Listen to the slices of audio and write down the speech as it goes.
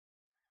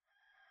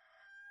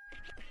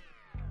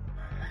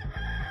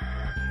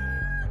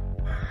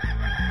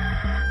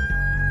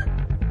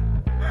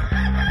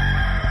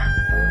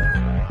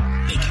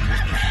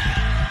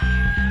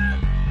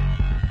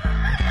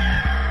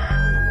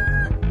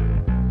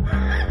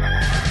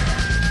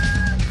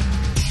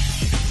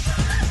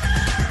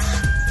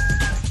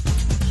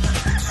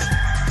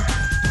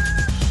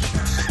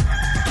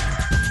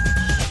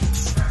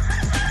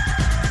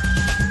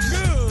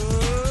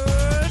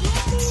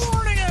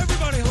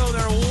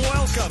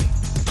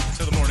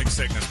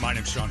Sickness. My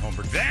name's Sean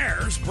Holmberg.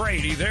 There's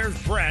Brady. There's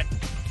Brett.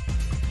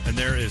 And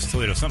there is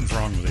Toledo. Something's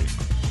wrong with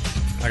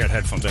these. I got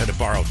headphones. I had to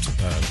borrow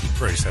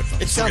Brady's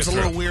headphones. It sounds a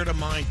little weird on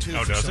mine, too.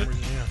 Oh, does it?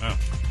 Reason, yeah. Oh.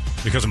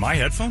 Because of my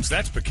headphones?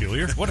 That's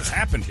peculiar. What has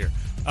happened here?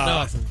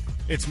 Nothing.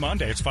 It's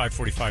Monday. It's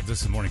 5:45.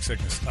 This is Morning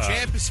Sickness.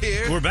 Champ is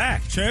here. We're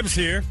back. Champ is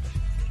here.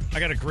 I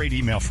got a great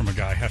email from a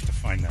guy. I have to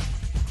find that.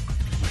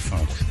 My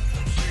phone.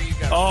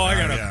 I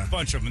got a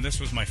bunch of them. This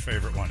was my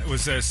favorite one. It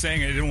was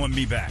saying it didn't want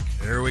me back.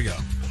 There we go.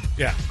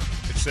 Yeah.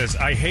 It says,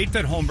 I hate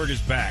that Holmberg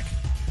is back.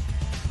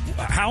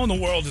 How in the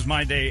world is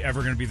my day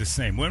ever going to be the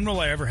same? When will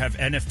I ever have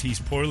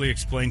NFTs poorly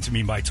explained to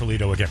me by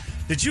Toledo again?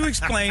 Did you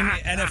explain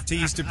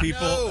NFTs to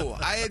people? No,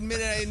 I admit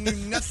I knew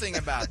nothing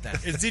about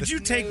that. Did you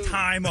take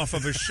time off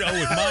of a show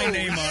with my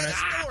name on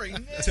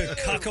it to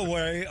cuck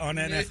away on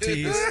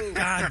NFTs?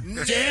 God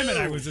damn it,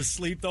 I was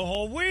asleep the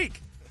whole week.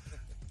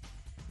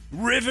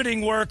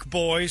 Riveting work,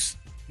 boys.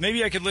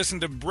 Maybe I could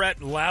listen to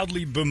Brett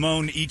loudly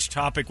bemoan each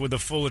topic with a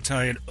full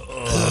Italian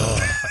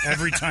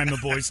every time the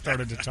boys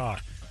started to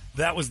talk.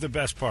 That was the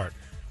best part.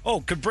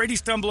 Oh, could Brady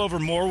stumble over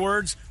more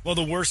words while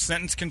the worst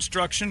sentence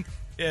construction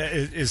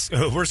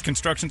worst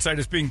construction site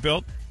is being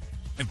built?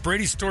 If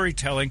Brady's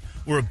storytelling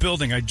were a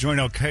building, I'd join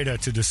Al-Qaeda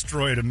to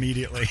destroy it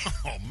immediately.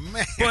 Oh,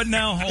 man. But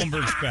now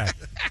Holmberg's back.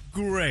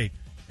 Great.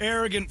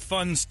 Arrogant,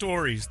 fun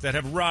stories that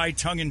have wry,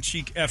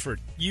 tongue-in-cheek effort.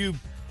 You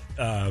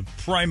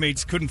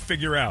primates couldn't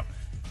figure out.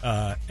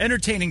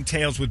 Entertaining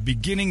tales with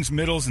beginnings,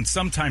 middles, and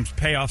sometimes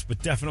payoffs,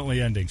 but definitely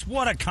endings.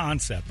 What a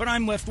concept. But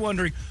I'm left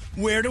wondering,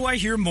 where do I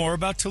hear more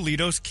about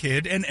Toledo's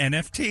kid and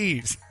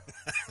NFTs?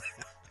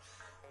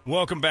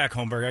 Welcome back,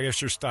 Holmberg. I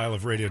guess your style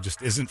of radio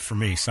just isn't for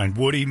me. Signed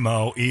Woody,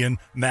 Mo, Ian,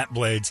 Matt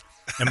Blades,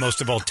 and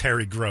most of all,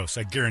 Terry Gross.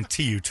 I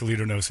guarantee you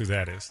Toledo knows who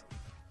that is.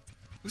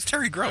 Who's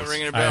Terry Gross? I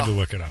had to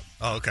look it up.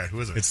 Oh, okay.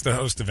 Who is it? It's the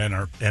host of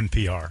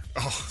NPR.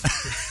 Oh.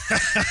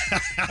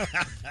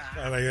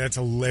 That's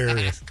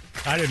hilarious.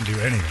 I didn't do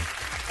anything.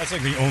 That's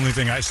like the only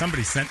thing.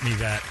 Somebody sent me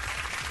that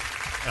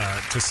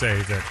to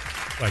say that,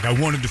 like, I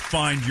wanted to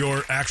find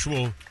your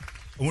actual.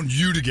 I want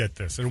you to get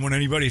this. I don't want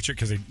anybody to,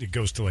 because it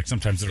goes to, like,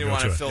 sometimes it'll go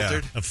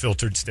to a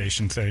filtered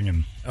station thing,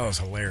 and it was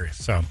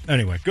hilarious. So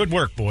anyway, good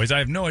work, boys. I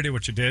have no idea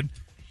what you did.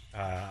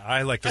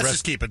 I like the Let's rest.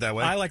 Just keep it that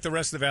way. I like the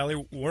rest of the valley.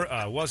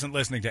 Wasn't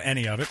listening to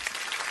any of it.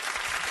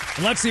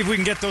 And let's see if we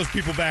can get those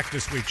people back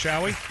this week,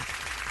 shall we?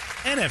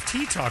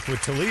 NFT Talk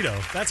with Toledo.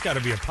 That's got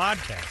to be a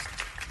podcast.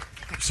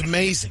 It's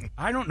amazing.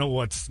 I don't know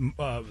what's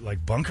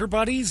like Bunker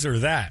Buddies or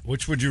that.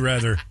 Which would you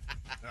rather?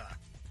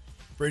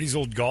 Brady's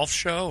old golf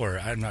show, or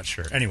I'm not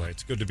sure. Anyway,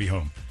 it's good to be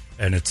home,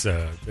 and it's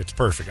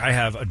perfect. I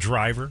have a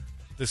driver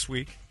this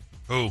week.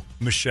 Who?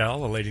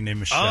 Michelle, a lady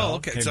named Michelle. Oh,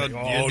 okay. So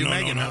you do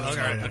Megan.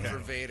 Okay. For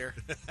Vader.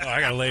 I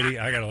got a lady.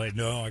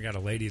 No, I got a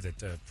lady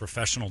that's a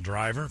professional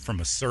driver from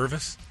a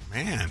service.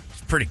 Man,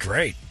 it's pretty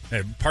great.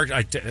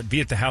 I'd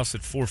be at the house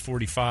at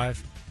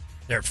 4:45.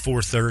 There at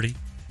 4:30.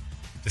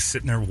 Just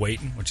sitting there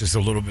waiting, which is a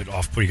little bit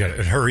off-putting.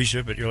 It hurries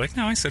you, but you're like,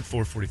 no, I said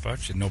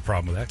 4:45. She had no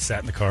problem with that. Sat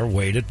in the car,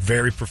 waited.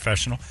 Very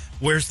professional.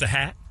 Wears the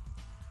hat,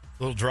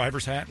 little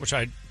driver's hat, which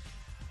I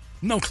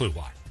no clue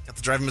why. Got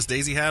the driving Miss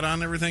Daisy hat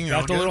on, everything.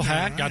 Got the little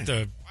hat. Right. Got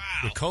the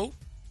coat,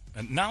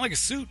 and not like a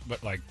suit,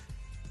 but like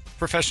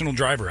professional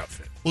driver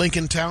outfit.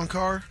 Lincoln Town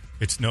Car.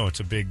 It's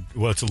a big.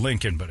 Well, it's a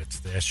Lincoln, but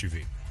it's the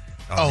SUV.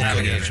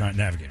 Navigator.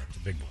 Navigator. It's a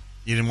big one.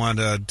 You didn't want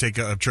to take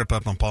a trip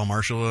up on Paul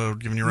Marshall,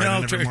 giving you a ride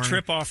in every morning?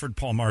 Trip offered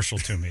Paul Marshall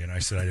to me, and I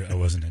said I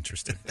wasn't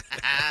interested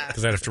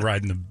because I'd have to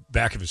ride in the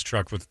back of his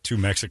truck with two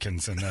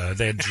Mexicans, and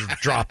they had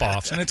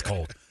drop-offs, and it's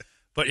cold.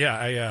 But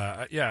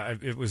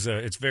it was.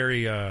 It's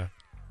very. I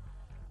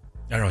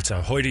don't know. It's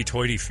a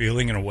hoity-toity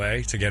feeling in a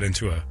way to get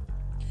into a.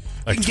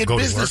 Like, you can get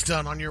business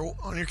done on your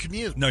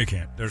commute. No, you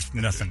can't. There's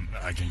nothing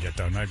I can get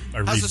done.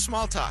 How's the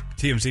small talk?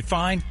 TMZ,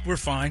 fine. We're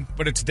fine.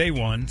 But it's day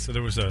one, so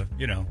there was a,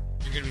 You're going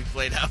to be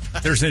played up.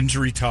 There's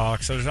injury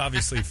talk, so there's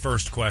obviously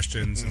first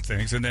questions and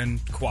things, and then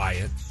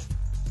quiet.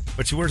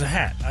 But she wears a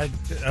hat. I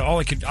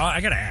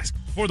got to ask.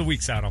 Before the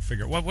week's out, I'll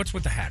figure out what's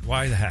with the hat.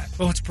 Why the hat?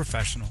 Well, it's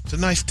professional. It's a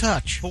nice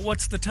touch. But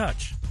what's the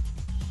touch?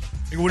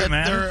 Would it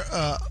matter?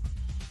 They're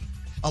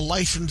a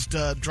licensed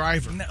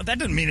driver. No, that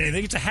doesn't mean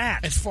anything. It's a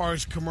hat. As far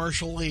as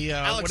commercially,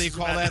 what do you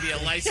call that? To be a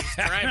licensed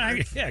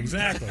driver. Yeah,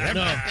 exactly.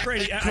 No,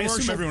 Brady, I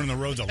assume everyone on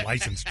the road's a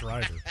licensed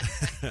driver.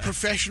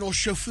 Professional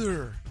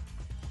chauffeur.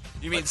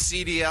 You mean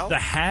CDL? The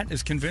hat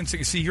is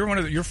convincing. See,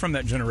 you're from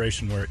that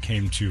generation where it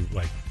came to,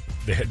 like,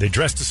 they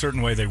dressed a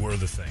certain way, they were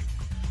the thing.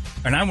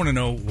 And I want to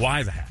know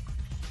why the hat.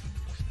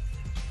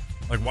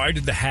 Like, why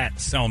did the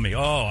hat sell me?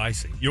 Oh, I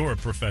see. You're a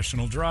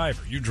professional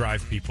driver. You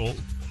drive people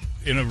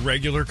in a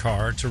regular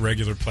car to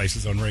regular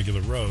places on regular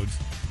roads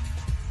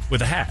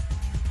with a hat.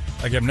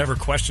 Like, I've never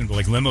questioned, but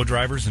like limo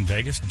drivers in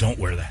Vegas don't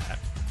wear the hat.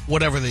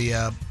 Whatever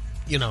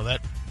that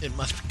it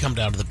must come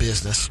down to the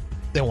business.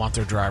 They want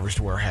their drivers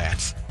to wear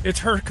hats. It's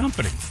her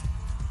company.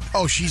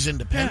 Oh, she's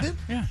independent?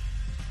 Yeah.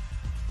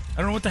 I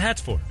don't know what the hat's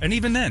for. And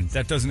even then,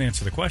 that doesn't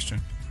answer the question.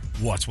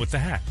 What's with the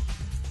hat?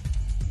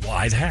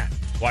 Why the hat?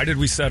 Why did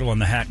we settle on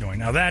the hat going?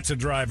 Now that's a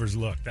driver's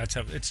look. That's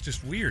how it's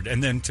just weird.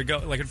 And then to go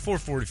like at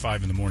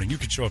 4:45 in the morning, you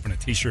could show up in a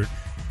t-shirt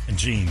and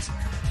jeans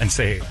and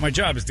say, "My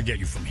job is to get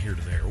you from here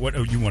to there." What?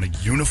 Oh, you want a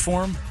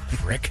uniform,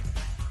 prick?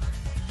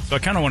 So I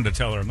kind of wanted to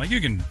tell her, I'm like,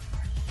 you can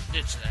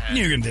Ditch the hat.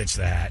 You can ditch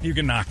the hat. You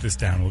can knock this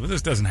down a little bit.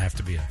 This doesn't have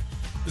to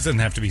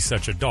be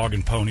such a dog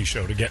and pony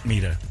show to get me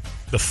to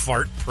the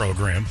fart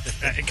program.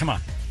 Come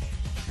on.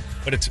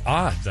 But it's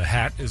odd. The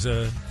hat is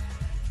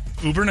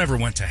Uber never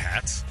went to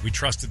hats. We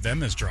trusted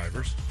them as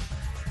drivers.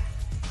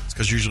 It's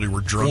because usually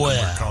we're drunk and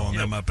Well, we're calling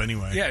them up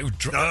anyway. Yeah, I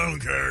don't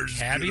care. Just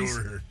get cabbies,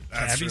 over here.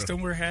 cabbies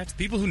don't wear hats.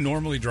 People who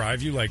normally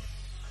drive you like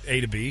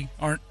A to B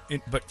aren't.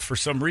 But for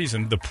some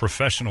reason, the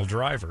professional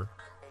driver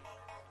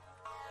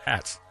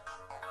hats.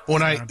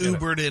 When I don't get it.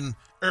 Ubered in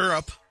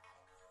Europe,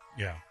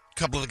 Yeah, a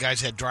couple of the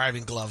guys had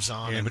driving gloves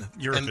on. yeah. and,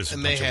 But Europe is a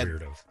and bunch they of had,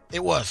 weirdos.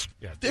 It was.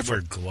 Yeah, they wear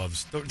different.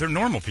 gloves. They're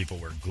normal people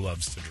wear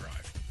gloves to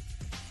drive.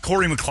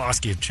 Corey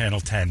McCloskey of Channel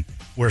 10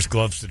 wears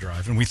gloves to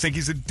drive, and we think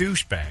he's a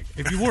douchebag.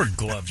 If you wore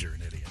gloves, you're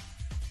an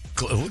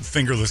idiot.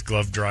 Fingerless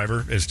glove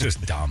driver is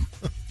just dumb.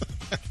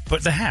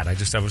 But the hat,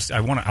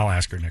 I'll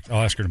ask her next.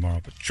 I'll ask her tomorrow.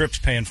 But Tripp's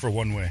paying for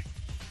one way,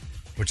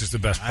 which is the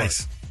best part.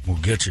 Nice. We'll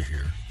get you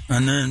here,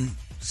 and then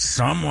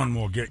someone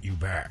will get you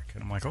back.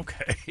 And I'm like,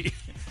 okay,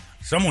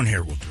 someone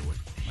here will do it.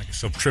 Like,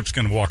 so Tripp's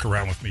going to walk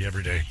around with me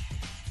every day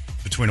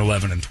between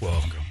 11 and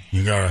 12 and go,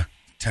 you got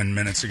 10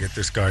 minutes to get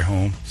this guy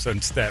home.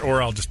 Since that,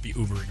 or I'll just be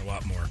Ubering a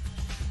lot more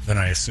than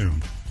I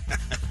assumed.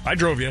 I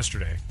drove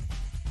yesterday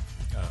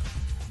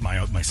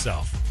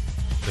myself.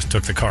 Just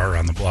took the car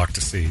around the block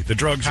to see. The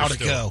drugs How'd are it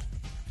still go?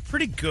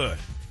 pretty good.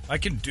 I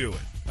can do it.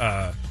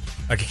 Like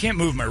I can't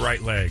move my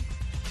right leg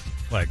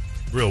like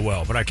real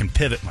well, but I can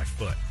pivot my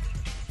foot.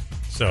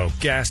 So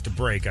gas to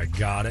brake, I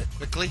got it.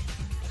 Quickly?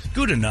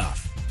 Good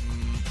enough.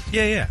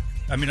 Yeah.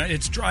 I mean,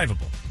 it's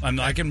drivable.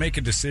 I can make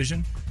a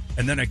decision,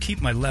 and then I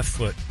keep my left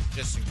foot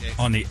Just in case.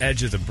 on the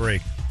edge of the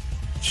brake,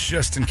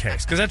 just in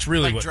case. Because that's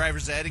really Like what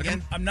driver's ed like,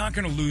 again? I'm not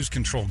going to lose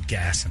control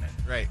gassing it.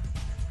 Right.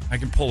 I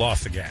can pull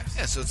off the gas.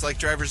 Yeah, so it's like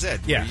driver's ed.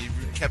 Yeah. Where you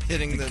kept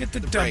hitting the Get the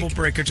brake. double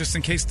breaker just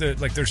in case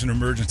there's an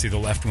emergency. The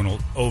left one will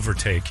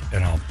overtake,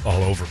 and I'll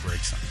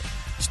overbrake something.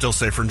 Still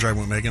safer than driving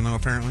with Megan, though,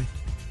 apparently.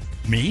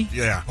 Me?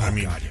 Yeah, Oh, I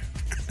mean- God, yeah.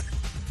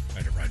 I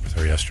had to ride with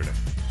her yesterday.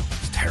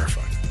 It's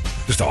terrifying.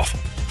 Just awful.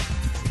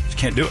 Just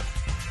can't do it.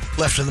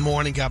 Left in the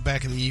morning, got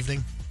back in the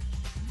evening.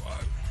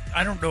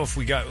 I don't know if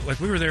we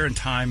were there in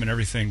time and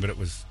everything, but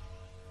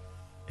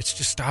it's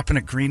just stopping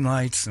at green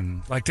lights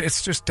and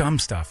it's just dumb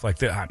stuff.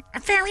 Like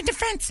I'm very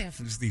defensive.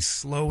 There's these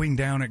slowing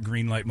down at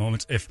green light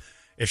moments. If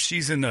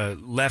she's in the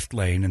left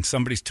lane and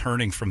somebody's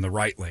turning from the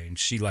right lane,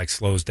 she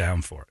slows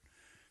down for it.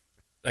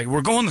 Like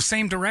we're going the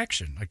same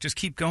direction. Like just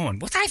keep going.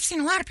 Well, I've seen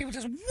a lot of people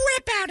just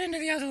whip out into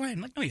the other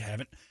lane. Like no, you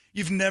haven't.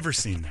 You've never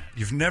seen that.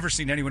 You've never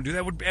seen anyone do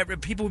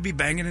that. People would be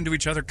banging into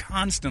each other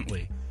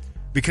constantly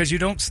because you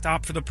don't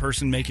stop for the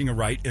person making a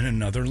right in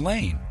another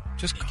lane.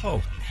 Just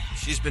go.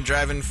 She's been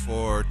driving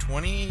for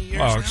 20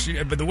 years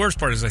now? But the worst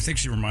part is I think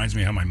she reminds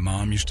me how my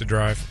mom used to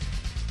drive.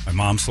 My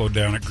mom slowed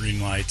down at green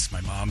lights.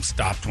 My mom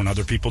stopped when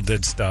other people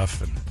did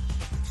stuff, and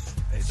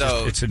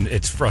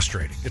it's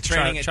frustrating. It's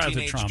Training a childhood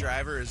teenage trauma.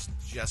 driver is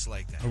just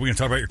like that. Are we going to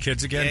talk about your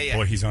kids again? Yeah.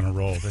 Boy, he's on a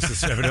roll. This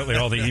is evidently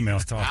all the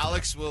emails talking.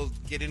 Alex will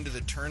get into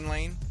the turn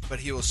lane, but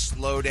he will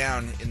slow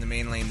down in the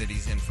main lane that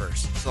he's in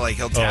first. So,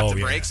 he'll tap the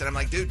yeah. brakes, and I'm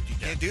like, dude, you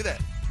can't do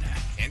that.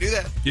 Can't do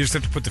that. You just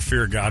have to put the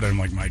fear of God in him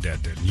like my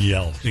dad did.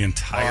 Yell the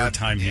entire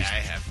time. Yeah, I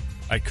have.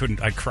 I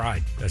couldn't. I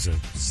cried as a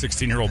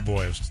 16-year-old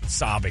boy. I was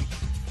sobbing.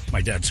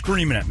 My dad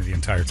screaming at me the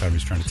entire time he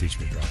was trying to teach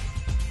me to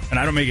drive. And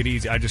I don't make it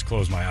easy. I just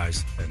close my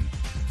eyes and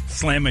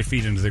slam my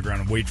feet into the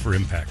ground and wait for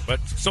impact. But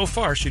so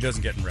far, she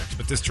doesn't get in wrecks.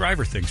 But this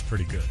driver thing's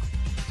pretty good.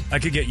 I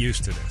could get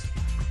used to this.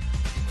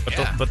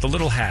 But the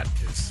little hat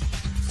is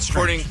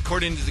strange.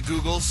 According to the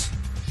Googles,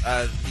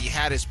 the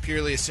hat is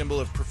purely a symbol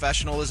of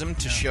professionalism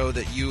to show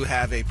that you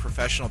have a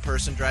professional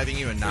person driving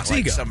you and not It's like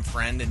ego. some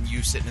friend and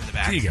you sitting in the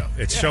back. There you go.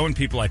 It's showing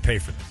people I pay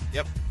for this.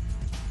 Yep.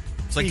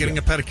 It's like getting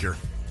a pedicure.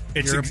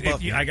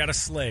 I got a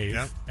slave,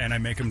 Yep. and I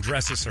make them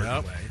dress a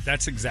certain way.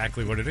 That's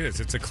exactly what it is.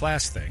 It's a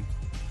class thing.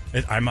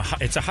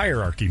 It's a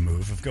hierarchy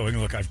move of going,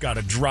 look, I've got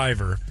a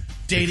driver.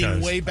 Dating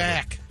because- way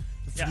back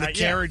from the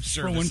carriage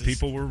for when services.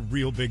 people were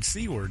real big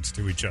C words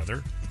to each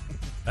other.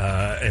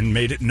 And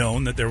made it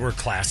known that there were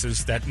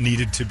classes that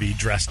needed to be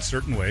dressed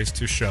certain ways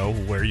to show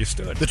where you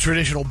stood. The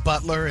traditional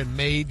butler and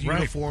maid Right.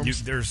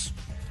 uniforms. There's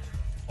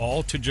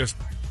all to just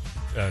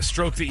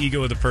stroke the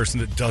ego of the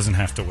person that doesn't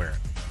have to wear it.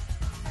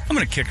 I'm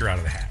going to kick her out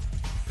of the hat.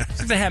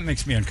 So the hat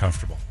makes me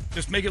uncomfortable.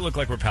 Just make it look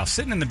like we're pals.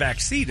 Sitting in the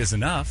back seat is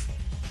enough.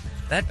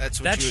 That's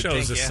what That you would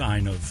shows think, a yeah.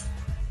 sign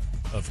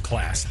of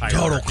class. Total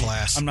hierarchy.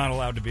 class. I'm not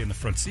allowed to be in the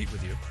front seat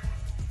with you.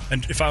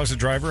 And if I was a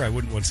driver, I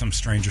wouldn't want some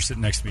stranger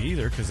sitting next to me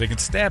either because they could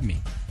stab me.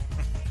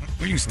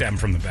 Well, you can stab them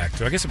from the back,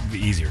 too. I guess it would be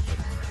easier,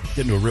 but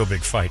get into a real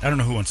big fight. I don't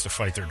know who wants to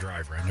fight their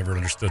driver. I never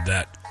understood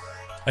that.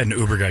 I had an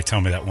Uber guy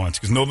tell me that once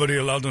because nobody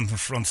allowed in the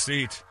front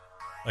seat.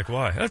 Like,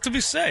 why? I have to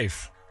be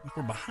safe.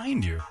 We're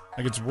behind you.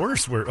 Like, it's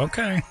worse. We're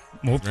okay.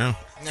 Well,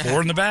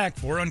 4 in the back,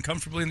 4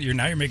 uncomfortably.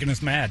 Now you're making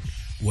us mad.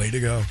 Way to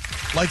go.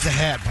 Like the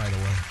hat, by the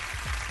way.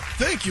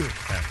 Thank you.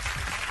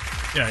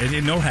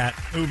 Yeah, no hat.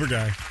 Uber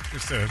guy.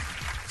 Just a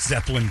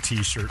Zeppelin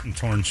T-shirt and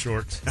torn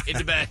shorts. In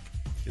the back.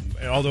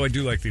 Although I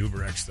do like the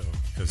Uber X, though,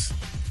 because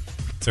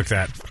I took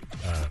that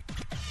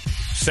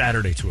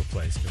Saturday to a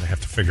place because I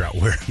have to figure out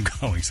where I'm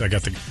going. So I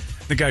got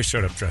the guy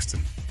showed up dressed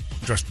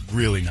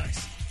really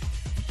nice.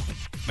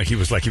 Like he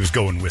was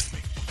going with me.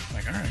 I'm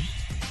like, all right,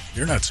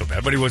 you're not so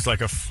bad. But he was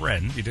like a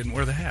friend. He didn't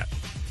wear the hat.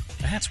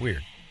 The hat's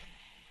weird.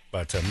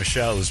 But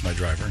Michelle is my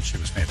driver, and she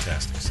was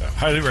fantastic. So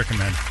highly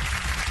recommend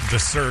the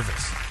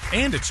service.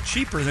 And it's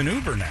cheaper than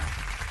Uber now.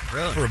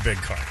 Really? For a big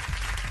car.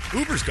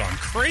 Uber's gone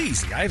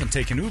crazy. I haven't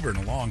taken Uber in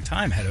a long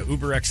time. Had an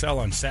Uber XL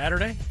on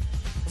Saturday.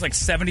 It was like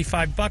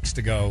 $75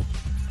 to go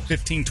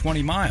 15,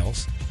 20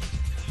 miles.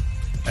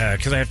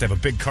 Because I have to have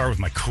a big car with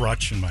my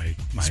crutch and my...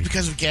 Is it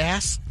because of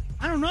gas?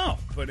 I don't know.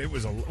 But it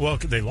was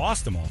they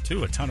lost them all,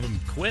 too. A ton of them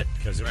quit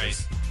because it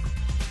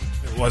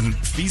wasn't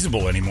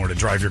feasible anymore to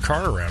drive your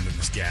car around in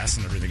this gas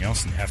and everything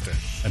else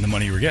and the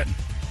money you were getting.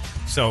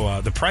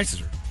 So the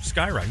prices are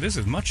skyrocketing. This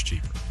is much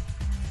cheaper.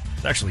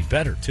 It's actually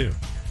better, too,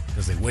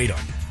 because they wait on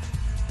you.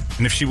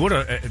 And if she would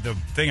have, the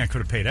thing I could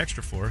have paid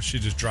extra for,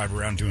 she'd just drive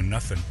around doing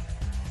nothing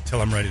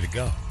until I'm ready to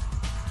go.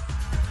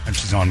 And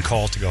she's on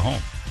call to go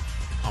home.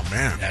 Oh,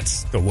 man.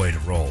 That's the way to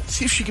roll.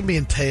 See if she can be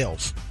in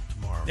Tails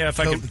tomorrow. Yeah, if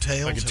I could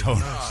tone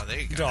her. Oh, there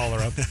you go. Doll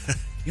her up.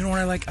 You know what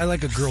I like? I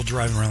like a girl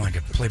driving around like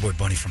a Playboy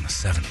bunny from the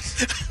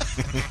 70s.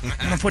 I'm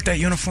going to put that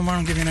uniform on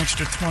and give you an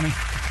extra 20.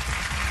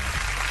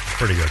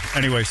 Pretty good.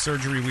 Anyway,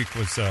 surgery week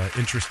was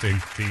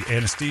interesting. The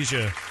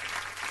anesthesia...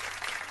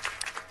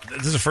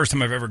 This is the first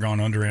time I've ever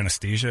gone under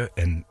anesthesia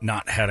and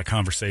not had a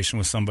conversation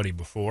with somebody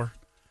before.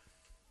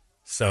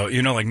 So,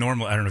 like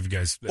normal, I don't know if you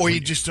guys... Or you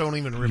just don't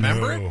even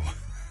remember it?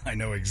 I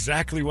know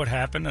exactly what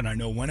happened, and I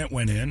know when it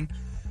went in,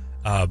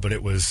 but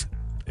it was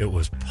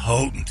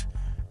potent.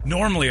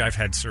 Normally, I've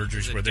had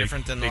surgeries where they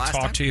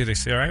talk to you, they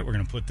say, all right, we're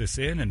going to put this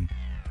in, and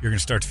you're going to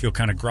start to feel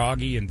kind of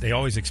groggy, and they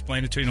always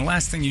explain it to you. And the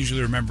last thing you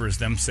usually remember is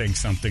them saying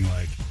something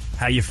like,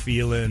 how you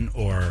feeling,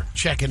 or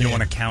checking you in.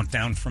 want to count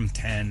down from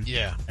 10.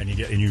 Yeah. And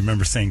you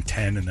remember saying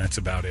 10, and that's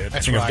about it.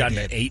 That's I think what I've gotten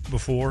I to 8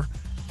 before.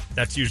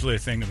 That's usually a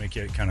thing to make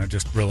you kind of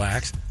just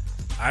relax.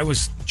 I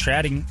was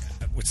chatting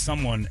with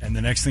someone, and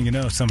the next thing you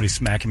know, somebody's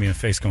smacking me in the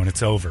face going,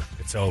 it's over.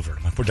 It's over.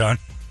 I'm like, we're done?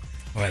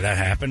 Well, that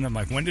happened. I'm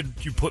like, when did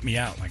you put me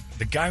out? Like,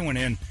 the guy went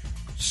in,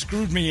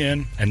 screwed me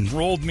in, and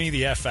rolled me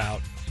the F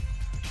out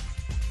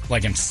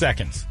like in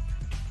seconds.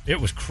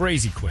 It was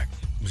crazy quick.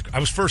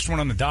 I was first one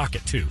on the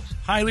docket, too.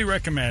 Highly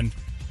recommend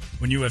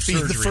when you have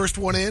surgery. Be the first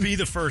one in? Be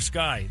the first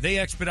guy. They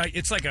expedite.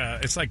 It's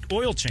like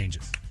oil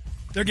changes.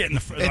 They're getting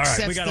all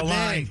right, we got a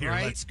line here.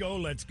 Right? Let's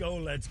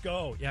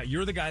go. Yeah,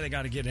 you're the guy that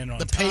got to get in on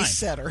the time. pace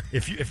setter.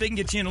 If they can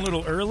get you in a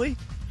little early,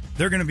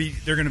 they're going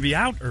to be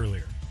out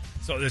earlier.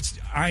 So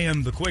I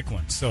am the quick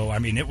one. So I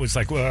mean, it was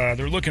like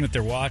they're looking at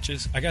their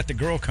watches. I got the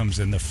girl comes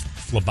in, the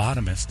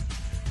phlebotomist,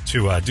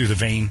 to do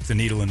the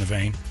needle in the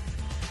vein,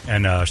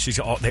 and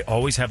they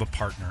always have a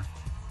partner.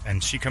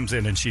 And she comes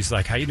in and she's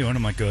like, how you doing?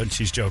 I'm like, good. And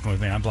she's joking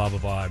with me. I'm blah, blah,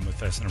 blah. I'm with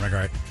this. And I'm like, all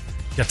right.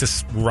 Got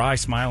this wry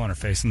smile on her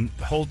face and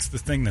holds the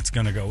thing that's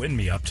going to go in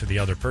me up to the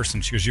other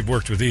person. She goes, you've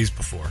worked with these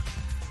before.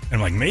 And I'm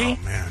like, me?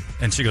 Oh, man.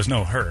 And she goes,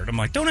 no, her. I'm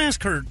like, don't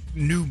ask her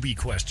newbie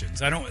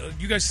questions.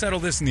 You guys settle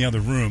this in the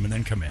other room and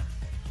then come in.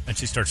 And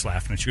she starts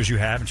laughing. And she goes, you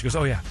have? And she goes,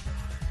 oh, yeah.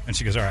 And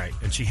she goes, all right.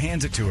 And she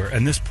hands it to her.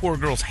 And this poor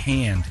girl's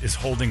hand is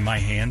holding my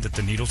hand that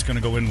the needle's going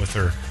to go in with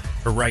her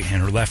right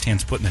hand. Her left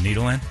hand's putting the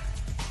needle in.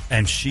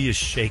 And she is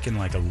shaking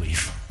like a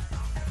leaf.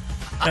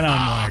 And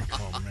I'm like,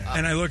 oh, man.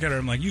 And I look at her,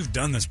 I'm like, you've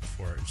done this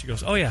before. And she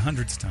goes, oh, yeah,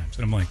 hundreds of times.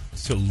 And I'm like,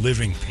 so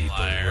living people,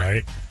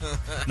 right?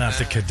 Not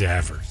the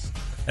cadavers.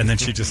 And then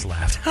she just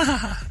laughed.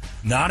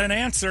 Not an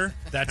answer.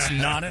 That's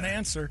not an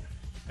answer.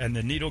 And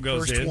the needle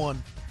goes in. First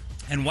one.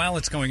 And while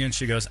it's going in,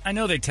 she goes, I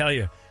know they tell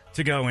you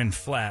to go in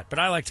flat, but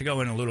I like to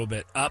go in a little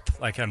bit up,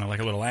 like kind of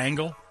like a little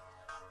angle.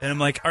 And I'm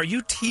like, are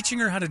you teaching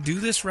her how to do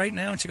this right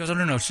now? And she goes, oh,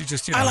 no. She's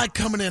just, I like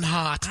coming in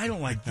hot. I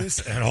don't like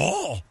this at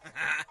all.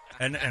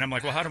 And I'm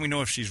like, well, how do we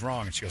know if she's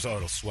wrong? And she goes, oh,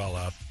 it'll swell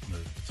up. The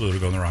fluid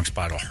will go in the wrong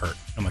spot. It'll hurt.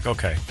 I'm like,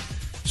 okay.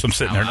 So I'm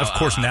sitting there. And of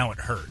course, now it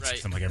hurts.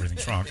 Right. I'm like,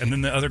 everything's wrong. And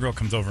then the other girl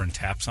comes over and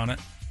taps on it.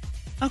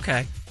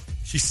 Okay.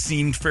 She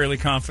seemed fairly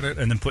confident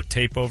and then put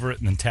tape over it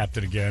and then tapped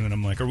it again. And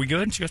I'm like, are we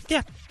good? And she goes,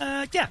 yeah.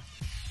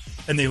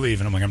 And they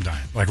leave. And I'm like, I'm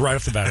dying. Like, right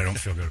off the bat, I don't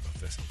feel good about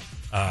this.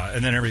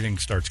 And then everything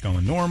starts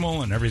going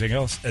normal and everything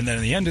else. And then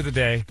at the end of the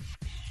day,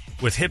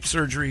 with hip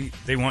surgery,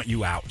 they want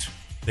you out.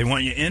 They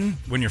want you in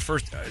when you're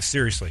first.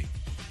 Seriously,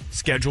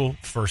 schedule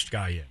first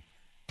guy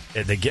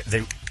in.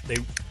 They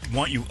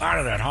want you out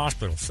of that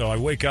hospital. So I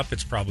wake up.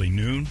 It's probably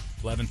noon,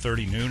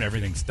 11:30 noon.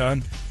 Everything's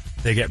done.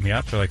 They get me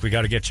up. They're like, we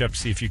got to get you up to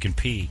see if you can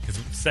pee.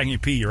 Because the second you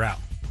pee, you're out.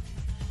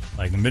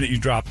 Like the minute you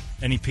drop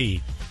any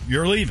pee,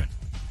 you're leaving.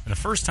 And the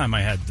first time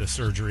I had the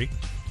surgery,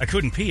 I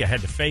couldn't pee. I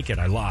had to fake it.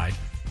 I lied.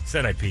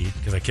 Said I peed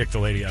because I kicked the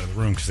lady out of the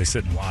room because they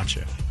sit and watch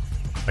it.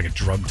 Like a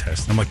drug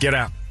test. And I'm like, get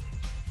out.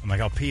 I'm like,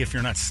 I'll pee if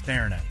you're not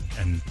staring at me.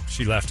 And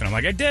she left, and I'm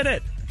like, I did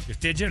it. She goes,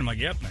 did you? And I'm like,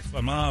 yep. And I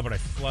said, but I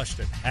flushed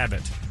it.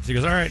 Habit. She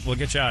goes, all right, we'll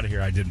get you out of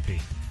here. I didn't pee.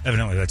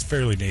 Evidently, that's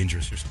fairly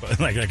dangerous. You're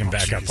like, I can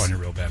back up on you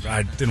real bad. But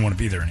I didn't want to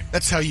be there anymore.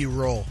 That's how you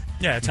roll.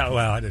 Yeah, it's how.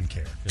 Well, I didn't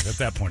care because at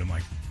that point, I'm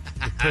like,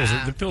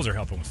 the pills are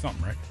helping with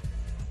something, right?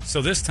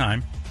 So this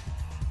time,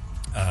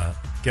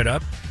 get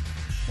up,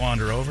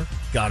 wander over,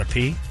 gotta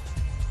pee.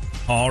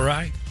 All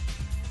right.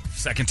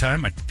 Second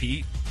time, I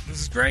pee.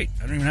 This is great.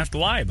 I don't even have to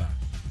lie about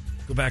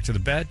it. Go back to the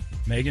bed.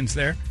 Megan's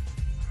there.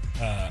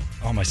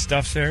 All my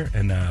stuff's there,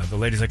 and the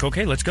lady's like,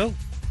 "Okay, let's go."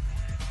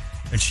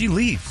 And she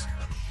leaves.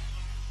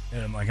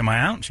 And I'm like, am I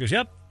out? And she goes,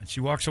 yep. And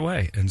she walks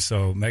away. And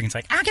so Megan's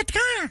like, I'll get the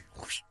car.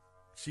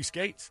 She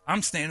skates.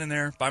 I'm standing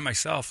there by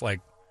myself,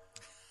 like,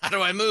 how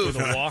do I move?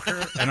 With a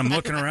walker. And I'm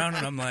looking around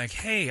and I'm like,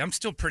 hey, I'm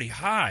still pretty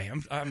high.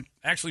 I'm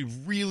actually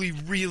really,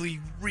 really,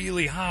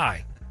 really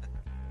high.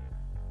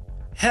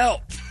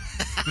 Help.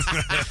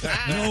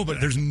 No,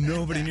 but there's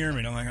nobody near me.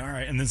 And I'm like, all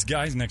right. And this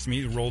guy's next to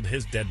me, he rolled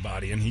his dead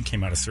body and he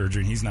came out of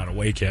surgery and he's not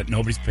awake yet.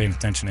 Nobody's paying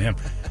attention to him.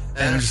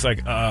 And I'm just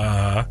like,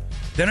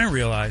 Then I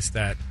realized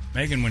that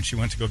Megan, when she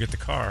went to go get the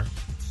car,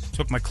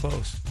 took my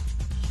clothes.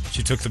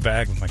 She took the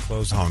bag with my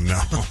clothes on.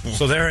 Oh, no.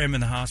 So there I am in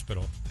the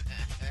hospital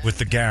with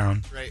the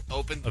gown, right,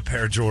 open, a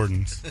pair of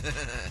Jordans,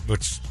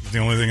 which is the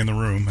only thing in the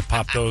room. I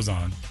popped those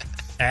on,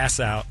 ass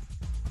out,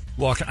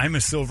 walking. I'm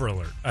a Silver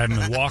Alert. I'm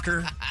a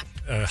walker,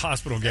 a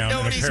hospital gown,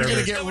 and a pair going to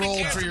of get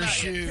rolled for your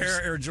shoes. Pair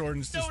of Air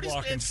Jordans, just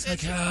walking.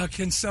 She's like,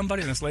 can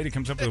somebody? And this lady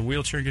comes up with a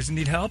wheelchair and goes, "You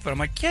need help?" And I'm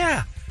like,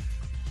 "Yeah,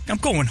 I'm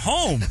going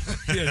home."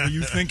 Yeah,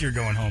 you think you're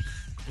going home?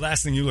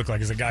 Last thing you look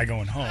like is a guy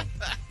going home.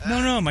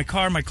 No, my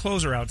car, my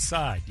clothes are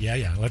outside.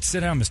 Yeah. Let's sit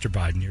down, Mr.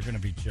 Biden. You're going to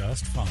be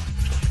just fine.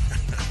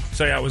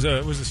 So yeah, it was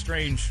a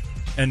strange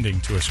ending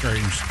to a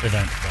strange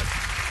event, but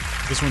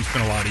this one's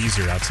been a lot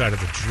easier outside of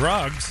the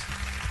drugs,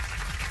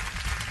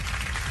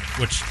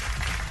 which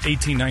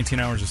 18, 19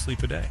 hours of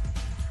sleep a day.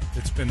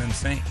 It's been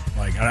insane.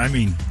 Like, I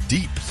mean,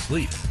 deep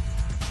sleep.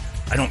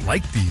 I don't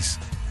like these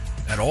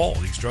at all.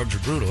 These drugs are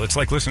brutal. It's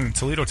like listening to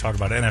Toledo talk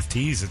about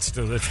NFTs. It's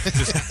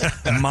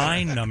just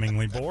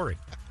mind-numbingly boring.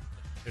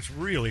 It's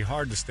really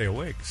hard to stay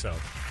awake. So,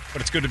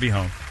 but it's good to be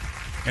home.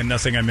 And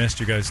nothing I missed.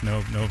 You guys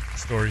know no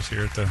stories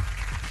here at the.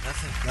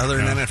 Nothing. Other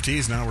than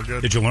NFTs, now we're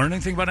good. Did you learn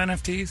anything about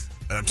NFTs?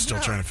 I'm still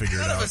trying to figure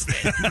it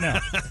out. No.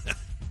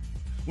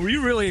 Were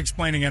you really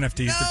explaining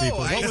NFTs to people?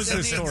 What was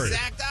the story? The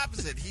exact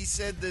opposite. He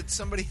said that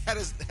somebody had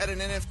an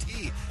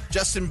NFT,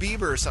 Justin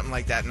Bieber or something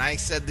like that, and I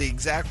said the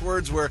exact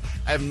words were,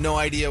 I have no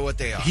idea what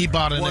they are. He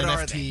bought an what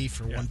NFT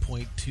for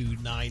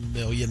 $1.29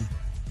 million.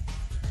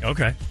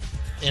 Okay.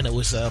 And it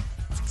was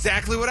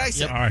exactly what I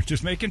said. All right,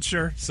 just making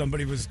sure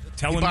somebody was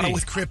telling me. He bought it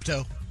with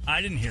crypto.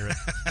 I didn't hear it.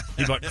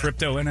 He bought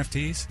crypto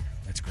NFTs?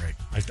 That's great.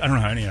 I don't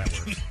know how any of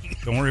that works.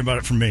 Don't worry about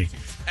it from me.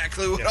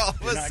 Exactly what all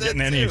of us not said,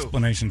 getting any too.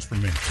 explanations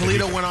from me.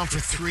 Toledo went on for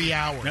 3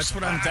 hours. That's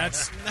what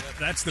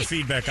that's the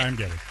feedback I'm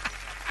getting.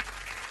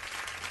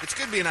 It's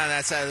good being on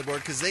that side of the board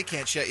because they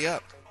can't shut you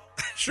up.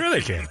 Sure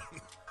they can.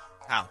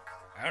 How?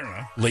 I don't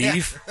know.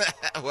 Leave.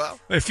 Well,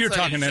 If you're it's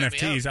not talking gonna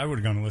shut me NFTs, I would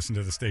have gone to listen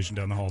to the station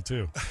down the hall,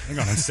 too. I've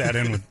gone and sat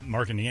in with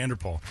Mark and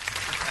Neanderthal.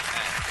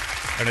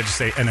 And I just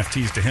say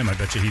NFTs to him. I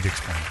bet you he'd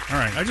explain. All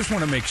right. I just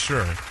want to make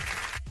sure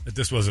that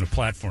this wasn't a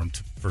platform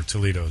for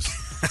Toledo's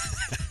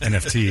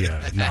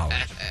NFT knowledge.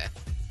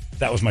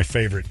 That was my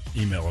favorite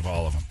email of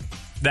all of them.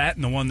 That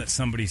and the one that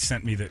somebody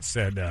sent me that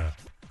said,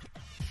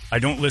 I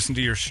don't listen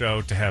to your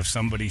show to have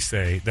somebody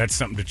say, that's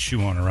something to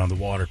chew on around the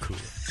water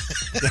cooler.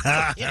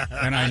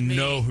 And I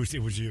know who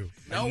it was you.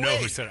 No I know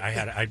way. who said it.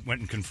 I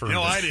went and confirmed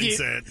No, it. I didn't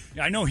say it.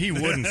 I know he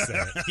wouldn't say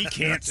it. He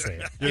can't say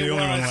it. You're the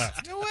only one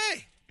left. No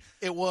way.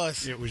 It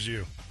was. It was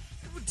you.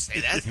 I wouldn't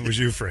say that. It was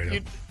you,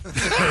 Fredo.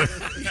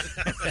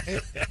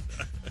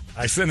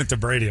 I sent it to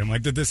Brady. I'm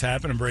like, did this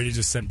happen? And Brady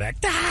just sent back.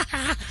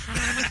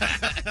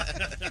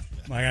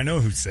 Like, I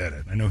know who said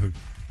it. I know who.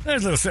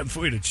 There's a little something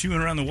for you to chewing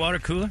around the water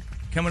cooler.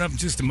 Coming up in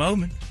just a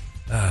moment.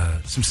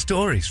 Some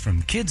stories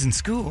from kids in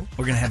school.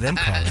 We're going to have them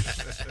call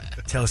us.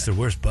 Tell us their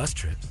worst bus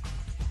trips.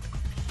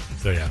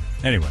 So, yeah.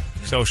 Anyway,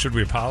 so should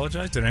we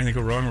apologize? Did anything go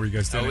wrong? Or were you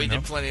guys didn't We know?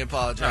 did plenty of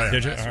apologizing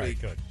Did you? last All right, week.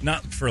 good.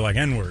 Not for like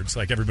N-words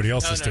like everybody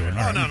else is doing.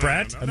 All right.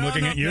 Brett, I'm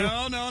looking at you. No.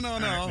 All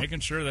right, making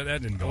sure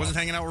that didn't go I wasn't off.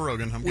 hanging out with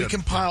Rogan. I'm We good.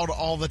 compiled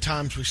all the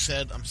times we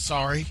said, I'm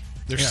sorry.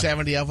 There's Yeah.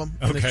 70 of them,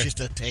 and Okay. it's just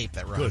a tape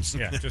that Good. runs.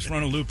 Yeah, just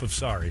run a loop of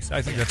sorries.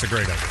 I think that's a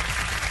great idea.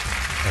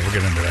 Yeah, we'll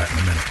get into that in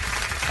a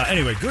minute.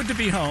 Anyway, good to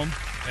be home,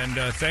 and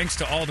thanks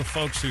to all the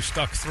folks who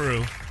stuck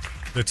through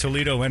the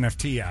Toledo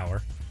NFT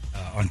Hour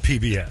on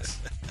PBS.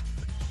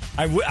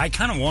 I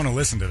kind of want to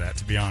listen to that,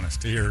 to be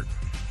honest, to hear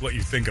what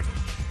you think of it.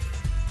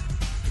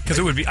 Because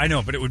it would be, I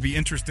know, but it would be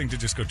interesting to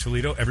just go,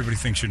 Toledo, everybody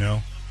thinks you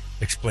know,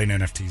 explain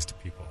NFTs to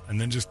people,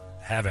 and then just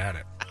have at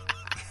it.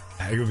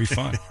 I think it would be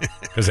fun,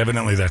 because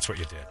evidently that's what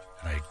you did.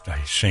 And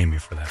I shame you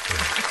for that.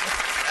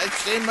 I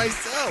shame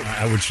myself.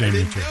 I would shame I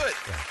you didn't too. do it.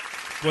 Yeah.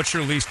 What's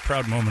your least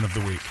proud moment of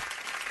the week?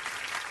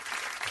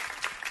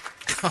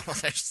 Oh,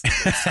 there's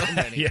so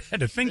many. You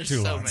had to think There's too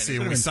so long. many. See,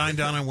 we signed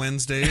on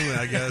Wednesday,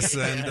 I guess,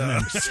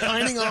 and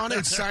Signing on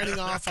and signing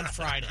off on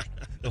Friday.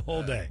 The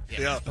whole day.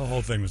 yeah. The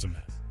whole thing was a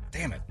mess.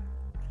 Damn it.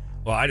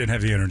 Well, I didn't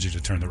have the energy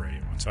to turn the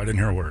radio on, so I didn't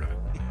hear a word of it.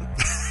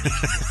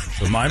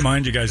 So in my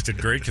mind, you guys did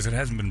great because it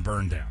hasn't been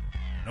burned down.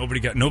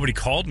 Nobody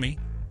called me.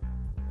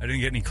 I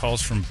didn't get any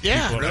calls from people.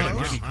 I didn't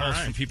get any calls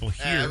from people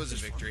here. That was a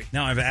victory.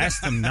 Now, I've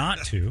asked them not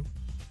to.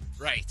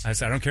 Right. I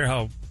said, I don't care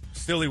how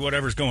silly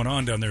whatever's going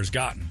on down there's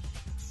gotten.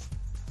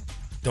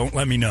 Don't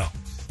let me know.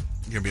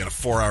 You're going to be on a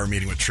 4-hour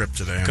meeting with Tripp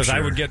today. Because I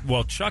would get,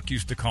 Chuck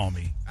used to call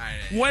me.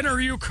 I- When are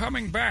you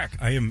coming back?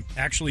 I am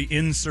actually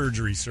in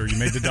surgery, sir. You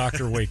made the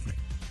doctor wake me.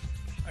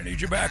 I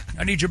need you back.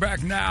 I need you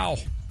back now.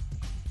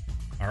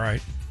 All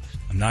right.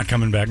 I'm not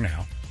coming back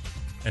now.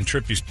 And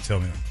Tripp used to tell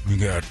me, you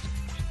got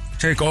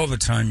take all the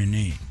time you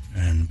need.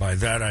 And by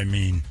that I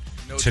mean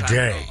No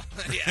today. Time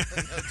at all. Yeah,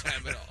 no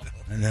time at all.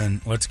 And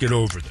then let's get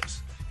over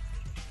this.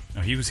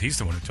 No, he's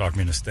the one who talked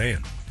me into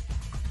staying.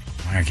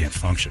 I can't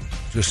function.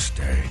 Just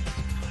stay.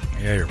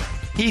 Yeah, you're right.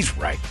 He's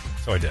right.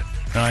 So I did.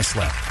 And I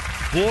slept.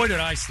 Boy, did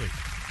I sleep.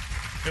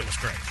 It was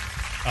great.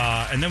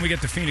 And then we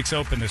get the Phoenix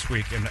Open this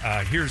week. And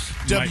here's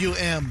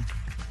WM.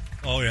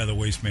 Oh, yeah, the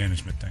waste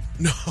management thing.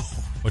 No.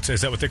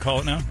 Is that what they call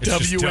it now? It's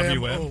just WM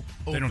WM.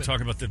 They don't Open.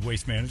 talk about the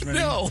waste management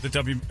No. anymore? The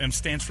WM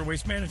stands for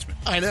waste management.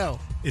 I know.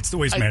 It's the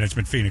Waste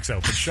Management Phoenix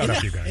Open. Shut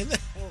up, you guys.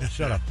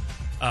 Shut up.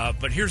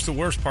 But here's the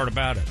worst part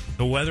about it.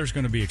 The weather's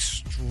going to be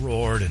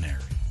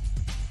extraordinary.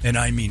 And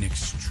I mean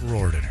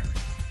extraordinary.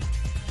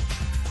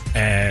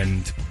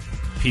 And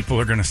people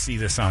are going to see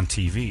this on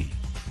TV.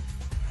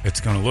 It's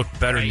going to look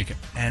better than you can.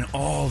 And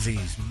all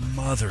these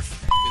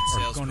motherfuckers are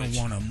sales going pitch. to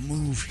want to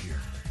move here.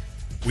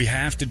 We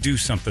have to do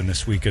something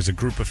this week as a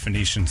group of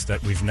Phoenicians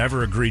that we've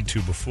never agreed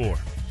to before.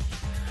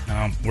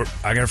 I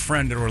got a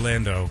friend at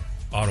Orlando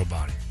Auto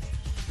Body.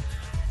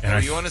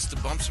 And You want us to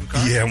bump some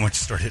cars? yeah, I want you to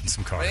start hitting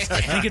some cars.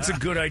 I think it's a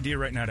good idea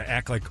right now to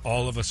act like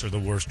all of us are the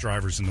worst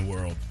drivers in the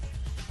world.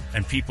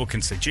 And people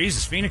can say,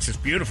 Jesus, Phoenix is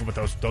beautiful, but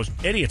those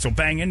idiots will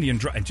bang into you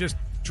and just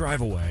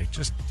drive away.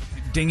 Just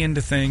ding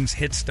into things,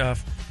 hit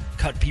stuff,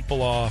 cut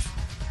people off.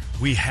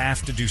 We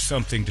have to do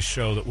something to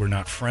show that we're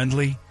not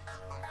friendly.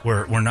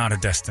 We're not a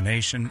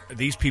destination.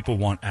 These people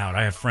want out.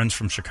 I have friends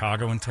from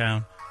Chicago in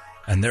town,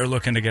 and they're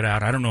looking to get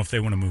out. I don't know if they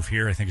want to move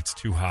here. I think it's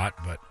too hot,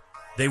 but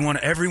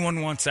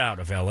everyone wants out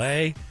of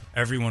L.A.,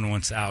 everyone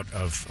wants out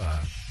of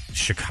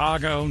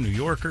Chicago, New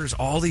Yorkers,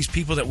 all these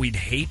people that we'd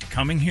hate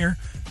coming here,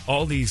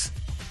 all these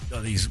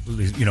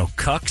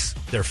cucks.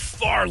 They're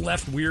far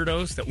left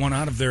weirdos that want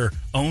out of their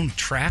own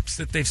traps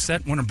that they've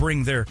set, want to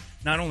bring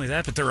not only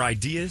that, but their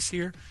ideas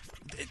here.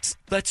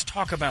 Let's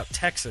talk about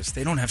Texas.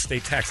 They don't have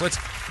state tax. Let's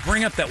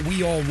bring up that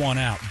we all want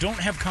out. Don't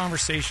have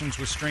conversations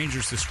with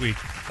strangers this week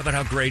about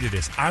how great it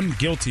is. I'm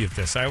guilty of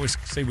this. I always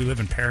say we live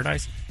in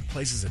paradise. The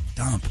place is a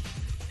dump.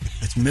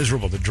 It's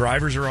miserable. The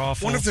drivers are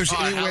awful. Wonder if there's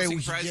any way housing we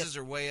could prices get...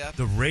 are way up.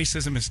 The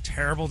racism is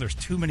terrible. There's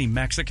too many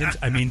Mexicans.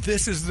 I mean,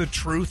 this is the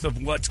truth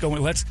of what's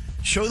going. Let's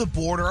Show the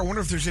border. I wonder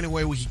if there's any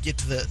way we could get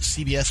to the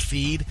CBS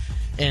feed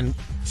and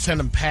send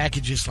them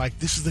packages like,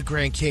 this is the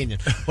Grand Canyon,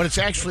 but it's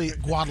actually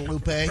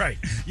Guadalupe. right.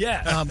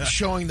 Yeah.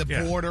 Showing the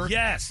Yeah. border.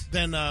 Yes.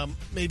 Then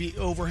maybe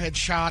overhead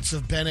shots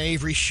of Ben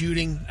Avery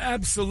shooting.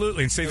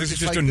 Absolutely. And say this is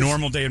Just just like a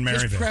normal day in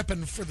Maryville. Just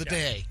prepping for the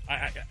day.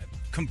 I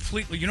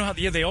completely. You know how?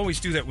 Yeah, they always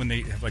do that when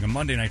they have like a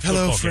Monday night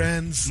Hello, football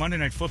friends. game. Monday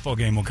night football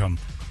game will come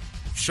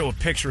show a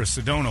picture of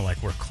Sedona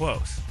like we're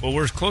close. Well,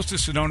 we're as close to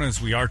Sedona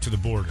as we are to the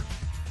border.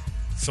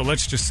 So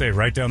let's just say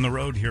right down the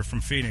road here from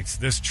Phoenix,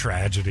 this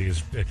tragedy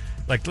is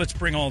like. Let's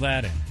bring all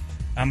that in.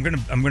 I'm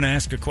gonna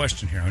ask a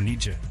question here. I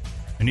need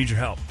your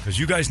help because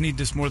you guys need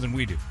this more than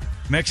we do.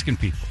 Mexican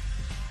people,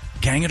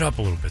 gang it up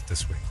a little bit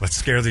this week. Let's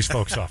scare these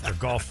folks off. They're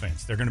golf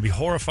fans. They're going to be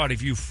horrified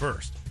of you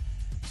first.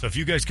 So if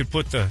you guys could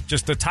put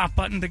just the top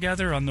button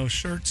together on those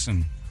shirts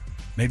and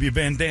maybe a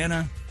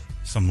bandana,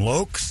 some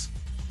lokes,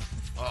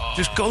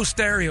 just go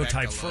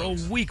stereotype for a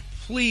week,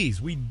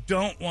 please. We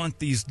don't want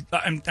these.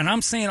 And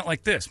I'm saying it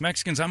like this,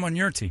 Mexicans. I'm on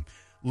your team.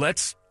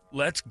 Let's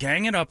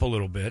gang it up a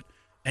little bit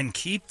and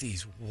keep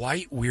these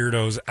white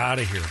weirdos out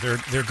of here.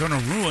 They're going to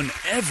ruin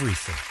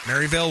everything.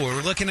 Maryville,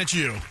 we're looking at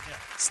you.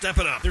 Step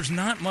it up. There's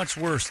not much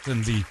worse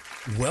than the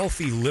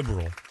wealthy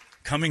liberal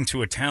coming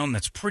to a town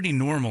that's pretty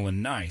normal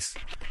and nice,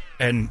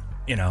 and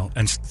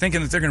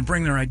thinking that they're going to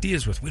bring their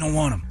ideas with. We don't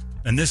want them.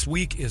 And this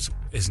week is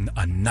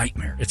a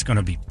nightmare. It's going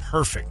to be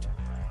perfect.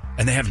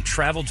 And they haven't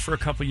traveled for a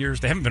couple years.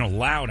 They haven't been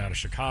allowed out of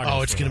Chicago.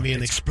 Oh, it's going to be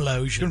an It's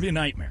explosion. going to be a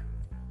nightmare.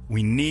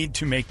 We need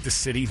to make the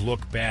city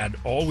look bad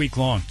all week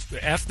long.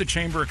 F the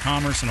Chamber of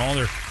Commerce and all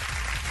their...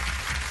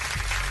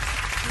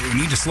 We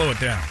need to slow it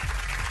down.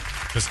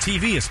 Because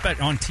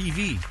on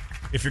TV,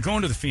 if you're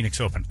going to the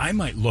Phoenix Open, I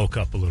might loke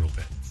up a little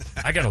bit.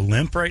 I got a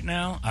limp right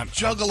now.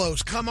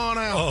 Juggalos, come on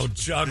out. Oh,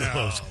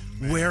 Juggalos.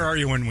 Where are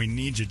you when we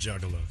need you,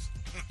 Juggalos?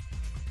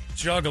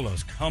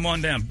 Juggalos, come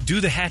on down. Do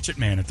the Hatchet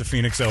Man at the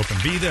Phoenix Open.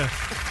 Be the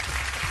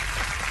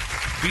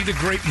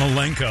great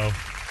Malenko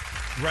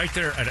right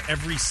there at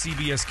every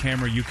CBS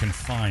camera you can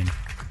find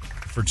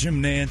for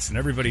Jim Nantz and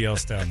everybody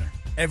else down there.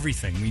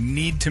 everything. We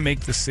need to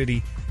make the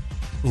city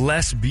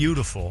less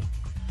beautiful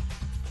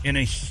in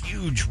a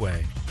huge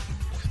way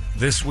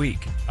this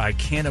week. I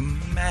can't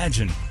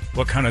imagine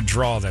what kind of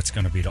draw that's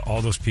going to be to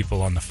all those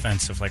people on the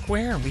fence of like,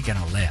 where are we going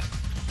to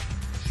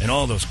live? And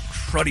all those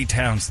cruddy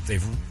towns that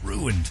they've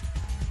ruined.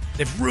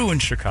 They've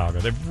ruined Chicago.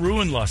 They've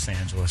ruined Los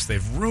Angeles.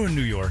 They've ruined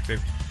New York.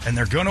 And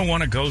they're going to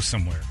want to go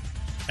somewhere.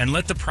 And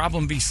let the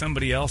problem be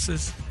somebody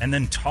else's and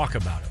then talk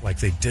about it like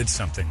they did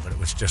something, but it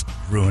was just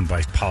ruined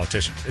by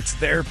politicians. It's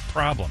their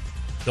problem.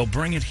 They'll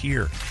bring it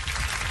here.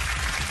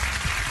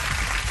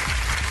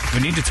 We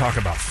need to talk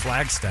about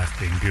Flagstaff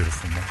being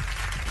beautiful more.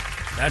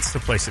 That's the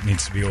place that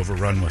needs to be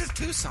overrun with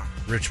Tucson.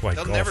 Rich white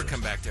They'll golfers. never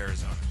come back to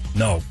Arizona.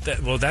 No.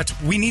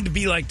 We need to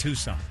be like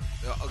Tucson.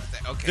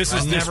 Okay. This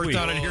is never week.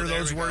 thought I'd hear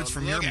those words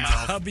from your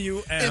mouth.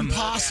 WM.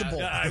 Impossible.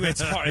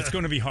 It's hard. It's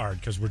going to be hard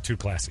because we're too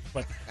classy.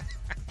 But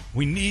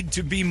we need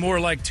to be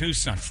more like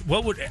Tucson.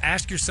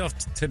 Ask yourself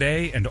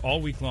today and all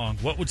week long,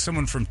 what would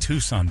someone from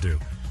Tucson do?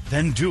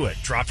 Then do it.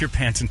 Drop your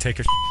pants and take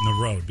a in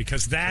the road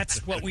because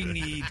that's what we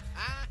need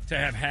to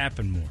have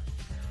happen more.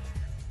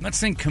 I'm not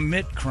saying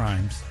commit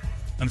crimes.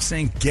 I'm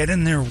saying get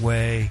in their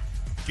way,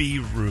 be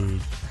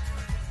rude.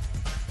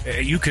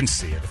 You can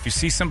see it. If you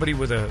see somebody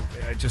with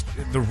just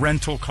the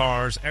rental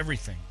cars,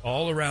 everything,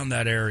 all around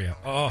that area,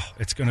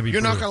 it's going to be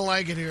You're brutal. not going to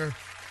like it here.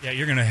 Yeah,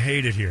 you're going to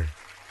hate it here.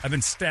 I've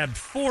been stabbed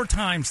 4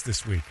 times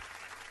this week.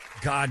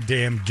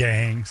 Goddamn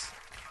gangs.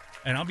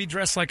 And I'll be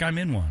dressed like I'm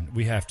in one.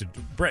 We have to.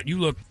 Brett, you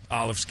look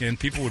olive skinned.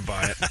 People would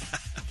buy it.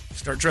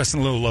 Start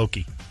dressing a little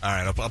Loki. All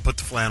right, I'll put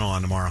the flannel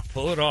on tomorrow.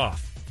 Pull it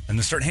off. And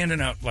then start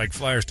handing out like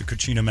flyers to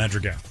Cucina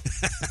Madrigal.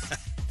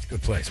 It's a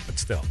good place, but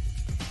still.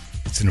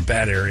 It's in a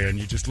bad area, and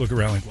you just look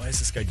around like, why is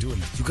this guy doing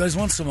this? You guys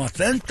want some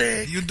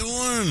authentic? What you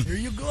doing? Here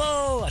you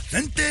go.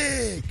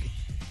 Authentic.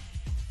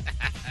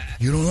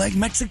 You don't like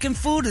Mexican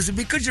food? Is it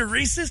because you're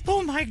racist?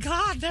 Oh, my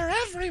God. They're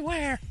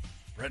everywhere.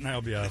 Brett and I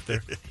will be out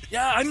there.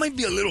 Yeah, I might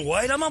be a little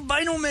white. I'm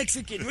albino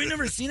Mexican. You ain't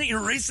never seen it.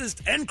 You're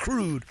racist and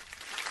crude.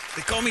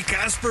 They call me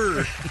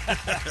Casper.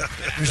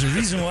 There's a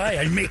reason why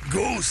I make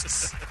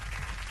ghosts.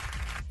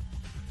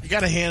 You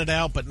got to hand it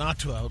out, but not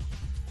to a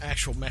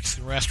actual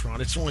Mexican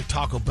restaurant. It's only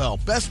Taco Bell.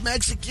 Best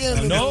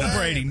Mexican. No,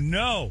 Brady,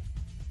 no.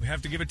 We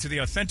have to give it to the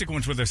authentic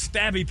ones where the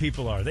stabby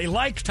people are. They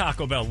like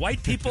Taco Bell.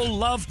 White people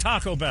love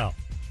Taco Bell.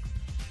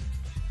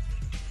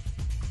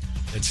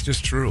 It's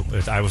just true.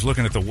 I was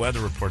looking at the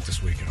weather report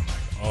this week, and I'm like,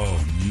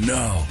 oh,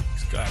 no.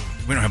 God,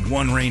 we don't have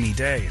one rainy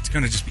day. It's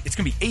going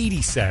to be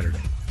 80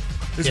 Saturday.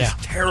 This is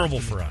terrible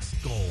for us.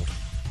 Gold.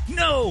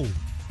 No.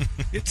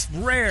 It's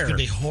rare. It's going to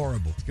be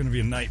horrible. It's going to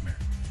be a nightmare.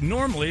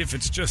 Normally, if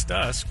it's just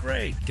us,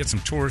 great. Get some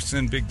tourists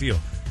in, big deal.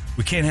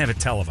 We can't have it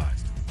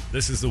televised.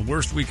 This is the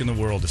worst week in the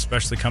world,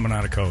 especially coming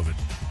out of COVID,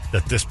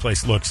 that this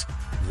place looks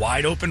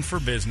wide open for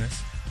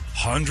business.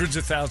 Hundreds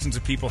of thousands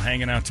of people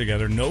hanging out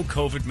together. No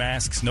COVID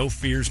masks, no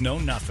fears, no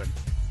nothing.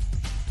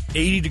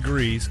 80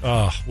 degrees.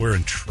 Oh, we're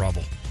in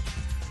trouble.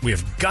 We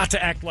have got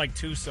to act like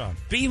Tucson.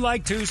 Be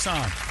like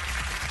Tucson.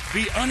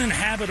 Be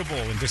uninhabitable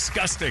and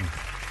disgusting.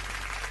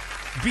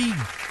 Be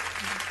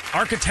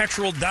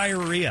architectural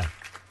diarrhea.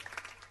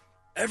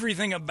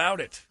 Everything about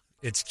it.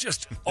 It's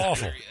just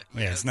awful.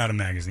 Yeah, it's not a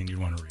magazine you'd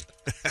want to read.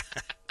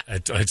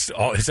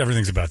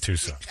 Everything's about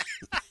Tucson.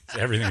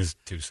 Everything is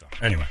Tucson.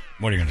 Anyway,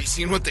 what are you going to do? You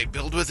seen what they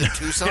build with in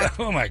Tucson? Yeah,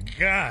 oh, my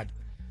God.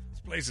 This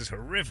place is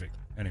horrific.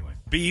 Anyway,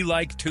 be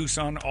like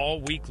Tucson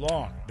all week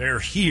long. They're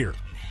here.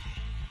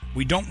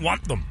 We don't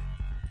want them.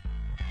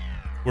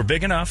 We're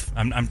big enough.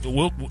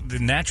 The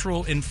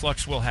natural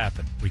influx will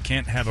happen. We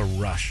can't have a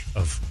rush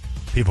of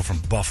people from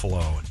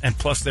Buffalo. And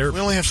plus, We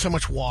only have so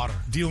much water.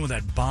 dealing with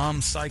that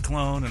bomb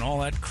cyclone and all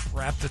that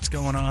crap that's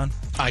going on.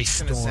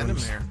 Ice Gonna send them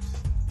storms.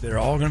 there. They're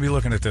all going to be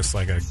looking at this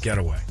like a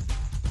getaway.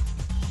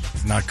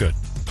 It's not good.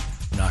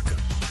 Not good.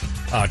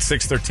 It's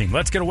 6:13.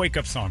 Let's get a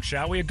wake-up song,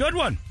 shall we? A good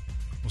one.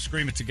 We'll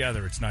scream it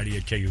together. It's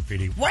 98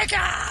 KUPD. Wake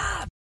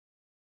up!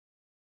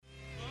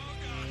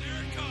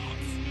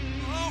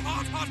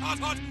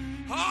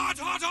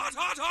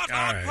 All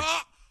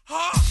right.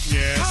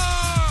 Yes.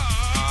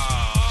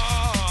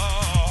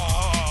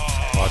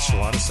 Watched a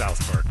lot of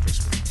South Park this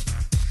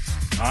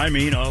week. I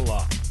mean, a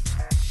lot.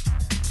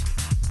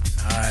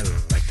 I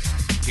like it.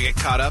 Did you get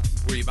caught up?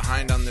 Were you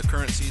behind on the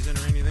current season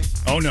or anything?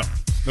 Oh, no.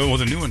 Well,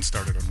 the new one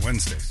started on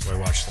Wednesday, so I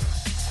watched that.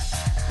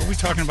 What were we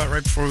talking about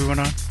right before we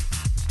went on?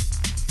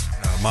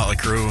 Motley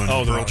Crue and The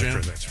Pearl Motley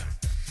Jam. Crue, that's right.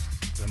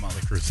 The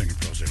Motley Crue singing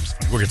Pearl Jam is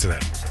funny. We'll get to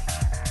that.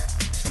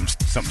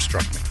 Something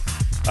struck me.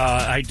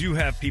 I do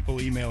have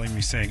people emailing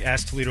me saying,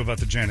 ask Toledo about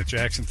the Janet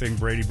Jackson thing.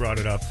 Brady brought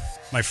it up.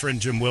 My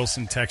friend Jim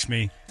Wilson texted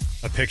me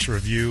a picture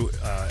of you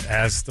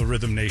as the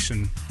Rhythm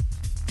Nation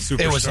superstar.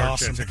 It was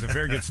awesome. It's a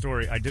very good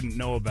story I didn't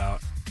know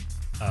about.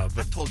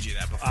 I've told you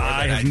that before.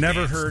 I that have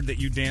never danced. heard that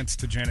you danced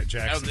to Janet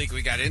Jackson. I don't think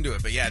we got into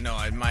it, but yeah, no,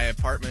 in my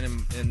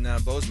apartment in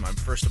Bozeman, my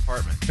first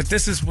apartment. But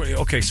this is where,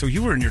 okay, so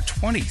you were in your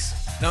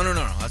 20s. No,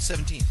 I was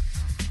 17.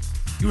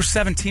 You were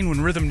 17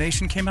 when Rhythm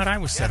Nation came out? I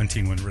was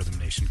 17 when Rhythm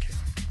Nation came out.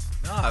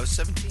 No, I was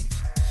 17.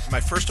 My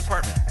first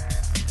apartment.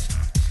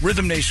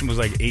 Rhythm Nation was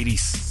like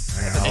 86.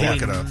 I'll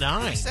look it up.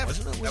 89, 87.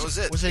 wasn't it? That was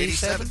it. Was it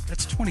 87?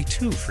 That's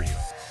 22 for you.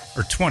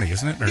 Or 20,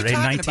 isn't it? Or What are you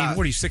talking 19? about?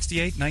 What are you,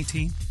 68,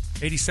 19?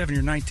 87,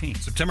 you're 19.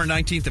 September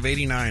 19th of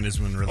 89 is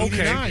when Rhythm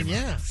Okay. 89,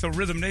 yeah. So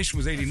Rhythm Nation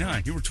was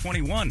 89. You were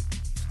 21.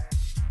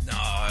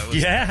 No, it was.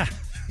 Yeah.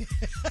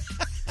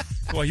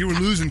 Well, you were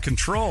losing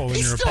control in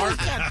He your still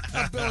apartment.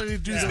 got ability to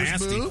do those Nasty. I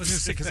was going moves. to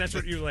say, because that's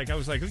what you were like. I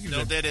was like, look, you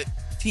Still was a did it.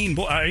 teen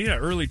boy,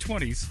 early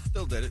 20s,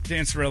 Still did it.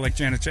 danced around like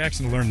Janet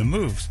Jackson to learn the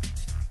moves.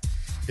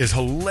 Is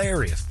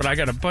hilarious. But I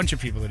got a bunch of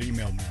people that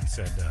emailed me and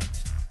said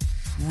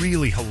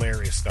really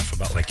hilarious stuff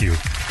about like you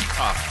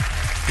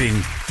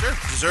being Sure.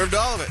 Deserved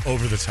all of it.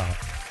 over the top,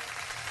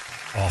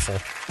 awful.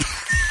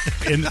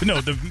 And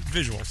no, the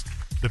visuals,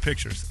 the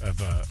pictures of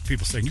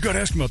people saying, you got to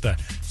ask him about that.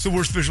 It's the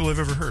worst visual I've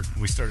ever heard.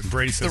 And we started, and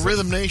Brady The says,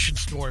 Rhythm Nation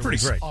story pretty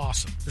was great.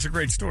 awesome. It's a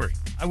great story.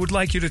 I would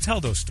like you to tell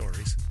those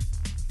stories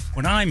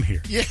when I'm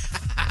here. Yeah.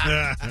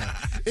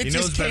 It He just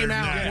knows better came than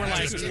out. that. And we're I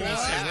like, just yeah. wanna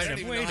say, I don't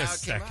even wait know a how it came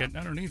second.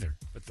 I don't either.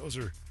 But those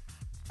are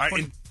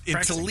In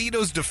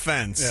Toledo's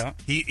defense, Yeah.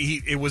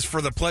 he it was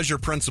for the Pleasure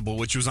Principle,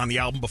 which was on the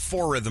album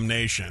before Rhythm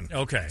Nation.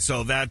 Okay.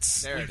 So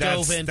that's There it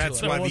that's, is. that's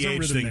Dove why It was the on age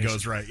Rhythm thing Nation.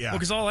 goes right. Yeah. Well,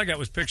 because all I got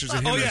was pictures of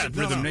him Oh, as yeah. a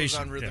No, Rhythm no, It was Nation.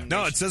 on Rhythm Yeah. No,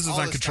 Nation it says it was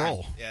all on this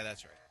Control. time. Yeah,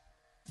 that's right.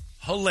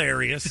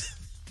 Hilarious.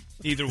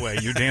 Either way,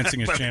 you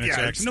dancing as But, Janet yeah,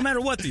 Jackson, no matter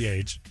what the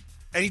age.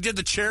 And he did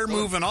the chair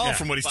move and all Yeah.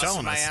 from what he's Busted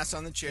telling my us. ass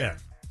on the Yeah. chair.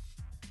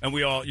 And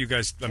we all, you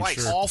guys, I'm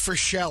Twice. sure. all for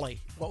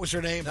Shelley. What was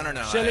her name?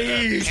 No.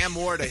 Shelley. Pam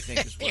Ward, I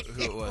think, is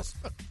who it was.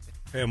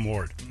 Pam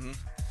Ward.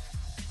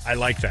 I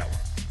like that one.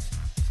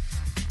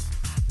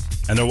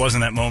 And there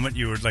wasn't that moment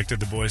you were like, did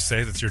the boys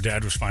say that your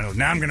dad was finally,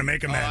 now I'm going to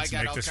make I amends and got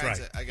make all this kinds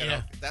right. of. I got. Yeah.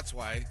 All, that's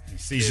why He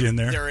sees you in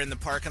there. They're in the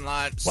parking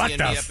lot, What seeing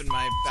the me up in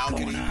my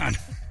balcony. Going on?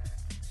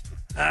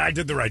 I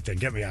did the right thing.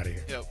 Get me out of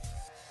here. Yep.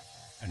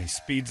 And he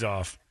speeds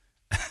off.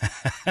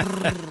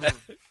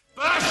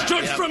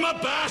 Bastard from a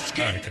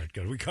basket! All right,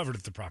 good. We covered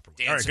it the proper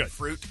way. Dancing All right, good.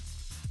 fruit.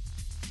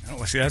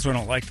 See, that's why I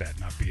don't like that,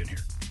 not being here.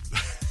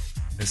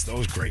 It's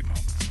those great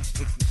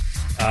moments.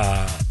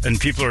 And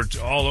people are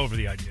all over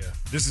the idea.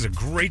 This is a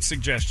great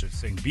suggestion,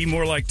 saying be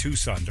more like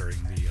Tucson during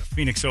the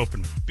Phoenix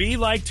Open. Be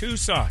like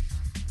Tucson.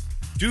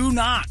 Do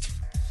not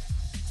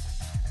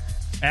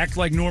act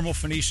like normal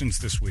Phoenicians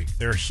this week.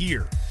 They're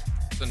here.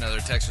 That's another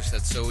texter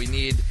said. So we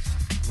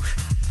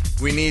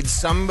need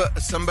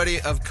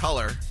somebody of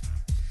color.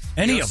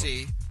 Any of them.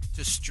 POC,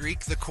 to streak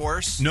the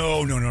course.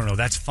 No.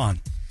 That's fun.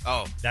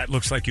 Oh. That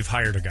looks like you've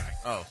hired a guy.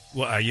 Oh.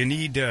 Well, you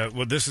need,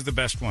 this is the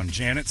best one.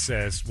 Janet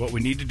says what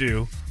we need to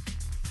do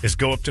is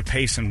go up to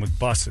Payson with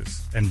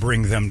buses and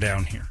bring them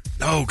down here.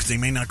 No, because they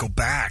may not go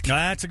back. No,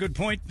 that's a good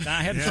point.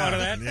 I hadn't thought of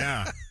that.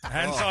 Yeah. I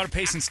hadn't thought of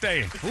Payson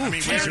staying. Ooh, I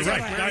mean, Janet's we right.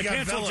 already I got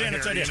canceled Villa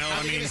Janet's here, idea. you know,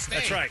 I mean,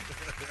 That's right.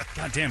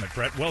 God damn it,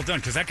 Brett. Well done,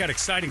 because that got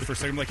exciting for a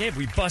second. I'm like, hey, if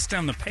we bust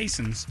down the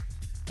Paysons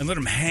and let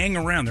them hang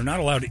around, they're not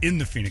allowed in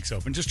the Phoenix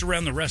Open, just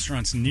around the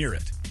restaurants near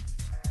it.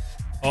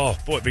 Oh,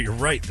 boy, but you're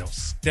right. They'll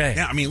stay.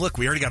 Yeah, I mean, look,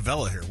 we already got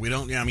Vela here. We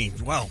don't, yeah, I mean,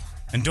 well,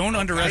 And don't Payson's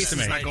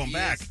underestimate. not going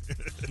back.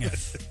 Yeah,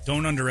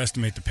 don't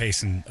underestimate the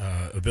Payson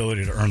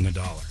ability to earn the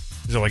dollar.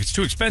 So, like, it's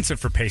too expensive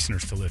for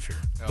Paysoners to live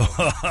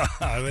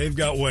here. They've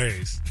got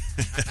ways.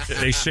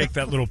 They shake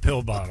that little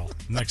pill bottle.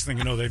 Next thing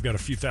you know, they've got a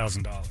few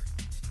 $1,000s.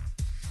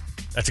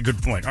 That's a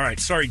good point. All right,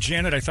 sorry,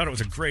 Janet. I thought it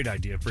was a great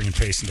idea bringing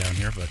Payson down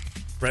here, but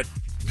Brett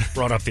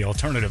brought up the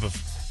alternative of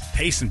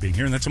Payson being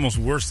here, and that's almost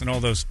worse than all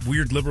those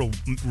weird liberal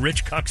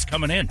rich cucks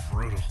coming in.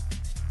 Brutal.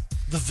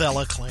 The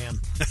Vela clan.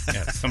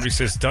 Yeah, somebody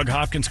says Doug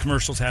Hopkins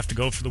commercials have to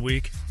go for the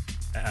week.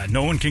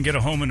 No one can get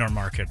a home in our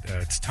market.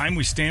 It's time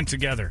we stand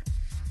together.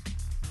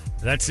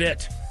 That's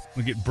it.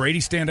 We get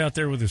Brady stand out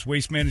there with his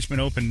Waste Management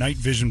Open night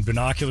vision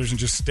binoculars and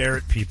just stare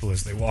at people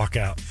as they walk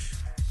out.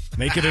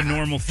 Make it a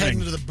normal thing.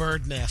 Heading to the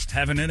bird nest.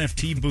 Have an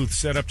NFT booth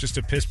set up just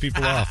to piss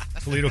people off.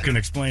 Toledo can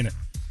explain it.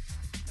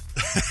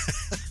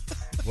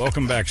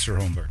 Welcome back, Sir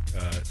Holmberg.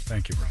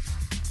 Thank you, bro.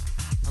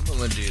 I'm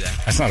willing to do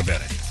that. That's not a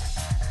bad idea.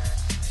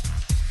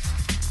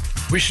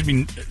 We should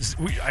be.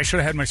 I should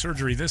have had my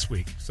surgery this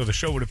week, so the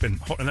show would have been.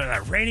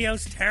 That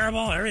radio's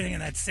terrible. Everything in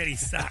that city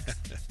sucks.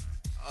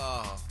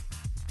 Oh.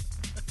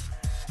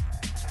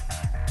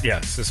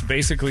 Yes, it's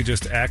basically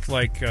just act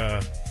like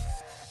a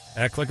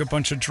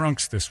bunch of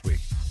drunks this week.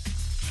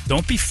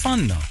 Don't be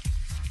fun though.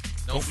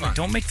 No fun.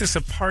 Don't make this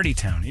a party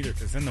town either,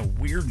 because then the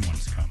weird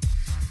ones come.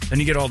 Then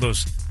you get all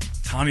those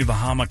Tommy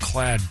Bahama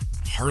clad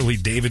Harley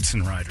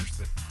Davidson riders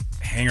that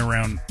hang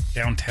around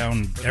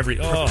downtown every.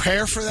 Oh,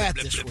 Prepare for that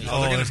this week.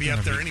 Oh, they're going it's to be gonna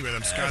up there be anyway,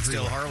 them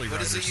Scottsdale Harley What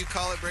riders. is it you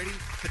call it, Brady?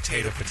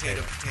 Potato.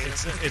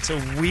 It's a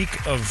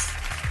week of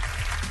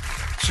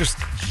just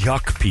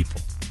yuck people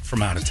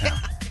from out of town.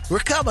 We're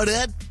coming,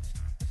 Ed.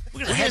 We're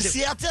We're going to see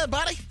you out there,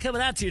 buddy.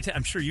 coming out to your town.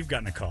 I'm sure you've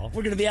gotten a call.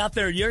 We're going to be out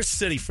there in your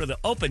city for the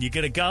Open. You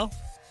going to go?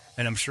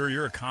 And I'm sure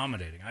you're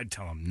accommodating. I'd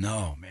tell them,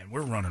 no, man,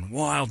 we're running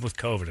wild with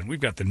COVID, and we've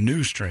got the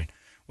new strain.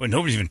 Well,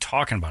 nobody's even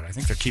talking about it. I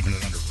think they're keeping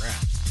it under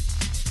wraps.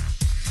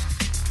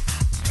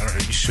 I don't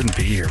know. You shouldn't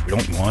be here. We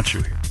don't want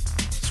you here.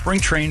 Spring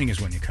training is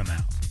when you come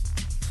out.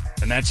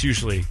 And that's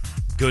usually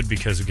good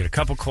because we get a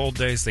couple cold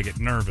days, they get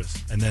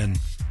nervous, and then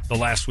the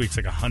last week's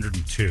like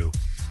 102.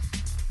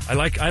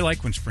 I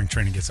like when spring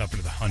training gets up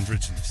into the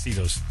hundreds and you see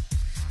those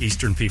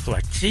Eastern people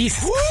like,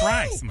 Jesus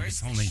Christ.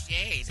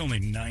 It's only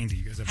 90.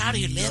 You guys have How do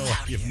you live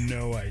out You have here?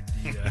 no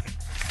idea.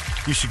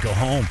 You should go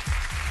home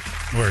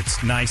where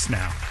it's nice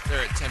now.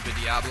 They're at Tempe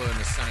Diablo in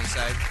the sunny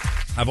side.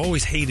 I've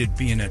always hated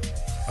being at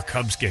a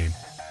Cubs game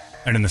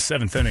and in the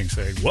seventh inning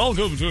say,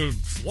 welcome to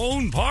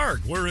Sloan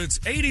Park where it's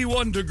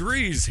 81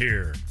 degrees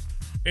here.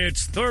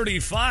 It's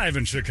 35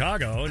 in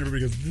Chicago. And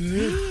everybody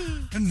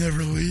goes, I'm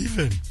never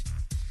leaving.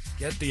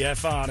 Get the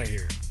F out of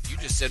here. You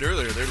just said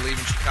earlier they're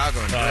leaving Chicago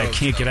in I droves,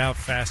 can't though. get out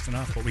fast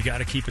enough, but we got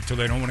to keep it till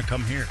they don't want to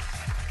come here.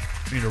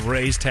 We need to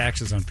raise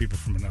taxes on people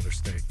from another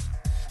state.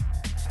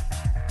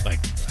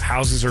 Like,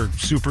 houses are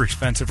super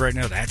expensive right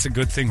now. That's a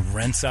good thing.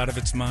 Rent's out of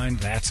its mind.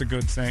 That's a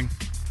good thing.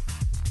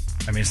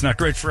 I mean, it's not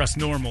great for us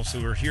normals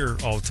who are here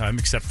all the time,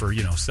 except for,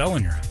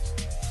 selling your house.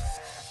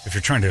 If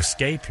you're trying to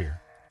escape here.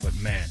 But,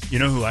 man, you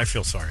know who I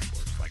feel sorry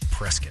for? It's like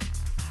Prescott.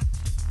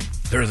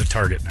 They're the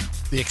target now.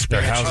 The Their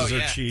expansion. houses Oh, are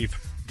yeah. cheap.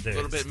 A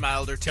little bit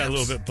milder temps. Got a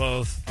little bit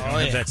both. They don't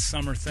have that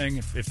summer thing.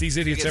 If these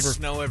You idiots get ever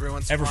snow every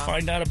once in a while.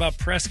 find out about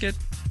Prescott,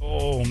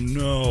 oh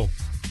no,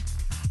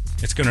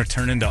 it's going to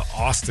turn into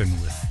Austin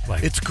with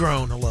like It's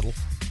grown a little.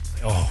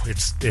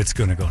 it's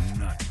going to go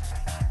nuts.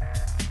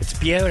 It's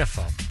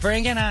beautiful.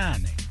 Bring it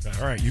on.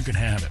 All right, you can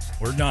have it.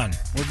 We're done.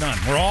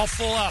 We're all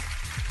full up.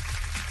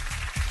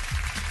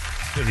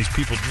 So these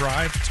people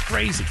drive. It's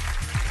crazy.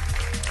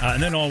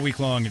 And then all week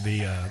long,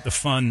 the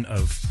fun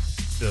of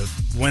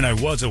when I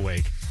was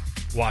awake,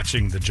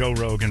 watching the Joe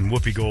Rogan,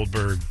 Whoopi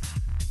Goldberg,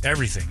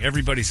 everything.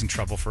 Everybody's in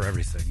trouble for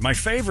everything. My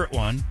favorite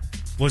one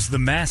was The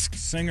Masked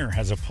Singer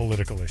has a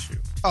political issue.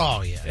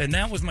 Oh, yeah. And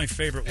that was my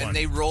favorite one. And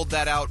they rolled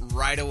that out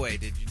right away.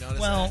 Did you notice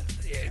well,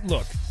 that?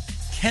 look,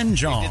 Ken They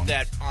Jeong did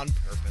that on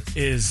purpose.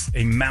 is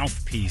a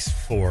mouthpiece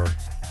for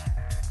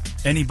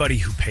anybody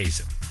who pays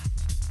him.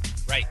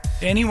 Right.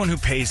 Anyone who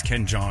pays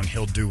Ken Jeong,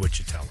 he'll do what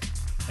you tell him.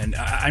 And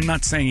I'm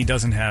not saying he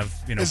doesn't have,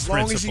 As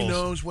long principles. as he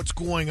knows what's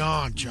going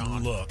on,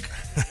 John. Look,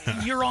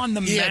 you're on the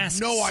He had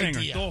Masked no Singer.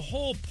 idea. The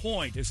whole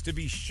point is to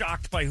be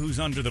shocked by who's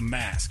under the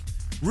mask.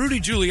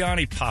 Rudy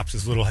Giuliani pops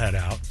his little head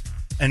out,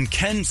 and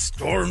Ken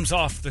storms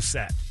off the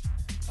set.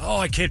 Oh,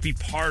 I can't be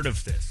part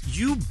of this.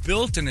 You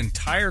built an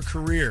entire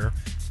career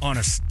on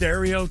a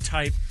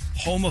stereotype,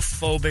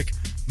 homophobic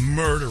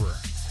murderer.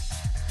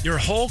 Your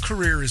whole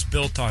career is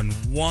built on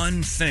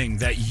one thing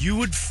that you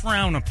would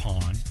frown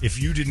upon if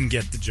you didn't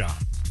get the job.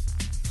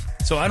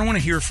 So I don't want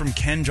to hear from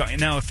Ken Jeong.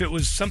 Now, if it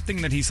was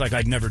something that he's like,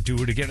 I'd never do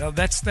it again,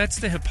 that's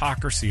the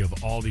hypocrisy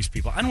of all these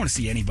people. I don't want to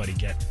see anybody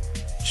get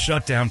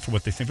shut down for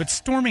what they think. But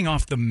storming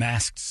off The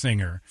Masked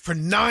Singer For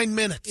 9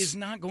 minutes. is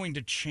not going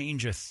to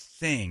change a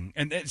thing.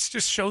 And it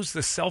just shows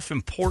the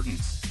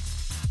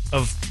self-importance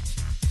of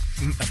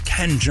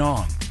Ken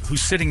Jeong,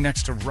 who's sitting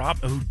next to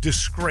who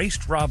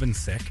disgraced Robin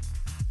Thicke,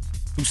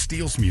 who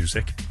steals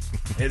music.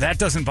 That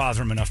doesn't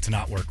bother him enough to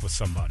not work with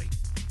somebody.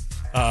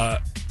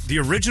 The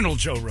original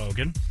Joe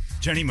Rogan,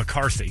 Jenny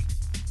McCarthy,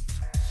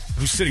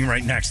 who's sitting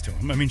right next to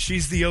him. I mean,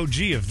 she's the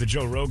OG of the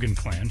Joe Rogan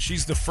clan.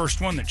 She's the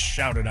first one that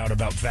shouted out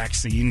about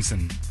vaccines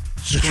and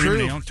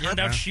screaming out. Turned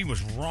out she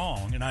was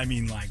wrong, and I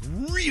mean, like,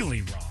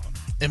 really wrong.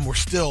 And there's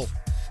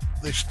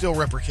still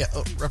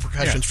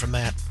repercussions from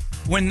that.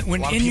 When lot of in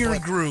people your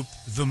have- group,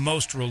 the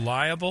most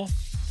reliable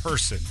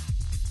person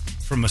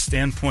from a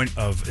standpoint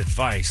of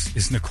advice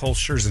is Nicole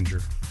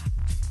Scherzinger.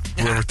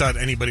 Whoever thought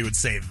anybody would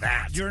say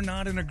that? You're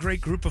not in a great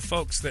group of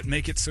folks that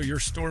make it so your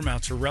storm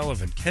outs are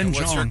relevant. Ken And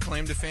what's her Jeong,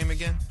 claim to fame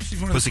again?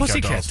 she's one of the Pussycat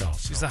Pussycat Dolls.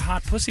 Dolls. She's the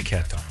hot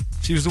Pussycat Doll.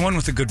 She was the one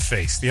with the good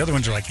face. The other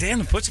ones are like, damn,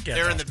 the Pussycat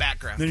They're in Dolls. the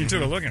background. Then you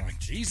took a look and like,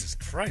 Jesus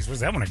Christ, was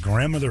that one a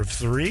grandmother of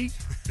three?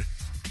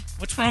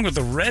 What's wrong with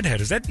the redhead?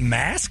 Is that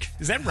Mask?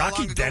 Is that How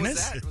Rocky long ago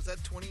Dennis? Was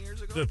that 20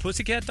 years ago? The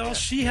Pussycat Dolls?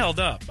 She held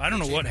up. I don't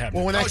know what happened.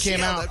 Well, when that Oh, she came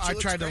held out, up. She I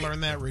looks tried to great.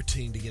 learn that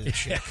routine to get a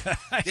chick.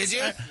 Did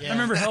you? I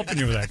remember helping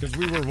you with that because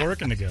we were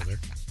working together.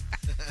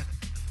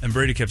 And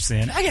Brady kept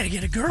saying, I got to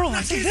get a girl.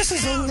 I said, this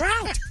is the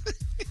route.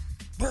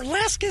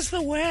 Burlesque is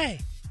the way.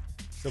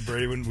 So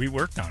Brady, when we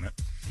worked on it,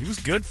 he was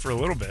good for a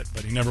little bit,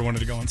 but he never wanted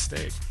to go on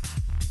stage.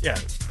 Yeah,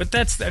 but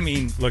look at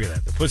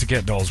that. The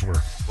Pussycat Dolls were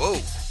Whoa.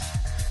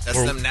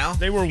 That's them now?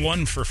 They were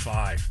 1 for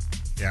 5.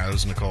 Yeah, it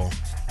was Nicole.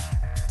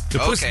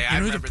 The Okay, I you know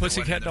who remember the the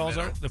Pussycat one in the Dolls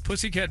are? middle. The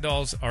Pussycat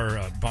Dolls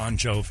are Bon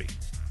Jovi.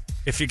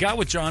 If you got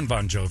with John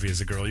Bon Jovi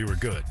as a girl, you were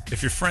good.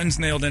 If your friends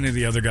nailed any of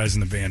the other guys in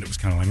the band, it was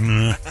kind of like,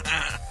 nah.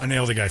 I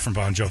nailed the guy from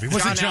Bon Jovi.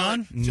 Was John it John?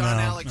 Alec- John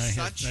Alex I hit-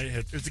 Such? I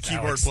hit It was the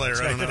keyboard Alex player,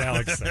 Such. I don't hit know.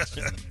 Alex Such.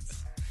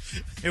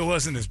 It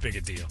wasn't as big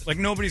a deal. Like,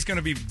 nobody's going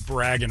to be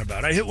bragging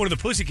about it. I hit one of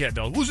the Pussycat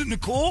Dolls. Was it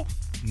Nicole?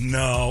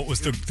 No, it was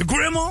the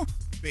grandma.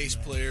 Bass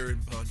player in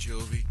Bon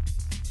Jovi.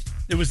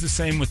 It was the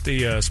same with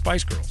the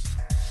Spice Girls.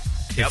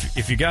 Yep.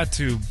 If you got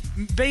to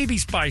Baby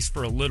Spice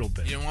for a little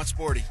bit. You don't want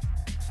sporty.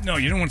 No,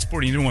 you don't want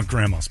Sporty. You don't want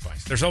Grandma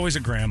Spice. There's always a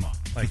grandma.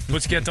 Like,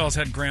 Pussycat Dolls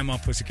had Grandma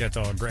Pussycat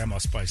Doll, and Grandma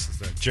Spice is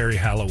the Jerry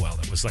Halliwell.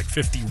 That was like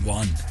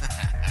 51.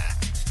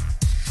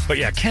 But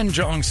yeah, Ken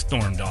Jeong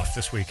stormed off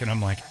this week, and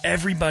I'm like,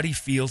 everybody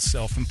feels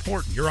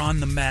self-important. You're on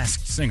The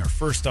Masked Singer.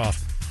 First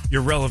off,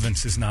 your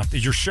relevance is not...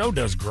 Your show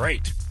does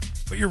great.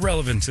 But your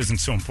relevance isn't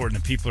so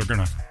important that people are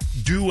going to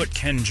do what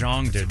Ken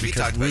Jeong did We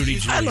because talked about Rudy you.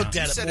 Giuliani. I looked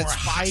You at it said more it's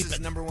hype. Fox's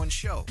 #1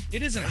 show.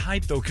 It isn't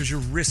hype, though, because you're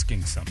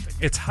risking something.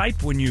 It's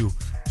hype when you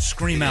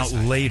scream It out is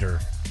hype. later,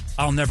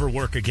 I'll never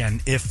work again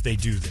if they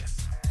do this.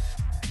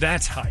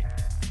 That's hype.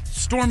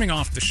 Storming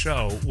off the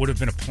show would have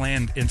been a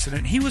planned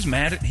incident. He was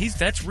mad at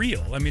that's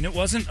real. I mean, it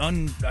wasn't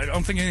I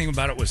don't think anything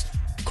about it was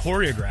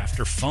choreographed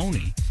or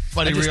phony.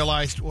 But I he just-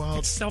 realized, well,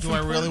 it's do I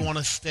self-important. really want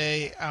to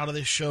stay out of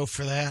this show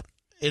for that?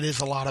 It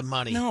is a lot of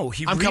money. No,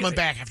 I'm coming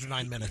back after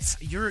 9 minutes.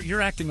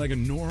 You're acting like a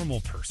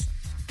normal person.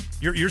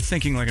 You're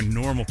thinking like a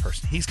normal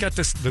person. He's got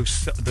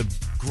the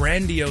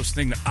grandiose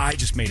thing that I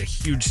just made a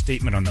huge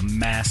statement on The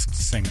Masked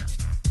Singer.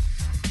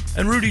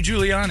 And Rudy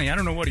Giuliani, I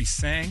don't know what he's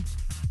saying.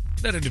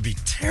 That had to be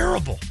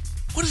terrible.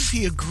 What is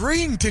he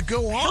agreeing to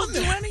go He'll on do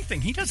there?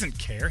 anything. He doesn't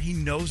care. He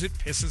knows it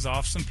pisses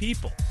off some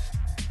people.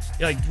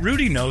 Like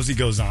Rudy knows he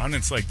goes on.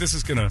 It's like this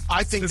is gonna.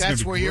 I think this is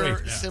that's gonna where be you're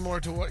great. Yeah. similar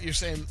to what you're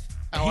saying.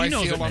 How He I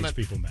knows feel it on makes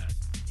that. people mad.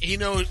 He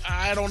knows.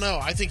 I don't know.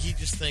 I think he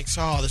just thinks,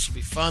 oh, this will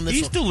be fun.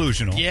 He's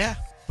delusional. Yeah.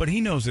 But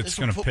he knows it's This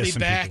going will to put me piss some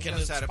back people in off. the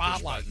Knows how to push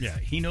spotlight. buttons. Yeah,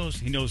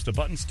 he knows the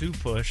buttons to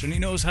push, and he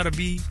knows how to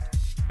be.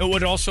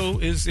 What also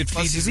is it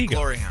Plus feeds he's his a ego.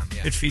 glory hound,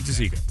 yeah. It feeds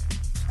his ego.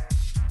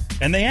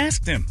 And they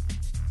asked him.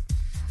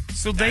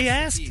 So they That's the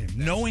asked key. him, That's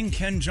knowing the key.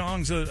 Ken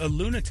Jeong's a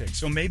lunatic.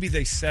 So maybe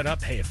they set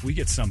up, hey, if we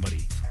get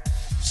somebody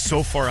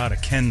so far out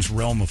of Ken's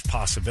realm of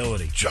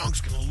possibility,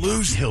 Jung's going to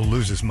lose. he'll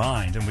lose his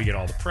mind and we get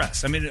all the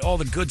press. I mean, all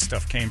the good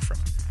stuff came from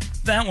it.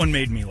 That one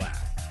made me laugh.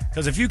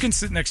 Because if you can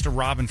sit next to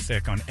Robin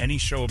Thicke on any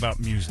show about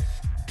music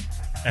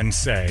and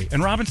say,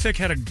 and Robin Thicke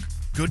had a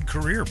good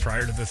career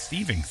prior to the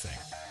thieving thing.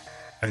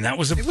 And that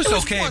was a It was It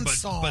was okay, one but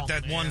song,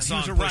 that man. one He song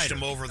was a pushed writer.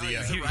 him over the He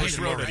edge. was a Pushed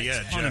him writer. over the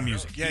edge. ton of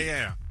music.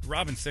 Yeah.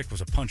 Robin Thicke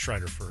was a punch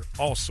writer for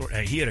all sorts.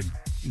 He had a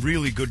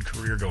really good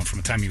career going from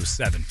the time he was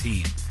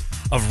 17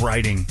 of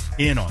writing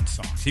in on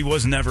songs. He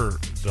was never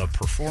the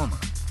performer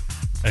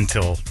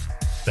until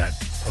that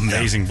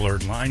amazing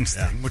Blurred Lines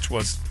thing, which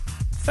was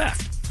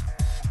theft.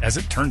 As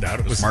it turned out,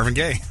 it was Marvin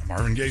Gaye.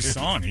 Marvin Gaye's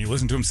song, and you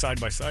listen to him side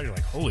by side, you're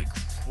like, holy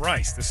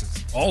Christ, this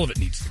is all of it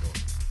needs to go.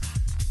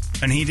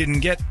 And he didn't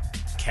get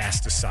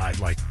cast aside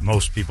like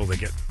most people that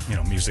get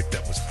music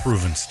that was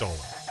proven stolen.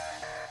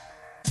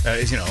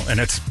 And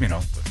it's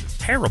a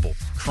terrible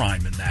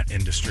crime in that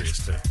industry is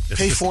to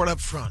Pay for it up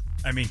front.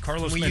 I mean,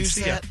 Carlos Can we use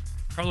Mencia. that?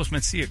 Carlos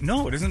Mencia.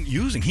 No, it isn't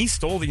using. He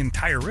stole the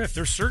entire riff.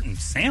 There's certain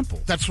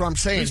samples. That's what I'm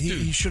saying. This He,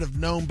 dude- he should have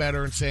known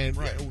better and saying,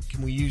 Right. yeah,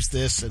 can we use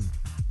this? And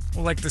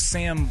Well, like the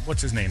Sam,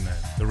 what's his name?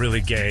 The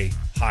really gay,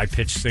 high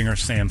pitched singer,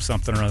 Sam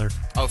something or other.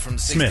 Oh, from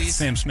the 60s? Smith,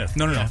 Sam Smith.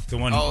 No, the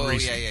one. Oh,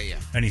 recent. yeah.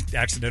 And he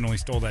accidentally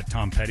stole that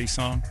Tom Petty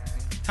song.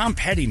 Tom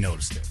Petty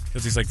noticed it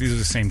because he's like, these are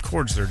the same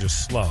chords, they're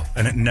just slow,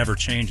 and it never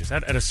changes.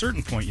 At a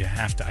certain point, you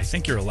have to. I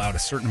think you're allowed a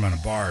certain amount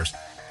of bars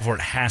before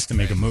it has to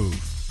make a move,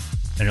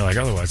 and you're like,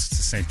 otherwise, it's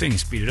the same thing. You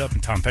speed it up,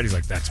 and Tom Petty's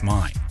like, that's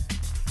mine.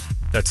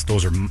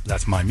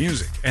 That's my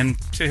music. And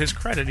to his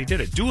credit, he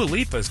did it. Dua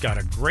Lipa's got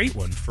a great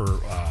one for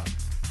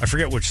I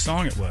forget which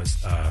song it was,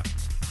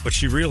 but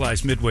she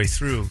realized midway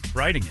through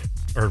writing it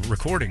or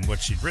recording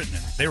what she'd written,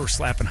 and they were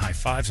slapping high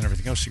fives and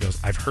everything else. She goes,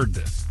 I've heard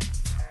this.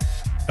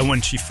 And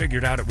when she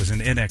figured out it was an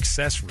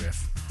INXS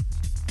riff,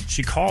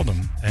 she called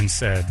him and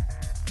said,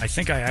 I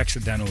think I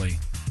accidentally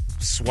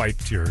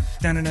swiped your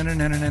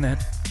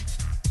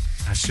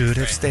I should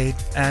have stayed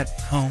at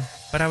home,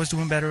 but I was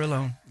doing better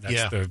alone.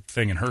 That's the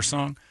thing in her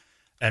song.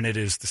 And it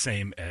is the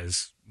same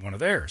as one of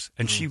theirs.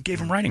 And she gave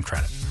him writing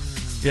credit.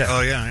 Yeah.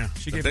 Oh, yeah.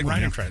 She The gave big him one,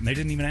 writing yeah. credit. And they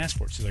didn't even ask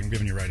for it. She's like, I'm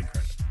giving you writing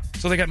credit.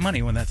 So they got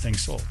money when that thing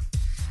sold.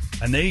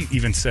 And they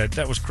even said,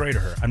 that was great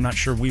of her. I'm not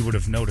sure we would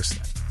have noticed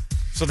that.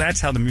 So that's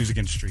how the music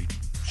industry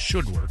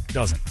should work.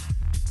 Doesn't.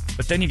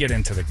 But then you get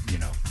into the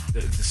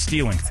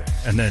stealing thing.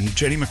 And then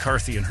Jenny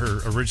McCarthy and her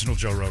original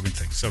Joe Rogan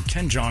thing. So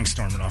Ken Jeong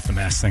storming off The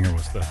Masked Singer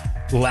was the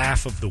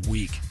laugh of the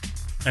week.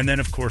 And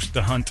then, of course,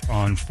 the hunt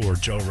on for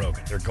Joe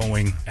Rogan. They're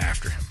going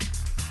after him.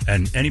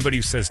 And anybody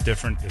who says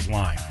different is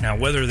lying. Now,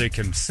 whether they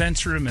can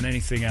censor him and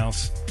anything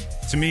else,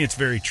 to me, it's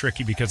very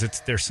tricky because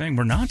they're saying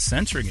we're not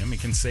censoring him. He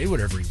can say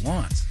whatever he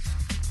wants.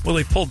 Well,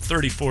 they pulled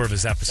 34 of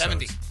his episodes.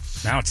 70.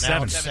 Now it's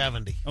 70.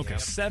 70. Okay,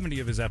 70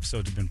 of his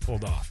episodes have been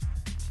pulled off.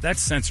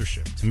 That's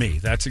censorship to me.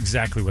 That's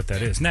exactly what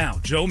that is. Now,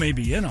 Joe may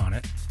be in on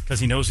it because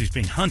he knows he's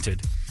being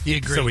hunted. He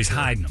agreed So he's to it.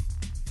 hiding them.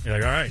 You're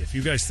like, all right, if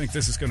you guys think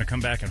this is going to come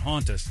back and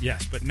haunt us,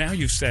 yes. But now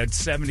you've said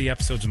 70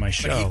 episodes of my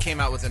show. But he came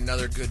out with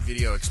another good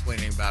video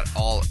explaining about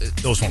all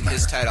Those won't in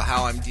his matter. title,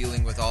 how I'm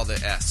dealing with all the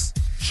S.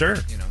 Sure.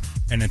 You know.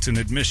 And it's an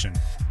admission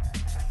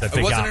that they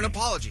It wasn't got an me.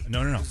 apology.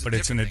 No. It was a But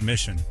it's an different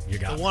thing. admission. You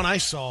got The me. one I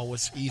saw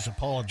was he's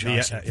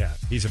apologizing. Yeah.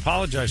 He's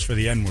apologized for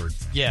the N-word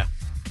Yeah.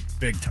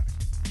 big time.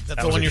 Is that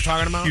That the was one a you're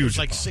talking about? It huge was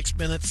like apology. 6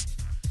 minutes.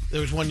 There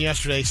was one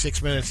yesterday,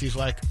 6 minutes. He's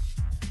like,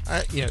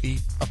 he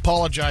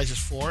apologizes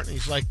for it. And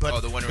he's like, but Oh,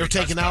 the one where they're he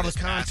talks taken about out of his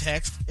past.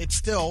 context. It's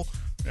still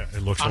Yeah,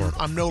 it looks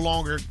horrible. I'm no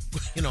longer,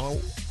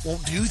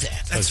 won't do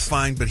that. That's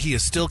fine, but he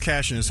is still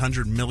cashing his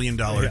 $100 million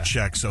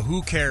check, so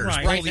who cares?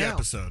 Right. Roll Right the now.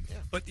 episode. Yeah.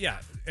 But yeah,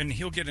 and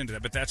he'll get into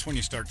that. But that's when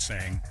you start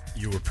saying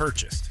you were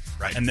purchased.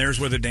 Right. And there's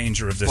where the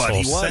danger of this But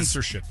whole he was.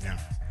 censorship thing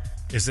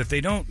is that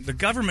the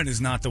government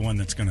is not the one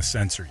that's going to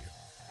censor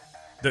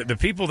you. The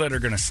people that are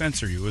going to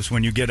censor you is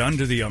when you get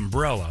under the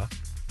umbrella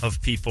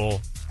of people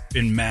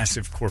in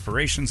massive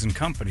corporations and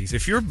companies.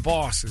 If your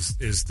boss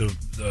is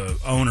the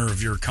owner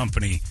of your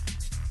company,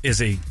 is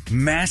a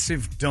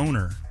massive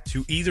donor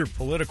to either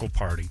political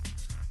party,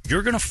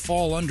 you're going to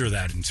fall under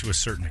that to a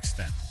certain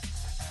extent,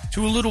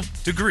 to a little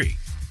degree.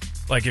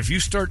 Like if you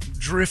start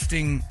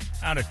drifting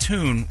out of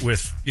tune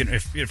with,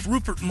 if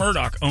Rupert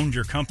Murdoch owned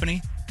your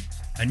company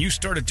and you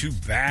started to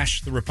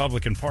bash the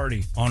Republican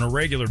Party on a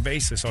regular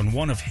basis on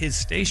one of his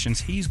stations,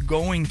 he's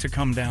going to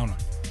come down on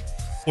you.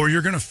 Or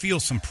you're going to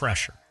feel some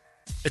pressure.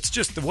 It's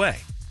just the way.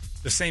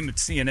 The same at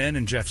CNN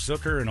and Jeff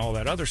Zucker and all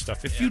that other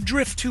stuff. If you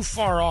drift too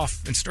far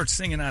off and start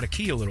singing out of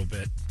key a little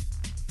bit,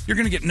 you're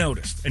going to get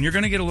noticed and you're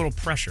going to get a little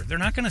pressure. They're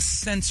not going to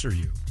censor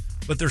you,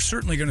 but they're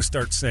certainly going to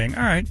start saying,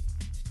 all right,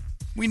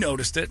 we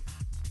noticed it.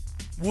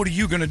 What are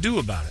you going to do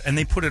about it? And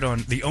they put it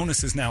on, the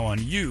onus is now on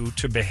you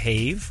to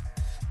behave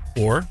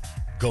or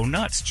go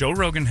nuts. Joe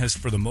Rogan has,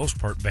 for the most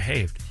part,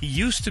 behaved. He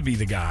used to be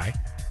the guy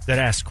that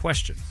asked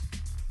questions.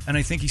 And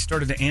I think he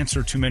started to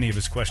answer too many of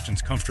his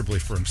questions comfortably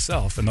for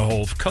himself and the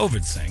whole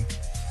COVID thing,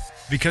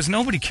 because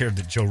nobody cared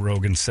that Joe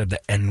Rogan said the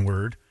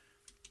N-word.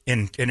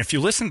 And if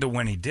you listen to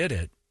when he did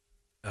it,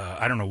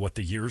 I don't know what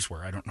the years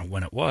were. I don't know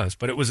when it was,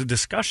 but it was a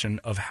discussion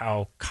of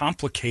how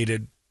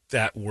complicated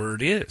that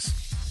word is.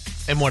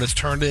 And what it's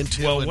turned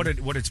into. Well,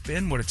 what it's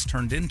been, what it's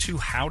turned into,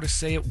 how to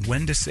say it,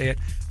 when to say it.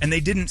 And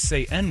they didn't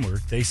say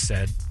N-word. They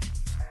said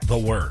the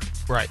word.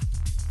 Right.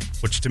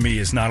 Which to me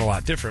is not a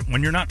lot different.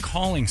 When you're not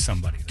calling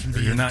somebody,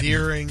 you're not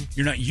endearing.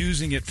 You're not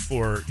using it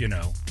for in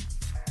a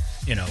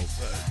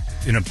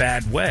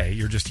bad way.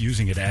 You're just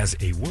using it as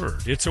a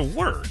word. It's a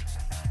word.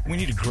 We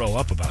need to grow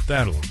up about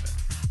that a little bit.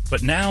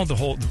 But now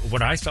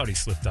what I thought he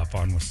slipped up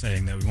on was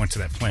saying that we went to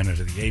that Planet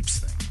of the Apes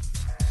thing.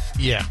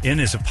 Yeah. In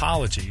his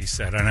apology, he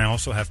said, and I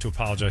also have to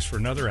apologize for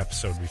another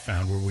episode we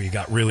found where we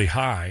got really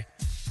high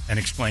and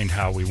explained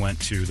how we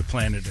went to the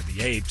Planet of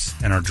the Apes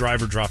and our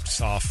driver dropped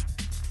us off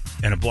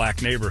in a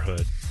black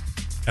neighborhood,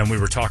 and we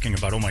were talking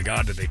about, oh my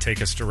God, did they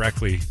take us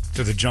directly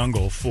to the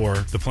jungle for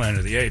the Planet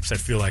of the Apes? I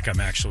feel like I'm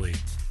actually...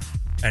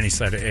 And he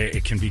said,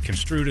 it can be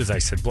construed as, I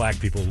said, black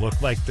people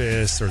look like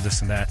this or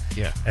this and that.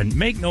 Yeah. And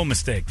make no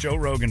mistake, Joe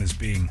Rogan is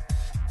being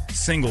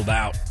singled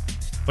out,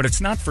 but it's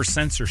not for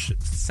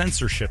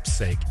censorship's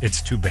sake.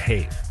 It's to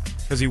behave,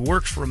 because he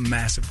works for a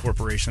massive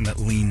corporation that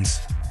leans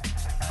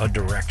a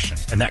direction.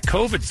 And that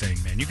COVID thing,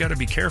 man, you got to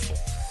be careful.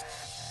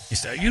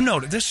 You know,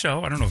 this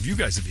show, I don't know if you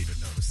guys have even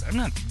noticed.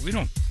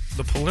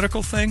 The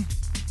political thing,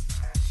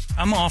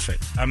 I'm off it.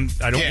 I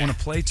don't want to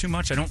play too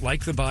much. I don't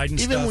like the Biden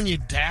stuff. Even when you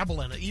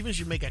dabble in it, even as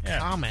you make a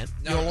comment,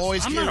 you'll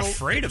always I'm get not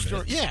afraid of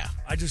it. Yeah.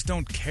 I just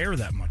don't care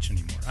that much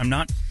anymore.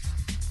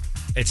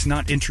 It's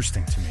not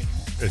interesting to me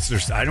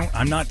anymore.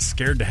 I'm not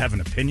scared to have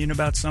an opinion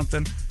about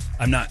something.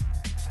 I'm not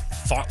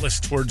thoughtless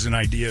towards an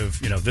idea of,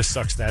 this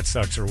sucks, that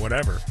sucks, or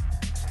whatever.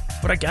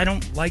 But I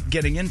don't like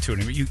getting into it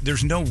anymore.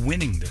 There's no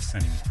winning this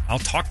anymore. I'll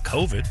talk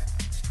COVID,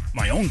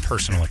 my own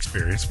personal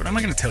experience, but I'm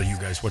not going to tell you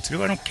guys what to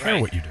do. I don't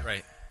care what you do.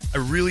 Right. I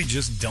really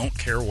just don't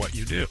care what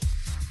you do.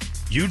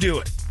 You do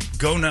it.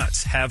 Go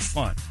nuts. Have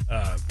fun.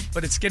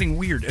 But it's getting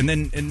weird. And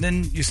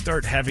then you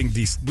start having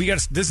these...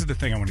 This is the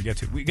thing I want to get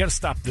to. We got to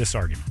stop this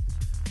argument.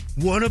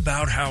 What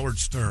about Howard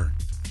Stern?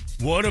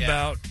 What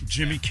about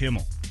Jimmy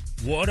Kimmel?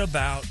 What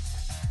about...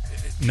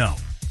 No.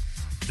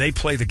 They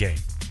play the game.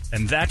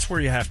 And that's where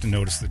you have to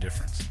notice the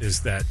difference,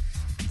 is that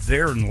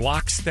they're in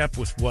lockstep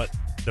with what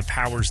the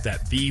powers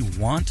that be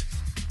want,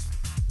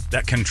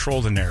 that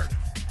control the narrative.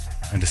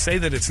 And to say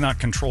that it's not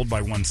controlled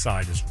by one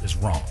side is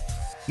wrong.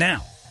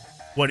 Now,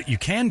 what you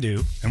can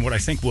do, and what I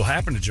think will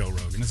happen to Joe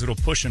Rogan, is it'll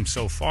push him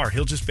so far,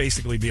 he'll just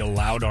basically be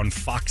allowed on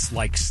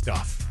Fox-like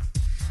stuff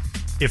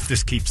if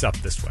this keeps up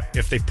this way.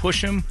 If they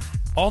push him,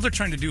 all they're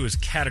trying to do is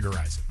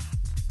categorize it.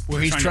 Where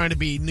he's trying to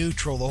be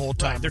neutral the whole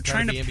time. Right, they're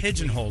trying to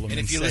pigeonhole him. And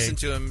if you listen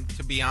to him,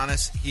 to be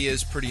honest, he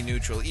is pretty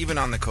neutral, even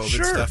on the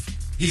COVID stuff.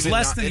 He's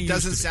less than he used to be. It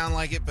doesn't sound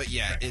like it, but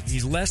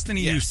he's less than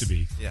he used to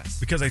be. Yes.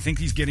 Because I think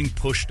he's getting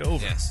pushed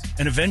over. Yes.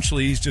 And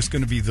eventually he's just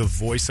going to be the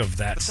voice of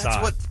that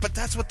side. But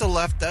that's what the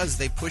left does.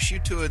 They push you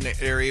to an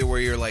area where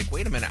you're like,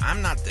 wait a minute,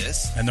 I'm not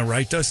this. And the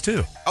right does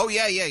too. Oh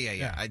yeah.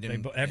 I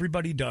didn't.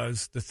 Everybody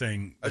does the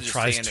thing that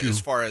tries to as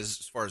far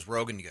as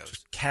Rogan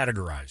goes,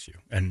 categorize you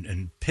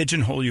and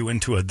pigeonhole you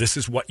into this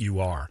is what you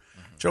are.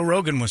 Mm-hmm. Joe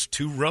Rogan was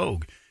too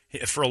rogue.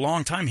 For a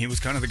long time, he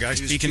was kind of the guy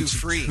speaking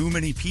to too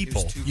many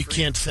people. You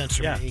can't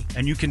censor me.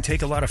 And you can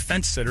take a lot of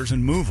fence sitters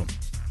and move them.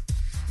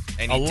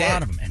 And a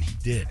lot of them. And he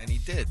did. And he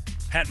did.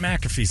 Pat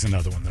McAfee's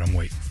another one that I'm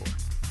waiting for.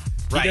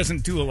 He Right.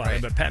 doesn't do a lot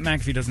of it. Pat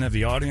McAfee doesn't have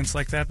the audience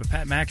like that, but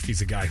Pat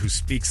McAfee's a guy who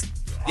speaks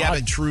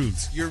odd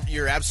truths.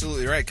 You're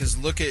absolutely right, because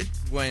look at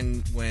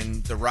when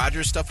the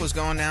Rodgers stuff was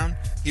going down,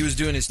 he was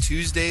doing his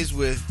Tuesdays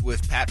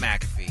with Pat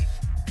McAfee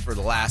for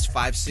the last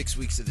 5-6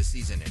 weeks of the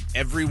season, and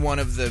every one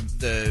of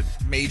the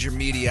major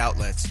media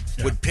outlets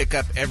would pick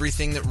up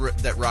everything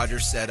that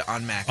Rodgers said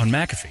on McAfee. On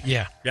McAfee.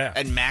 Yeah. Yeah.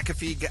 And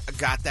McAfee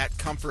got that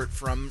comfort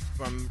from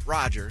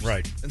Rodgers.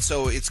 Right. And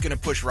so it's going to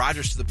push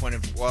Rodgers to the point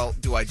of, well,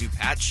 do I do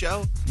Pat's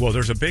show? Well,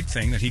 there's a big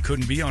thing that he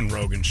couldn't be on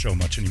Rogan's show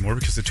much anymore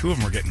because the two of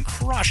them were getting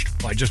crushed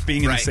by just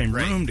being in the same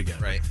room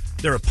together. Right.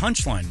 They're a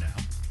punchline now.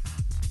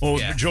 Well,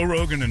 Yeah. Joe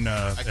Rogan and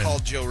I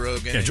called Joe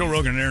Rogan. Yeah, Joe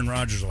Rogan and Aaron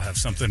Rodgers will have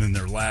something in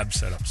their lab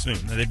set up soon.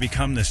 They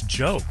become this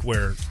joke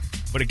where,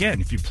 but again,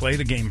 if you play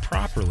the game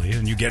properly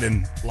and you get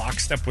in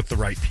lockstep with the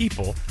right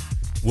people,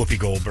 Whoopi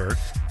Goldberg,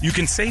 you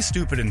can say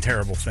stupid and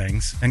terrible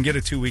things and get a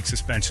 2-week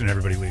suspension and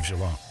everybody leaves you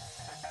alone.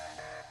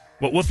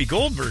 What Whoopi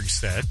Goldberg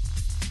said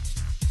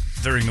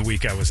during the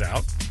week I was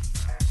out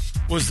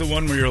was the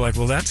one where you're like,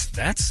 well,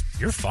 that's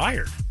you're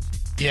fired.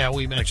 Yeah,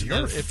 we mentioned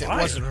you're that. If it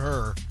fired. wasn't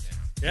her,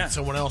 Yeah. and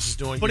someone else is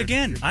doing it. But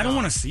again, I don't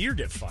want to see her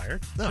get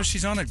fired. No. Because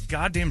she's on a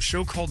goddamn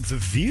show called The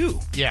View.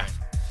 Yeah.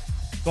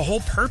 The whole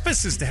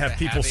purpose is to have To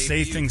people have a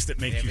say view. things that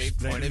make Have you a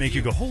point that of make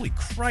you view. go, holy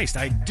Christ,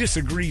 I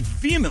disagree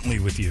vehemently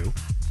with you.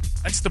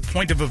 That's the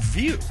point of a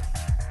view.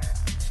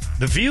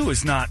 The View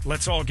is not,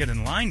 let's all get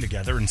in line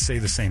together and say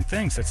the same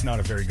things. That's not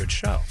a very good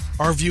show.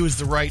 Our view is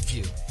the right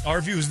view.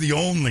 Our view is the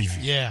only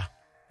view. Yeah.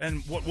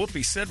 And what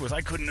Whoopi said was,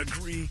 I couldn't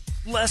agree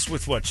less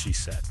with what she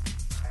said.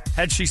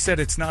 Had she said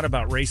it's not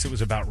about race, it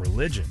was about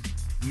religion,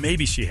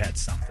 maybe she had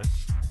something.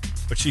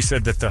 But she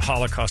said that the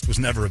Holocaust was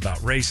never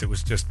about race. It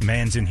was just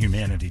man's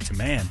inhumanity to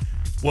man.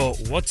 Well,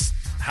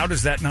 how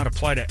does that not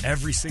apply to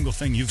every single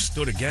thing you've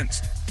stood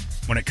against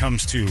when it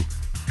comes to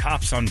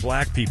cops on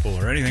black people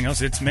or anything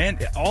else? It's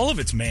all of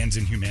it's man's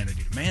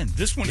inhumanity to man.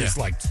 This one is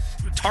like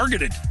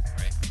targeted.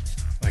 Right.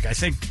 Like, I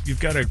think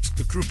you've got a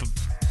group of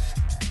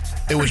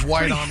It was white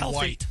pretty on healthy,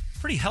 white.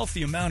 pretty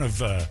healthy amount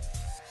of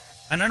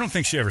and I don't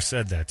think she ever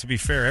said that. To be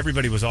fair,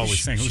 everybody was always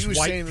saying it she was was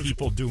white saying it was-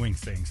 people doing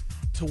things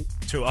To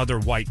to other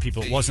white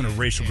people. It wasn't a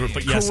racial group,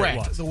 but yes, correct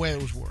it was. the way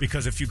it was worded.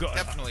 Because if you go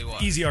Definitely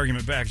was. easy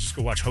argument back, just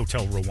go watch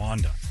Hotel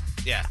Rwanda.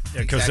 Yeah.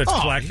 Because exactly.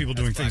 that's black people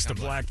doing That's things to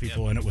black on black black.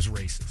 people, and it was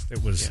racist.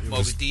 It was it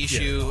was-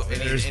 Mogadishu,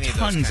 there's any of those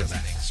tons kinds of of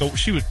that. things. So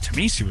she was, to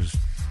me, she was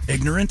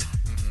ignorant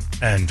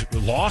and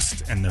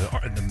lost, and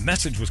the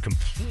message was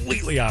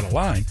completely out of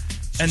line.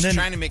 And She's then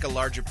trying to make a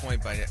larger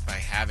point by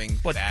having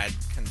But- bad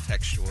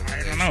contextualization.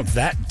 I don't know.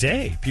 That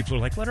day, people are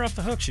like, let her off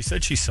the hook. She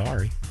said she's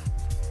sorry.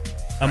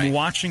 I'm Right.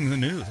 watching the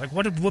news. Like,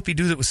 what did Whoopi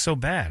do that was so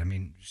bad? I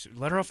mean,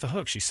 let her off the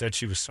hook. She said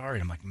she was sorry.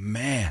 I'm like,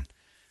 man,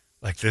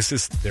 like there's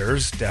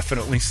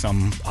definitely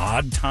some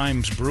odd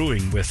times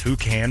brewing with who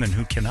can and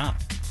who cannot.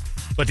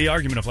 But the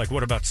argument of like,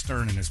 what about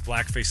Stern and his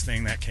blackface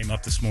thing that came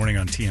up this morning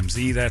on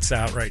TMZ? That's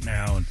out right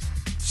now. And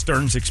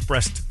Stern's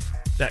expressed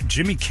that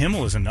Jimmy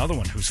Kimmel is another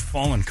one who's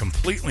fallen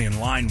completely in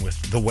line with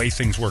the way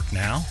things work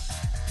now.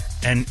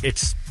 And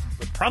it's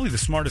probably the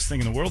smartest thing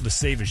in the world to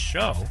save his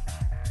show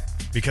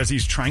because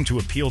he's trying to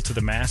appeal to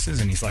the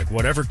masses. And he's like,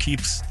 whatever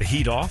keeps the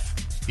heat off.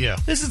 Yeah.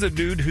 This is a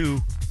dude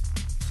who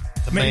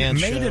The made Man an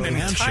Show.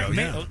 entire Show,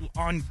 yeah.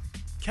 on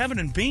Kevin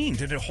and Bean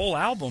did a whole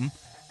album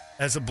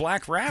as a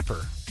black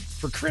rapper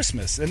for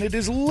Christmas, and it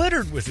is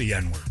littered with the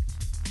N-word.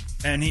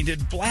 And he did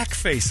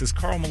blackface as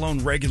Karl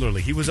Malone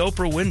regularly. He was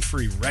Oprah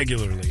Winfrey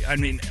regularly. I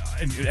mean,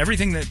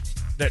 everything that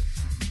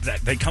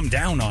they come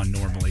down on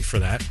normally for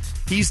that,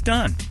 he's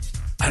done.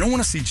 I don't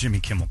want to see Jimmy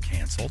Kimmel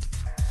canceled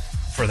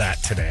for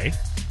that today.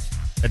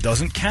 It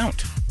doesn't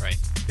count. Right.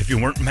 If you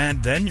weren't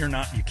mad then, you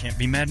can't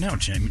be mad now.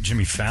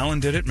 Jimmy Fallon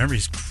did it. Remember,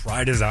 he's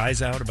cried his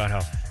eyes out about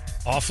how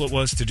awful it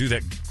was to do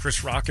that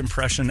Chris Rock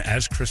impression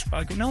as Chris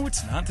Rock. I go, no,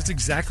 it's not. That's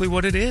exactly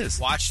what it is.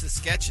 Watch the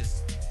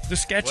sketches. The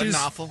sketches.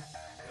 Wasn't awful.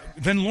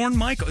 Then Lorne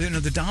Michaels,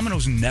 the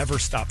dominoes never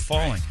stop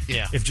falling. Right.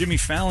 Yeah. If Jimmy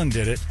Fallon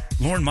did it,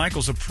 Lorne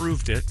Michaels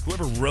approved it.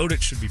 Whoever wrote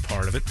it should be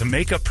part of it. The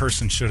makeup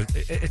person should.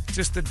 It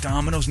just the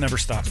dominoes never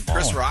stop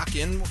falling. Chris Rock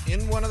in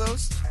one of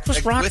those? Chris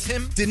Like, Rock with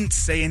him? didn't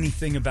say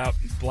anything about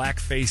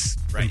blackface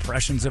Right.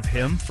 impressions of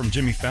him from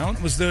Jimmy Fallon.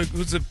 It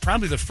was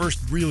probably the first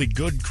really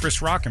good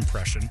Chris Rock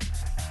impression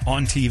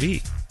on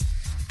TV.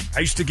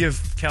 I used to give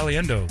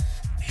Caliendo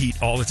heat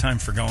all the time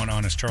for going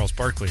on as Charles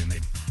Barkley, and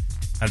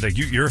I'd be like,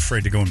 you're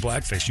afraid to go in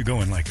blackface. You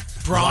go in like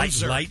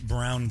Bronzer. light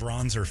brown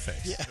bronzer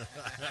face.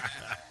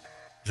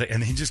 Yeah.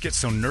 And he just gets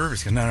so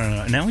nervous.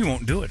 No. Now he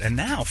won't do it. And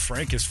now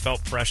Frank has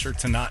felt pressure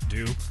to not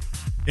do,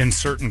 in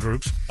certain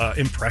groups,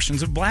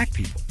 impressions of black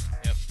people.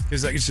 Yep.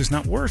 Because it's just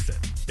not worth it.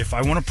 If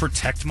I want to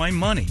protect my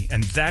money,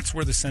 and that's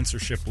where the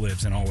censorship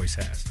lives and always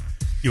has.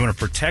 You want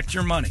to protect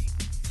your money.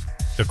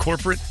 The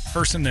corporate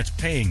person that's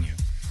paying you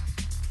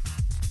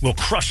will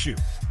crush you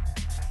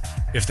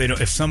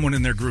if someone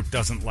in their group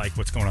doesn't like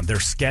what's going on. They're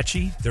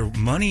sketchy. Their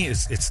money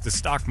it's the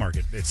stock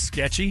market. It's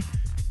sketchy.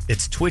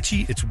 It's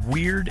twitchy. It's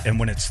weird. And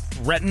when it's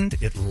threatened,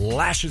 it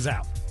lashes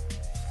out.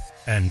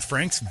 And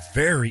Frank's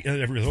very, oh,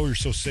 you're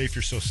so safe.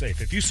 You're so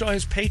safe. If you saw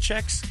his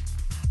paychecks,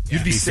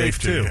 You'd be safe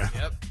too. Yeah.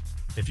 Yep.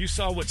 If you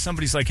saw what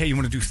somebody's like, hey, you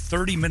want to do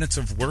 30 minutes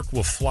of work?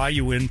 We'll fly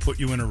you in, put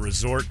you in a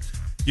resort.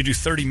 You do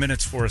 30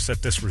 minutes for us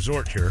at this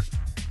resort here.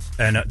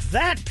 And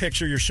that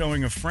picture you're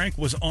showing of Frank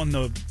was on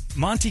the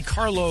Monte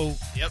Carlo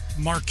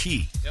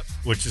marquee,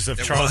 which is of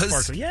Charles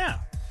Barkley. Yeah.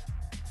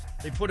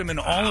 They put him in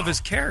all of his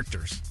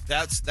characters.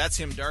 That's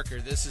him darker.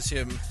 This is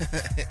him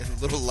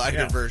a little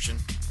lighter version.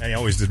 And he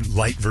always did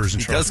light version.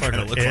 He Charles does kind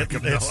Barkley. of look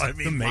like him, though. I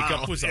mean, the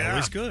makeup wow, was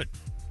always good.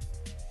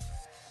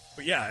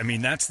 But yeah, I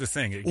mean, that's the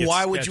thing. It gets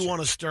Why would sketchy. you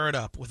want to stir it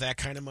up with that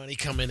kind of money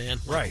coming in?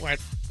 Right.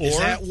 Is Or-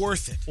 that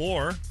worth it?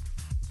 Or,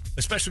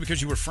 especially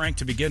because you were Frank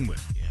to begin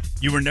with. Yeah.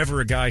 You were never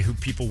a guy who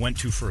people went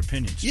to for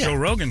opinions. Yeah. Joe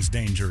Rogan's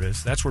danger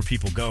is that's where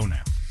people go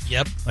now.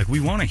 Yep. Like, we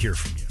want to hear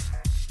from you.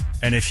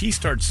 And if he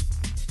starts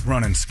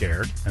running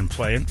scared and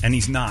playing, and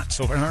he's not,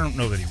 so and I don't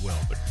know that he will,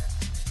 but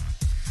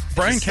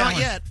Brian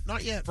Callen.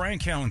 Not yet. Brian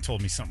Callen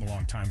told me something a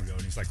long time ago,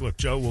 and he's like, look,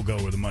 Joe will go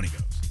where the money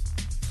goes.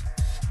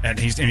 And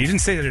he didn't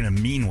say that in a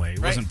mean way. He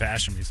wasn't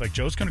bashing me. He's like,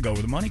 Joe's going to go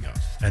where the money goes.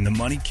 And the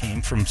money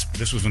came from,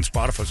 this was when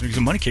Spotify was, the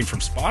money came from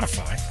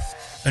Spotify,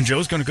 and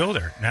Joe's going to go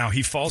there. Now,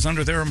 he falls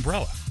under their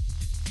umbrella.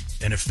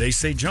 And if they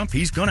say jump,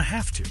 he's going to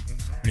have to.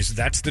 And he said,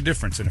 that's the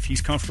difference. And if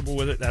he's comfortable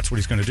with it, that's what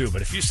he's going to do.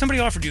 But if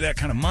somebody offered you that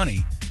kind of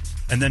money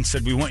and then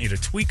said, we want you to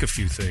tweak a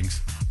few things,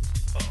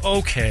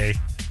 okay.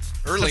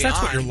 Early That's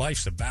on, what your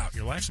life's about.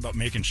 Your life's about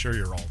making sure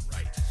you're all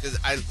right. 'cause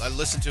I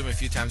listened to him a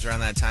few times around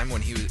that time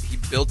when he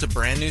built a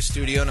brand new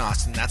studio in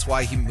Austin. That's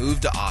why he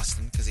moved to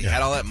Austin, because he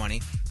had all that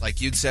money.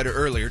 Like you'd said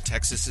earlier,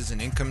 Texas is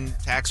an income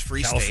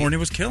tax-free state. California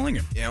was killing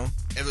him. You know,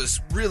 it was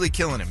really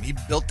killing him. He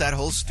built that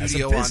whole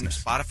studio on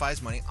business.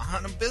 Spotify's money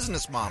on a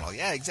business model.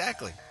 Yeah,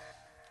 exactly.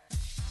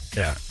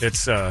 Yeah,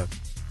 it's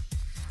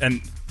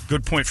and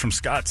good point from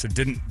Scott. So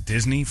didn't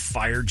Disney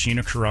fire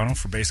Gina Carano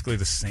for basically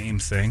the same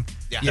thing?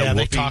 Yeah. Yeah,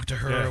 they Whoopi- talked to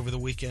her yeah. over the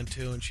weekend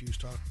too, and she was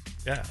talking.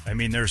 Yeah, I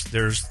mean, there's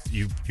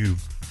you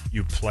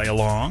play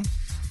along,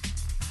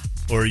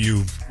 or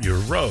you're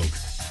rogue,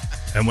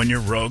 and when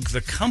you're rogue,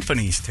 the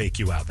companies take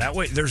you out. That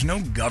way, there's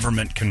no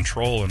government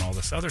control and all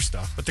this other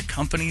stuff, but the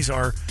companies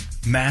are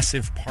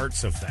massive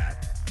parts of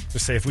that. To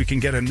say if we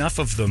can get enough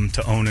of them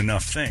to own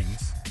enough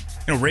things,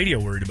 you know, radio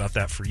worried about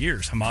that for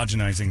years,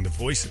 homogenizing the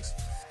voices.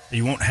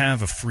 You won't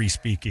have a free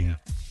speaking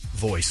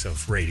voice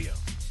of radio.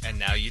 And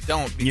now you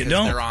don't, because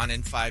they're on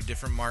in 5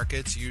 different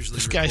markets, usually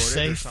This guy's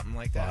recorded or safe. something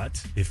like that.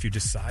 But if you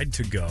decide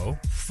to go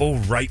full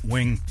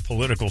right-wing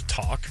political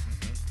talk,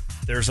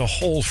 there's a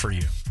hole for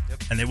you.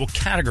 Yep. And they will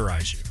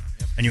categorize you.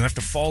 And you have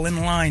to fall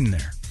in line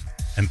there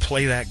and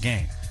play that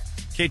game.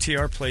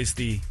 KTR plays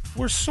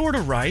we're sort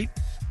of right.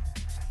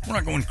 We're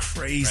not going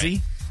crazy.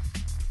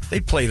 Right. They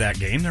play that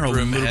game. They're a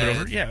little bit Broomhead,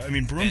 over. Yeah, I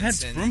mean,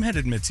 Benson. Broomhead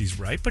admits he's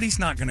right, but he's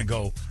not going to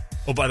go,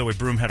 oh, by the way,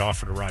 Broomhead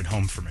offered a ride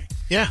home for me.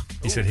 Yeah.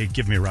 He said he'd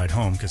give me a ride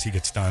home because he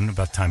gets done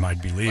about the time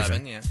I'd be leaving.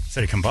 11, yeah.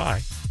 Said he'd come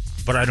by.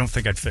 But I don't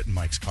think I'd fit in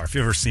Mike's car. If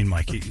you've ever seen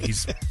Mike,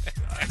 he's...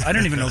 I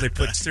didn't even know they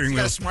put steering You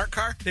got a wheels... smart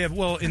car? They have,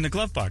 well, in the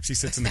glove box. He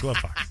sits in the glove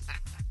box.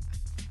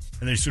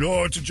 And they said,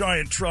 oh, it's a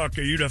giant truck.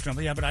 You'd have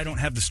to... Yeah, but I don't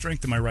have the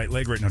strength in my right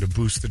leg right now to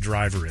boost the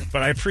driver in.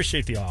 But I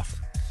appreciate the offer.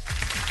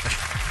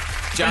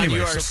 John, Anyway,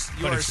 you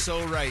but are it's-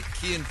 so right.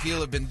 Key and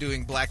Peele have been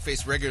doing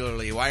blackface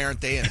regularly. Why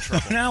aren't they in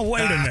trouble? Now,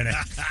 wait a minute.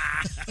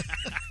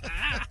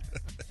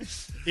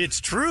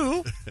 It's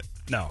true.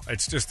 No,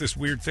 it's just this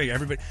weird thing.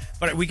 Everybody,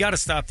 but we got to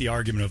stop the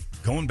argument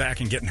of going back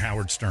and getting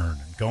Howard Stern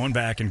and going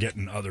back and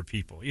getting other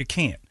people. You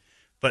can't.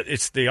 But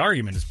the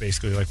argument is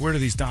basically like, where do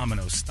these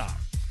dominoes stop?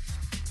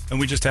 And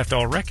we just have to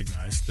all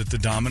recognize that the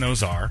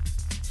dominoes are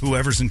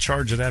whoever's in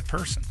charge of that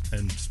person.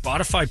 And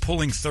Spotify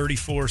pulling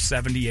 34,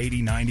 70,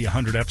 80, 90,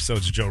 100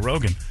 episodes of Joe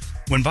Rogan,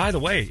 when, by the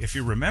way, if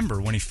you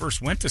remember, when he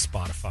first went to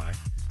Spotify,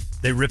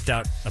 they ripped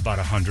out about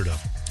 100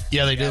 of them.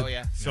 Yeah, they did. Oh,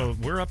 yeah. So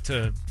we're up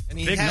to And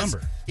big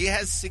number. He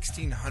has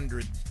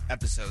 1,600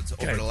 episodes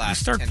over Okay, the last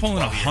you start 10, pulling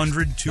 12 years.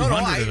 100, 200 no,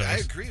 of those. I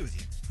agree with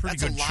you. Pretty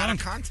That's good a lot chunk.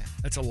 of content.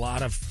 That's a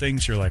lot of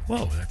things you're like,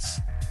 whoa, that's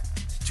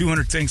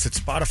 200 things that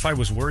Spotify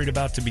was worried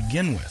about to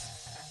begin with.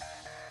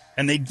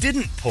 And they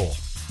didn't pull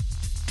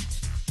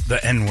the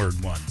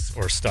N-word ones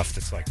or stuff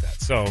that's like that.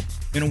 So,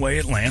 in a way,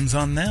 it lands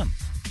on them.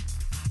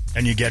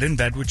 And you get in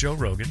bed with Joe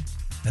Rogan,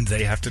 and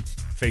they have to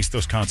face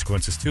those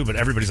consequences too. But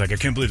everybody's like, I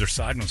can't believe they're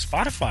siding on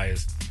Spotify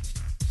is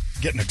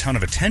getting a ton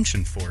of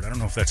attention for it. I don't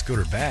know if that's good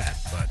or bad,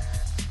 but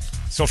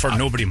so far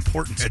nobody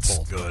important's It's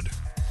pulled. good.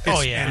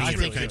 Oh, yeah. Any I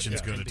think attention's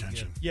it's good big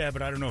attention. deal. Yeah,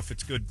 but I don't know if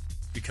it's good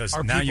because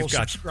Are now people you've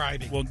got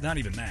subscribing? Well, not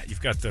even that.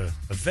 You've got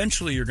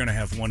eventually you're going to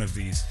have one of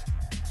these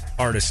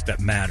artists that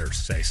matters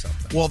say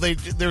something. Well,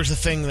 there's a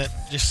thing that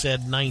just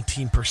said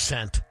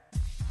 19%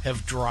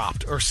 have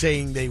dropped, or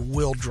saying they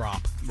will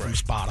drop from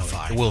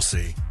Spotify. We'll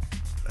see.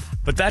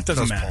 But that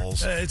doesn't Those matter.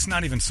 polls. It's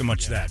not even so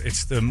much that.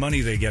 It's the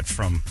money they get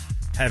from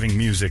having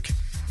music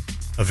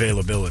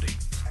availability.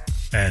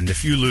 And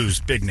if you lose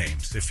big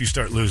names, if you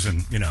start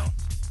losing, I don't know,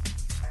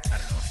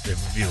 it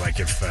would be like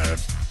if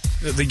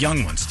the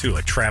young ones too,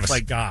 like Travis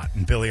Scott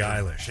and Billie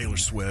Eilish, Taylor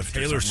Swift or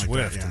Taylor something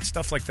like Swift, that, yeah. and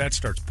stuff like that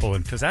starts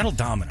pulling, because that'll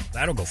domino.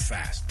 That'll go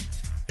fast.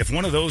 If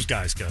one of those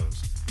guys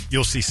goes,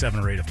 you'll see 7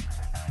 or 8 of them.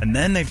 And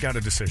then they've got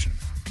a decision.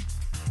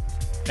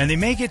 And they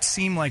make it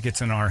seem like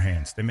it's in our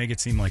hands. They make it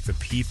seem like the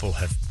people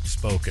have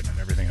spoken and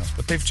everything else.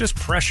 But they've just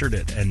pressured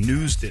it and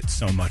newsed it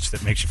so much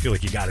that makes you feel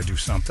like you got to do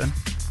something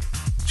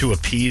to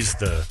appease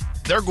the...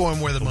 They're going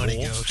where the money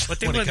wolves. goes. But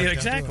they when it will, comes down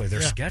exactly. to it.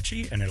 They're Yeah.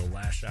 sketchy, and it'll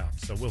lash out.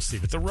 So we'll see.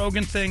 But the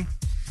Rogan thing,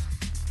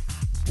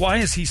 why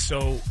is he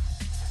so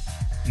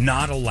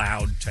not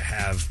allowed to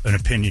have an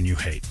opinion you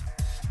hate?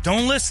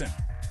 Don't listen.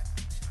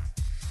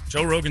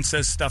 Joe Rogan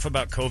says stuff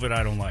about COVID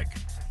I don't like.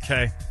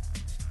 Okay?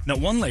 Now,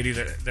 one lady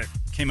that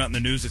came out in the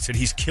news that said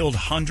he's killed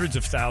hundreds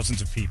of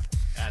thousands of people.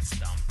 That's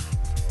dumb.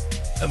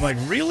 I'm like,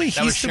 really?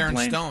 That was He's to Sharon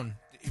blame? Stone.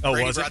 Oh,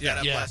 Brady was it? brought that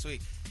up Yeah. last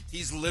week.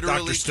 He's literally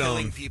Dr. Stone.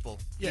 killing people.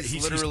 Yeah,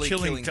 he's literally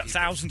killing people.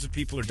 thousands of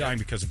people are dying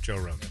because of Joe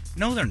Rogan.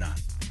 No, they're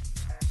not.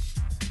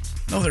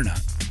 No, they're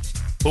not.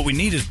 What we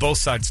need is both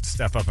sides to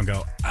step up and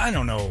go, I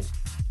don't know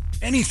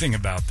anything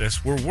about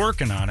this. We're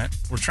working on it.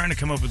 We're trying to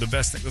come up with the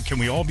best thing. Can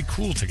we all be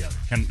cool together?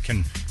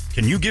 Can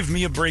you give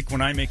me a break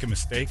when I make a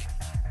mistake?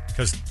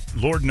 Because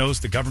Lord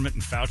knows the government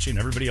and Fauci and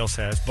everybody else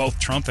has. Both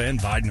Trump and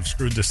Biden have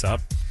screwed this up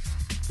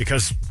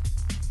because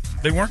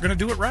they weren't going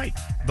to do it right.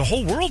 The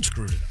whole world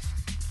screwed it up.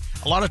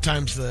 A lot of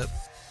times the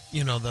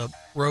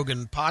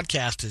Rogan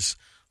podcast is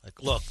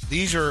like, look,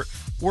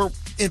 we're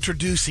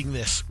introducing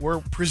this.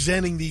 We're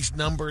presenting these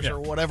numbers Yeah. or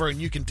whatever, and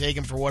you can take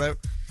them for whatever,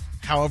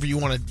 however you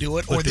want to do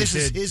it. But Or they this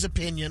is did- his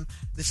opinion.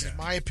 This is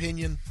my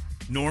opinion.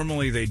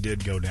 Normally they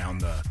did go down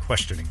the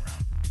questioning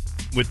route.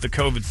 With the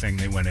COVID thing,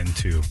 they went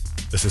into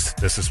this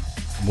is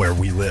where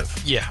we live.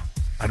 Yeah.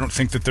 I don't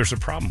think that there's a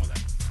problem with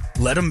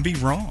that. Let them be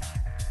wrong.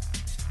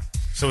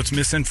 So it's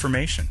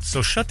misinformation.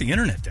 So shut the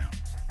internet down.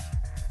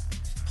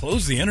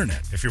 Close the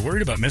internet. If you're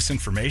worried about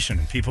misinformation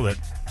and people that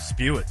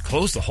spew it,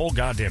 close the whole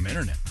goddamn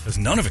internet because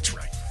none of it's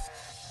right.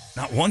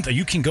 Not one thing.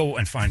 You can go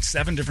and find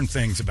 7 different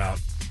things about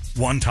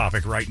one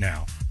topic right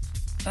now.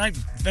 And I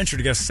venture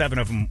to guess 7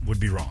 of them would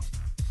be wrong.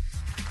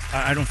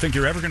 I don't think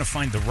you're ever going to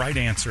find the right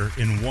answer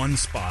in one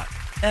spot,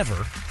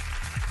 ever.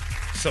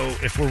 So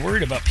if we're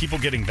worried about people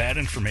getting bad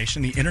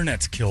information, the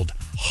internet's killed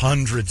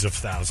hundreds of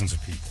thousands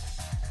of people.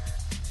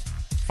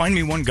 Find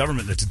me one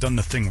government that's done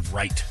the thing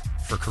right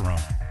for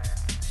Corona.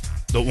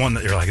 The one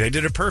that you're like, they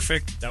did it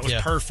perfect. That was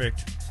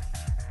perfect.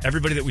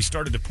 Everybody that we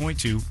started to point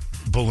to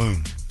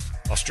ballooned.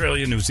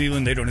 Australia, New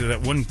Zealand, they don't do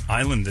that. One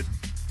island that...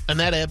 And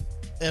that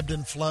ebbed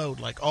and flowed.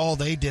 Like, oh,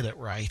 they did it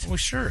right. Well,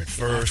 sure, at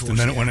first, towards and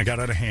then the when end. it got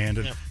out of hand.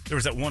 And Yep. there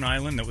was that one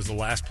island that was the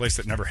last place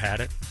that never had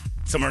it.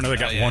 Somewhere or another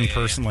got yeah, one yeah,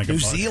 person like New a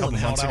Zealand couple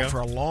held months out ago. for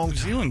a long New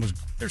time. Zealand was...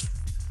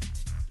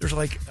 There's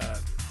like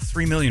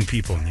 3 million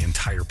people in the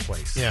entire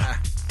place. Yeah.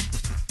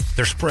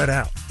 They're spread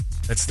out.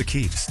 That's the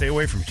key. To stay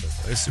away from each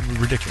other. It's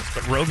ridiculous.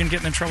 But Rogan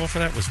getting in trouble for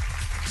that was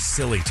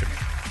silly to me.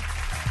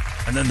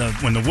 And then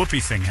when the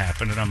Whoopi thing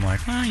happened, and I'm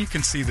like, well, you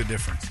can see the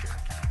difference here.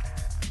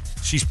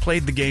 She's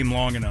played the game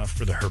long enough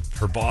for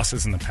her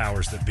bosses and the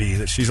powers that be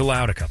that she's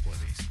allowed a couple of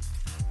these.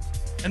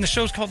 And the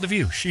show's called The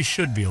View. She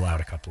should be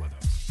allowed a couple of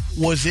those.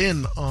 Was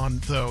in on,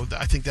 though,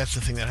 I think that's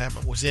the thing that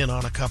happened, was in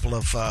on a couple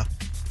of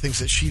things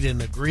that she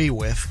didn't agree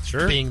with.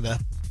 Sure. Being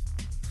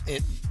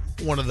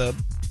one of the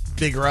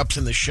bigger ups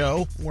in the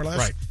show, more or less.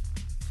 Right.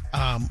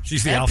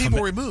 She's the and alpha.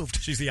 people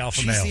removed. She's the alpha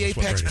She's male. the is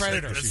what apex Brady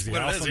said. predator. She's the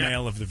That's what it alpha is, yeah.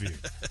 male of The View.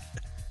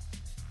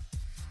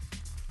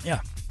 Yeah,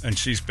 and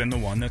she's been the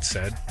one that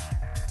said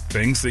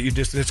things that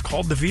it's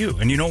called The View.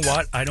 And you know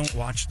what? I don't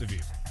watch The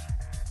View.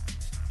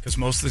 Because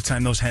most of the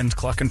time those hens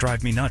cluck and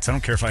drive me nuts. I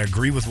don't care if I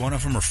agree with one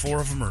of them or 4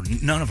 of them or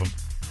none of them.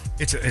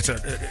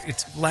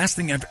 It's last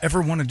thing I've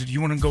ever wanted to do.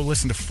 You want to go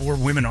listen to 4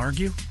 women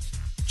argue?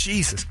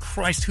 Jesus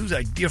Christ, whose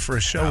idea for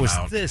a show was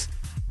this?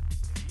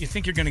 You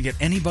think you're going to get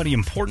anybody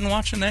important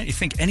watching that? You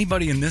think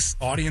anybody in this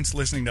audience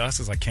listening to us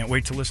is like, can't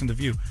wait to listen to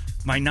View?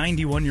 My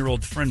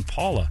 91-year-old friend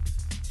Paula,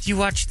 do you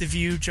watch The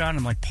View, John?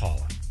 I'm like,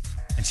 Paula.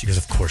 And she goes,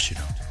 of course you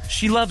don't.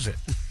 She loves it.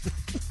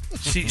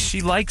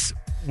 She likes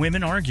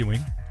women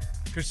arguing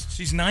because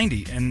she's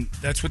 90, and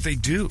that's what they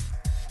do.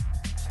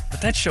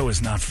 But that show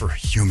is not for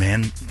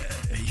humans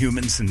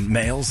and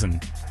males.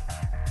 And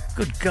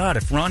good God,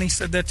 if Ronnie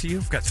said that to you,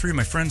 I've got 3 of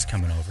my friends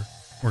coming over.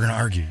 We're going to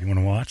argue. You want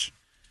to watch?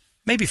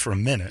 Maybe for a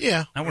minute.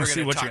 Yeah. I want We're to see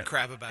gonna what talk you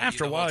crap about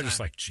After you a the while, whole I'm just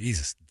time. like,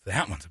 Jesus,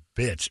 that one's a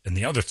bitch, and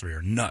the other 3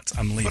 are nuts.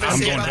 I'm leaving. But I'm I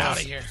say going about down.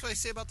 those- here. That's what I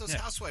say about those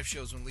housewife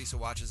shows when Lisa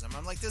watches them.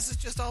 I'm like, this is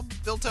just all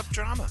built up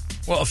drama.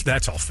 Well, if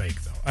that's all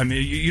fake, though. I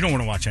mean, you don't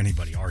want to watch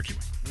anybody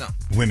arguing. No.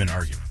 Women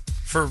arguing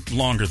for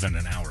longer than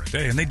an hour a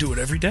day, and they do it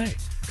every day.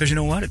 Because you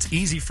know what? It's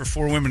easy for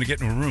 4 women to get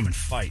in a room and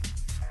fight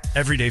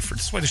every day.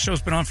 That's why the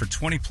show's been on for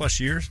 20-plus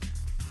years.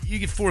 You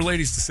get 4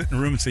 ladies to sit in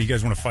a room and say, you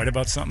guys want to fight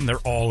about something? They're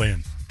all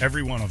in.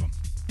 Every one of them.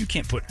 You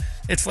can't put...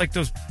 It's like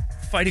those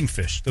fighting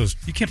fish.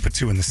 You can't put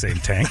 2 in the same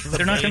tank.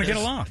 They're not going to get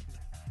along.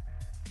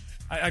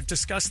 I've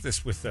discussed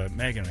this with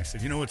Megan. I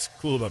said, you know what's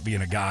cool about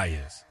being a guy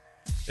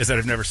is that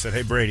I've never said,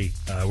 hey, Brady,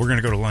 we're going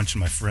to go to lunch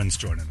and my friend's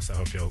joining us. I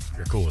hope you're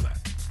cool with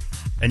that.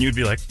 And you'd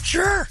be like,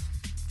 sure.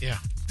 Yeah.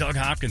 Doug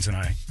Hopkins and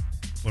I,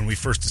 when we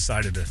first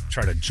decided to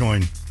try to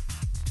join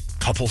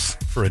couples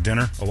for a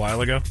dinner a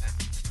while ago,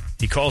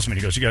 he calls me and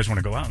he goes, you guys want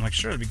to go out? I'm like,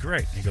 sure, that'd be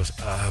great. And he goes,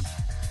 I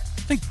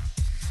think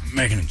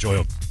Megan and Joy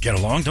will get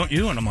along, don't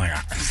you? And I'm like,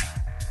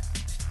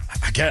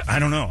 I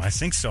don't know. I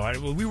think so.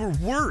 We were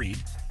worried.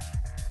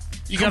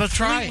 You got to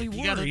try it.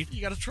 Completely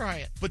You got to try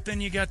it. But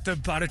then you got the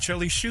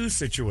Botticelli shoes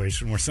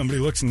situation where somebody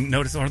looks and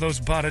notices, are those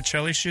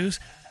Botticelli shoes?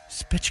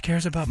 This bitch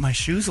cares about my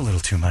shoes a little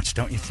too much,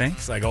 don't you think?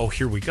 It's like, oh,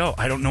 here we go.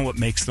 I don't know what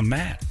makes them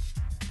mad,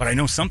 but I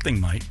know something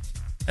might.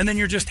 And then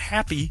you're just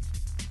happy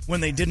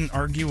when they didn't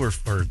argue or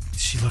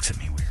she looks at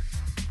me weird.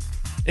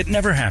 It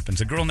never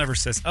happens. A girl never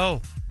says,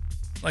 oh,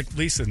 like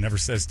Lisa never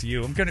says to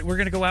you, we're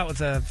gonna go out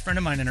with a friend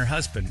of mine and her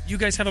husband. You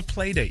guys have a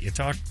play date. You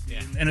talk,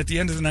 and at the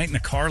end of the night in the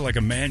car, like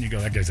a man, you go,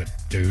 that guy's a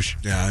douche.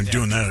 Yeah, I'm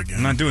doing that again.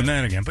 I'm not doing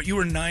that again. But you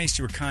were nice.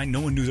 You were kind. No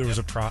one knew there was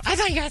a problem. I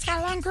thought you guys got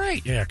along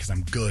great. Yeah, because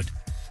I'm good.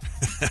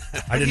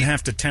 I didn't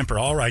have to temper.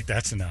 All right,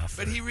 that's enough.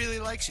 But he really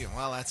likes you.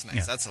 Well, that's nice.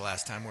 Yeah. That's the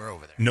last time we're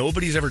over there.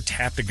 Nobody's ever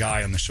tapped a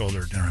guy on the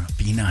shoulder.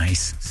 Be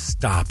nice.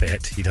 Stop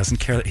it. He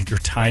doesn't care that your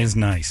tie is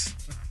nice.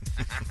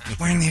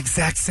 Wearing the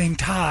exact same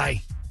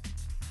tie.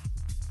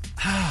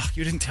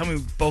 You didn't tell me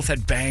we both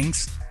had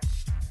bangs?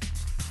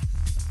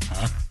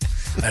 Huh?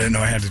 I didn't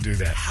know I had to do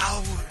that.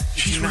 How?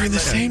 She's wearing the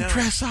same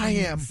dress I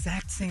am.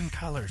 Exact same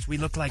colors. We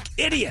look like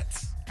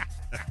idiots.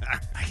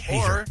 I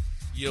hate her. Or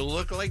you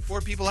look like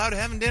 4 people out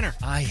having dinner.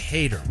 I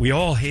hate her. We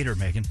all hate her,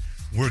 Megan.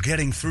 We're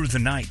getting through the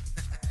night.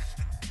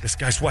 This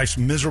guy's wife's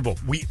miserable.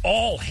 We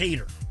all hate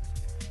her.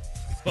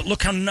 But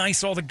look how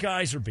nice all the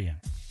guys are being.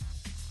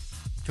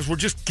 Because we're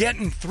just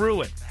getting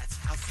through it. That's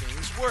how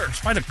things work.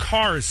 That's why the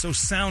car is so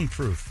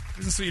soundproof.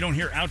 It isn't so you don't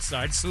hear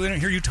outside, so they don't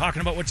hear you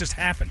talking about what just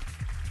happened.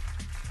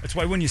 That's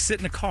why when you sit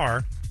in a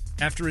car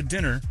after a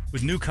dinner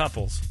with new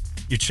couples,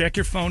 you check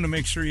your phone to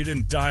make sure you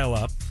didn't dial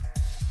up.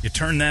 You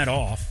turn that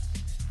off.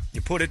 You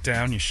put it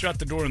down. You shut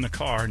the door in the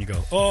car, and you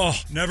go, oh,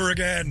 never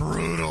again.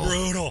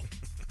 Brutal.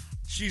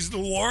 She's the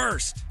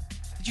worst.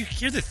 Did you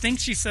hear the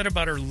things she said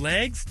about her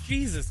legs?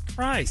 Jesus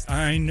Christ.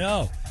 I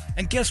know.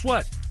 And guess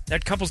what?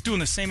 That couple's doing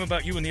the same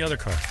about you in the other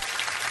car.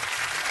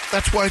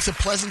 That's why it's a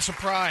pleasant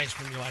surprise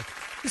when you're like,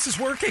 this is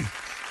working.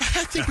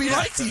 I think we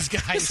like these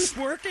guys. This is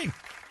working.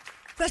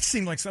 That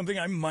seemed like something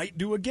I might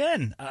do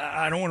again.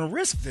 I don't want to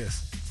risk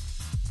this.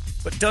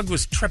 But Doug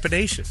was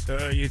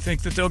trepidatious. You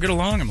think that they'll get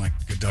along? I'm like,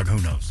 Doug,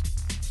 who knows?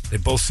 They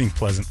both seem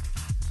pleasant.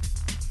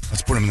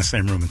 Let's put them in the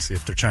same room and see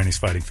if they're Chinese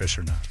fighting fish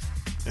or not.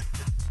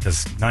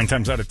 Because 9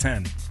 times out of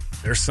 10,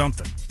 there's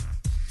something.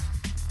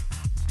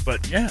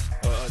 But yeah,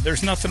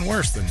 there's nothing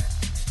worse than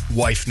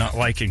wife not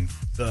liking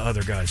the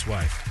other guy's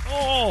wife.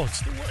 Oh,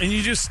 it's the worst. And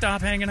you just stop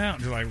hanging out.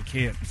 And you're like, we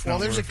can't. Well,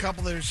 there's a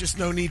couple there's just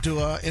no need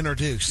to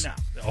introduce. No.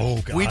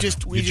 Oh, God. We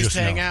just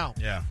hang know. out.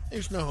 Yeah.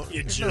 There's no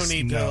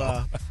need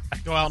know.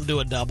 to go out and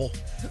do a double.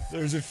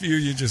 There's a few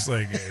you just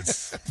like,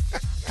 it's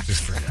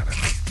just forget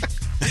it.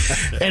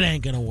 It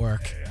ain't going to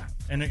work. Yeah.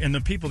 And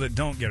the people that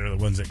don't get it are the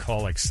ones that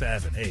call like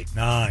 7, 8,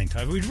 9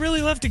 times. We'd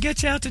really love to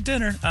get you out to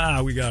dinner.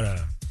 We got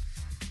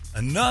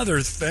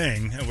another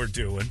thing that we're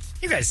doing.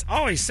 You guys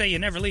always say you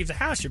never leave the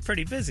house. You're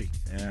pretty busy.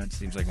 Yeah, it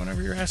seems like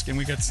whenever you're asking,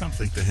 we got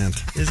something. Take the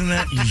hint. Isn't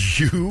that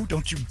you?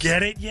 Don't you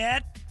get it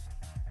yet?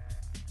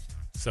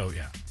 So,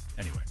 yeah.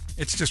 Anyway,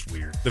 it's just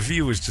weird. The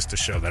View is just a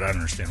show that I don't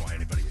understand why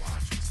anybody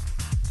watches.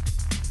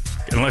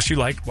 Unless you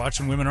like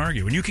watching women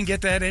argue. And you can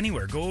get that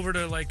anywhere. Go over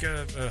to like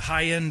a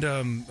high-end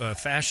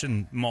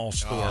fashion mall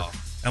store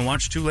and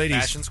watch 2 ladies.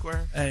 Fashion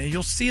Square?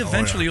 You'll see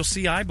eventually, you'll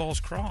see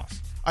eyeballs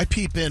cross. I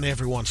peep in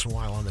every once in a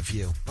while on The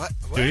View. What?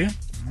 Do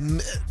you?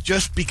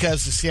 Just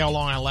because to see how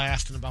long I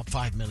last in about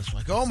 5 minutes. I'm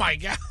like, oh my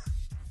God.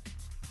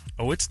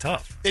 Oh, it's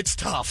tough. It's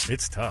tough.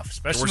 It's tough.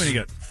 Especially when you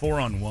get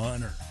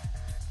 4-on-1 or...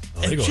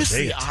 And just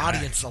the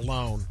audience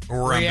alone.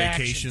 Or on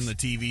Reactions. vacation, the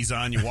TV's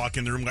on, you walk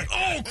in the room like,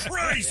 oh,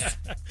 Christ!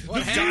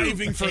 They're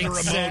diving for the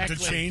remote to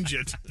change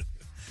it.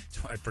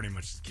 I pretty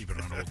much keep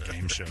it on old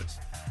game shows.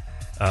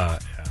 Yeah.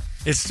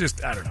 It's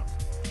just, I don't know.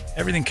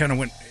 Everything kind of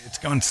it's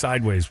gone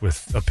sideways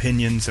with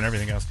opinions and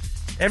everything else.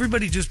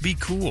 Everybody just be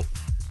cool.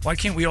 Why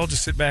can't we all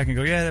just sit back and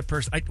go, yeah, that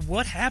person,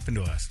 what happened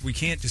to us? We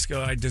can't just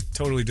go, I just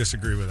totally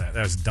disagree with that.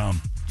 That's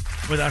dumb.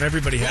 Without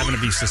everybody having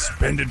to be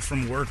suspended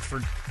from work for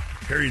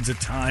periods of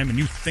time, and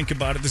you think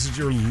about it, this is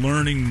your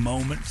learning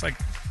moment. It's like,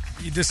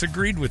 you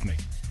disagreed with me.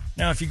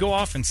 Now, if you go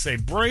off and say,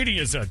 Brady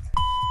is a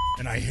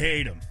and I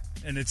hate him,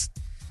 and it's,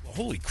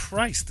 holy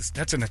Christ,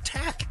 that's an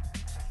attack.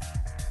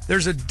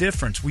 There's a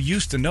difference. We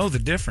used to know the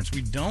difference.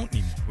 We don't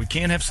anymore. We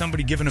can't have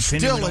somebody give an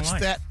opinion. Still, we don't it's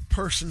like. that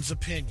person's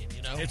opinion,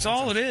 you know? It's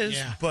all it is,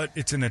 yeah. But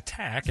it's an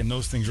attack, and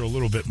those things are a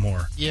little bit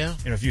more. Yeah.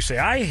 You know, if you say,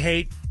 I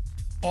hate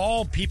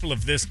all people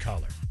of this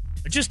color,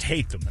 I just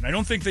hate them, and I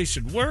don't think they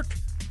should work,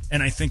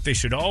 and I think they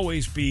should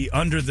always be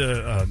under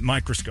the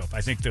microscope.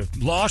 I think the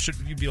law should,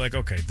 you'd be like,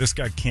 okay, this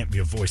guy can't be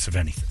a voice of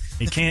anything.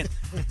 He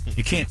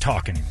can't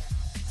talk anymore.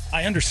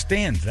 I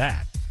understand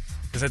that,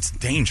 because that's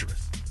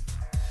dangerous.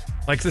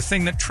 Like the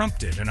thing that Trump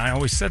did, and I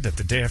always said that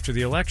the day after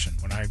the election,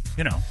 when I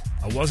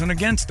wasn't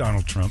against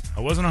Donald Trump.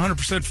 I wasn't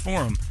 100%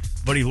 for him,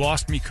 but he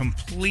lost me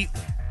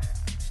completely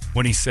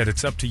when he said,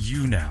 it's up to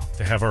you now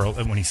to have our,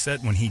 when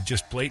he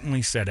just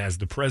blatantly said, as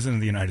the president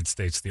of the United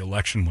States, the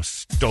election was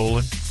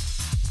stolen.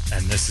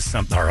 And this is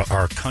something,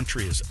 our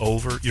country is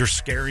over. You're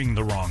scaring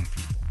the wrong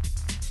people.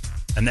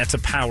 And that's a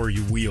power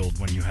you wield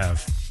when you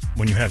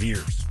have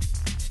ears.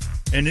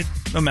 And it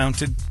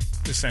amounted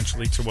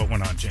essentially to what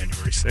went on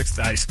January 6th.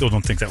 I still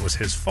don't think that was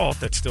his fault.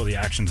 That's still the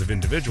actions of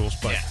individuals,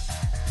 but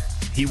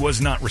he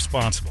was not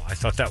responsible. I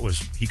thought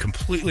he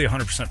completely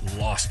 100%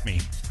 lost me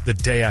the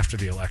day after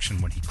the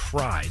election when he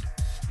cried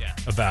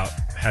about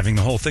having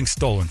the whole thing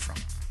stolen from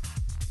him.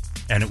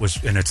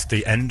 And it's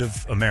the end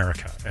of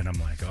America. And I'm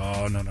like,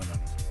 oh, no.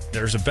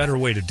 There's a better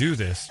way to do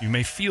this. You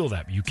may feel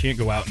that, but you can't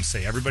go out and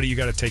say, everybody, you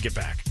got to take it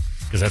back.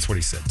 Because that's what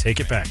he said. Take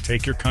it back.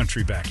 Take your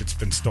country back. It's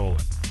been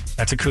stolen.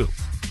 That's a coup.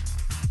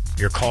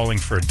 You're calling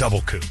for a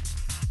double coup.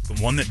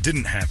 The one that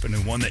didn't happen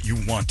and one that you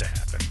want to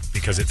happen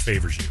because it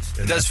favors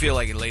you. It does feel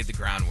like it laid the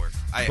groundwork.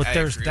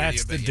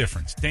 That's the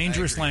difference.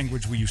 Dangerous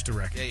language we used to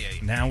reckon. Yeah.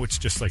 Now it's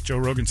just like Joe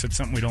Rogan said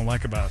something we don't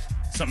like about,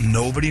 something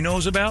nobody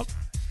knows about,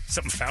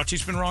 something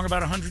Fauci's been wrong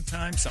about 100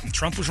 times, something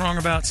Trump was wrong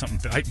about, something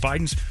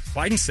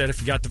Biden said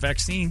if you got the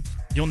vaccine,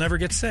 you'll never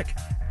get sick.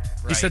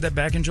 Right. He said that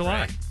back in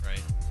July.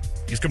 Right.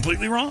 He's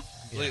completely wrong.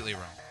 Completely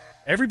wrong.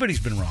 Everybody's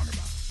been wrong about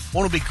it.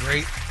 Won't it be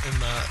great in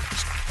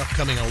the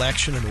upcoming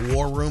election in the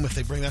war room if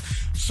they bring that?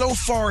 So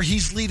far,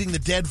 he's leading the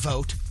dead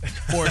vote.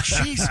 Or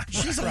she's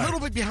a little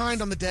bit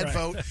behind on the dead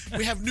vote.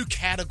 We have new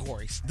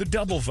categories. The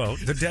double vote,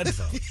 the dead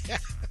vote.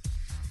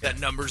 That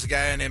numbers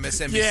guy on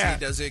MSNBC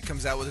does it,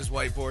 comes out with his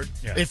whiteboard.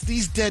 Yeah. If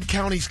these dead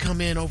counties come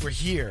in over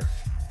here.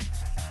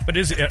 But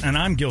and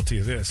I'm guilty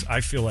of this,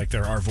 I feel like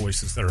there are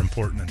voices that are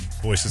important and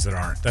voices that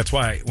aren't. That's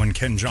why when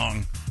Ken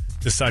Jeong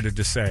decided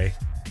to say,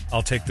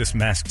 I'll take this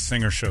Masked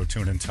Singer show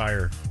to an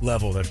entire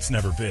level that it's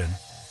never been,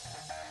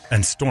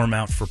 and storm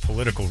out for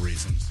political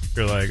reasons.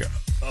 You're like,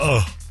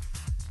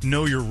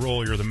 know your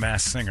role, you're the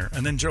Masked Singer.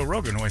 And then Joe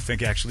Rogan, who I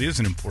think actually is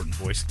an important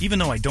voice, even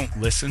though I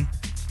don't listen,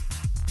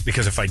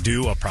 because if I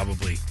do, I'll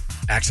probably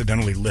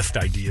accidentally lift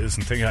ideas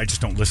and think I just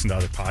don't listen to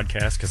other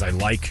podcasts because I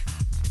like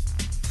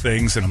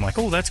things, and I'm like,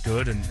 oh, that's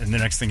good. And the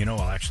next thing you know,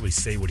 I'll actually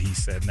say what he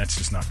said, and that's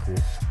just not cool.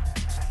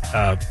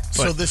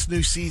 So this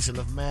new season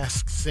of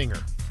Masked Singer,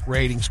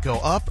 ratings go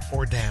up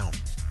or down?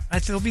 I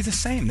think they'll be the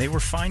same. They were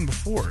fine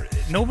before.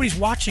 Nobody's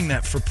watching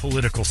that for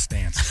political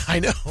stance. I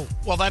know.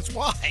 Well, that's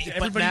why.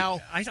 But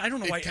now, I don't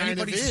know why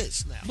anybody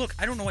is now. Look,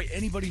 I don't know why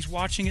anybody's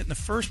watching it in the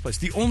first place.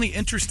 The only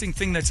interesting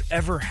thing that's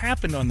ever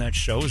happened on that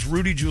show is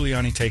Rudy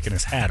Giuliani taking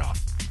his hat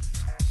off.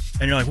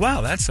 And you're like,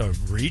 wow, that's a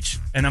reach.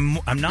 And I'm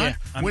not.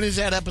 Yeah. When is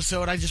that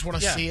episode? I just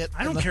want to see it.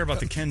 I don't care about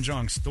the Ken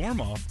Jeong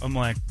storm off. I'm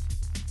like,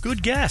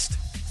 good guest.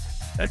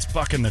 That's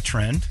bucking the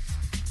trend.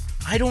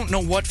 I don't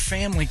know what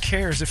family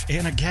cares if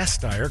Anna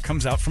Gasteyer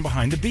comes out from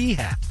behind the bee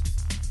hat.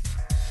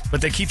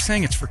 But they keep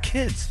saying it's for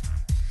kids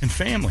and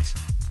families.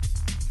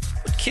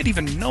 What kid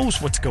even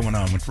knows what's going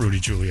on with Rudy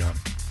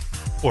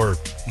Giuliani? Or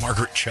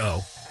Margaret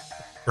Cho?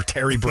 Or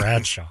Terry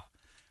Bradshaw?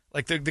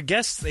 Like, the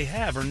guests they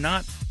have are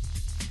not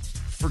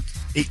for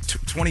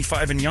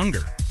 25 and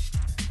younger.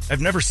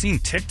 I've never seen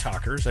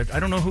TikTokers. I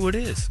don't know who it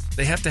is.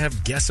 They have to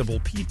have guessable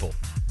people.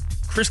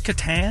 Chris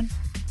Kattan?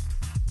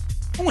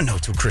 No one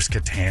knows who Chris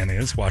Kattan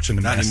is watching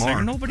the Masked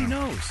Singer. Nobody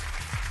knows.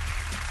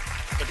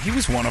 But he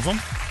was one of them.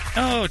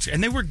 Oh,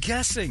 and they were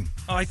guessing.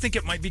 Oh, I think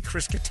it might be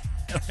Chris Kattan.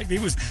 Like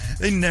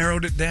they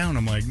narrowed it down.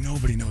 I'm like,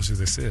 nobody knows who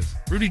this is.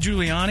 Rudy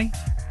Giuliani?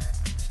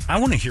 I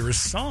want to hear his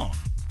song.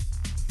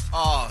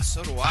 Oh,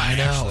 so do I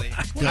know.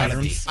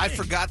 Actually. I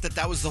forgot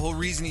that was the whole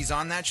reason he's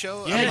on that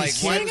show. Yeah, I'm like,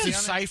 why does he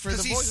decipher the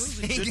voice?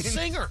 He's a good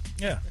singer.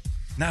 Yeah.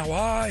 Now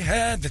I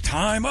had the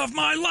time of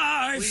my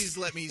life. Please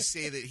let me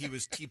say that he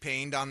was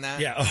T-Pained on that.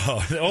 Yeah.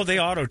 Oh, they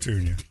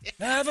auto-tune you.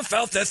 Never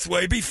felt this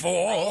way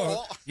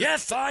before.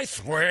 Yes, I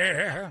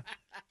swear.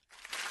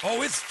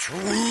 Oh, it's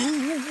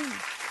true.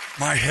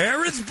 My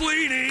hair is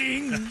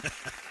bleeding.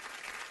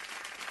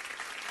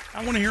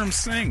 I want to hear him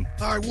sing.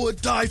 I would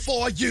die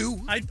for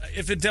you.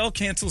 If Adele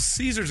cancels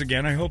Caesars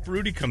again, I hope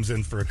Rudy comes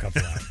in for a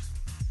couple hours.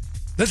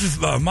 This is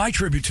my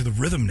tribute to the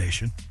Rhythm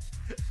Nation.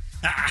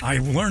 I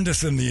learned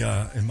this in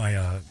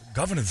my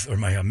governor's or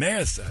my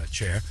mayor's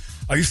chair.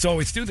 I used to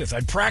always do this.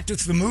 I'd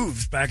practice the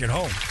moves back at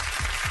home.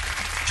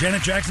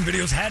 Janet Jackson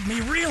videos had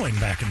me reeling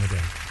back in the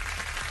day.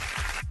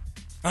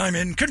 I'm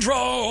in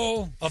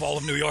control of all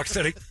of New York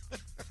City.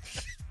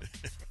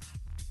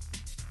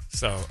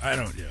 So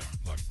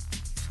look,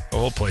 the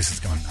whole place has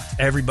gone nuts.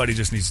 Everybody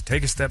just needs to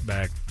take a step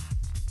back.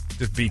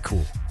 Just be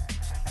cool.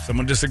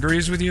 Someone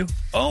disagrees with you?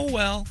 Oh,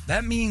 well,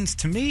 that means,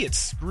 to me, it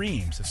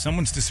screams. If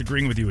someone's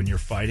disagreeing with you and you're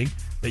fighting,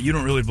 that you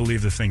don't really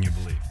believe the thing you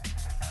believe.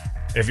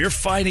 If you're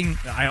fighting,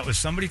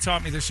 somebody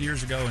taught me this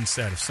years ago and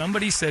said, if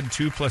somebody said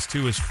 2 +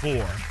 2 is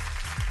 4,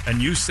 and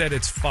you said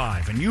it's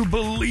 5, and you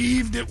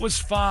believed it was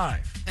 5,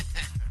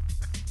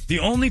 the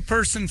only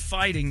person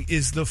fighting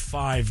is the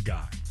 5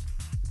 guy.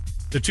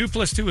 The 2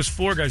 + 2 is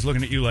 4 guys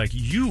looking at you like,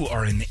 you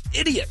are an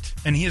idiot,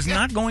 and he is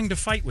not going to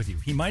fight with you.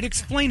 He might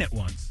explain it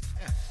once.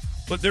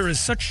 But there is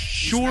such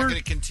sure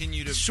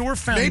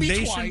foundation.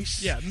 Maybe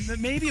twice. Yeah,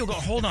 maybe you'll go,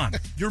 hold on.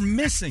 You're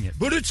missing it.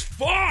 But it's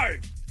 5.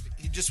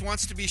 He just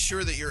wants to be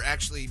sure that you're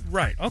actually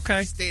Right,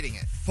 okay. stating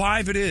it.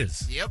 5 it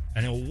is. Yep.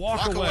 And he'll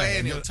walk away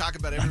and he'll talk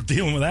about I'm everything.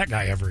 dealing with that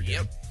guy ever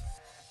again. Yep.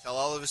 Tell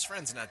all of his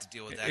friends not to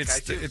deal with that guy,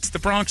 too. It's the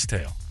Bronx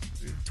Tale.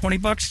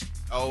 $20.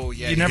 Oh,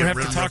 yeah. You never get have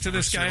rid to of talk them to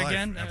this for the rest guy of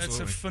your again. life. It's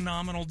a Absolutely.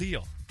 phenomenal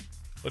deal.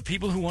 But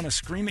people who want to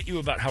scream at you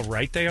about how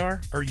right they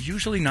are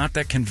usually not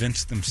that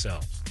convinced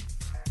themselves.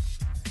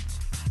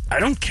 I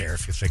don't care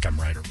if you think I'm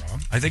right or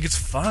wrong. I think it's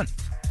fun.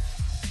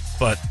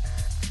 But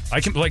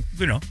I can, I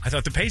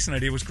thought the Payson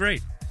idea was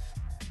great.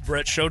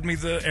 Brett showed me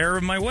the error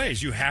of my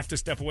ways. You have to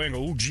step away and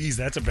go, oh, geez,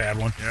 that's a bad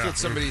one. That's what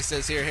somebody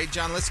says here. Hey,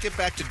 John, let's get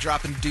back to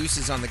dropping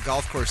deuces on the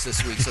golf course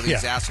this week so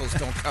these assholes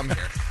don't come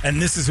here.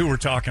 And this is who we're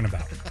talking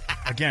about.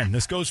 Again,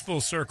 this goes full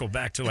circle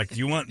back to,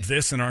 you want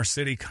this in our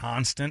city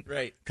constant?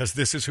 Right. Because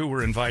this is who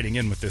we're inviting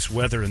in with this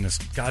weather and this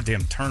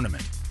goddamn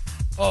tournament.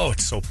 Oh,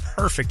 it's so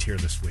perfect here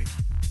this week.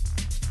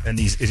 And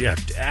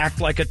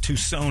act like a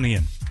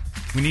Tucsonian.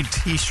 We need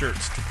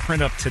T-shirts to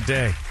print up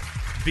today.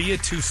 Be a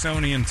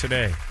Tucsonian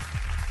today.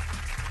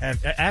 And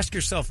ask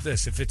yourself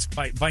this: if it's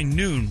by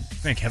noon,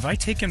 think, have I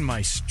taken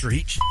my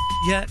street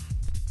yet?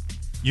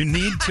 You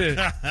need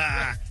to.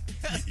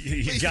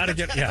 you got to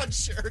get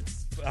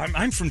shirts.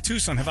 I'm from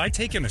Tucson. Have I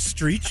taken a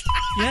street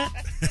yet?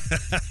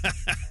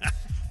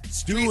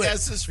 Street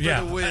S's for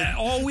the win.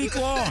 All week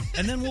long,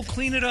 and then we'll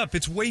clean it up.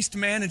 It's waste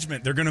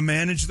management. They're going to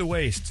manage the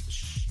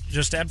waste.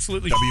 Just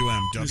absolutely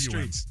WM.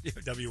 streets. Yeah,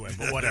 WM,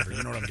 but whatever.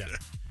 You know what I'm getting.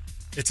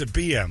 It's a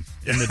BM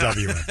in the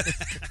WM.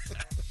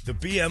 The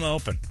BM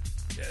Open.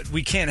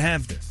 We can't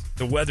have this.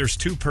 The weather's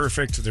too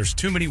perfect. There's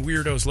too many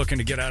weirdos looking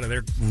to get out of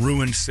their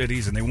ruined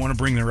cities, and they want to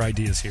bring their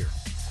ideas here.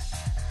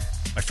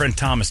 My friend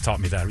Thomas taught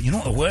me that. You know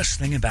what the worst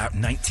thing about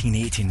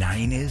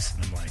 1989 is?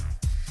 And I'm like,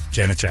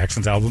 Janet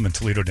Jackson's album and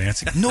Toledo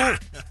Dancing? No!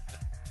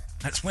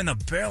 That's when the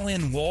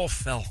Berlin Wall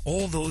fell.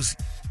 All those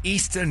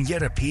Eastern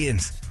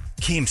Europeans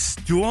came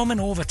storming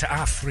over to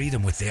our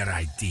freedom with their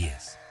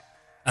ideas.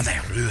 And they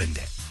ruined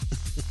it.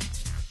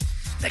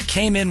 They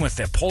came in with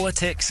their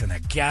politics and their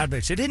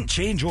garbage. It didn't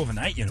change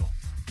overnight, And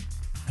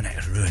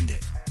it ruined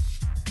it.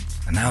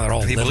 And now they're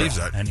all He liberal. believes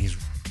that. And he's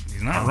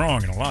not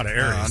wrong in a lot of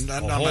areas.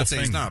 I'm not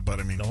saying he's not, but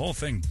I mean... The whole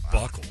thing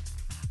buckled.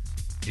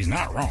 He's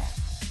not wrong.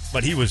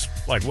 But he was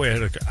way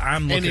ahead of...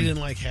 And he didn't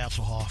like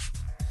Hasselhoff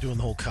doing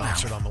the whole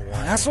concert on the wall.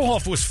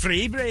 Hasselhoff was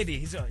free, Brady.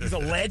 He's a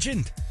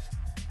legend.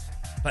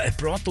 But it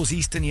brought those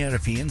Eastern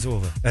Europeans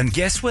over. And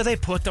guess where they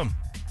put them?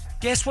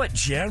 Guess what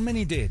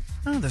Germany did?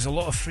 Oh, there's a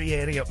lot of free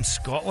area up in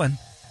Scotland.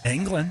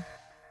 England.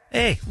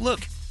 Hey, look.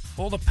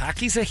 All the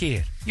Packies are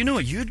here. You know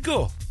where you'd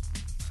go?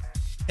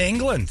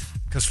 England.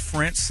 Because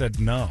France said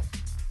no.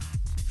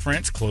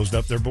 France closed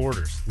up their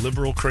borders.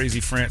 Liberal,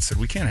 crazy France said,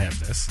 we can't have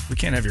this. We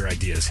can't have your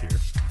ideas here.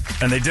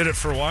 And they did it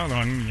for a while.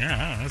 Going,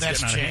 that's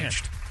getting out of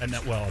changed. hand.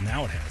 And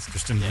now it has.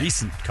 Just in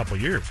recent couple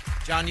years.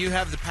 John, you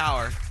have the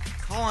power.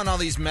 Call on all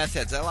these meth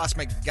heads. I lost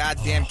my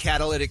goddamn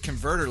catalytic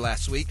converter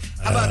last week.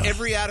 How about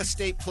every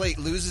out-of-state plate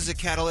loses a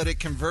catalytic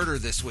converter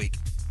this week?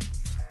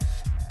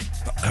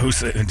 Who's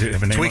do you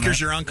have a name on Tweakers,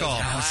 that? you're on call.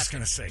 I was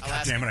going to say,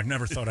 God damn it, I've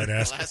never thought I'd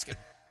ask. Alaska.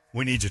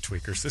 We need you,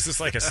 Tweakers. This is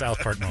like a South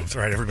Park moment.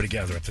 All right, everybody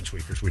gather up the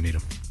Tweakers. We need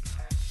them.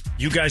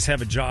 You guys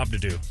have a job to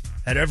do.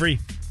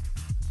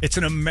 It's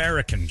an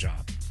American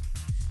job.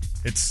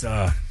 It's,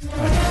 damn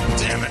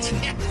it.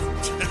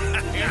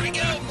 Here we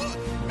go.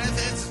 Meth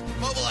heads,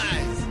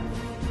 mobilize.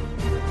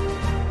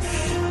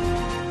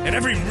 At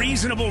every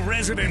reasonable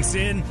residence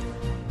inn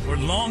or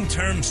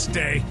long-term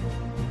stay,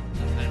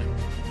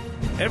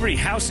 every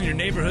house in your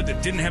neighborhood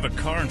that didn't have a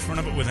car in front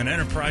of it with an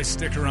Enterprise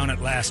sticker on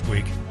it last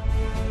week,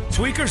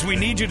 Tweakers, we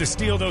need you to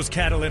steal those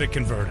catalytic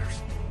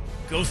converters.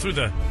 Go through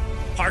the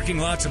parking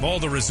lots of all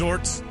the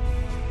resorts.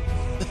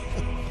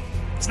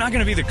 It's not going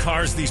to be the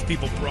cars these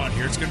people brought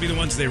here. It's going to be the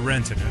ones they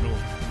rented.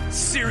 It'll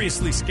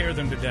seriously scare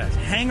them to death.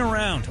 Hang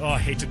around. Oh, I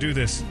hate to do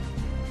this.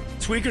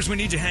 Tweakers, we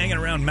need you hanging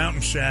around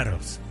Mountain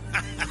Shadows.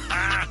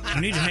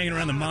 We need you hanging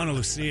around the Mauna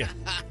Lucia.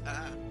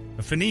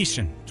 The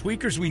Phoenician.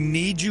 Tweakers, we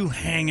need you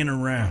hanging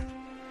around.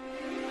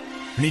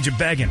 We need you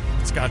begging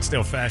at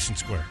Scottsdale Fashion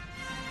Square.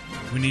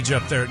 We need you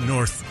up there at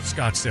North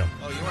Scottsdale.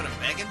 Oh, you want a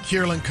Megan?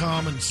 Kierland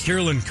Commons.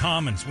 Kierland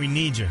Commons. We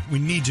need you. We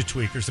need you,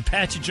 Tweakers.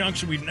 Apache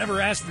Junction, we've never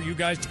asked for you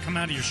guys to come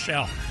out of your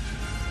shell.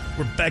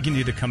 We're begging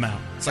you to come out.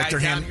 It's like Guy they're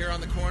down here on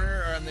the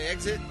corner or on the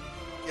exit,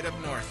 get up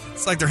north.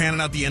 It's like they're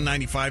handing out the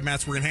N95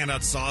 mats. We're going to hand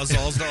out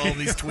Sawzalls to all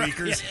these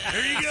tweakers.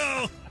 There you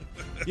go.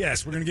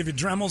 Yes, we're going to give you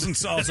Dremels and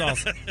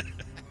Sawzalls.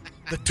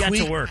 Get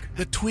Tweak, to work.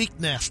 The tweak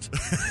nest.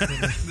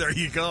 There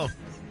you go.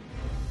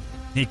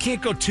 You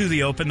can't go to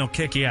the open. They'll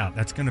kick you out.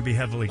 That's going to be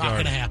heavily Not going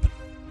guarded. to happen.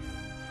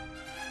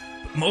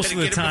 Most of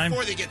the Get it time,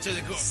 before they get to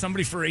the goal.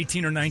 somebody for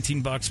 $18 or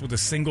 $19 with a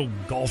single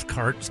golf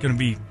cart is going to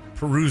be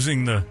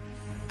perusing the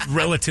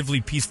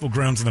relatively peaceful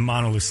grounds of the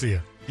Mauna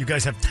Lucia. You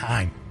guys have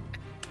time.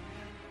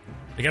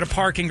 They got a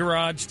parking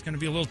garage. It's going to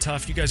be a little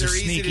tough. You guys They're are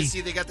easy sneaky. to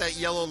see. They got that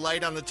yellow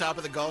light on the top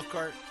of the golf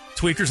cart.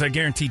 Tweakers, I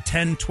guarantee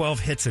 10, 12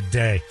 hits a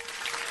day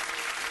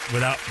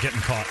without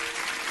getting caught.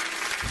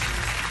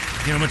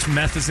 You know how much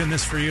meth is in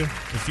this for you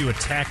if you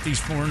attack these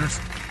foreigners,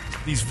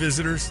 these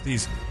visitors,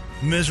 these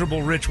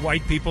miserable rich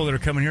white people that are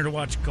coming here to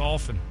watch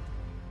golf and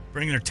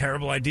bringing their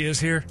terrible ideas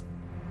here.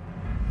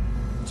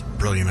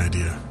 Brilliant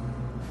idea.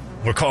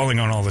 We're calling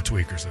on all the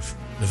tweakers of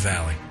the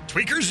Valley.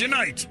 Tweakers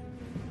unite!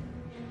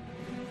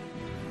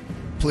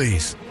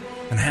 Please.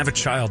 And have a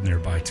child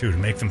nearby, too, to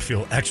make them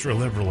feel extra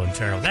liberal and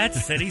terrible. That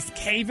city's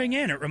caving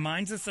in. It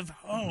reminds us of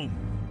home.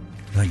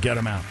 Then get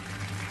them out.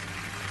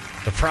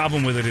 The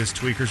problem with it is,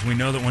 tweakers, we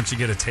know that once you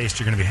get a taste,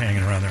 you're going to be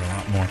hanging around there a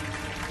lot more.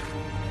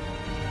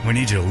 We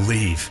need you to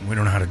leave. We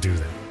don't know how to do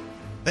that.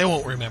 They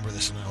won't remember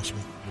this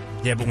announcement.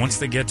 Yeah, but once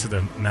they get to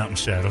the mountain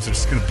shadows, they're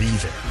just going to be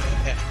there.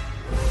 Yeah.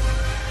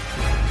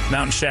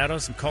 Mountain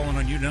shadows, I'm calling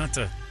on you not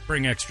to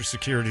bring extra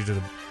security to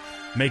them.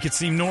 Make it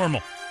seem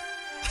normal.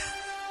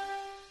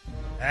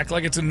 Act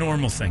like it's a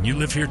normal thing. You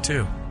live here,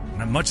 too.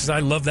 And as much as I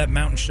love that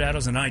mountain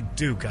shadows, and I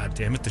do,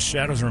 goddammit, the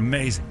shadows are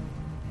amazing.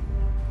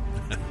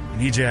 I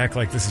need you to act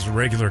like this is a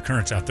regular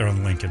occurrence out there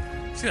on Lincoln.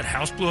 See that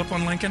house blew up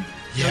on Lincoln?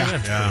 Yeah.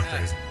 That's pretty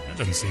crazy. That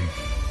doesn't seem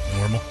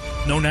normal.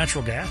 No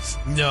natural gas.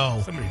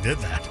 No. Somebody did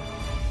that.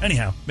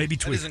 Anyhow, maybe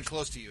That tweet. isn't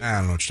close to you. I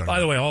don't know what you're By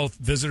talking the way, all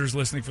visitors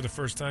listening for the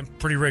first time,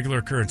 pretty regular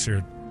occurrence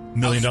here. $1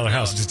 million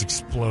house just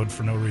explode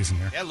for no reason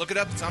here. Yeah, look it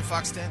up. It's on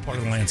Fox 10. Part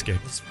of the landscape.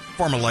 about.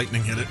 Form of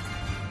lightning hit it.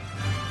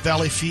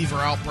 Valley fever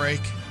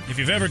outbreak. If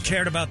you've ever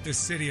cared about this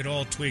city at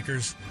all,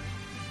 tweakers,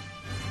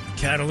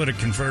 catalytic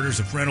converters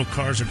of rental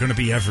cars are going to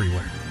be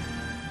everywhere.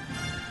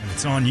 And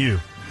it's on you.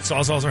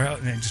 Sawzalls are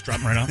out. Just drop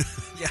them right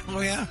off. Yeah,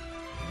 oh yeah.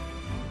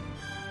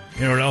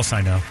 You know what else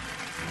I know?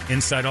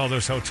 Inside all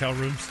those hotel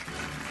rooms,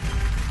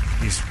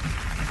 these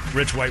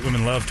rich white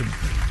women love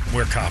to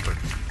wear copper.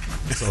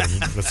 So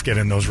let's get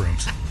in those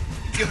rooms.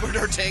 Gilbert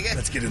Ortega.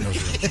 Let's get in those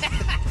rooms.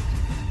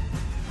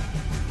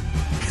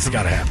 It's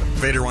got to happen.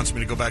 Vader wants me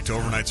to go back to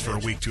overnights for a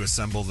week to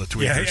assemble the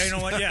tweakers. Yeah, you know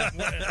what? Yeah,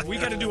 we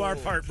got to do our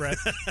part, Brett.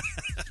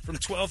 From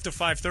 12 to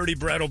 5:30,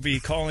 Brett will be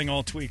calling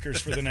all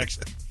tweakers for the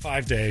next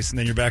 5 days, and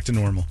then you're back to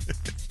normal.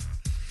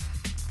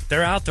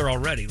 They're out there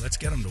already. Let's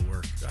get them to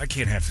work. I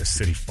can't have this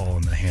city fall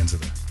in the hands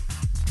of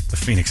the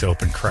Phoenix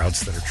Open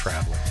crowds that are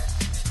traveling.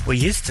 We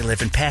used to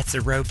live in Paso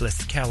Robles,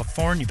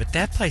 California, but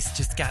that place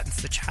just gotten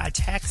such high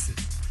taxes.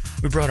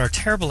 We brought our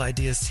terrible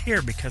ideas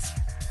here because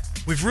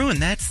we've ruined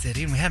that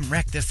city and we haven't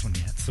wrecked this one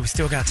yet, so we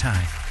still got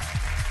time.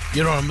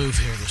 You don't want to move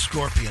here. The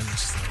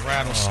scorpions, the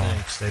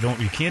rattlesnakes. They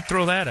don't. You can't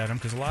throw that at them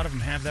because a lot of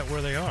them have that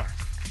where they are.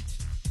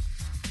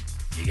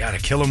 You got to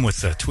kill them with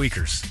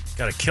tweakers.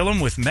 Got to kill them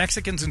with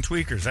Mexicans and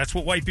tweakers. That's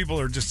what white people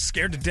are just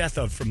scared to death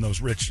of from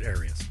those rich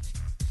areas.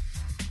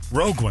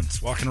 Rogue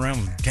ones walking around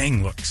with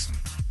gang looks.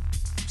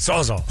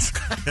 Sawzalls.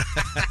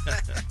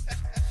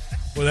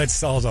 Well, that's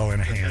Sawzall in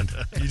a hand.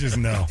 You just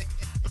know.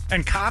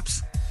 And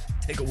cops,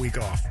 take a week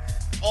off.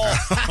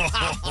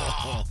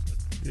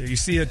 You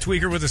see a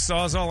tweaker with a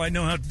Sawzall, I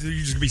know how you're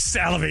just going to be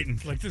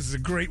salivating. Like, this is a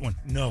great one.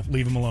 No,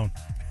 leave them alone.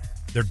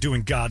 They're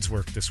doing God's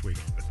work this week.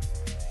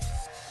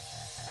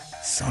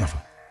 Son of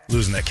a...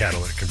 Losing that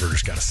catalytic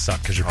converter's got to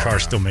suck because your car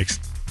still makes...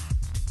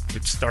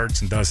 It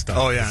starts and does stuff.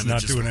 Oh, yeah. It's and not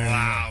it's just doing anything.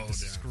 loud.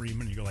 It's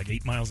screaming. You go like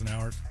 8 miles an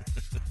hour.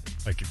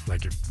 like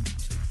you're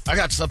I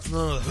got something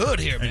under the hood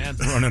here, man.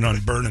 running on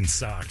burning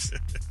socks.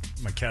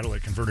 My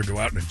catalytic converter go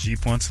out in a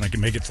Jeep once, and I can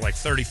make it to like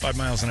 35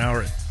 miles an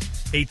hour at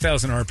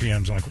 8,000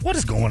 RPMs. I'm like, what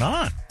is going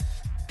on?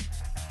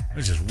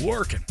 It's just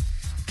working.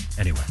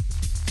 Anyway,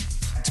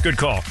 it's a good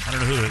call. I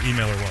don't know who the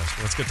emailer was.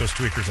 But let's get those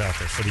tweakers out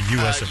there for the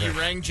U.S. You event.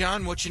 rang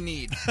John. What you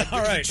need?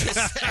 All right.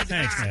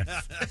 Thanks, man.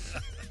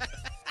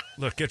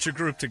 Look, get your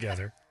group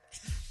together.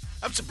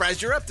 I'm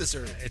surprised you're up this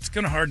early. It's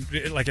going to hard,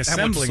 like I haven't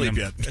assembling sleep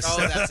them. yet. Oh,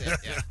 that's it.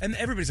 Yeah. And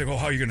everybody's like, oh,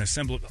 how are you going to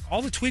assemble it?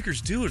 All the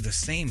tweakers do are the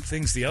same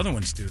things the other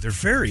ones do. They're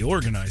very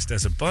organized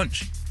as a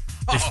bunch.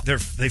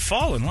 They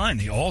fall in line.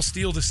 They all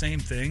steal the same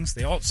things.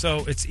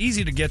 So it's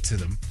easy to get to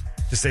them.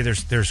 To say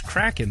there's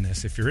crack in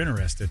this if you're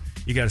interested.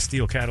 You got to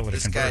steal catalytic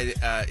This converter.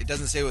 guy, it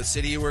doesn't say what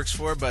city he works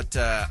for, but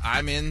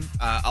I'm in.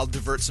 I'll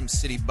divert some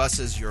city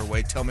buses your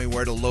way. Tell me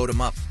where to load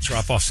them up.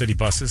 Drop off city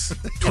buses.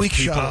 Tweak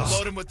people. shops.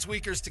 Load them with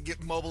tweakers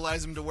to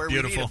mobilize them to where we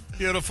need Beautiful. them.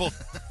 Beautiful.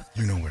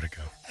 You know where to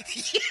go.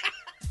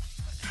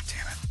 God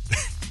damn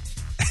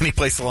it. Any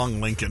place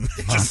along Lincoln.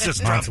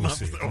 just drop them We'll off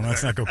see. over Well,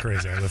 let's there. not go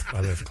crazy. I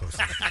live close.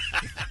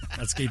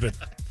 Let's keep it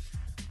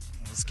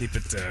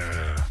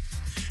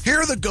Here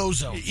are the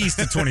Gozo. east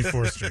of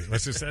 24th Street.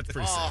 That's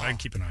pretty safe. I can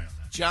keep an eye on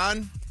that.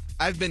 John,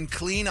 I've been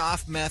clean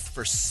off meth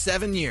for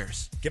 7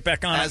 years. Get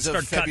back on it and As of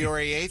start cutting.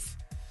 February 8th.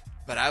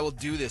 But I will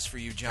do this for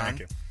you, John. Thank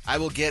you. I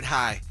will get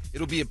high.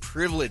 It'll be a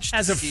privilege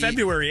As to of see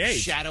February 8th.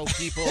 shadow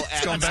people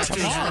at Going back to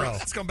his Tomorrow. roots.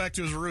 Let's come back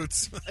to his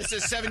roots. It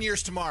says 7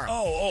 years tomorrow.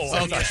 I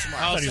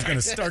thought he was going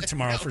to start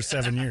tomorrow for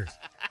 7 years.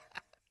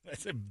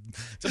 It's a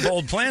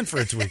bold plan for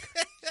its week.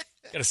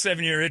 Got a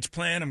 7-year itch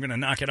plan. I'm going to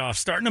knock it off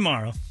starting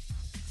tomorrow.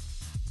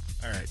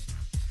 All right.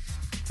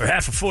 For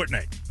half a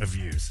fortnight of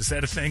views. Is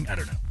that a thing? I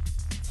don't know.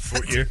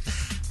 Year?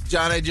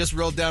 John, I just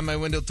rolled down my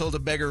window, told a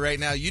beggar right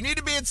now, you need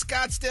to be at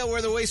Scottsdale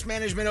where the Waste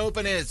Management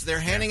Open is. They're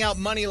handing out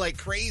money like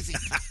crazy.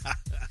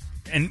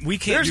 And we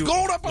can't There's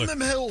gold up on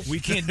them hills. We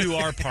can't do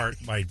our part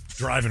by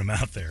driving them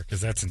out there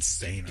because that's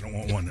insane. I don't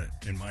want one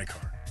in my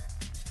car.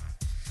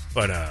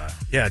 But,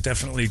 yeah,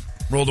 definitely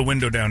roll the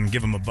window down and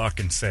give them $1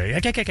 and say,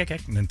 "Heck,"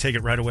 and then take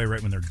it right away,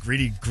 right when their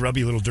greedy,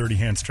 grubby little dirty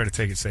hands try to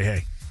take it. Say,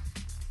 "Hey,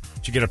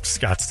 did you get up to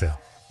Scottsdale?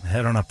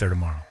 Head on up there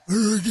tomorrow."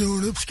 "We're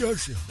going up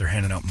Scottsdale." They're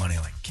handing out money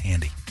like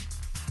candy.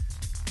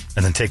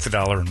 And then take the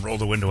 $1 and roll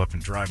the window up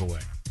and drive away.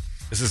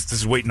 This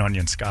is waiting on you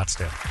in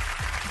Scottsdale.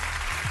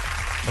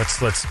 Let's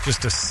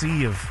just a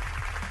sea of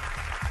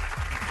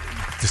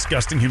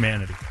disgusting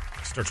humanity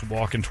starts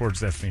walking towards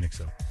that Phoenix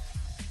Zone.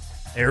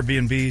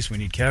 Airbnbs, we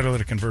need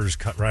catalytic converters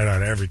cut right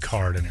out of every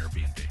card in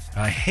Airbnb.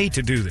 I hate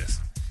to do this.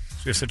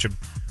 We have such a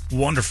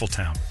wonderful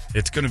town.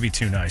 It's going to be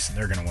too nice, and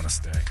they're going to want to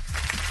stay.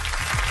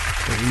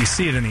 But you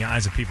see it in the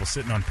eyes of people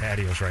sitting on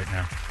patios right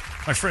now.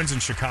 My friends in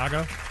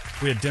Chicago,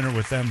 we had dinner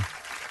with them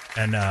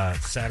and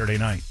Saturday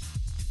night.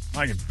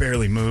 I could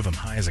barely move. I'm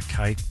high as a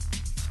kite.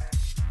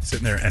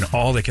 Sitting there, and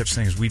all they kept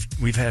saying is,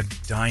 we've had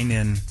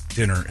dine-in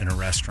dinner in a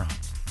restaurant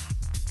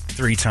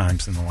 3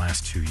 times in the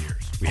last 2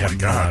 years. We haven't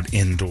been allowed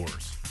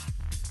indoors.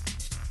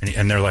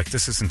 And they're like,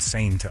 this is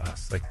insane to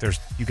us. Like,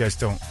 you guys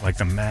don't like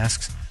the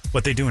masks.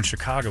 What they do in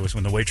Chicago is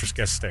when the waitress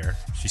gets there,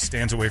 she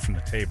stands away from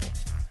the table,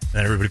 and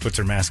then everybody puts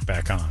their mask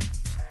back on,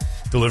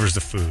 delivers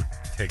the food,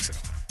 takes it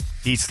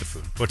off, eats the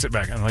food, puts it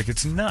back on. Like,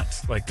 it's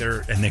nuts. Like,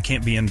 they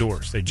can't be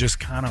indoors. They just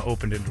kind of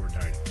opened indoor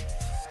dining.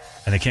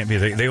 And they can't be.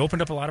 They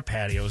opened up a lot of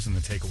patios, and the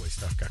takeaway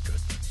stuff got good.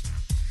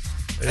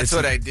 That's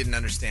what I didn't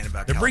understand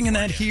about They're California.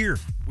 bringing that here.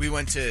 We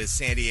went to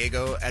San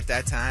Diego at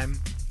that time,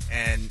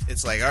 and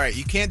it's like, all right,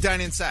 you can't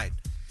dine inside.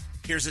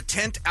 Here's a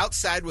tent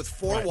outside with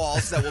 4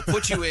 walls that will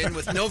put you in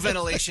with no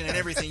ventilation and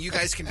everything. You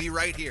guys can be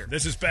right here.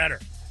 This is better.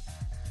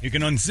 You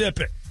can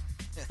unzip it.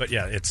 But,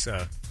 yeah, it's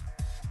their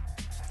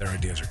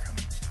ideas are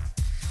coming.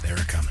 They're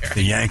coming.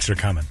 The Yanks are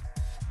coming.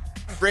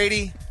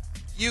 Brady,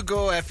 you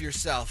go F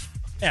yourself.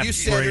 Yeah, you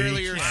said Brady.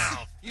 earlier.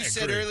 Wow. You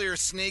said earlier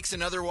snakes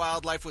and other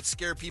wildlife would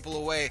scare people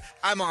away.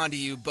 I'm on to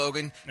you,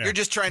 Bogan. Yeah. You're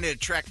just trying to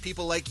attract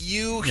people like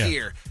you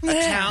here. A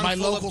town my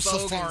full local of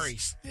Bogans.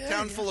 safaris.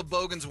 Town full of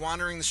Bogans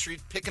wandering the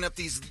street, picking up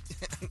these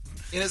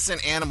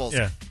innocent animals.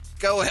 Yeah.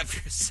 Go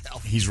F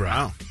yourself. He's right.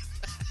 Wow.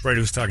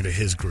 Brady was talking to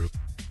his group.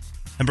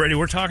 And Brady,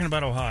 we're talking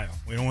about Ohio.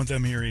 We don't want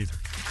them here either.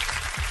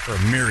 For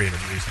a myriad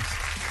of reasons.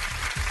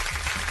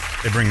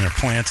 They bring their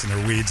plants and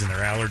their weeds and their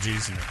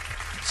allergies and their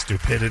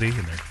stupidity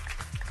and their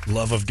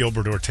love of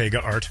Gilbert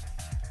Ortega art.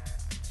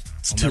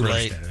 It's too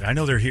late. I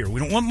know they're here.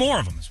 We don't want more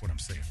of them, is what I'm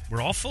saying.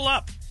 We're all full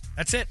up.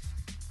 That's it.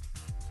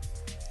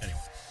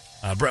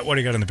 Anyway. Brett, what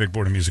do you got on the big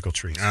board of musical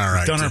treats? All right.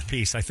 We've done our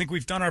piece. I think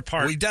we've done our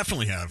part. We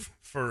definitely have.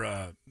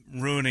 For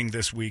ruining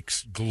this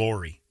week's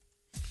glory.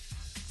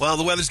 Well,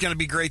 the weather's going to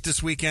be great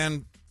this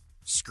weekend.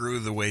 Screw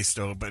the Waste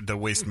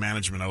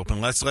Management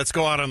Open. Let's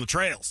go out on the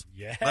trails.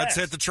 Yes. Let's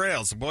hit the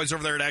trails. The boys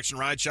over there at Action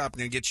Ride Shop are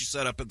going to get you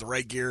set up at the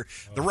right gear,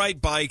 the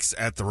right bikes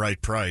at the right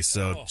price.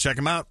 So check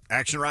them out,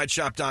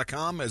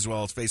 actionrideshop.com, as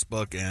well as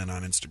Facebook and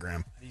on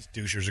Instagram. These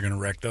douchers are going to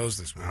wreck those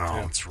this week, Oh,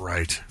 too. that's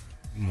right.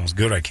 Almost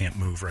good I can't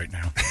move right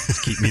now.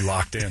 Just keep me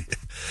locked in.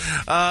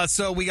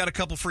 So we got a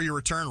couple for your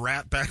return.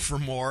 Rat back for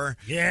more.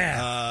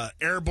 Yeah.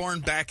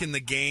 Airborne back in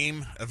the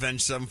game.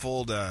 Avenged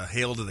Sevenfold.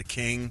 Hail to the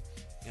King.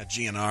 Yeah,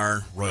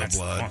 GNR, Royal That's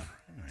Blood. the one.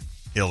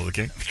 Hail to the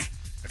King.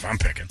 If I'm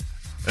picking.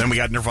 Then we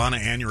got Nirvana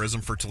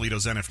Aneurysm for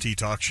Toledo's NFT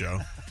talk show.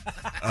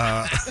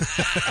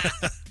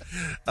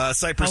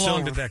 Cypress How long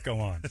Hill. did that go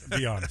on?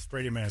 Be honest.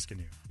 Brady, I'm asking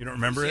you. You don't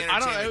remember it? I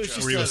don't know. It was Were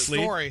just you a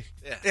asleep? story.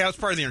 Yeah, it was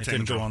part of the It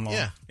entertainment. didn't go on long.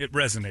 Yeah. It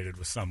resonated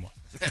with someone.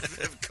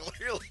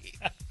 Clearly.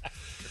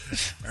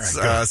 All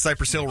right,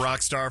 Cypress Hill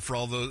Rockstar for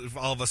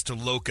all of us to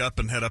loke up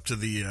and head up to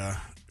the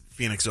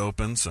Phoenix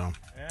Open. So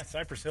yeah,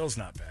 Cypress Hill's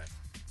not bad.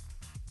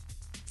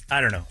 I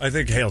don't know. I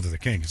think Hail to the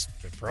King is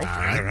appropriate.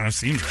 I don't know. It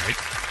seems right.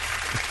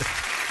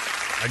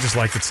 I just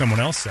like that someone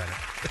else said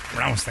it.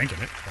 When I was thinking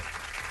it.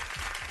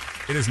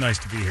 But it is nice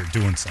to be here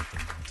doing something.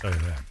 I'll tell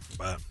you that.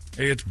 but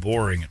It's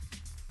boring.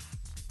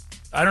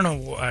 I don't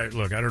know. I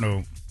don't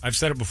know. I've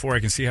said it before. I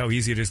can see how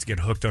easy it is to get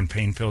hooked on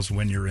pain pills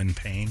when you're in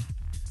pain.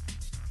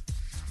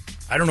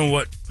 I don't know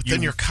what. But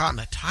then you're caught in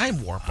a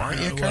time warp,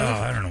 aren't you?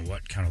 I don't know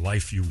what kind of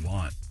life you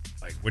want.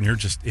 Like when you're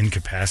just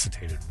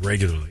incapacitated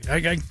regularly.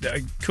 I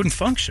couldn't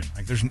function.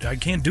 Like I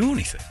can't do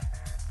anything.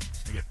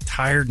 I get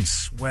tired and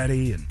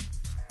sweaty, and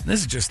this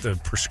is just the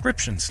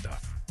prescription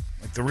stuff.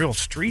 Like the real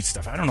street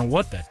stuff. I don't know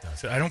what that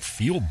does. I don't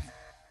feel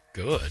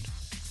good.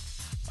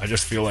 I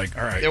just feel like,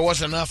 all right. There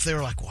was enough. They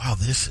were like, wow,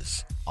 this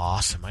is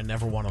awesome. I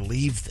never want to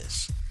leave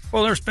this.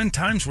 Well, there's been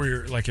times where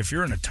you're like, if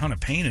you're in a ton of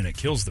pain and it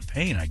kills the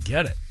pain, I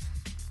get it.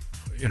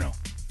 You know.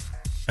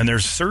 And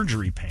there's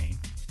surgery pain,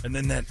 and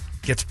then that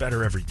gets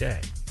better every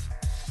day.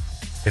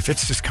 If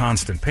it's just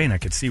constant pain, I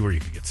could see where you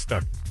could get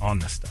stuck on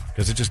this stuff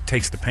because it just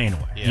takes the pain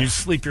away. Yeah. And you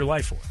sleep your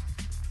life away.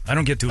 I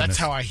don't get doing That's this.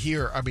 how I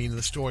hear,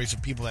 the stories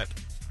of people that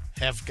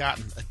have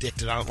gotten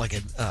addicted on like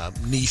a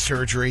knee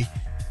surgery,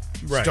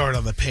 Right. start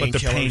on the painkillers.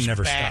 But the pain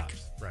never back,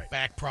 stops. Right.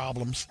 Back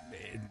problems.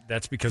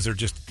 That's because they're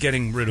just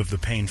getting rid of the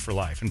pain for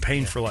life. And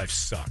pain for life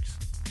sucks.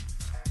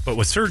 But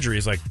with surgery,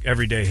 is like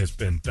every day has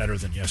been better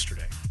than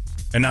yesterday.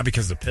 And not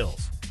because of the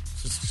pills.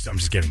 I'm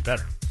just getting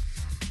better.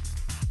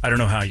 I don't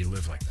know how you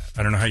live like that.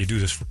 I don't know how you do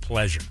this for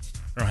pleasure.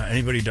 I don't know how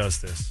anybody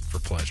does this for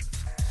pleasure.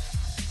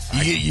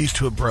 You get used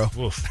to it, bro.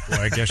 Oof.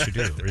 Well, I guess you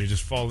do. Or you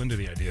just fall into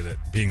the idea that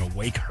being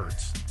awake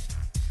hurts.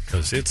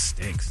 Because it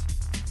stinks.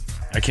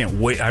 I can't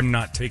wait. I'm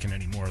not taking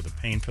any more of the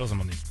pain pills. I'm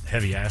on these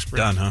heavy aspirin.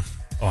 Done, huh?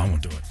 Oh, I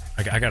won't do it.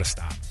 I got to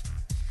stop.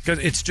 Because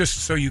it's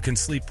just so you can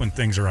sleep when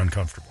things are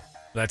uncomfortable.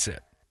 That's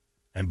it.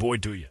 And boy,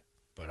 do you.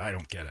 But I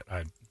don't get it.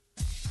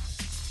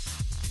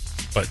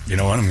 But you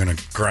know what? I'm going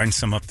to grind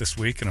some up this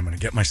week, and I'm going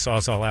to get my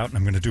Sawzall out, and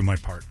I'm going to do my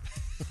part.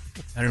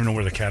 I don't even know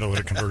where the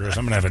catalytic converter is.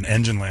 I'm going to have an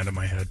engine land on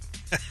my head.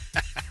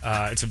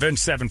 It's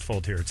Avenged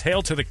Sevenfold here. It's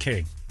Hail to the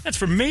King. That's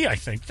for me, I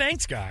think.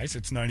 Thanks, guys.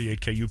 It's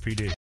 98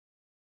 KUPD.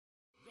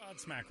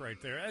 Godsmack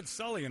right there. Ed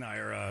Sully and I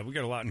are, we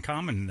got a lot in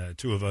common,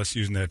 two of us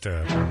using that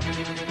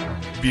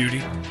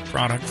beauty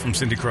product from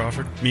Cindy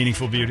Crawford,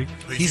 Meaningful Beauty.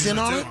 He's in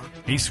on it?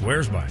 He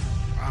swears by it.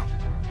 Wow.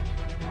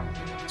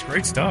 It's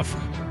great stuff.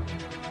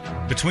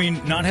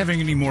 Between not having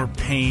any more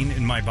pain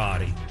in my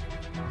body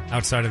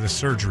outside of the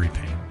surgery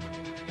pain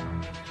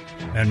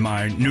and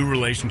my new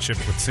relationship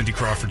with Cindy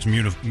Crawford's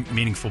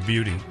Meaningful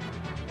Beauty,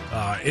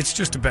 it's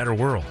just a better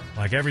world.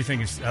 Like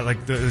everything is,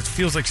 it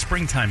feels like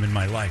springtime in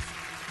my life.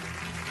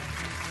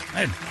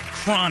 I had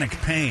chronic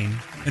pain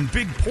and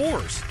big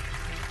pores.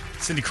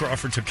 Cindy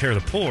Crawford took care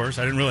of the pores.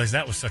 I didn't realize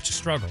that was such a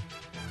struggle.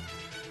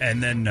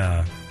 And then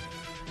the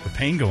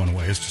pain going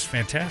away is just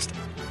fantastic.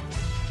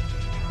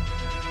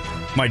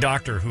 My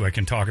doctor, who I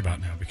can talk about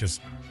now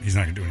because he's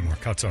not going to do any more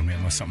cuts on me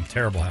unless something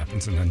terrible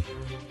happens, and then,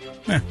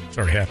 it's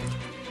already happened.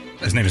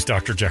 His name is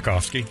Dr.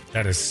 Jakovsky.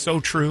 That is so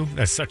true.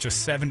 That's such a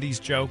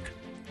 70s joke.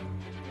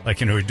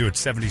 Like, we do it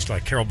 70s,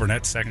 like Carol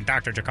Burnett's second,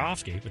 Dr.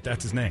 Jakovsky, but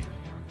that's his name.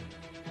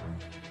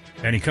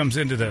 And he comes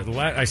into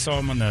I saw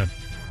him on the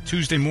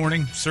Tuesday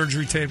morning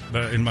surgery tape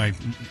in my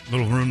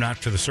little room,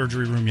 not to the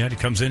surgery room yet. He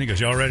comes in, he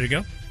goes, y'all ready to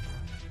go?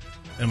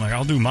 And I'm like,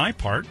 I'll do my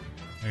part.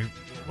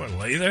 What,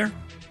 lay there?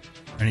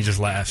 And he just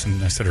laughs.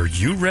 And I said, are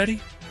you ready?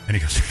 And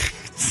he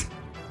goes,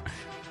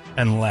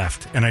 and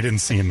left. And I didn't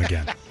see him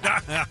again.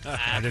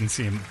 I didn't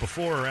see him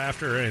before or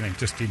after or anything.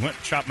 Just he went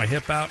and chopped my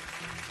hip out.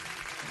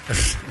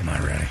 Am I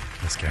ready?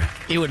 This guy.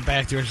 He went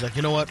back there and was like,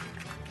 you know what?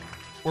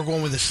 We're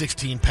going with a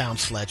 16-pound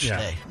sledge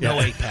today. No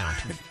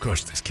 8-pound. Of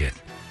course, this kid.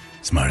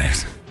 Smart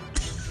ass.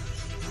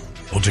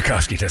 Old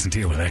Jakovsky doesn't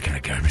deal with that kind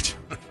of garbage.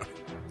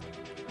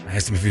 I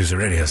asked him if he was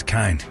ready. I was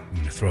kind. I'm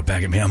going to throw it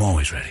back at me. I'm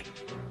always ready.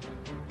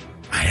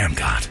 I am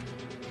God.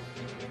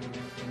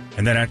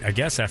 And then I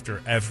guess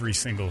after every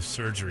single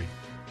surgery,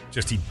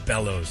 just he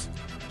bellows,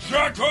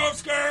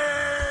 Jakovsky!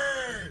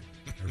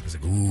 Everybody's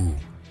like, ooh,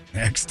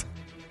 next.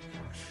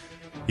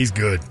 He's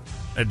good.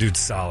 That dude's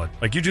solid.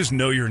 Like, you just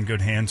know you're in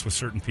good hands with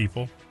certain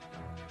people.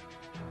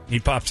 He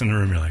pops in the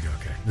room, you're like,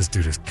 okay, this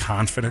dude is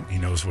confident. He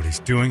knows what he's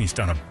doing. He's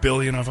done 1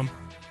 billion of them.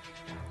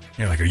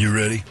 You're like, are you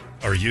ready?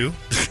 Are you?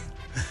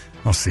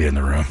 I'll see you in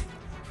the room.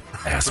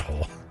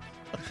 Asshole.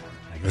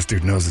 Like, this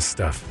dude knows his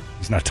stuff.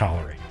 He's not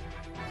tolerating.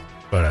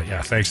 But,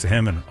 yeah, thanks to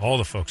him and all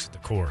the folks at the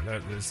core.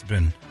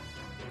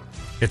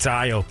 It's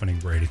eye-opening,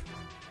 Brady.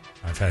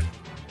 I've had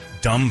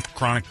dumb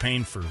chronic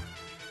pain for,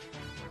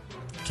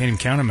 can't even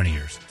count how many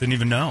years. Didn't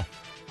even know.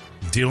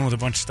 Dealing with a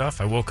bunch of stuff.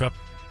 I woke up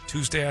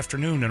Tuesday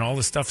afternoon and all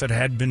the stuff that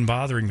had been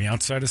bothering me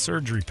outside of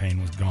surgery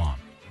pain was gone.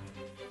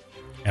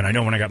 And I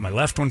know when I got my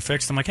left one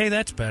fixed, I'm like, hey,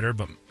 that's better,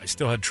 but I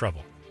still had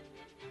trouble.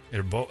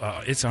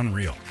 It's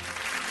unreal.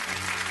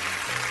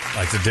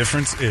 Like, the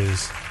difference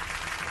is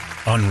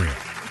unreal.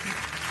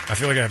 I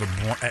feel like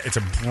it's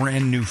a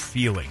brand new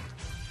feeling.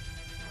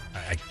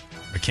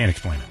 I can't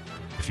explain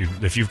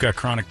it. If you've got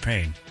chronic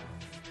pain,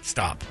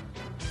 stop.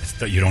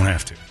 You don't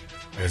have to.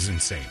 It's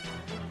insane.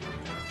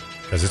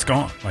 Because it's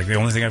gone. Like, the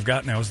only thing I've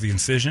got now is the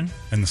incision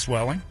and the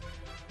swelling.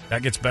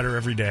 That gets better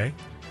every day.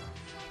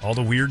 All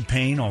the weird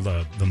pain, all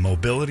the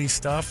mobility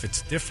stuff,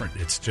 it's different.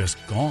 It's just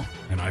gone.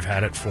 And I've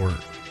had it for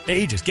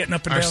ages, getting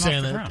up and down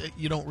off the ground.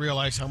 You don't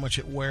realize how much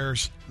it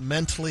wears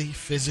mentally,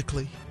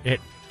 physically.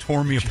 It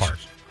tore me apart.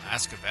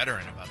 Ask a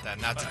veteran about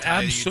that. Not to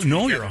tell you.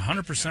 No, you're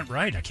 100%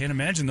 right. I can't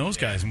imagine those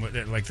guys and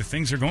like the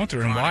things they're going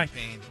through and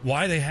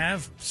why they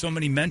have so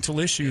many mental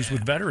issues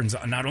with veterans.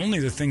 Not only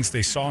the things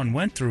they saw and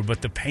went through,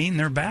 but the pain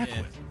they're back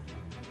with.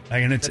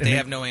 Like, and they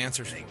have no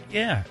answers.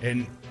 Yeah,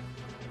 and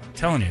I'm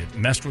telling you, it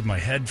messed with my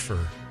head for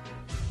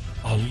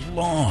a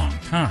long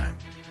time.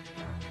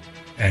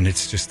 And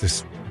it's just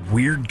this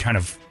weird kind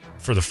of,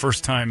 for the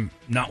first time,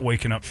 not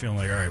waking up feeling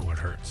like, all right, what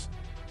hurts?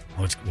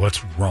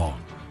 What's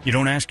wrong? You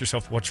don't ask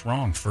yourself what's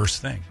wrong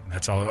first thing.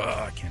 That's all.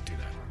 I can't do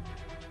that.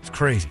 It's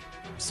crazy.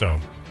 So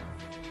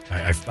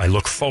I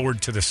look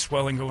forward to the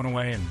swelling going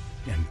away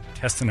and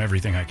testing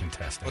everything I can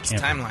test. What's the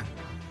timeline?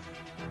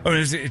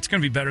 It's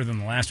going to be better than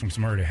the last one because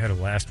I'm already ahead of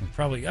the last one.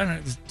 Probably, I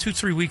don't know,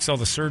 2-3 weeks, all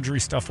the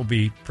surgery stuff will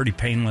be pretty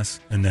painless.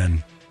 And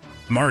then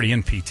I'm already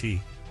in PT.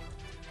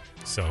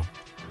 So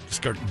just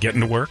start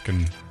getting to work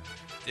and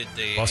did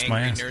the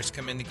angry nurse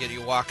come in to get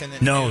you walking?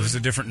 No, it was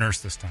a different nurse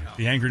this time. Oh.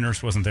 The angry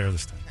nurse wasn't there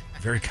this time.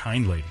 Very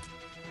kind lady.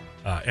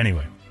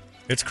 Anyway,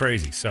 it's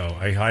crazy. So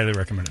I highly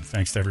recommend it.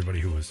 Thanks to everybody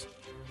who was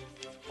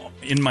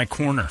in my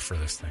corner for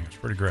this thing. It's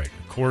pretty great.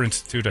 The Core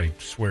Institute, I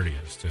swear to you,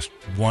 is just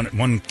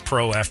one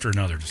pro after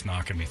another just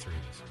knocking me through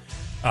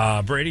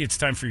this. Brady, it's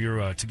time for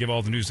you to give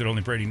all the news that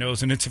only Brady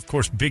knows. And it's, of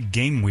course, Big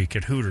Game Week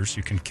at Hooters.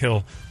 You can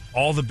kill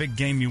all the big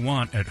game you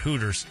want at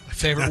Hooters. My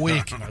favorite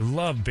week. I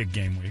love Big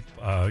Game Week.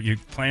 You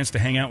plans to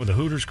hang out with the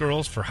Hooters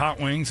girls for hot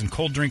wings and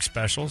cold drink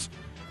specials.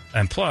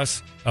 And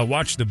plus,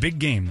 watch the big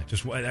game.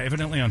 Just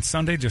evidently on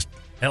Sunday, just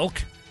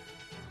elk.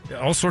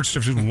 All sorts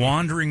of just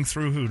wandering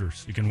through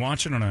Hooters. You can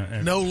watch it on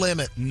a no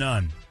limit.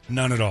 None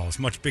at all. As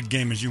much big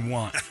game as you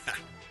want.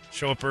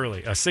 Show up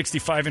early. A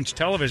 65-inch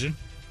television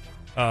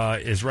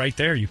is right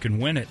there. You can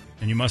win it,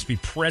 and you must be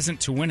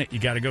present to win it. You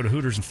got to go to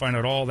Hooters and find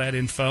out all that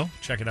info.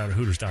 Check it out at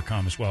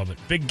Hooters.com as well. But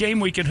Big Game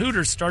Week at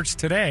Hooters starts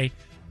today.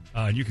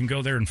 You can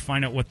go there and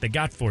find out what they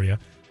got for you.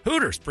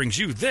 Hooters brings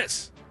you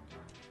this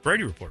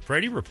Brady Report.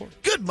 Brady Report.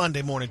 Good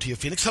Monday morning to you,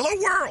 Phoenix. Hello,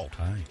 world.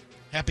 Hi.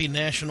 Happy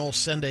National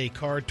Send a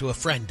Card to a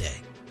Friend Day.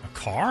 A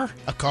car?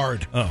 A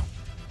card. Oh.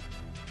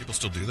 People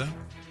still do that?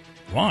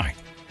 Why?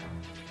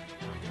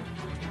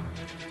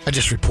 I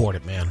just report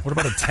it, man. What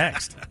about a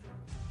text?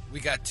 We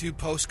got 2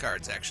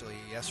 postcards actually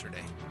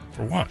yesterday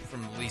For what?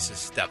 from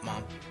Lisa's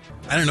stepmom.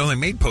 I didn't know they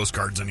made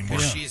postcards anymore.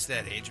 She's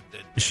that age.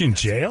 Is she in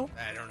jail?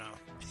 I don't know.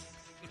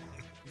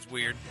 It's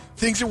weird.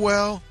 Things are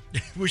well.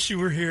 Wish you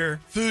were here.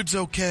 Food's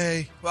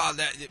okay. Well,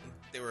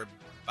 they were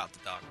about the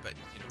dog, but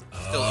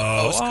still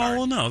a postcard. Oh,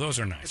 well, no, those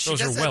are nice. She Those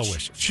does are that. well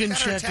wishes. Chin She's got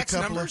her check a text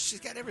couple number. of. She's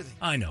got everything.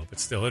 I know, but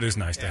still, it is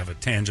nice to have a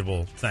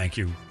tangible thank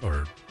you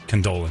or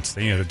condolence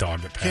thing. You had a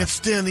dog that Can't passed.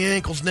 stand the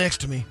ankles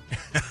next to me.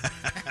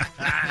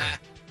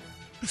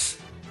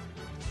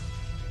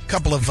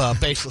 Couple of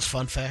baseless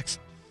fun facts.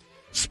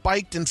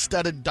 Spiked and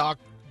studded dog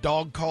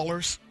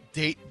collars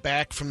date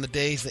back from the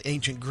days of the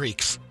ancient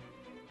Greeks,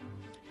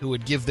 who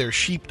would give their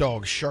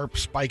sheepdogs sharp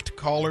spiked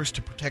collars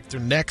to protect their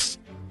necks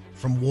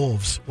from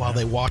wolves while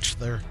they watched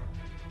their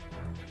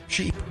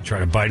sheep. Try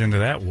to bite into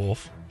that,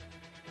 wolf.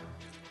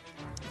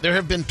 There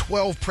have been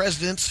 12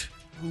 presidents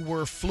who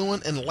were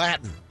fluent in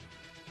Latin.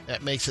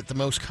 That makes it the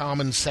most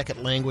common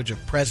second language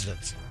of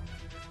presidents.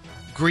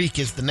 Greek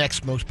is the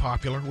next most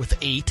popular with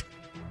 8,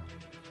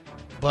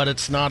 but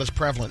it's not as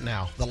prevalent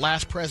now. The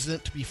last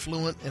president to be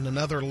fluent in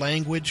another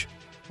language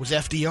was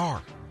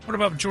FDR. What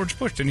about George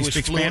Bush? Didn't He he was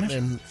speak fluent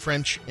Spanish? in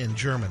French and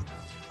German.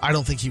 I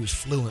don't think he was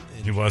fluent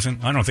in. He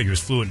wasn't? I don't think he was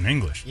fluent in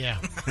English. Yeah.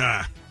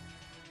 I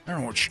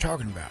don't know what you're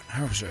talking about. I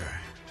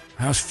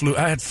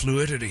had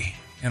fluidity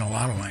in a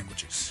lot of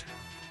languages.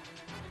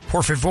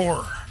 Por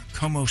favor,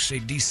 como se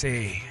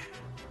dice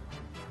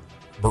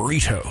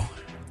burrito?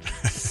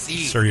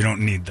 Sir, you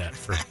don't need that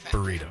for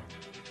burrito.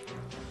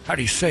 How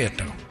do you say it,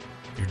 though?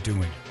 You're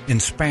doing it in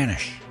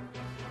Spanish.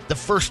 The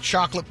first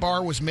chocolate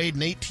bar was made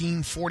in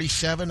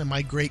 1847, and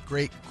my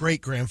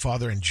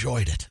great-great-great-grandfather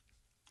enjoyed it.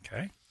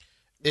 Okay.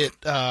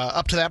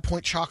 Up to that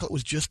point, chocolate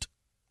was just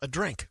a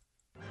drink.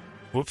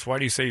 Whoops, why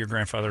do you say your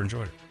grandfather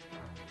enjoyed it?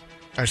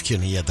 I was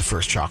kidding. He had the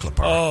first chocolate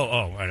bar.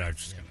 I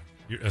just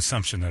your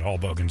assumption that all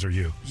Bogans are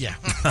you. Yeah.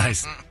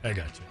 Nice. I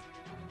got you.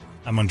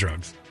 I'm on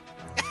drugs.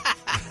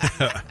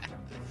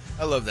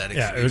 I love that.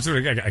 Yeah,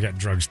 I got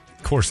drugs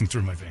coursing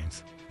through my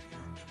veins.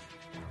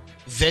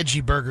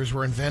 Veggie burgers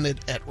were invented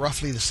at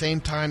roughly the same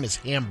time as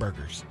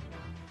hamburgers.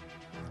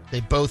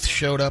 They both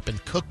showed up in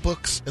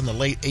cookbooks in the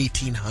late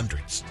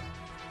 1800s.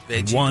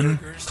 Veggie One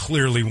burgers.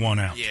 clearly won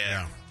out.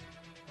 Yeah.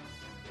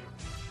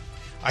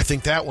 I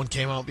think that one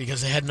came out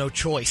because they had no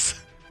choice.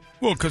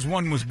 Well, because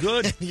one was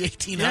good. In the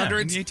 1800s, Yeah,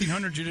 in the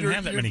 1800s, you didn't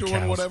have that many you're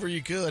doing cows. whatever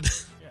you could,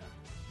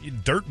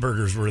 Dirt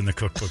burgers were in the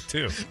cookbook,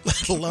 too.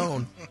 let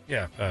alone.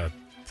 Yeah,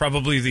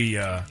 probably the,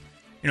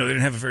 they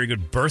didn't have a very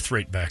good birth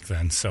rate back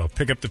then, so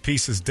pick up the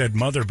pieces dead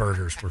mother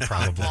burgers were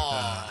probably.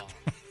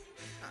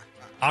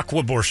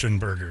 Aquabortion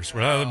burgers.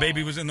 Well, the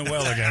baby was in the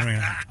well again. I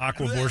mean,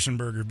 aquabortion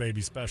burger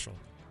baby special.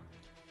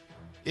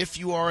 If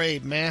you are a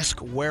mask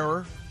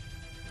wearer,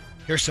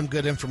 here's some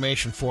good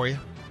information for you.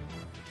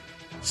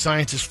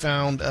 Scientists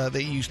found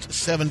they used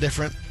 7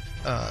 different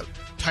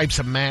types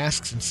of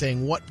masks and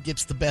saying what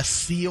gets the best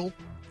seal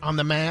on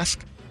the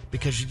mask,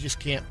 because you just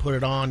can't put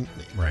it on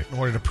in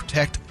order to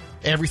protect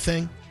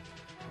everything.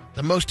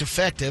 The most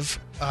effective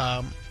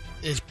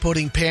is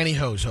putting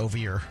pantyhose over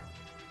your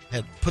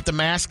head. Put the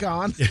mask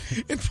on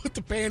and put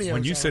the pantyhose on.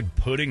 When you said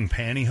putting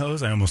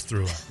pantyhose, I almost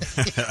threw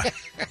up.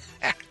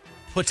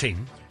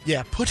 Putting.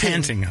 Yeah,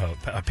 putting.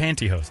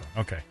 Pantyhose.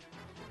 Okay.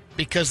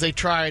 Because they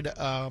tried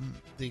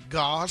the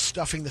gauze,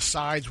 stuffing the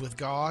sides with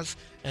gauze,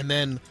 and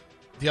then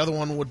the other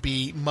one would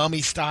be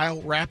mummy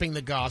style, wrapping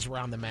the gauze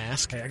around the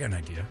mask. Hey, I got an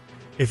idea.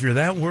 If you're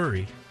that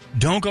worried,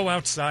 don't go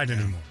outside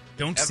anymore.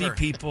 Don't see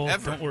people.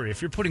 Ever. Don't worry.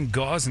 If you're putting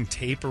gauze and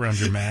tape around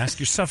your mask,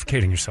 you're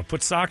suffocating yourself.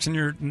 Put socks in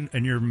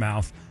your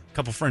mouth, a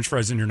couple French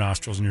fries in your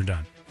nostrils, and you're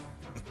done.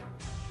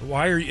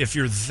 If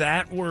you're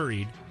that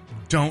worried,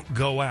 don't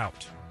go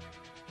out.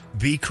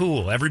 Be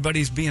cool.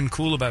 Everybody's being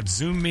cool about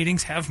Zoom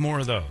meetings. Have more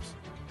of those.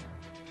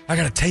 I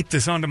got to tape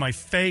this onto my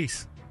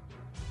face.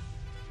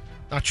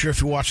 Not sure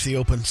if you watched the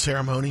open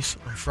ceremonies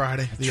on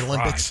Friday, the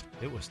Olympics.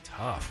 It was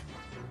tough.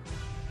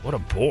 What a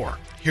bore.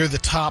 Here are the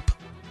top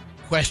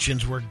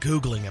questions we're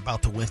Googling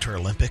about the Winter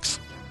Olympics.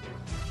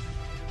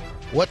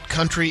 What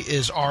country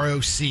is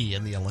ROC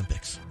in the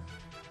Olympics?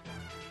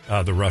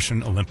 The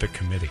Russian Olympic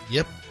Committee.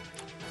 Yep.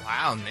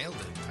 Wow, nailed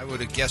it. I would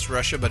have guessed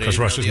Russia, but Because I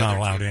didn't Russia's know the not other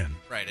allowed two. in.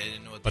 Right, I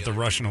didn't know what But the other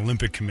Russian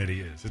Olympic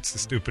Committee is. It's the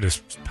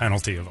stupidest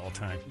penalty of all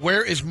time.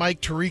 Where is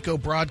Mike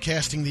Tirico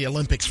broadcasting the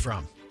Olympics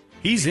from?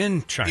 He's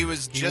in China. He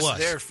was just was.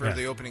 there for Yeah.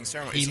 the opening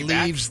ceremony. He Is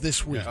back? leaves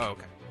this week. Oh,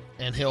 okay.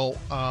 And he'll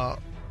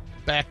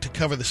back to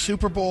cover the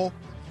Super Bowl,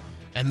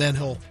 and then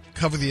he'll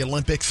cover the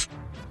Olympics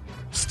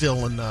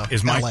still in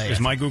Is LA.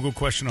 my Google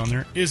question on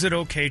there? Is it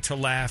okay to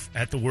laugh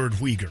at the word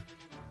Uyghur?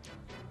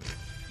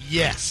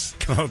 Yes.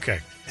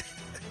 Okay.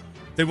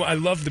 I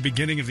love the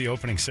beginning of the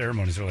opening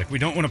ceremonies. They're like, we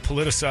don't want to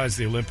politicize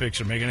the Olympics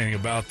or make anything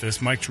about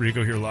this. Mike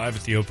Tirico here live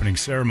at the opening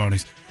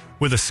ceremonies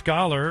with a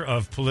scholar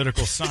of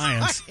political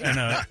science.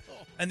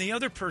 And the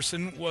other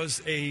person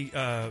was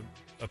a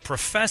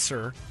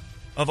professor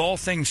of all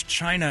things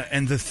China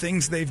and the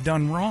things they've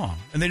done wrong.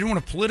 And they didn't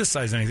want to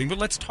politicize anything, but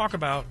let's talk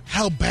about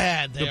How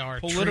bad they the are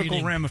political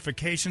treating.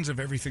 ramifications of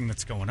everything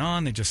that's going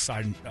on. They just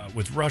sided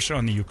with Russia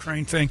on the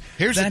Ukraine thing.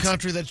 Here's a That's-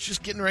 country that's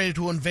just getting ready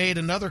to invade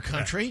another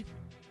country.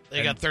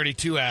 They got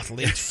 32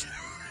 athletes.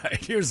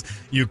 Here's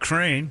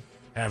Ukraine.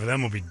 Half of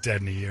them will be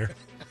dead in a year.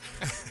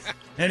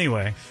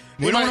 Anyway,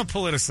 we They don't might- want to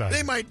politicize. They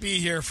it. might be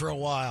here for a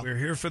while. We're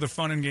here for the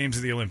fun and games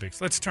of the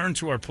Olympics. Let's turn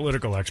to our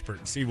political expert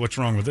and see what's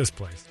wrong with this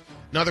place.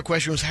 Another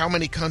question was how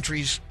many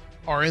countries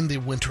are in the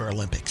Winter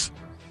Olympics?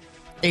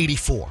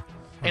 84.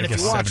 And if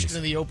guess you watched 70s.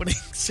 in the opening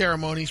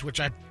ceremonies, which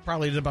I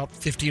probably did about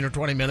 15 or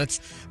 20 minutes,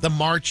 the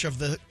march of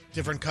the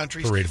different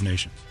countries. Parade of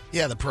Nations.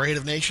 Yeah, the Parade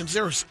of Nations.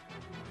 There was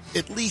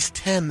at least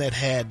 10 that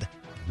had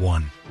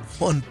One.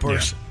 one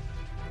person.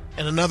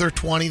 And another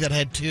 20 that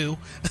had two.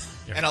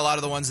 And a lot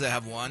of the ones that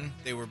have won,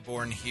 they were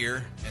born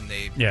here, and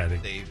they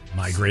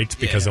migrate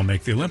because they'll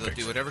make the They'll Olympics.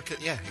 do whatever.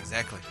 Yeah,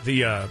 exactly.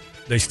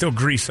 They still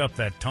grease up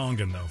that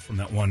Tongan, though, from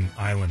that one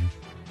island.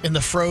 In the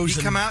He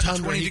frozen come out in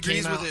tundra, 20 he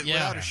degrees came with out. it Yeah.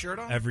 without a shirt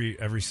on.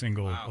 Every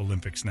single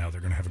Olympics now,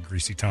 they're going to have a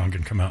greasy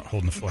Tongan come out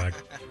holding the flag.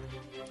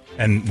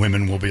 And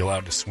women will be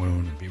allowed to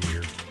swoon and be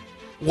weird.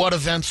 What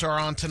events are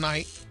on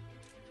tonight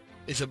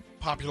is a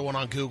popular one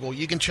on Google.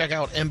 You can check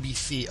out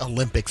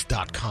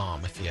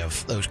NBCOlympics.com if you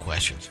have those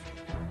questions.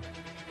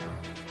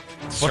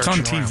 What's on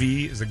Searching around.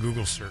 TV is a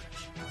Google search.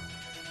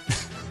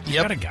 You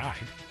Yep. got a guide.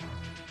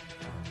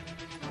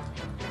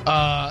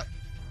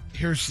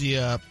 Here's the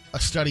a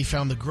study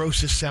found the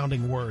grossest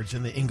sounding words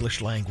in the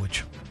English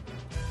language.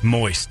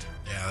 Moist.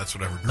 Yeah, that's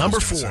what every Number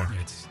girl's gonna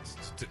 4.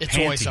 say. It's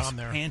always on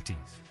there. Panties.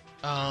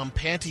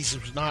 Panties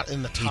was not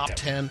in the hate top that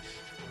 10.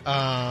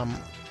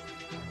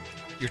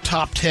 Your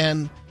top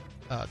 10,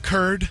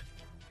 curd,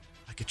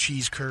 like a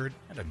cheese curd.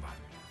 That doesn't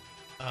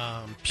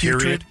bother me.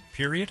 Putrid.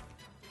 Period.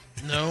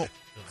 No.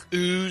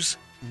 Ooze,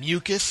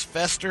 mucus,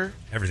 fester,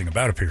 Everything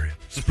about a period.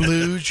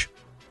 splooge,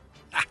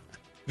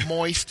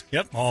 moist,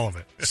 Yep, all of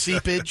it.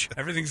 seepage,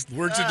 Everything's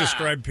words to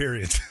describe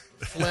periods.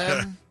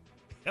 phlegm,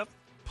 Yep.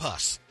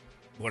 pus.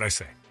 What'd I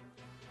say?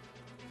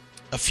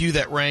 A few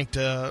that ranked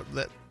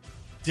that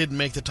didn't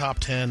make the top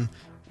 10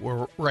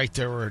 were right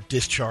there were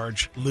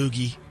discharge,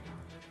 loogie,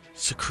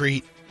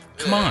 secrete,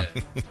 Come on.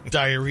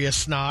 diarrhea,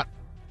 snot,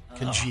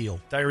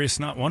 congeal. Diarrhea is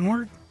not one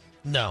word?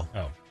 No.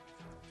 Oh,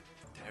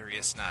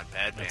 Diarrhea snot,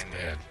 bad that's band.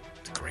 bad.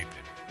 It's a great bit.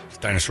 It's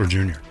Dinosaur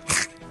Jr.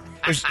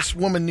 There's this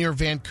woman near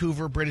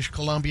Vancouver, British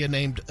Columbia,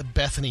 named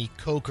Bethany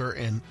Coker,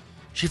 and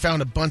she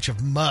found a bunch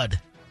of mud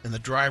in the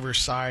driver's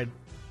side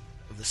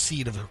of the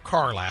seat of her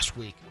car last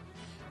week.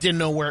 Didn't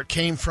know where it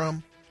came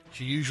from.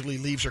 She usually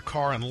leaves her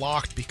car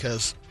unlocked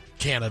because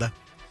Canada.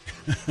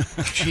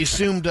 She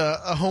assumed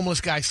a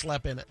homeless guy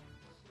slept in it.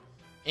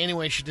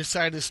 Anyway, she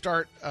decided to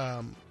start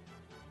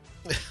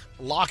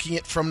locking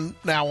it from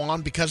now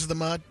on because of the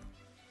mud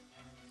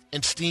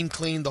and steam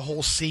cleaned the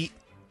whole seat.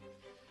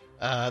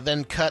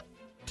 Then cut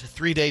to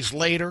 3 days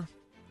later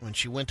when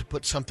she went to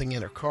put something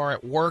in her car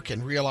at work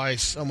and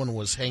realized someone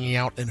was hanging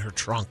out in her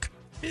trunk.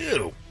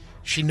 Ew.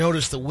 She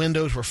noticed the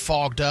windows were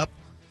fogged up.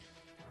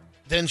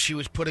 Then she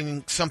was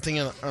putting something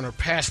on her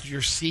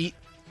passenger seat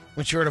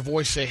when she heard a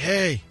voice say,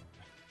 "Hey."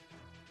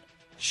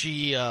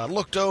 She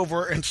looked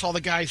over and saw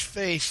the guy's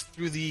face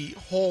through the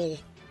hole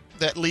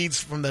that leads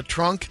from the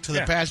trunk to the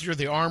Yeah. passenger.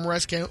 The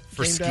armrest came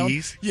down.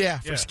 skis? Yeah,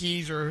 for Yeah.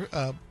 skis or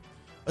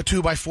a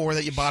 2x4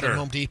 that you bought at Sure.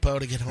 Home Depot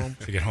to get home.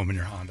 To get home in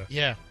your Honda.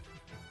 Yeah.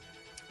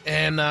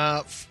 And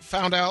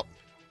found out,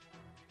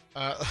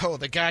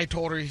 the guy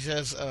told her, he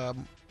says,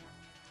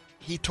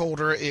 he told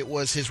her it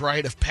was his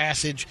rite of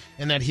passage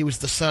and that he was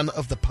the son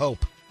of the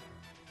Pope.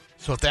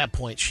 So at that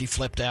point, she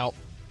flipped out,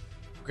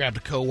 grabbed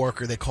a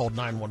coworker, they called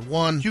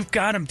 911. You've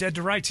got him dead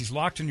to rights. He's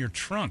locked in your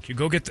trunk. You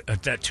go get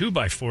that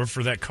 2x4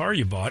 for that car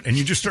you bought, and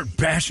you just start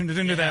bashing it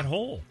into that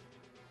hole.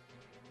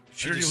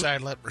 She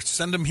decided, Or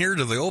send him here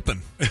to the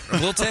open.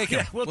 We'll take him.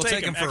 Yeah, we'll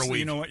take him for Actually, a week.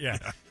 You know what? Yeah.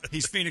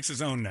 He's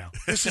Phoenix's own now.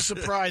 this is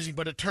surprising,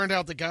 but it turned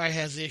out the guy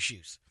has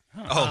issues.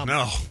 Oh,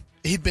 no.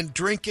 He'd been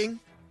drinking.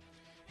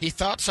 He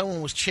thought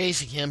someone was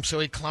chasing him, so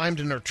he climbed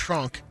in her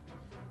trunk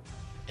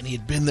and he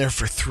had been there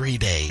for 3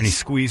 days. And he's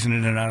squeezing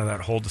in and out of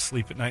that hole to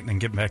sleep at night and then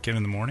get back in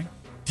the morning?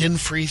 Didn't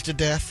freeze to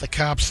death. The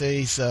cops say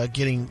he's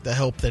getting the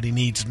help that he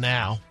needs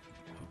now.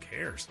 Who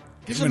cares?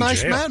 He's Get a him in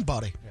nice jail. man,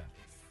 buddy.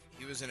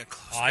 He was in a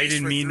close I space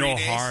didn't for mean 3 no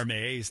days. harm,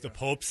 eh? He's the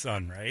Pope's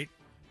son, right?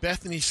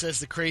 Bethany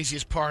says the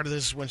craziest part of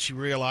this is when she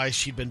realized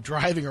she'd been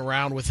driving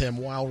around with him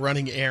while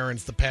running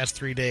errands the past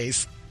 3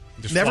 days.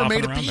 Just Never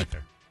flopping made a around peep. back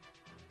there.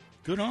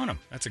 Good on him.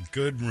 That's a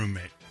good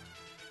roommate.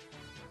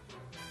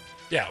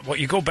 Yeah, well,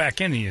 you go back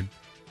in and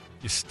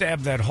you stab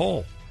that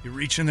hole. You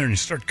reach in there and you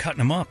start cutting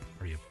them up.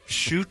 Or you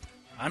shoot.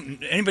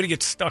 Anybody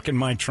gets stuck in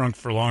my trunk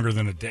for longer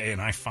than a day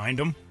and I find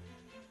them,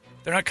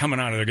 they're not coming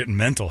out of there getting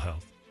mental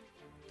health.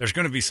 There's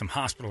going to be some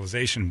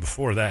hospitalization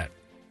before that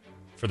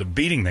for the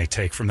beating they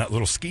take from that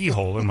little ski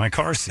hole in my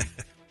car seat.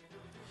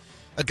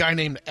 A guy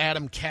named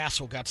Adam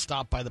Castle got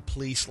stopped by the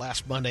police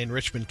last Monday in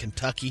Richmond,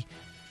 Kentucky.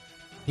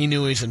 He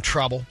knew he was in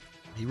trouble.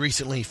 He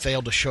recently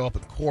failed to show up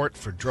in court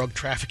for drug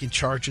trafficking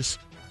charges.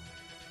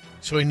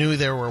 So he knew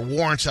there were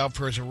warrants out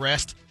for his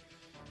arrest.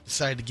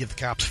 Decided to give the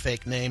cops a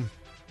fake name.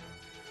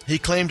 He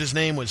claimed his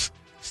name was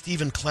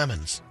Stephen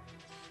Clemens.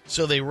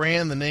 So they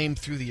ran the name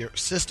through the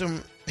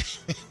system.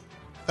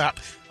 Thought,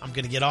 I'm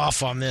going to get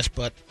off on this,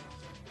 but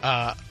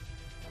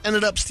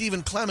ended up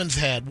Stephen Clemens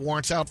had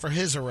warrants out for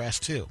his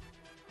arrest, too.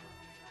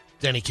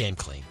 Then he came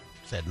clean.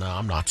 Said, no,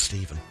 I'm not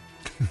Stephen.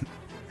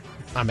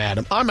 I'm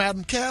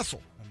Adam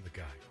Castle. I'm the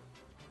guy.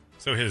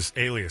 So his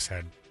alias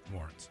had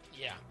warrants.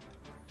 Yeah.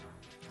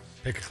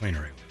 Pick a cleaner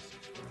alias.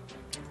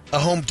 A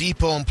Home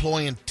Depot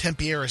employee in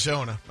Tempe,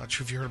 Arizona, not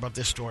sure if you heard about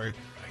this story,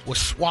 was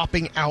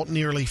swapping out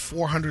nearly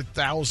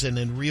 $400,000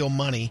 in real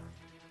money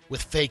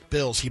with fake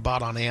bills he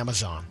bought on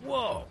Amazon.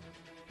 Whoa.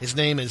 His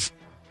name is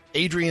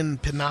Adrian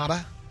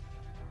Pineda.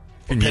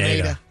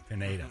 Pineda.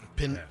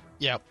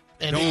 Yep.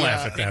 And Don't he,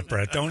 laugh at that,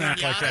 Brett. Don't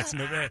act like that's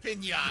no bad.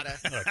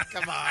 Pinata.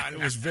 Come on. It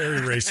was very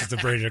racist of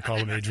Brady to call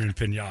him Adrian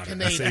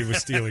Pinata. I say he was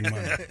stealing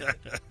money.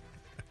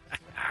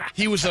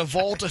 He was a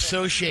vault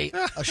associate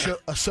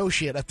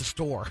at the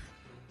store,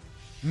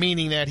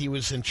 meaning that he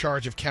was in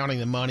charge of counting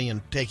the money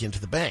and taking it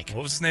to the bank.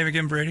 What was his name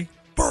again, Brady?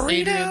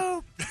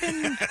 Adrian,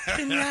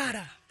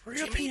 Pinata.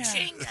 Burrito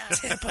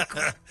Pinata.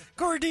 Typical.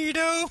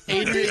 Gordito.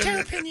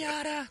 Adrian,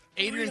 Pinata.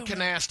 Adrian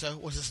Canasta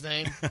was his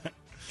name.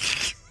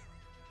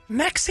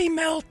 Mexi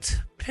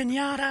Melt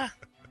Pinata.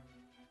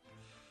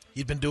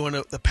 He'd been doing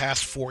it the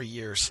past 4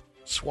 years,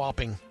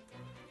 swapping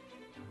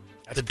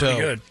That's the pretty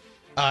dough. good.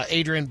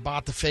 Adrian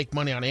bought the fake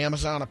money on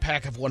Amazon. A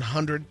pack of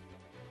 100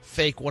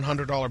 fake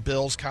 $100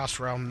 bills cost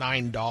around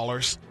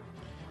 $9.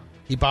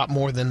 He bought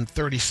more than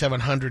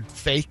 3,700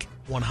 fake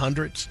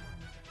 100s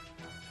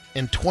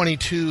and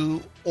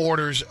 22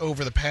 orders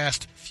over the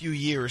past few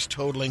years,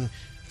 totaling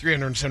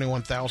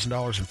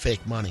 $371,000 in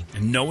fake money.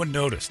 And no one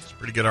noticed.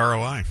 Pretty good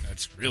ROI.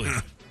 That's really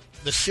good.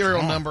 The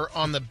serial number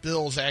on the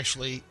bills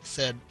actually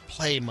said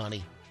play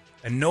money.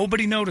 And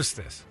nobody noticed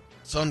this.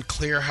 It's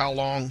unclear how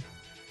long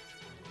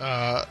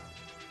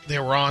they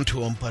were on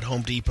to him, but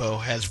Home Depot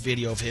has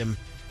video of him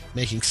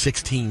making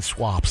 16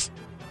 swaps.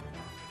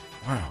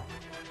 Wow.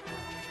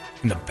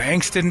 And the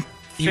banks didn't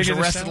He was figure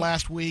this arrested out?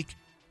 last week,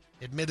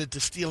 admitted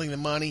to stealing the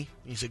money.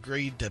 He's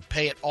agreed to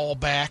pay it all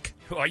back.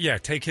 Well, yeah,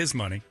 take his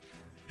money.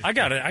 I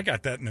got it. I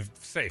got that in the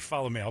safe.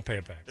 Follow me. I'll pay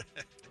it back.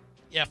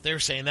 Yeah, if they're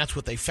saying that's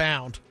what they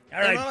found. All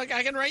right.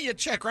 I can write you a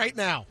check right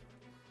now.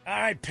 All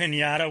right,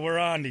 Pinata, we're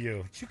on to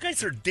you. You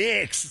guys are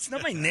dicks. It's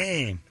not my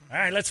name. All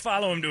right, let's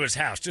follow him to his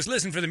house. Just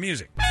listen for the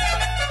music.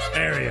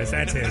 There he is.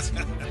 That's his.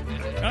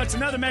 Oh, it's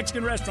another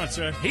Mexican restaurant,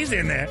 sir. He's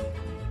in there.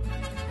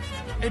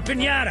 Hey,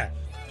 Pinata.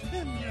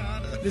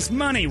 This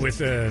money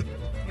with,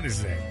 what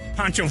is that?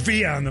 Pancho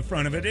Villa on the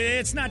front of it.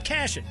 It's not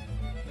cashing.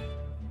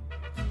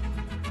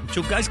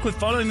 So guys, quit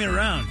following me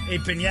around. Hey,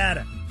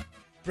 Pinata.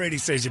 Brady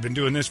says you've been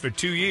doing this for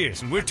 2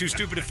 years, and we're too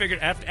stupid to figure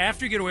it out.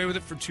 After you get away with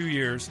it for 2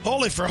 years.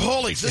 Holy for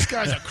holies, this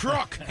guy's a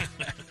crook.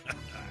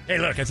 Hey,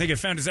 look, I think I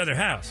found his other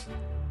house.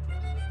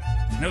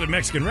 Another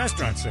Mexican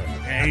restaurant, sir.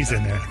 Yeah, he's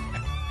in there.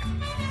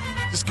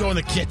 Just go in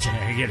the kitchen.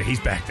 Yeah, get it. He's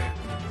back there,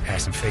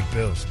 passing fake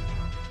bills.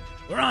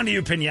 We're on to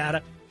you,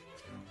 Pinata.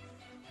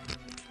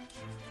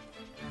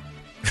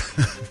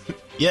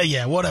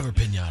 Yeah, whatever,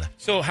 Pinata.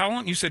 So how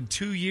long? You said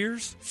 2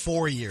 years?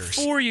 4 years.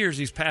 4 years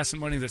he's passing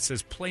money that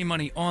says play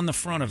money on the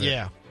front of it.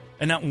 Yeah.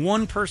 And not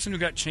one person who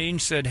got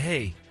changed said,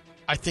 hey.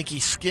 I think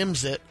he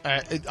skims it.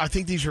 I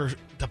think these are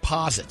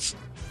deposits.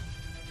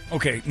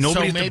 Okay,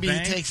 nobody So at maybe the he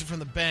bank? takes it from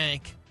the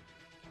bank,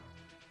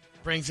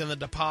 brings in the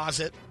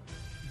deposit.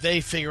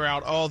 They figure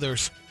out,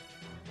 there's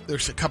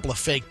a couple of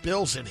fake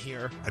bills in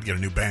here. I'd get a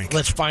new bank.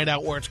 Let's find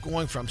out where it's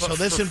going from. But So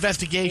this for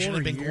investigation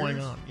 4 has been going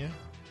years? on. Yeah.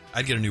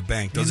 I'd get a new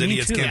bank. Those Me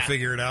idiots too. can't Yeah.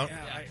 figure it out.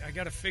 Yeah, I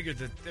got to figure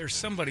that there's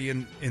somebody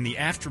in the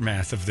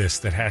aftermath of this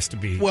that has to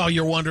be. Well,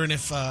 you're wondering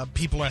if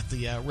people at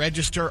the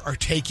register are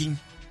taking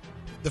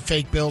the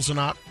fake bills or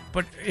not.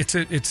 But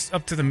it's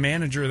up to the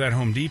manager of that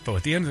Home Depot.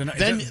 At the end of the night,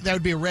 Then that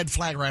would be a red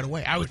flag right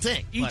away, I would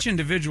think. each But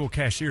individual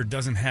cashier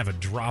doesn't have a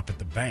drop at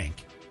the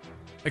bank.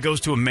 It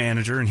goes to a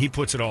manager, and he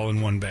puts it all in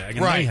one bag,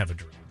 and they have a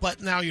drop.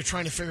 But now you're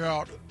trying to figure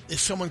out,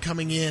 is someone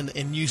coming in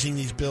and using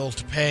these bills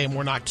to pay, and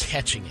we're not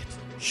catching it.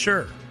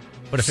 Sure.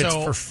 But if it's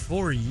So- for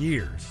 4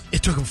 years,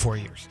 It took him 4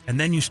 years. and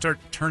then you start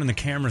turning the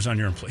cameras on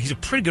your employee. He's a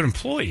pretty good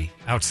employee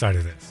outside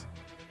of this.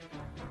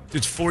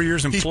 Dude's 4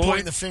 years He's employed.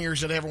 pointing the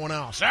fingers at everyone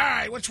else. All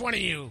right, which one of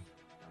you?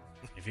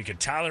 If you could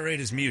tolerate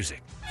his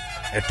music,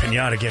 that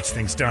pinata gets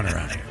things done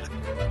around here.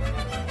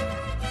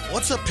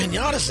 What's up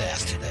Pinata's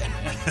ass today?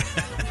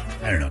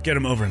 I don't know. Get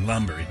him over in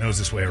lumber. He knows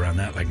his way around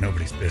that like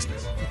nobody's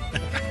business.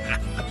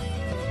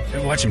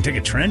 Ever watch him take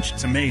a trench?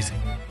 It's amazing.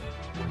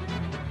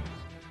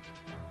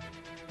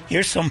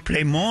 Here's some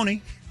play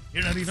money.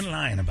 You're not even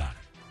lying about it.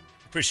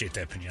 Appreciate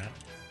that, pinata.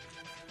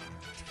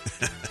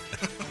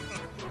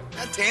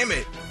 God damn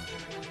it.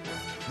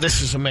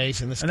 This is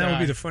amazing. This And guy. that would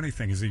be the funny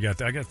thing is I got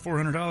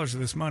 $400 of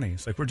this money.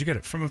 It's like, where'd you get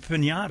it? From a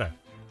pinata.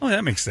 Oh,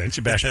 that makes sense.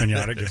 You bash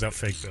pinata, gives out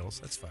fake bills.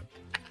 That's fun.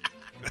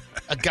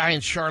 A guy in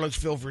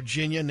Charlottesville,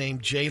 Virginia,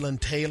 named Jalen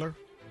Taylor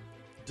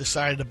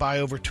decided to buy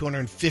over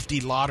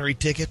 250 lottery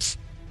tickets.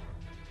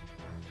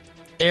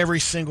 Every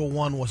single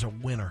one was a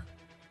winner.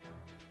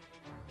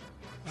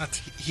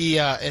 He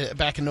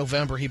back in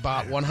November, he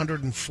bought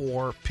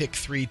 104 pick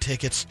 3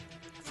 tickets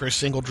for a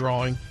single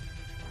drawing.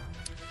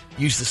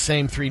 Used the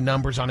same 3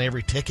 numbers on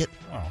every ticket.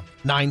 Oh.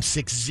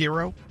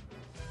 960.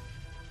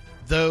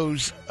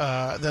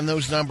 Then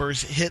those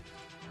numbers hit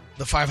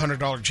the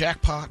 $500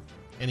 jackpot,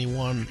 and he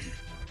won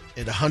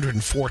it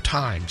 104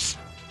 times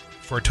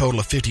for a total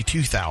of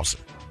 $52,000.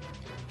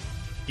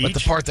 But the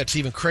part that's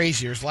even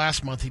crazier is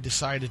last month he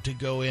decided to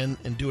go in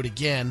and do it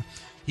again.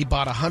 He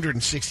bought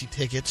 160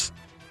 tickets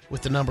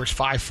with the numbers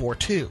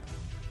 542.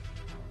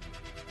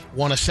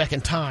 Won a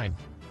second time.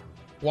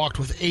 Walked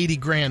with 80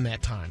 grand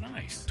that time.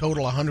 Nice.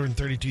 Total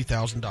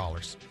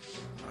 $132,000.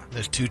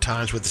 There's 2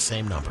 times with the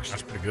same numbers.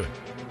 That's pretty good.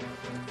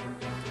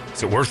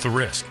 Is it worth the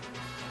risk?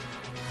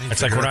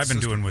 That's like what I've been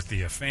doing with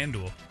the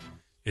FanDuel,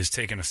 is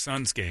taking a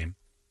Suns game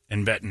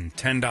and betting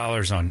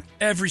 $10 on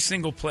every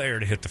single player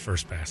to hit the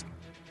first basket.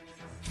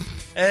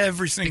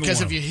 Every single Because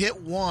one. if you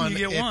hit one, You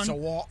get it's one. a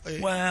wall.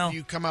 Well,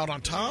 you come out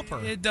on top,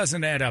 or It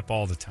doesn't add up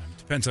all the time.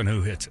 Depends on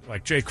who hits it.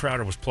 Like Jay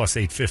Crowder was plus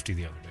 850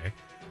 the other day.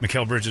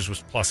 Mikal Bridges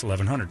was plus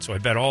 1100. So I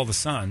bet all the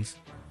Suns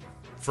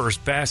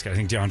first basket. I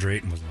think DeAndre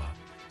Ayton was low.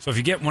 So if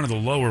you get one of the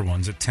lower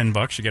ones at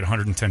 $10, you get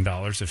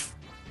 $110 if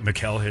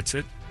Mikal hits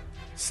it.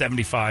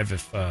 75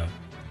 if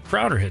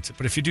Crowder hits it.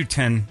 But if you do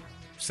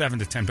 7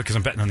 to 10, because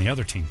I'm betting on the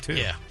other team too.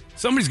 Yeah.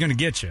 Somebody's going to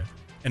get you.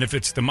 And if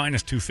it's the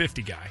minus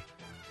 250 guy,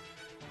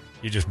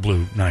 you just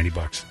blew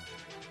 $90.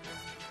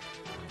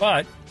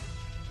 But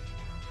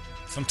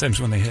sometimes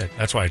when they hit,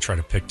 that's why I try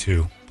to pick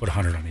 2, put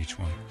 100 on each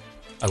one.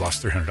 I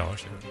lost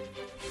 $300.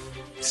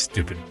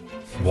 Stupid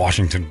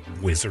Washington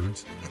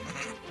Wizards.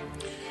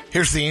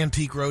 here's the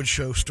Antique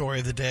Roadshow story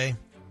of the day.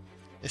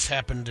 This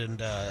happened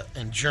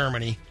in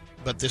Germany,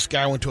 but this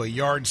guy went to a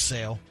yard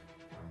sale,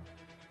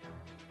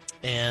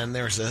 and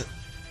there's a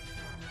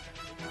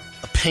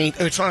paint.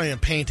 It's not even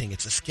a painting;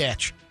 it's a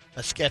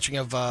sketching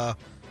of a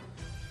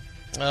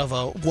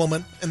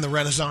woman in the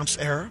Renaissance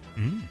era,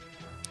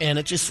 and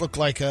it just looked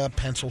like a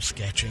pencil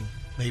sketching,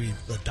 maybe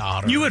the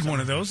daughter. You or had something. one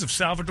of those of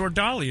Salvador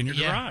Dali in your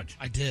Yeah, garage.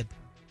 I did.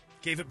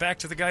 Gave it back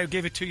to the guy who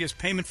gave it to you as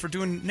payment for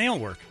doing nail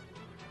work.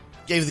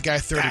 Gave the guy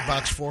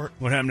 $30 for it.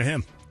 What happened to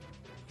him?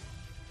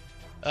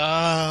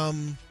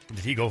 Um,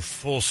 Did he go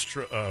full he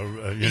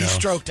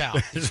stroked out.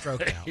 He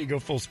stroked out. He go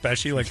full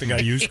special like the guy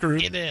you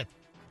screwed? He did.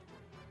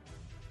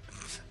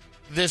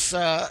 This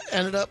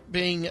ended up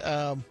being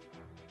a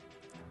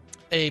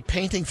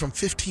painting from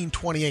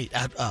 1528.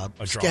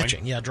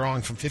 Sketching,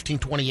 drawing from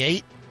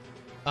 1528.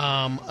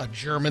 A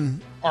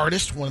German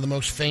artist, one of the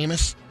most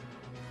famous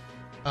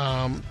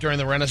during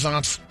the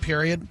Renaissance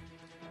period.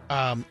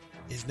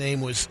 His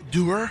name was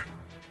Dürer,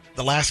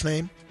 the last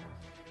name,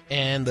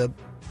 and the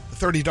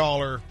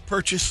 $30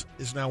 purchase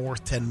is now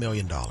worth $10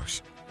 million.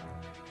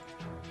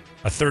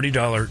 A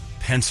 $30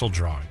 pencil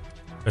drawing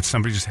that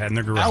somebody just had in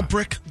their garage.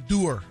 Albrecht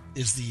Dürer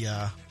is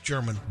the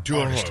German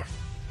artist.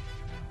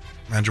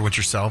 Imagine what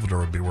your Salvador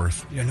would be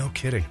worth. Yeah, no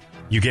kidding.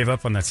 You gave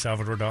up on that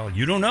Salvador Dali.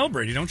 You don't know,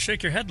 Brady. Don't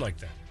shake your head like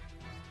that.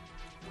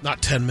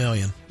 Not $10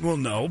 million. Well,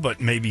 no, but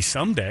maybe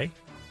someday.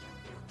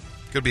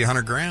 Could be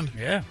 $100,000.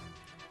 Yeah.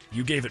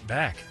 You gave it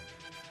back.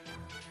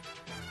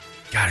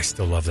 God, I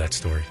still love that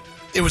story.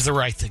 It was the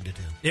right thing to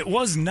do. It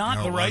was not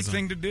No, the it right wasn't.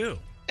 thing to do.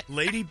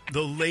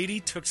 The lady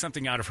took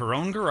something out of her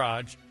own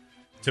garage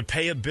to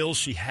pay a bill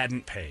she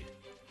hadn't paid.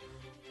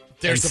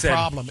 There's And the said,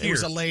 problem. It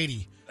was "Here." a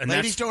lady. And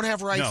Ladies that's- don't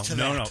have rights to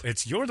that. No,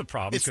 it's you're the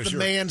problem. It's 'cause the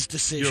you're- man's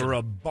decision. You're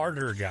a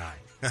barter guy.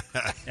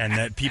 And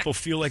that people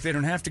feel like they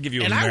don't have to give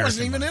you And I American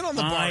wasn't even money. in on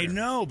the I barter.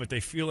 know, but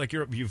they feel like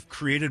you've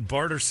created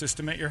barter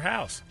system at your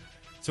house.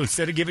 So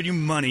instead of giving you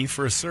money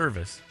for a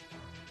service,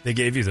 they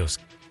gave you this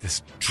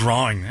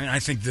drawing. And I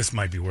think this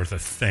might be worth a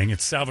thing.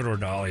 It's Salvador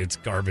Dali. It's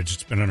garbage.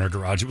 It's been in our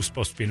garage. It was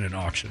supposed to be in an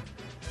auction.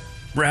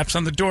 Raps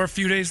on the door a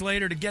few days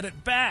later to get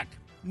it back.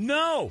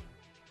 No.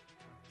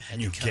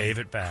 And you gave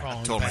it back.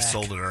 Crawling Told him I back.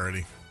 sold it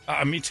already.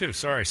 Me too.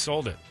 Sorry,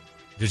 sold it.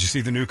 Did you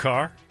see the new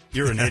car?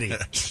 You're an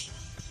idiot.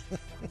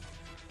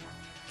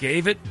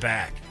 Gave it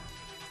back.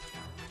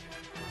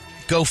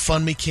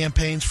 GoFundMe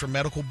campaigns for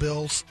medical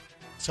bills.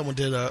 Someone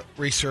did a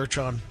research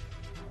on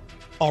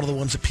all of the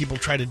ones that people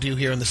try to do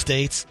here in the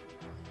States.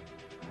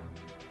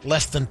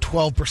 Less than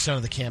 12%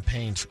 of the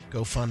campaigns,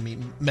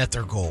 GoFundMe, met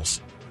their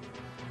goals.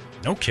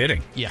 No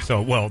kidding. Yeah.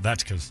 So, well,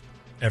 that's because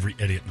every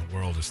idiot in the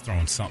world is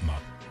throwing something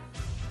up.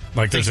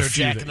 Like Think there's a they're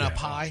few jacking that, up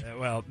high?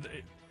 Well,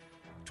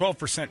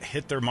 12%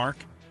 hit their mark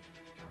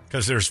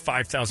because there's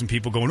 5,000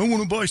 people going, I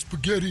want to buy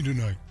spaghetti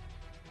tonight,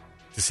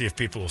 to see if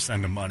people will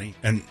send them money.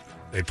 And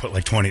they put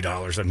like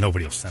 $20 and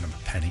nobody will send them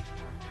a penny.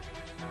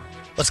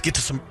 Let's get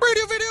to some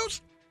radio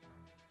videos.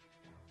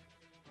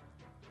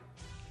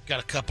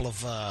 Got a couple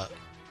of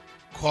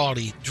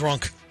quality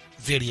drunk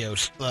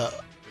videos.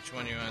 Which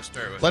one do you want to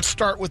start with? Let's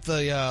start with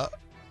the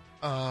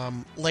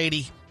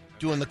lady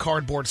doing the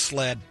cardboard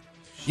sled.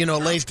 You know,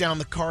 lays down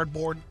the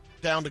cardboard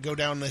down to go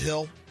down the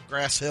hill,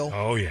 grass hill.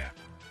 Oh, yeah.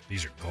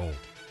 These are gold.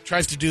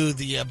 Tries to do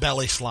the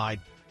belly slide.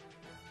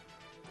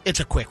 It's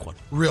a quick one,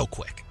 real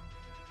quick.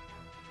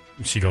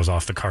 She goes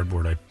off the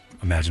cardboard, I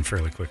imagine,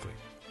 fairly quickly.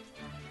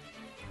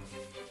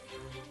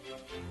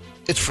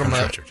 It's from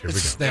Here it's we go.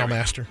 Snail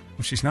Master.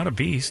 Well, she's not a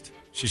beast.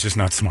 She's just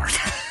not smart.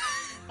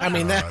 I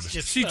mean, that's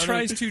just... She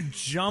tries to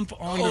jump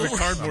onto the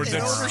cardboard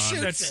and that's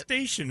overshoots it.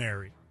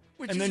 stationary.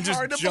 Which and is then just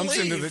hard to jumps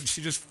into believe. the...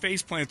 She just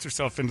face plants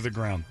herself into the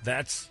ground.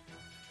 That's...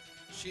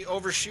 She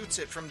overshoots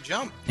it from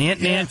jump.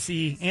 Aunt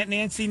Nancy. Aunt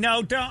Nancy,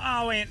 no, don't.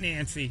 Oh, Aunt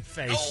Nancy.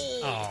 Face.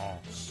 Oh.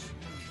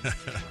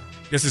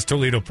 This is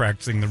Toledo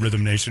practicing the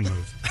Rhythm Nation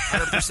moves.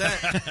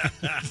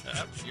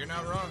 100%. You're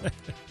not wrong.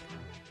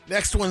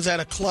 Next one's at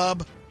a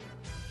club,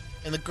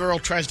 and the girl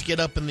tries to get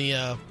up in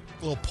the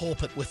little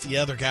pulpit with the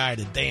other guy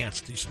to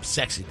dance, do some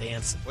sexy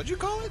dancing. What'd you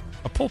call it?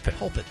 A pulpit.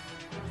 Pulpit.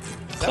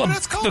 Is that what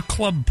that's called? The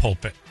club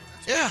pulpit.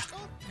 Yeah.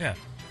 Yeah.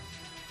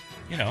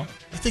 You know,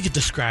 I think it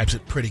describes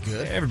it pretty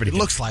good. Everybody It can-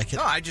 looks like it.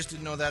 No, I just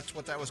didn't know that's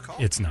what that was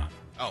called. it's not.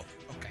 Oh,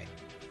 okay.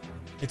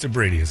 It's a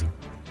Bradyism.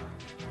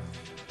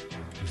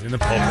 He's in the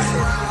pulpit,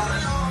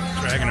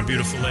 dragging a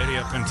beautiful lady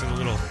up into the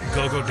little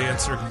go-go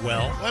dancer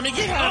well. Let me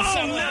get her.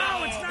 Oh,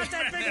 no, it's not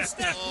that big a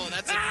step. Oh,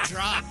 that's a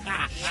drop.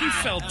 She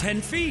fell 10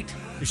 feet.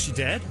 Is she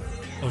dead?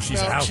 Oh,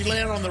 she's No, out. she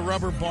landed on the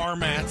rubber bar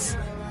mats.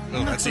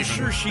 Oh, that's so even,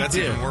 sure she that's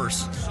did. even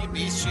worse. She's a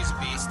beast.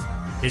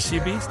 Is she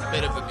a beast?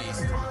 Bit of a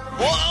beast.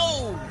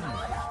 Whoa!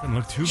 Doesn't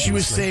look too She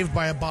was beastly. saved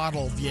by a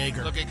bottle of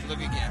Jaeger. Look again.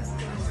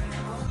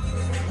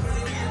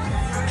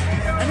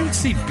 I didn't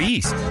see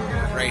beast.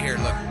 Right here,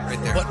 look. Right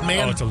there. But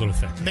man, Oh, it's a little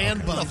thick. man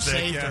bun Thick,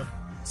 saved yeah. her.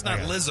 It's not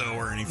Yeah. Lizzo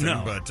or anything,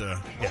 No. but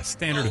Yeah,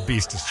 standard of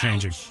beast is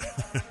changing.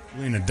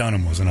 Lena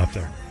Dunham wasn't up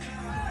there.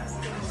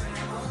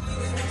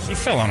 She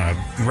fell on a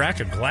rack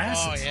of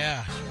glasses. Oh,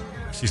 yeah.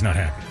 She's not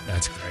happy.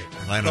 That's great.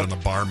 landed on the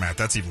bar mat.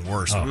 That's even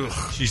worse. Oh,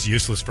 Ugh. she's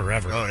useless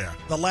forever. Oh, yeah.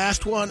 The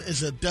last one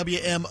is a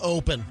WM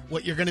Open.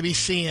 What you're going to be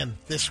seeing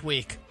this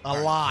week. A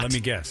lot. Let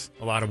me guess.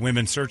 A lot of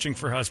women searching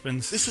for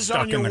husbands. This is stuck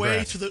on your in the way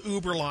grass. to the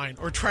Uber line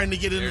or trying to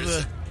get into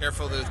There's the...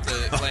 careful the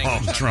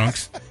language.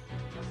 Drunks.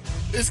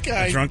 This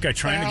guy... A drunk guy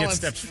trying to get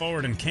balanced. steps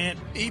forward and can't.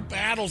 He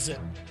battles it.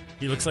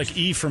 He looks like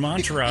E from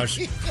Entourage.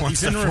 He's in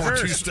Step forward,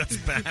 2 reverse. steps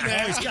back.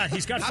 Oh,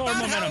 he's got How forward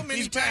about how momentum. many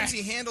He's times back.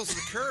 he handles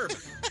the curb?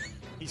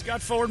 He's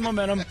got forward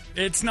momentum.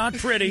 It's not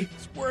pretty.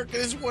 He's working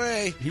his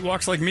way. He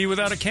walks like me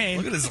without a Look cane.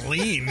 at his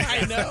lean.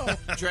 I know.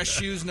 Dress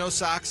shoes, no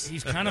socks.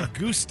 He's kind of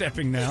goose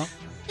stepping now.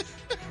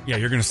 Yeah,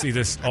 you're going to see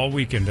this all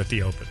weekend at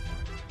the Open.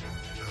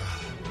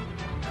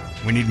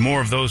 We need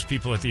more of those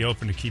people at the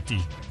Open to keep the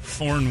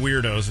foreign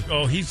weirdos.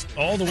 Oh, he's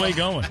all the way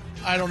going.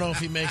 I don't know if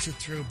he makes it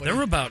through, but There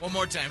were about One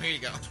more time. Here you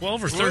go.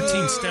 12 or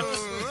 13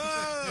 steps.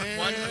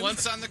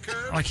 Once on the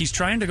curb. Like he's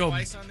trying to go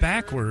Twice on the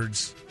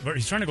backwards, or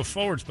he's trying to go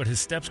forwards, but his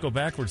steps go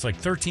backwards, like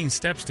 13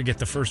 steps to get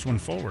the first one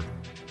forward.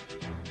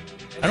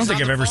 I don't he's think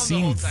on I've the ever phone the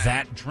seen whole time.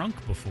 that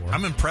drunk before.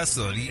 I'm impressed,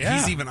 though. Yeah.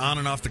 He's even on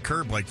and off the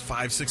curb like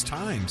 5-6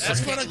 times.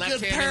 that's what a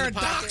Left good hand in pair the of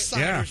pocket.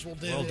 docksiders will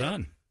do. Well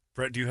done.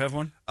 Brett, do you have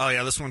one? Oh,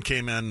 yeah, this one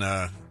came in.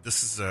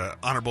 This is an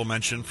honorable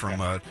mention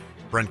from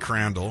Brent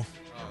Crandall.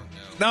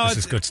 No, This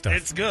is good stuff.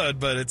 It's good,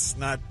 but it's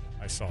not.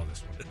 I saw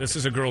this one. This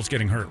is a girl's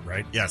getting hurt,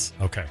 right? Yes.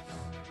 Okay.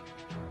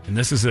 And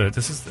this is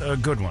a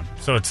good one.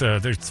 So it's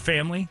there's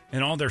family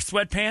in all their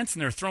sweatpants,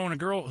 and they're throwing a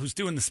girl who's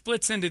doing the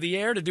splits into the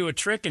air to do a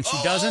trick, and she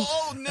doesn't.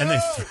 And they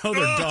throw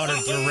their daughter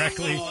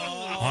directly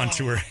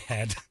onto her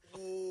head.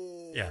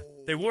 Yeah.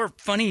 They wore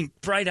funny,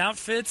 bright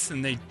outfits,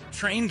 and they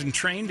trained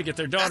to get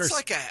their daughters.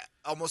 That's like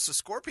almost a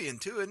scorpion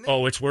too, isn't it?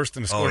 Oh, it's worse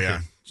than a Oh, scorpion. yeah.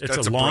 It's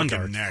That's a lawn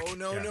broken dart. neck. Oh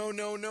no, no,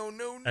 no, no,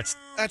 no. That's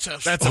That's a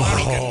That's a Oh.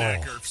 broken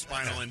neck or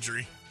spinal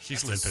injury.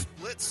 she's That's a limping.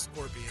 split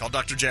scorpion. Call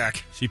Dr.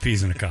 Jack. She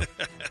pees in a cup.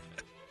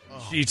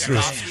 She eats through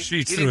a, she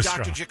You eats through a think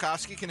straw. Dr.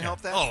 Tchaikovsky can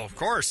help that? Oh, of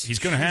course. He's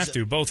going to have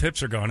to. Both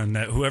hips are gone, and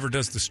that whoever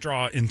does the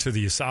straw into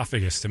the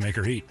esophagus to make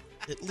her eat.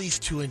 at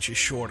least 2 inches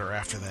shorter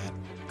after that.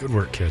 Good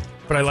work, kid.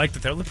 But I like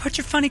that they're, put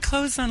your funny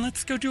clothes on.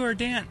 Let's go do our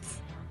dance.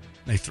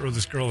 And they throw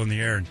this girl in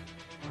the air and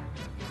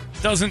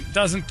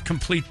doesn't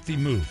complete the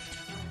move,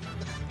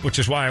 which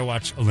is why I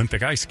watch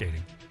Olympic ice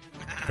skating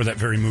for that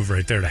very move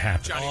right there to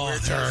happen. Johnny Oh, Weir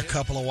there are a tells you.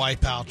 couple of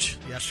wipeouts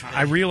yesterday.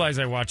 I realize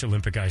I watch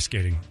Olympic ice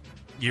skating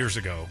years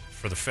ago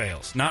for the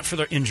fails, not for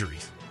their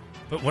injuries.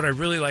 But what I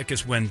really like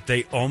is when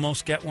they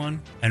almost get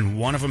one and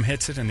one of them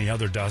hits it and the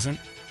other doesn't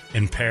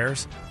in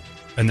pairs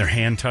and their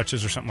hand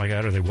touches or something like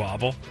that or they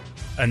wobble.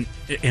 And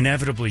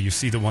inevitably you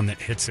see the one that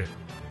hits it.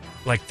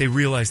 Like they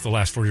realize the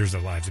last 4 years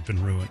of their lives have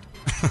been ruined.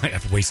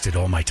 I've wasted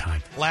all my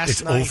time.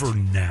 Last night, over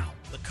now.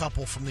 The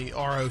couple from the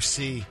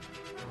ROC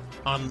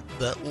on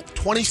the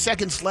 20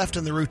 seconds left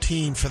in the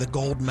routine for the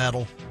gold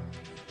medal.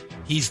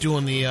 He's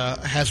doing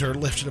has her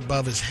lifted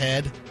above his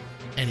head.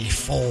 And he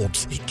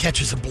folds. He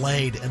catches a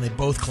blade, and they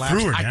both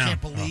collapse. Threw her I down. can't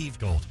believe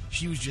gold.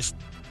 She was just.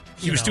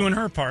 She was doing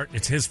her part.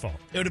 It's his fault.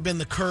 It would have been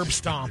the curb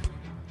stomp.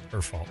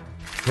 Her fault.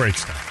 Great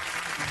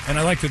stuff. And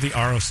I like that the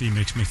ROC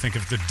makes me think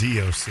of the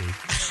DOC.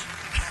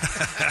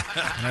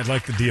 And I'd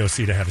like the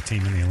DOC to have a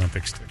team in the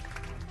Olympics, too.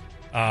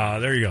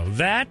 There you go.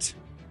 That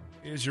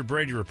is your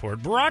Brady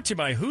Report. Brought to you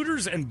by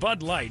Hooters and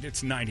Bud Light.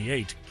 It's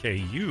 98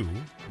 KU.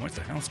 What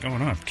the hell's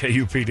going on?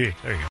 KUPD.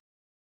 There you go.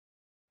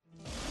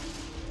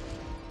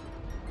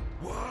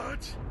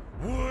 What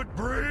would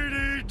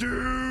Brady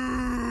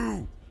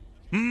do?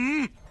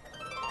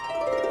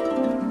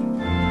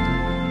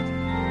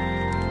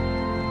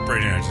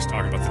 Brady and I just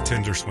talking about the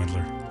Tinder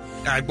swindler.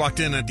 I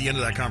walked in at the end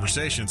of that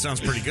conversation. Sounds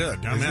pretty good.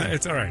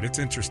 It's all right. It's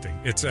interesting.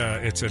 It's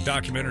a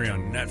documentary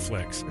on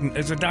Netflix.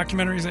 Is it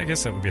documentaries? I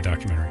guess that would be a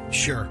documentary.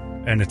 Sure.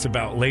 And it's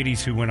about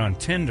ladies who went on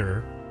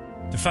Tinder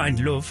to find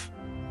love.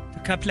 The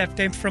couple of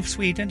them from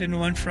Sweden and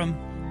one from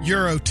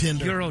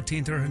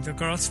Eurotinder. And the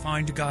girls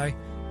find a guy.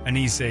 And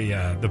he's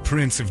the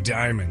Prince of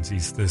Diamonds.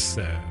 He's this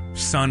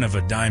son of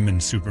a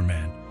diamond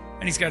Superman.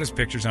 And he's got his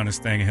pictures on his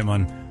thing of him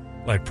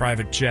on like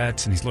private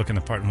jets. And he's looking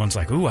the part. And one's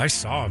like, ooh, I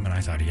saw him. And I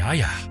thought,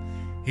 yeah.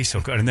 He's so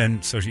good. And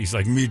then so she's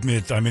like, I'm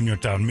in your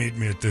town. Meet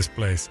me at this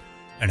place.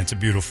 And it's a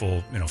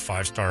beautiful,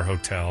 5-star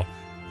hotel.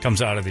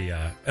 Comes out of the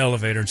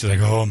elevator and she's like,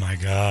 oh, my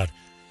God.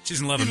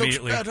 She's in love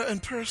immediately. Looks better in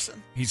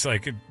person. He's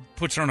like,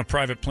 puts her on a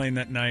private plane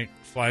that night,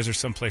 flies her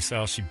someplace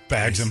else. She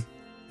bags him.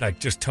 Like,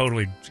 just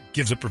totally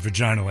gives up her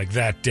vagina like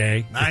that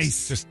day.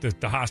 Nice. It's just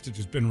the hostage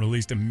has been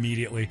released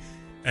immediately.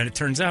 And it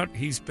turns out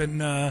he's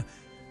been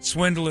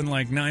swindling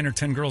like 9 or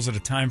 10 girls at a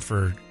time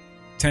for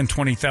 $10,000,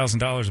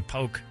 $20,000 a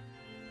poke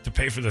to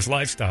pay for this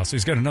lifestyle. So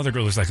he's got another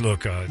girl who's like,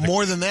 look.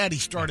 More than that, he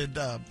started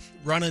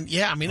running.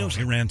 Yeah, I mean,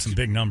 he ran some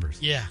big numbers.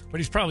 Yeah. But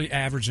he's probably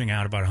averaging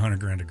out about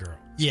 $100,000 a girl.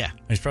 Yeah.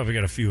 He's probably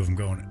got a few of them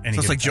going. So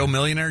it's like Joe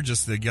Millionaire,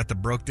 just to get the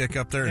broke dick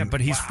up there. Yeah,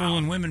 but he's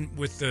fooling women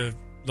with the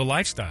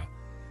lifestyle.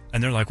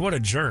 And they're like, what a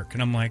jerk.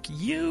 And I'm like,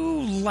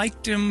 you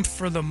liked him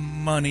for the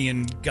money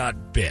and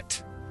got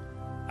bit.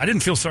 I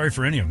didn't feel sorry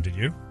for any of them, did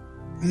you?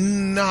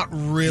 Not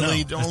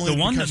really. No. The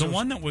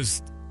one that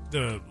was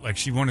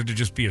she wanted to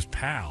just be his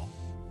pal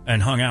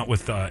and hung out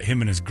with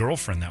him and his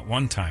girlfriend that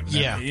one time.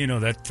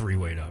 That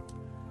three-wayed up.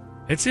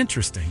 It's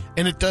interesting.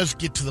 And it does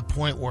get to the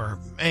point where,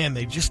 man,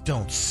 they just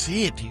don't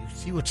see it. Do you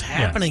see what's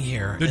happening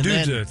here? The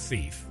dude's a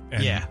thief.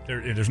 And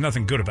there's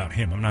nothing good about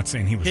him. I'm not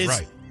saying he was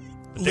right.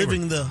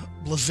 Living the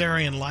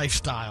Blazarian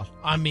lifestyle.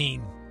 I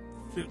mean,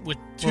 with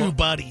two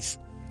buddies.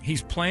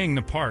 He's playing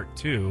the part,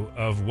 too,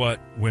 of what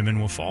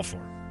women will fall for.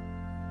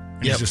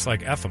 And he's just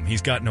like, F him.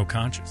 He's got no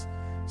conscience.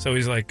 So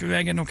he's like,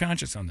 I got no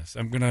conscience on this.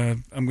 I'm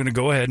gonna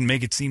go ahead and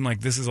make it seem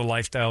like this is a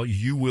lifestyle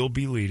you will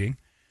be leading,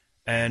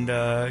 and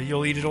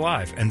you'll eat it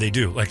alive. And they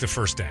do, like the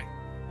first day.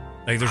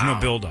 Like there's no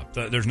build-up.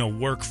 There's no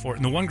work for it.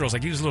 And the one girl's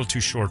like, he was a little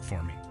too short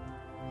for me.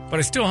 But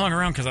I still hung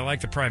around because I like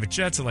the private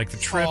jets. I like the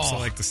trips. I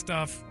like the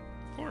stuff.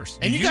 Of course.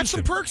 And you got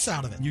some perks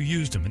out of it. You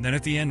used him. And then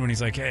at the end when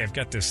he's like, hey, I've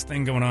got this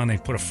thing going on. They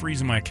put a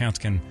freeze in my accounts.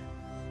 Can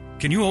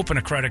you open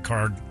a credit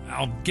card?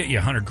 I'll get you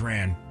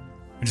 $100,000.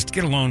 And just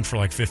get a loan for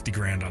like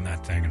 $50,000 on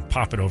that thing and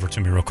pop it over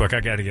to me real quick. I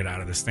got to get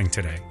out of this thing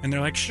today. And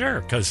they're like, sure,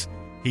 because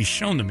he's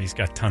shown them he's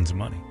got tons of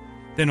money.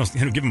 Then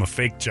he'll give him a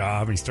fake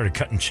job, and he started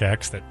cutting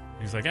checks that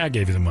he's like, I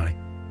gave you the money.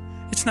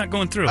 It's not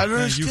going through. I don't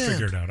understand. You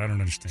figure it out. I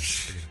don't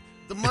understand.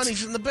 The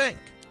money's in the bank.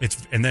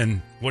 And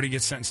then what he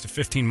gets sentenced to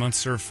 15 months,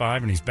 served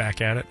 5, and he's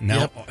back at it.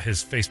 Now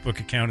his Facebook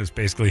account is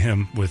basically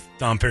him with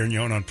Dom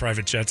Perignon on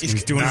private jets.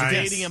 He's doing he's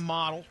dating a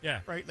model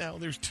right now.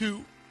 There's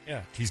 2.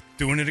 Yeah, he's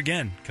doing it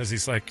again because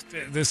he's like,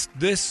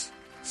 this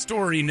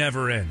story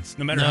never ends.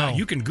 No matter how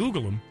you can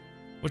Google him.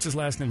 What's his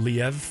last name?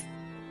 Liev?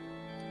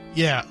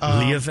 Yeah.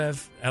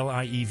 Lievev,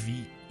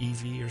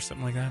 Lievev or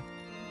something like that.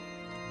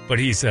 But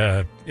he's,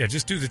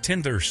 just do the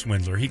Tinder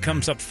swindler. He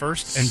comes up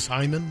first. And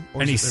Simon?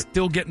 And he's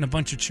still getting a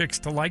bunch of chicks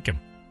to like him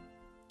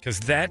because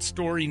that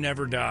story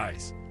never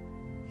dies.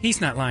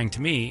 He's not lying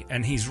to me,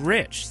 and he's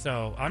rich,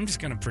 so I'm just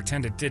going to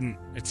pretend it didn't.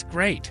 It's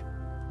great.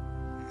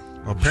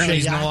 Well, apparently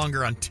he's no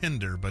longer on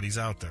Tinder, but he's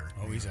out there.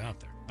 Oh, he's out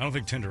there. I don't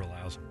think Tinder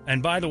allows him.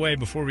 And by the way,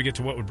 before we get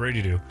to what would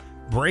Brady do,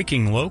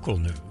 breaking local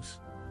news,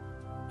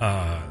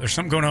 there's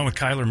something going on with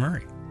Kyler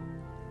Murray.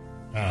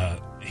 I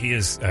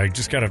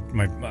just got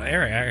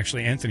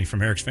Anthony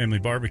from Eric's Family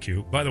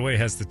Barbecue, by the way,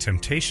 has the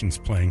Temptations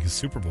playing his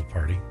Super Bowl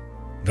party.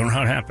 Don't know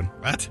how it happened.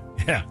 What?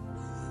 Yeah.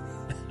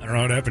 I don't know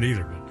how it happened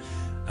either,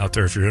 but out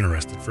there if you're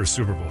interested for a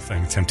Super Bowl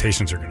thing, the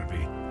Temptations are going to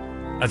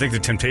be. I think the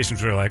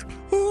Temptations were like,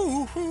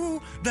 ooh,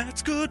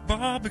 that's good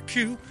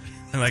barbecue.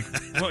 And like,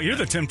 well, you're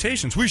the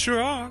Temptations. We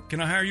sure are.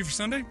 Can I hire you for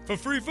Sunday? For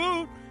free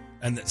food.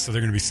 And so they're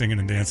going to be singing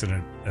and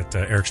dancing at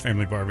Eric's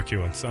Family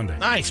Barbecue on Sunday.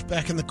 Nice,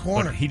 back in the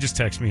corner. But he just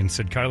texted me and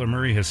said Kyler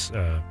Murray has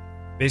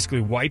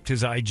basically wiped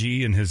his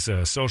IG and his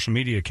social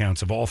media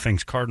accounts of all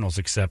things Cardinals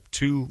except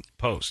 2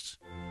 posts.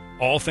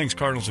 All things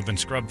Cardinals have been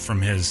scrubbed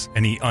from his,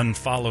 and he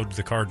unfollowed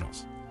the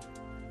Cardinals.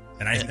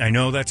 And I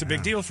know that's a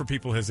big deal for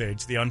people his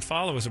age. The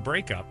unfollow is a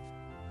breakup.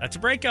 That's a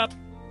breakup.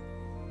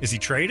 Is he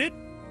traded?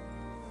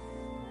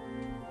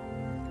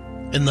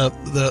 And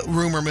the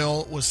rumor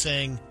mill was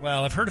saying...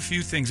 Well, I've heard a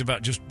few things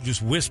about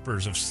just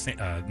whispers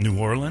of New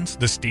Orleans.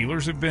 The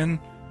Steelers have been...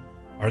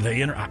 Are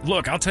they in...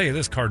 Look, I'll tell you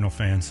this, Cardinal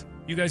fans.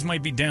 You guys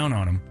might be down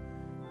on them.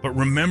 But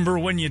remember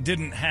when you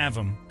didn't have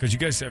them. Because you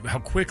guys said how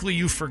quickly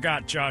you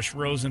forgot Josh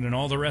Rosen and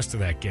all the rest of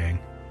that gang.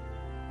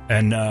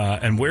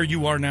 And where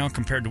you are now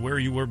compared to where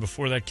you were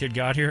before that kid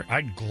got here,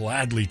 I'd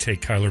gladly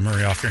take Kyler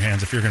Murray off your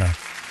hands if you're going to...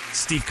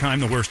 Steve Keim,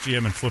 the worst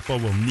GM in football,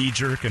 will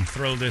knee-jerk and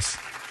throw this...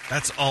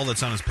 That's all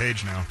that's on his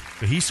page now.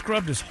 But he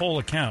scrubbed his whole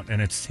account,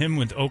 and it's him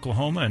with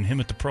Oklahoma and him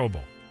at the Pro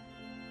Bowl.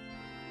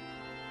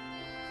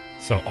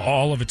 So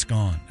all of it's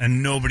gone,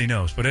 and nobody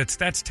knows. But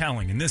that's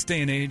telling. In this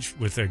day and age,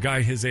 with a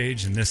guy his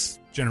age and this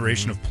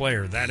generation of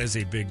player, that is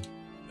a big...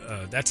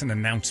 that's an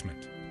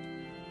announcement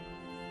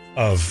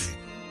of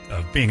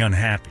being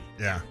unhappy.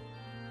 Yeah.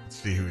 Let's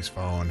see who he's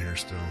following here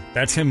still.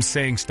 That's him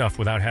saying stuff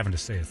without having to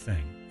say a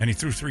thing. And he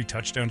threw 3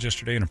 touchdowns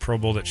yesterday in a Pro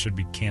Bowl that should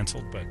be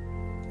canceled, but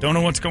don't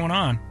know what's going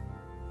on.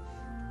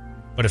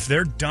 But if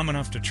they're dumb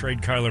enough to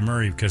trade Kyler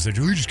Murray because he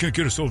just can't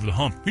get us over the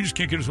hump. He just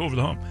can't get us over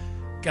the hump.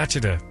 Got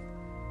you to...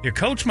 Your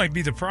coach might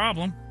be the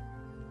problem.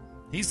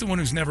 He's the one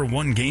who's never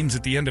won games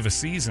at the end of a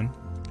season.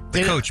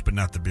 The coach, but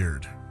not the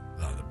beard.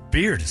 The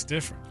beard is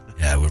different.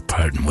 Yeah, we're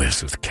parting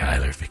ways with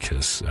Kyler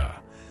because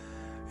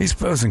he's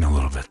posing a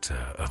little bit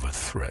of a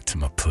threat to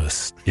my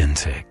puss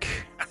intake.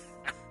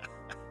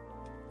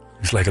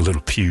 He's like a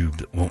little pube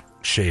that won't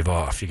shave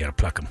off. You got to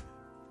pluck him.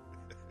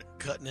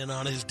 Cutting in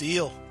on his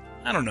deal.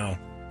 I don't know.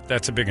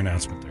 That's a big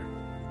announcement there.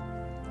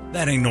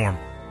 That ain't normal.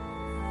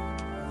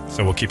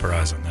 So we'll keep our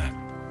eyes on that.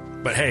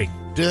 But hey.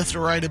 Do they have to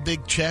write a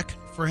big check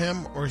for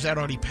him, or is that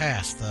already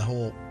passed? The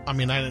whole... I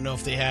mean, I don't know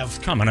if they have... It's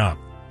coming up.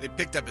 They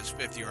picked up his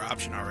 5th-year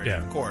option already,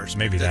 yeah, of course.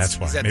 Maybe that's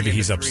why. Maybe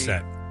he's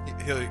upset.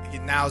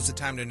 Now's the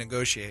time to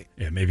negotiate.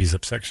 Yeah, maybe he's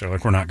upset. So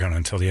like, we're not going to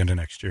until the end of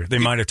next year. They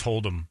might have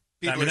told him.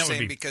 People are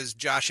saying because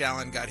Josh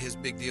Allen got his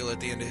big deal at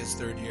the end of his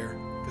 3rd year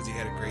because he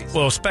had a great season.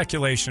 Well,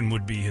 speculation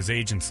would be his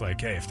agent's like,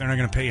 hey, if they're not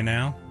going to pay you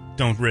now,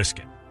 don't risk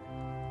it.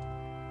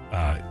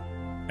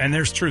 And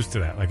there's truth to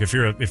that. Like if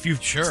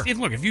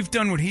you've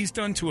done what he's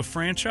done to a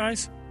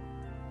franchise,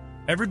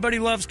 everybody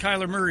loves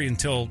Kyler Murray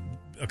until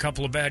a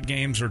couple of bad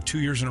games or 2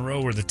 years in a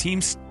row where the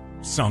team's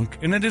sunk,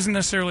 and it isn't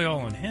necessarily all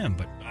on him,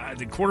 but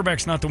the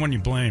quarterback's not the one you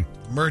blame.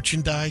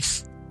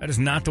 Merchandise. That is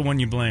not the one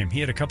you blame.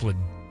 He had a couple of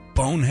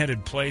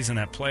boneheaded plays in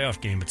that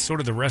playoff game, but so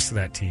did the rest of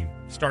that team,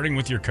 starting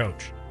with your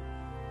coach.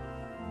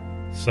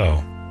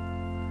 So,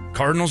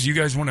 Cardinals, you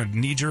guys want to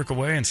knee-jerk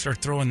away and start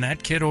throwing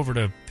that kid over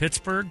to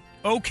Pittsburgh?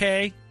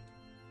 Okay.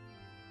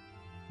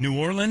 New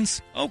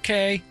Orleans?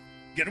 Okay.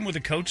 Get him with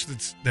a coach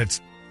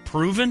that's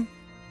proven?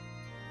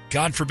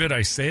 God forbid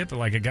I say it, but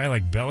like a guy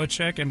like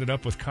Belichick ended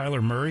up with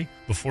Kyler Murray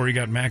before he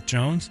got Mac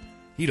Jones,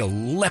 he'd have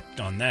leapt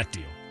on that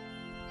deal.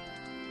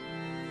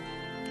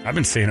 I've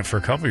been saying it for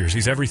a couple of years.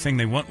 He's everything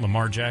they want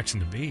Lamar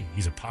Jackson to be.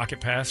 He's a pocket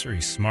passer.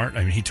 He's smart. I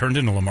mean, he turned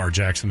into Lamar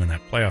Jackson in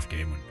that playoff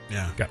game when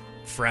he got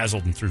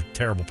frazzled and threw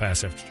terrible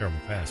pass after terrible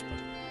pass. But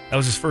that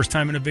was his first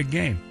time in a big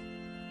game.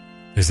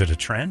 Is it a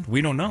trend?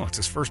 We don't know. It's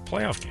his first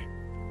playoff game.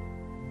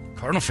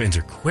 Cardinal fans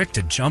are quick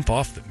to jump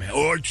off the man.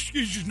 Oh,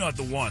 he's just not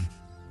the one.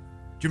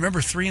 Do you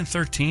remember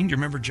 3-13? Do you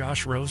remember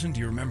Josh Rosen?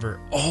 Do you remember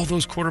all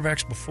those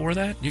quarterbacks before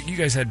that? You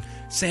guys had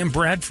Sam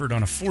Bradford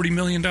on a $40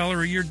 million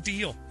a year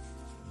deal.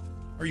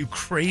 Are you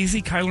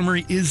crazy? Kyler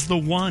Murray is the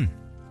one.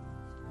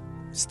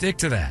 Stick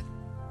to that.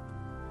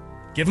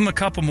 Give him a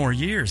couple more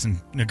years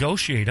and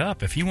negotiate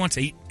up. If he wants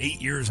eight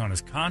years on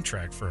his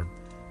contract for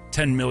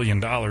 $10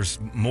 million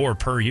more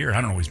per year, I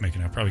don't know what he's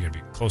making now. Probably going to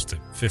be close to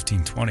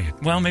 15, 20.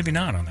 Well, maybe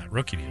not on that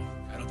rookie deal.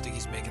 I don't think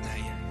he's making that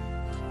yet.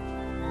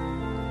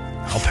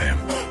 I'll pay him.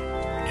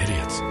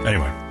 Idiots.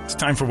 Anyway, it's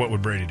time for What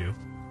Would Brady Do?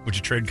 Would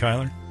you trade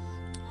Kyler?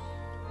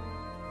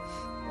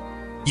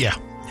 Yeah.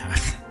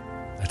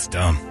 That's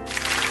dumb.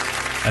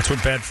 That's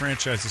what bad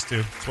franchises do.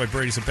 That's why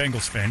Brady's a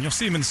Bengals fan. You'll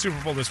see him in the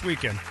Super Bowl this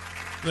weekend.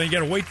 Then you got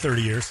to wait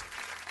 30 years.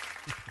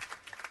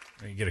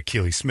 Then you get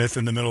Achilles Smith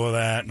in the middle of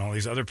that and all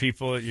these other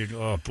people.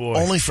 Oh, boy.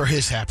 Only for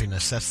his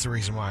happiness. That's the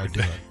reason why I do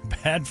it.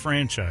 Bad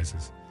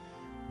franchises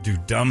do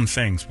dumb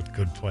things with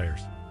good players.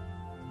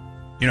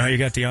 You know how you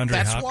got DeAndre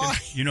That's Hopkins? why.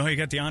 You know how you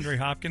got DeAndre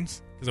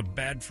Hopkins? Because a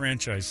bad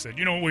franchise said,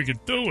 you know what we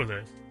could do with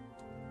it?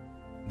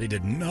 They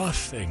did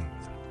nothing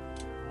with it.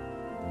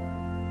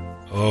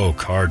 Oh,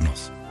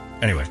 Cardinals.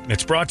 Anyway,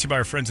 it's brought to you by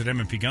our friends at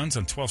M&P Guns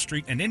on 12th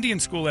Street and Indian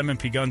School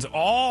M&P Guns.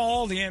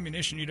 All the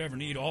ammunition you'd ever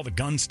need, all the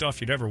gun stuff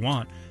you'd ever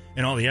want,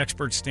 and all the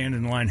experts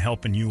standing in line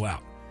helping you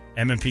out.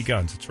 M&P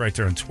Guns. It's right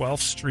there on 12th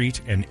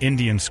Street and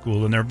Indian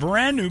School in their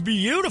brand new,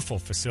 beautiful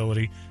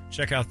facility.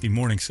 Check out the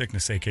Morning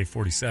Sickness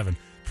AK-47,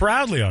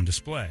 proudly on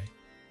display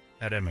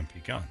at M&P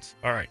Guns.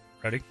 All right,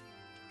 ready?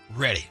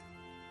 Ready.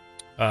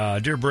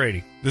 Dear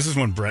Brady, this is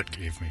one Brett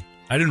gave me.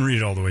 I didn't read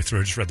it all the way through.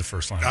 I just read the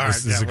first line. All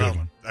This right, is a good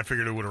one. I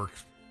figured it would work.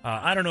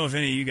 I don't know if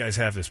any of you guys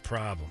have this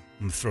problem.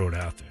 I'm going to throw it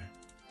out there.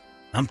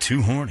 I'm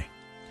too horny.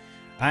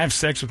 I have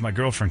sex with my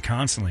girlfriend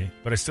constantly,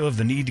 but I still have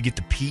the need to get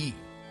the pee.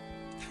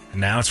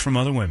 And now it's from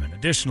other women.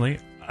 Additionally,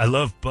 I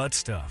love butt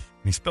stuff.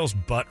 And he spells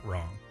butt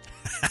wrong.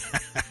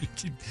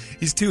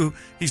 He's too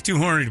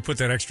horny to put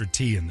that extra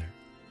T in there.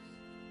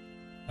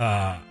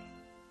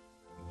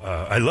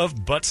 I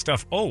love butt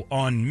stuff. Oh,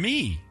 on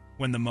me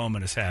when the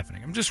moment is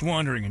happening. I'm just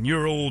wondering, in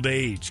your old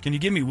age, can you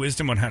give me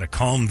wisdom on how to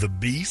calm the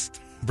beast?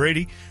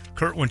 Brady,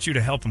 Kurt wants you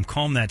to help him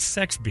calm that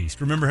sex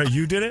beast. Remember how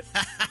you did it?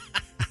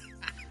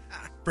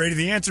 Brady,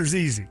 the answer's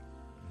easy.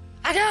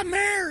 I got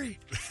married.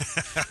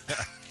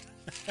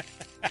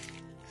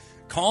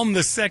 Calm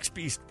the sex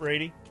beast,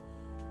 Brady.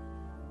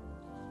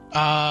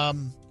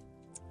 For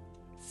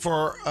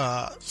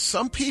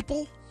some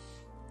people,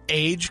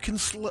 age can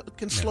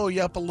slow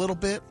you up a little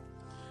bit.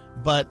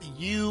 But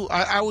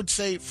I would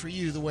say for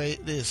you, the way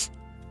it is,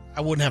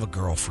 I wouldn't have a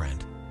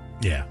girlfriend.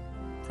 Yeah,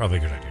 probably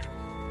a good idea.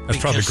 That's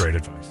probably great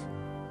advice.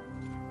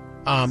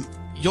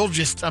 You'll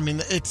just,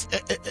 it's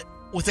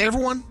with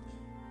everyone,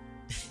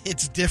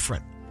 it's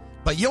different.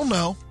 But you'll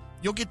know.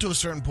 You'll get to a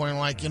certain point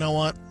like, you know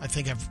what? I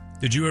think I've...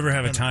 Did you ever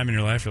have a time in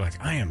your life you're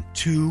like, I am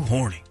too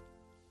horny?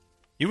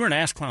 You were an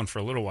ass clown for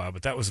a little while,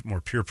 but that was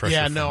more peer pressure.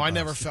 Yeah, no, from I us.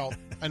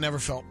 never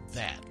felt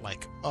that.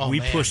 Like, oh,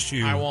 we man, pushed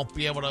you. I won't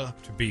be able to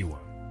be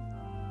one.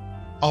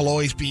 I'll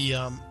always be,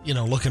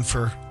 looking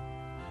for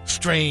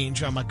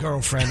strange on my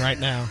girlfriend right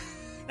now.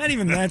 Not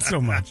even that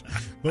so much.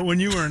 But when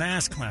you were an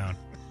ass clown,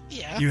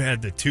 yeah, you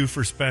had the 2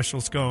 for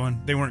specials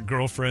going. They weren't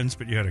girlfriends,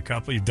 but you had a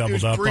couple you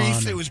doubled up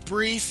on. It was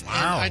brief. Wow.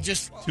 And I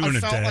just 2 in a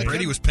felt day. like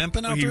Brady was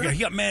pimping out there? He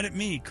got mad at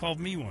me. He called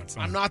me once.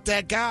 I'm not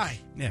that guy.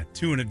 Yeah,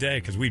 2 in a day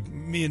because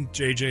me and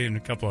JJ and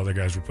a couple other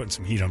guys were putting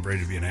some heat on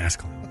Brady to be an ass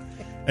clown.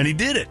 And he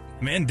did it.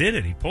 Man did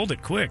it. He pulled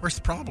it quick. Where's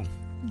the problem?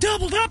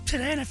 Doubled up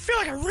today, and I feel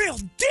like a real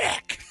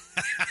dick.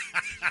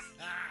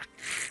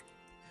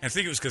 I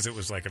think it was because it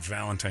was like a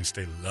Valentine's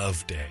Day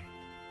love day.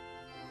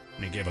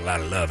 And he gave a lot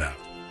of love out.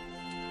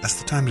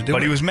 That's the time to do it.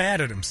 But he was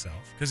mad at himself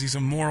because he's a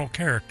moral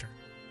character.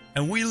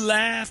 And we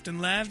laughed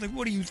and laughed. Like,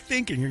 what are you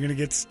thinking? You're going to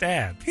get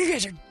stabbed. You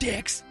guys are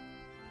dicks.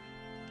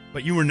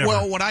 But you were never...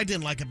 Well, what I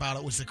didn't like about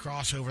it was the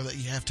crossover that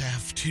you have to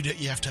have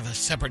you have to have a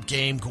separate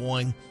game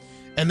going.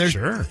 And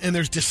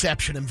there's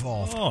deception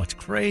involved. Oh, it's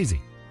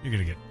crazy.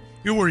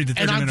 You're worried that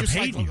they're going to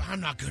hate you.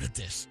 I'm not good at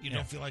this. You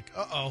don't feel like,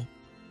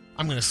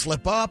 I'm going to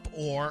slip up,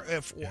 or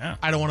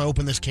I don't want to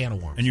open this can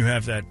of worms. And you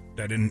have that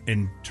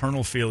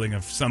internal feeling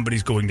of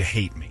somebody's going to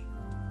hate me.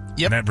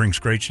 Yep. And that brings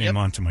great shame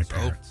onto my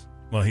parents.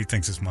 Well, he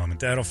thinks his mom and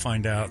dad will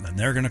find out, and then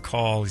they're going to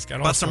call. He's got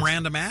all about some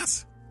random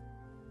ass?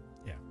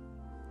 Yeah.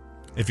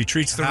 If he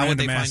treats them How would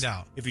random they ass, find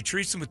out? If he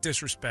treats them with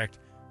disrespect,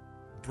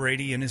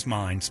 Brady in his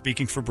mind,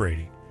 speaking for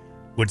Brady,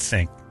 would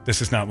think,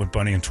 this is not what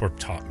Bunny and Torp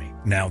taught me.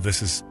 Now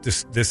this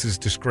is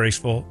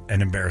disgraceful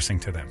and embarrassing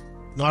to them.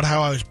 Not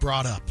how I was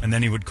brought up. And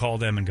then he would call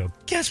them and go,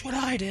 guess what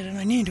I did, and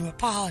I need to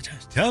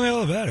apologize. Tell me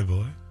all about it,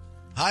 boy.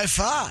 High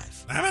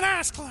five. I'm an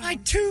ass clown. I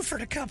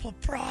two-fered a couple of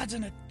prods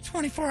in a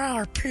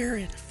 24-hour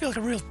period. I feel like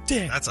a real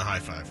dick. That's a high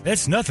five.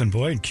 That's nothing,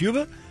 boy. In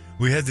Cuba,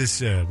 we had this,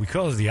 we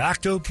call it the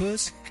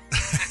octopus.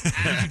 You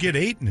could get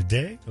 8 in a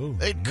day. Oh,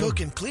 They'd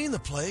cook and clean the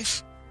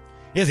place.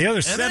 Yeah, the other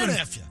And seven, then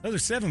F you. other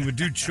 7 would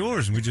do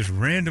chores, and we just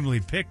randomly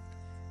pick.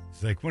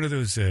 It's like one of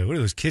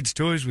those kids'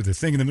 toys with a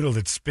thing in the middle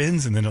that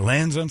spins and then it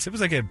lands on. It was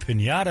like a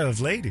pinata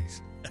of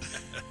ladies.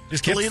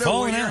 Just kept Toledo,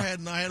 falling where you're out.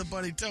 heading, I had a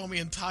buddy tell me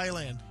in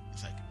Thailand.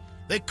 He's like,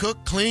 they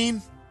cook,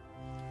 clean,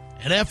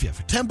 and F you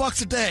for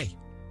 $10 a day.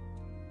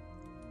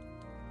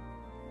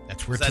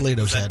 That's where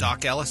Toledo's is that heading.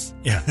 Doc Ellis?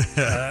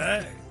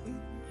 Yeah.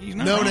 He's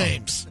not No wrong.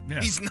 names.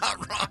 Yeah. He's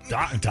not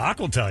wrong. Doc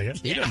will tell you.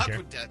 He doesn't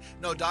care.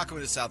 Doc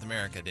went to South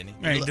America, didn't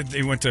he? Yeah,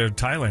 he went to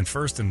Thailand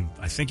first, and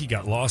I think he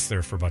got lost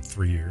there for about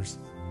 3 years.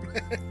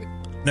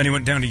 Then he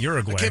went down to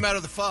Uruguay. Came out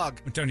of the fog.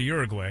 Went down to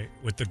Uruguay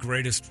with the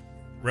greatest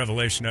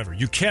revelation ever.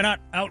 You cannot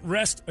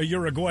outrest a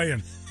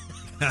Uruguayan.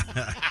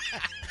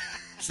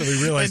 So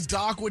he realized... And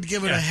Doc would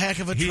give it a heck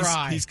of a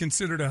try. He's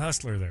considered a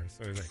hustler there.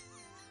 So he's like,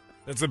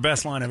 that's the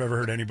best line I've ever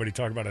heard anybody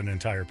talk about an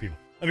entire people.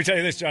 Let me tell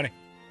you this, Johnny.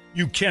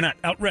 You cannot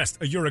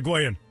outrest a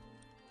Uruguayan.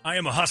 I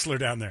am a hustler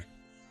down there.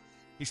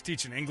 He's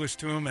teaching English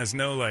to him as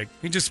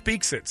he just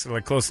speaks it.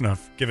 So close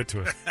enough. Give it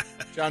to us.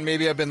 John,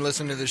 maybe I've been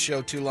listening to the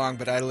show too long,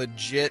 but I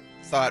legit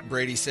thought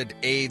Brady said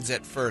AIDS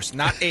at first.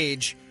 Not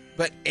age,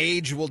 but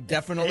age will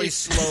definitely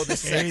slow the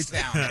sex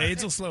down.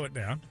 AIDS will slow it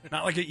down.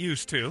 Not like it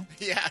used to.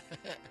 Yeah.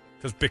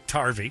 Because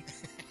Biktarvy.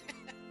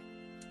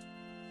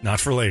 Not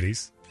for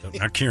ladies.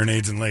 Not curing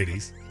AIDS in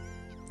ladies.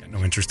 Got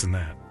no interest in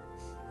that.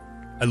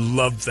 I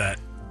love that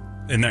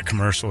in that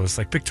commercial. It's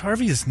like,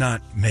 Biktarvy is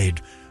not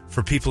made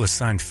for people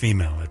assigned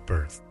female at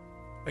birth.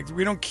 Like,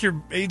 we don't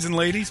cure AIDS in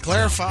ladies?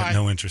 Clarify.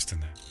 No interest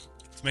in that.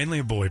 It's mainly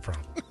a boy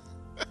problem.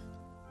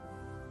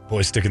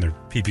 Boys sticking their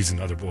peepees in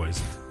other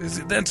boys.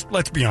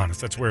 Let's be honest.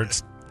 That's where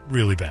it's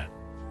really bad.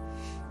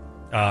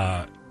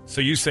 So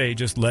you say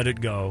just let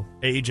it go.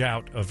 Age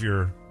out of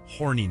your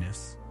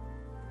horniness.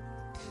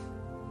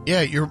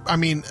 Yeah,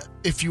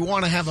 if you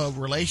want to have a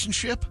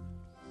relationship,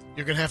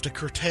 you're going to have to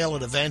curtail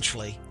it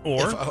eventually.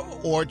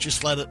 Or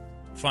just let it...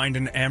 Find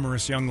an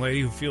amorous young lady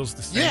who feels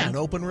the same. Yeah, an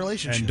open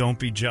relationship. And don't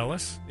be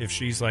jealous. If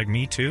she's like,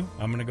 me too,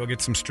 I'm going to go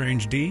get some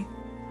strange D.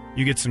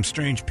 You get some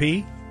strange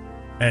P.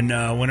 And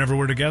whenever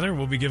we're together,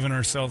 we'll be giving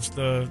ourselves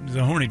the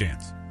horny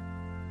dance.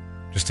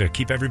 Just to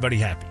keep everybody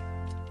happy.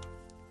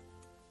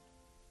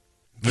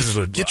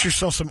 Get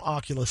yourself some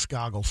Oculus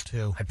goggles,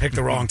 too. I picked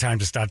the wrong time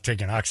to stop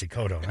taking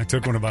oxycodone. I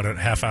took one about a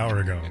half hour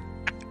ago.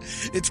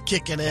 It's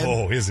kicking in.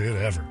 Oh, is it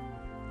ever.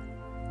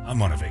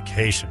 I'm on a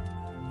vacation.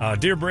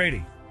 Dear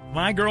Brady,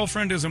 my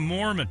girlfriend is a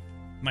Mormon.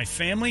 My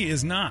family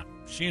is not.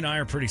 She and I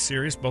are pretty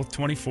serious, both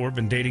 24,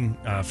 been dating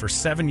for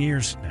 7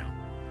 years now.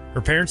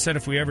 Her parents said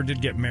if we ever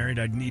did get married,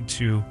 I'd need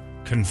to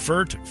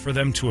convert for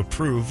them to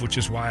approve, which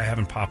is why I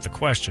haven't popped the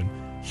question.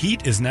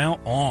 Heat is now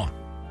on.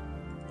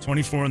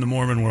 24 in the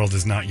Mormon world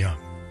is not young.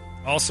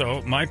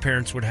 Also, my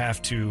parents would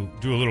have to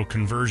do a little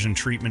conversion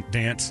treatment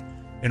dance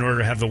in order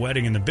to have the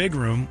wedding in the big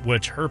room,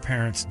 which her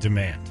parents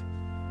demand.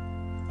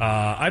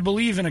 I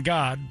believe in a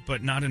God,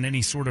 but not in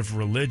any sort of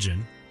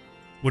religion.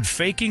 Would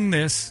faking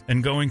this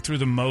and going through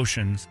the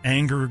motions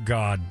anger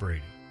God,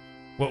 Brady?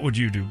 What would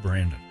you do,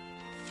 Brandon?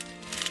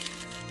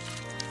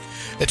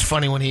 It's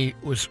funny when he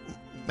was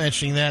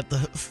mentioning that, the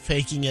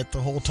faking it the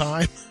whole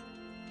time.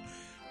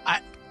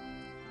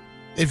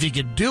 If you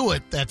could do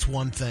it, that's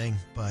one thing,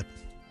 but...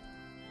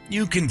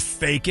 You can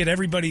fake it.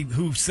 Everybody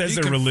who says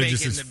they're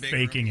religious is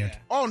faking it.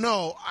 Oh,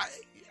 no.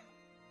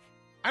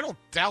 I don't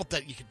doubt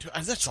that you could do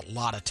it. That's a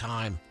lot of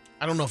time.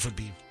 I don't know if it'd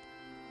be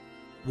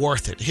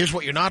worth it. Here's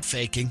what you're not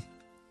faking,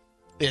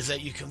 is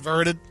that you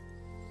converted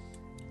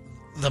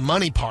the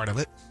money part of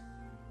it.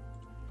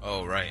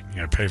 Oh, right.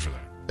 You got to pay for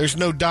that. There's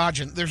no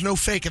dodging. There's no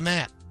faking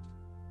that.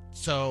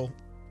 So,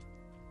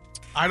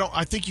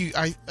 I think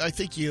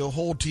you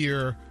hold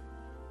your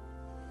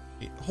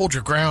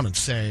ground and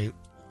say,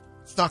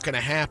 it's not going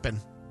to happen,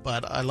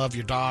 but I love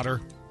your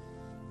daughter.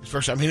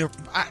 I mean,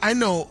 I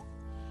know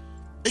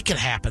it could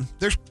happen.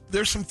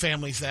 There's some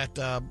families that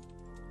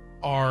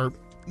are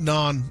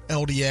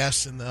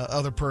non-LDS and the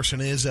other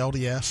person is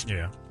LDS.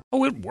 Yeah.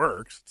 Oh, it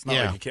works. It's not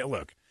like you can't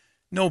look.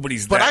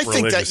 Nobody's but that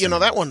religious. But I think that,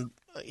 that one,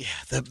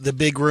 the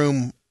big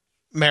room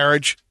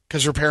marriage,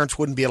 because her parents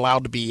wouldn't be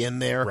allowed to be in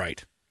there.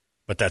 Right.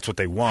 But that's what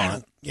they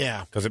want.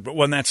 Yeah. But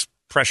when that's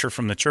pressure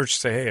from the church to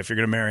say, hey, if you're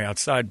going to marry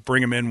outside,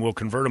 bring them in, we'll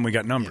convert them, we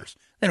got numbers.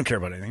 Yeah. They don't care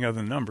about anything other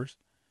than numbers.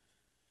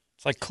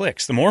 It's like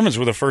cliques. The Mormons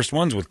were the first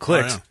ones with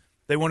cliques. Oh, yeah.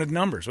 They wanted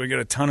numbers. We got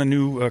a ton of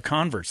new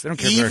converts. They don't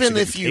care even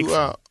if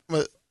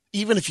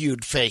even if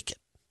you'd fake it,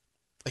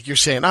 like you're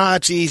saying,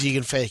 it's easy, you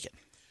can fake it.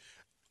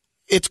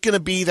 It's going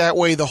to be that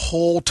way the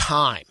whole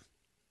time.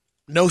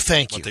 No,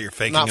 thank you. What, that you're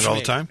faking it all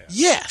the time?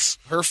 Yes,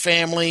 her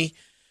family,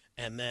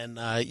 and then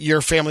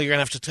your family. You're going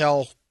to have to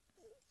tell.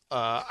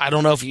 I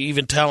don't know if you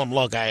even tell them,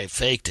 look, I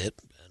faked it.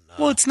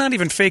 Well, it's not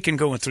even faking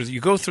going through.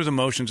 You go through the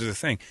motions of the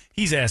thing.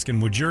 He's asking,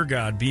 would your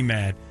God be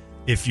mad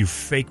if you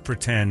fake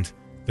pretend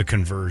the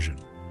conversion?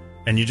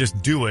 And you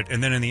just do it,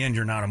 and then in the end,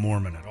 you're not a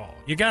Mormon at all.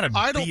 You got to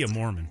be a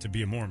Mormon to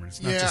be a Mormon.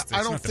 It's not just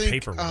it's not the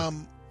paperwork.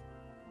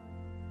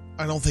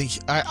 I don't think.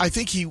 I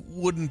think he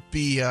wouldn't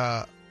be.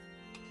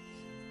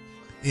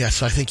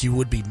 Yes, I think he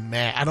would be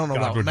mad. I don't know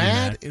about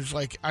mad. It's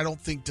like I don't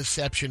think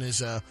deception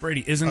is a.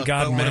 Brady, isn't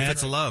God mad? What if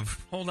it's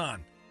love? Hold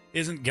on.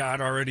 Isn't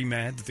God already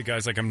mad that the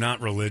guy's like, I'm not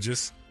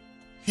religious?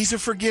 He's a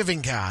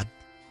forgiving God.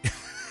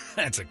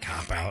 That's a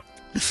cop-out.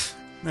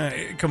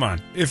 Come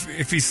on.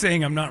 If he's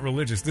saying I'm not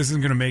religious, this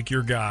isn't going to make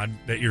your God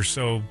that you're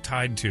so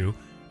tied to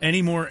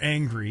any more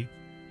angry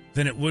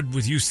than it would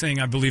with you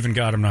saying, I believe in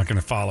God, I'm not going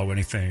to follow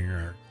anything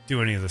or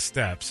do any of the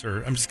steps,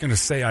 or I'm just going to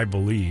say I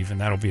believe, and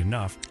that'll be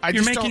enough.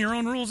 You're making your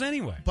own rules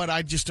anyway. But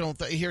I just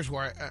don't here's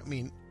where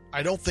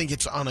I don't think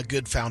it's on a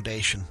good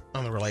foundation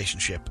on the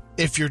relationship.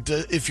 If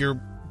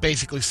you're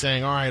basically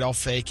saying, all right, I'll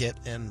fake it,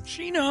 and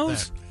she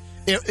knows.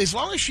 As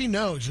long as she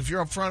knows, if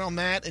you're upfront on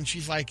that and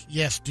she's like,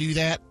 yes, do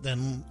that,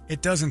 then...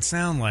 It doesn't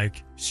sound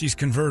like she's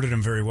converted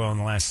him very well in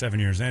the last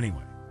 7 years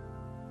anyway.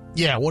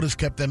 Yeah, what has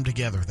kept them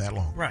together that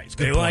long? Right.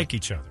 They like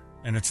each other.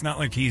 And it's not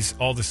like he's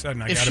all of a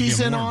sudden, I got to be a Mormon. If she's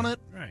in on it?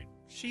 Right.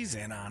 She's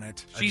in on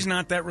it. She's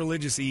not that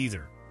religious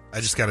either.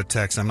 I just got a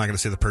text. I'm not going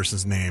to say the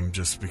person's name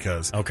just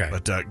because. Okay.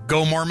 But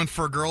go Mormon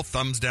for a girl,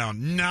 thumbs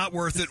down. Not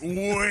worth it.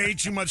 Way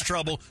too much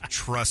trouble.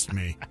 Trust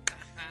me.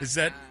 Is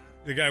that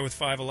the guy with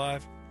 5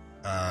 Alive?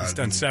 He's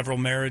done several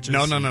marriages.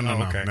 No.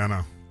 Okay.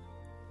 No.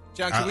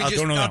 John, can we just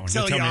don't know that one.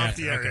 tell you you me off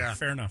after. the air. Okay, Yeah.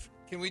 fair enough.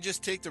 Can we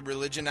just take the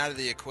religion out of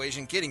the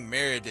equation? Getting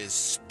married is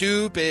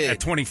stupid. At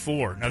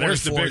 24. Now,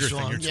 there's the bigger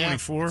thing. You're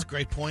 24. That's a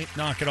great point.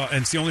 Knock it off.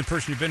 And it's the only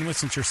person you've been with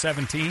since you're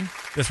 17.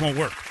 This won't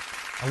work.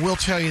 I will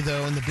tell you,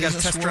 though, in the You got to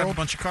business test drive a world,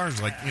 bunch of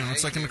cars, like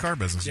it's like in the car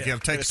business. You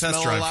got to take a Smell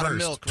test a drive lot first. of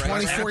milk, right?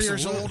 24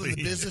 years old in Absolutely.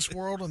 the business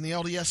world on the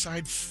LDS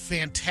side,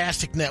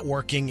 fantastic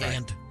networking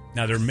and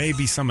Now, there may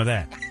be some of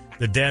that.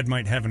 The dad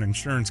might have an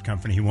insurance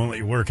company he won't let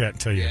you work at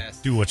until you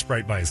Yes. do what's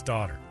right by his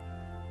daughter.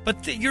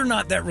 But you're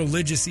not that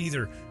religious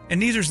either. And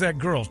neither's that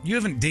girl. You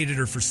haven't dated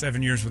her for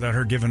 7 years without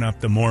her giving up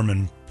the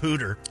Mormon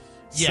pooter.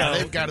 Yeah, So,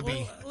 they've gotta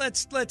be-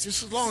 Let's just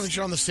as long as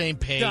you're on the same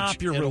page. stop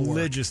your it'll work.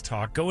 religious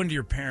talk. Go into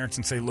your parents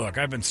and say, look,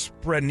 I've been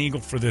spreading eagle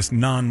for this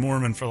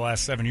non-Mormon for the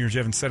last 7 years. You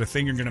haven't said a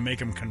thing. You're going to make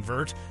them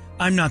convert.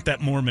 I'm not that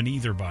Mormon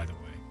either, by the way,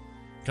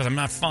 because I'm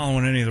not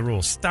following any of the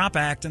rules. Stop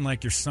acting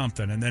like you're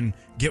something and then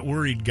get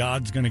worried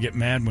God's going to get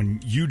mad when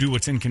you do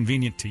what's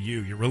inconvenient to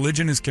you. Your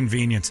religion is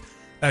convenience.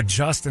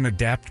 Adjust and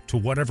adapt to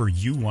whatever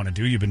you want to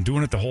do. You've been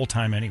doing it the whole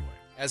time anyway.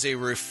 As a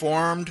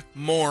reformed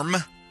Morm,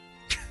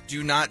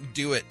 do not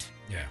do it,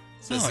 Yeah.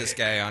 says this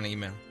guy on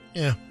email.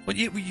 Yeah. But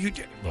you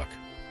look,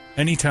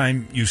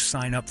 anytime you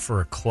sign up for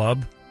a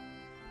club,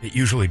 it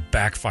usually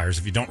backfires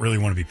if you don't really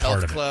want to be part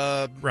Health of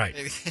club. it. Right.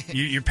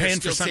 You're paying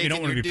for still something you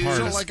don't want to taking be your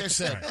part So, of. like I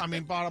said, I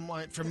mean, bottom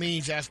line, for me,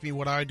 he's asking me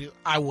what I do.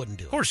 I wouldn't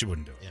do it. Of course you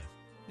wouldn't do it.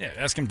 Yeah.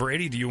 Asking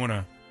Brady, do you want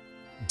to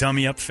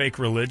dummy up fake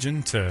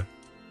religion to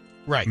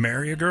Right.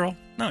 marry a girl?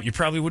 No, you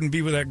probably wouldn't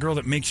be with that girl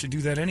that makes you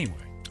do that anyway.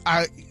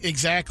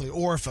 Exactly.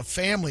 Or if a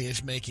family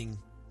is making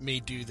me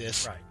do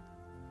this, Right.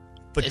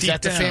 But is deep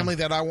that the down, family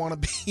that I want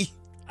to be?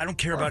 I don't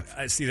care about.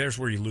 See, there's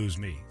where you lose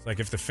me. Like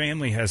if the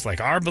family has like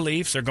our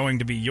beliefs are going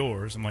to be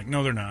yours, I'm like,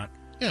 no, they're not.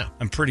 Yeah.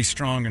 I'm pretty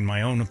strong in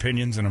my own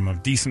opinions, and I'm a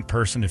decent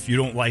person. If you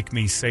don't like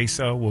me, say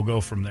so. We'll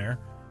go from there.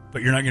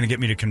 But you're not going to get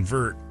me to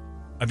convert.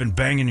 I've been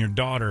banging your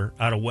daughter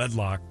out of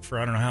wedlock for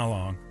I don't know how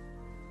long,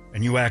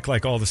 and you act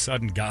like all of a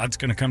sudden God's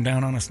going to come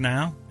down on us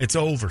now? It's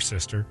over,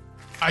 sister.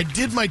 I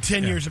did my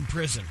 10 years in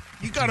prison.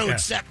 You got to Yeah.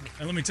 accept me.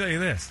 And let me tell you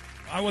this.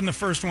 I wasn't the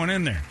first one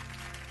in there.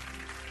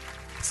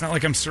 It's not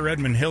like I'm Sir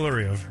Edmund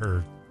Hillary of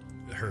her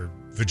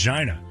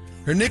vagina.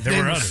 Her nickname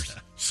There were was others.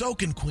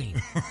 Soaking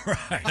Queen.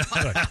 Right.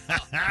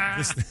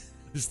 Look,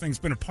 this thing's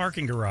been a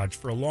parking garage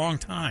for a long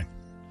time.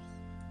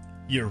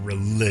 Your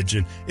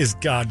religion. Is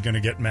God going to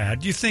get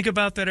mad? Do you think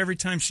about that every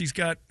time she's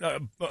got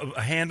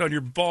a hand on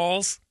your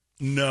balls?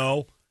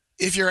 No.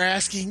 If you're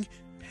asking,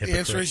 the Hypocrite.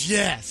 answer is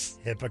yes.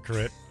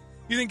 Hypocrite.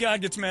 You think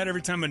God gets mad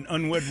every time an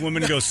unwed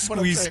woman goes what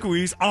I'm squeeze, saying.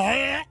 squeeze?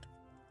 Oh.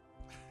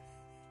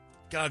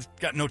 God's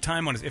got no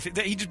time on his.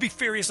 He'd just be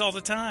furious all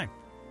the time.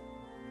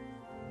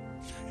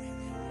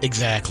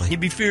 Exactly. He'd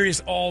be furious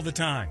all the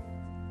time.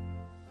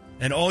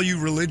 And all you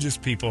religious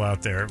people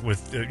out there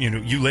with,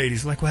 you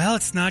ladies, like, well,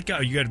 it's not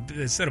God. You got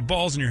a set of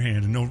balls in your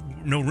hand and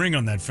no ring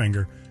on that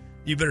finger.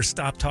 You better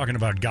stop talking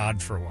about God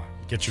for a while.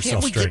 Get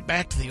yourself Can't we straight. get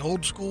back to the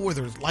old school where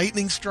there's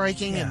lightning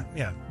striking Yeah, and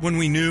yeah. When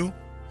we knew,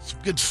 some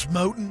good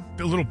smoting?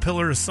 a little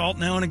pillar of salt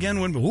now and again.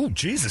 When, oh,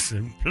 Jesus,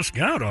 it pissed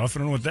God off. I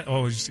don't know what that.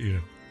 Oh, you see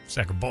a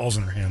sack of balls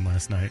in her hand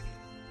last night.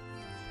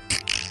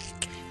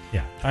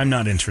 Yeah, I'm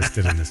not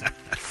interested in this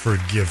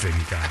forgiving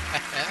God.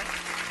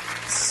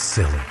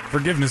 Silly.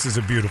 Forgiveness is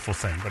a beautiful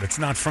thing, but it's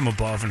not from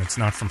above and it's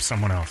not from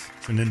someone else.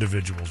 It's an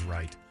individual's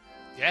right.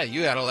 Yeah,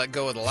 you got to let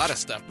go of a lot of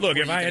stuff. Look,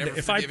 before if you can ever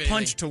if I forgive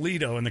punched anything.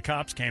 Toledo and the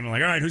cops came and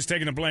like, all right, who's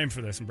taking the blame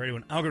for this? And Brady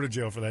went, I'll go to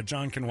jail for that.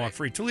 John can walk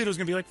free. Toledo's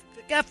going to be like,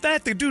 F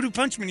that. The dude who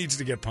punched me needs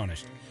to get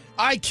punished.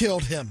 I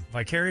killed him.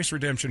 Vicarious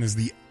redemption is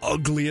the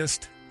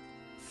ugliest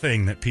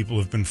thing that people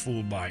have been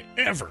fooled by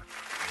ever.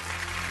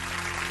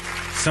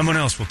 Someone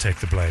else will take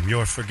the blame.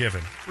 You're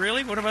forgiven.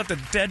 Really? What about the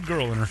dead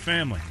girl and her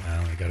family?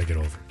 Well, I got to get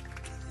over it.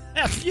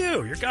 F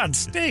you. Your God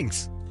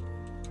stinks.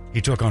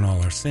 He took on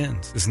all our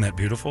sins. Isn't that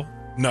beautiful?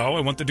 No, I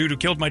want the dude who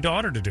killed my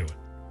daughter to do it.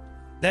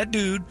 That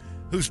dude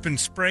who's been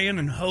spraying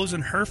and hosing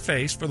her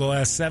face for the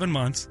last 7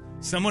 months,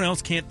 someone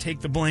else can't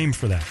take the blame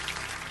for that.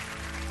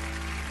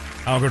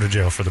 I'll go to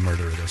jail for the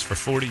murder of this for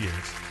 40 years.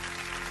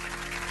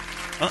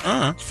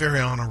 It's very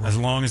honorable. As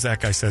long as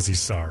that guy says he's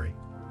sorry.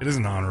 It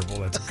isn't honorable.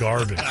 That's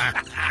garbage.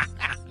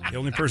 The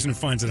only person who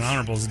finds it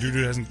honorable is the dude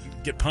who doesn't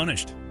get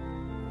punished.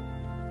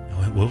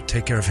 No, we'll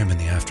take care of him in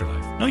the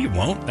afterlife. No, you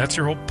won't. That's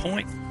your whole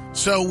point.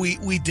 So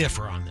we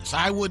differ on this.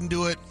 I wouldn't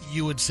do it.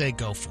 You would say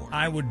go for it.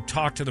 I would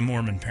talk to the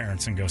Mormon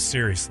parents and go,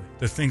 seriously,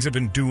 the things I've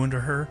been doing to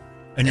her,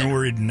 and you're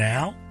worried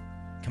now?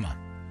 Come on.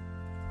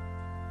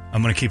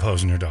 I'm going to keep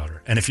hosing your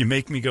daughter. And if you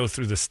make me go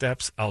through the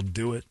steps, I'll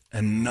do it,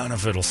 and none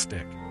of it'll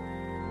stick.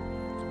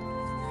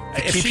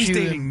 If keep she's you-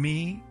 dating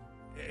me,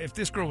 if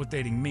this girl was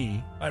dating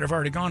me, I'd have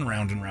already gone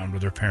round and round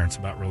with her parents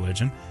about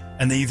religion,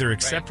 and they either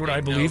accept what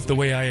I believe the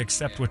way I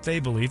accept what they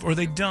believe, or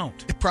they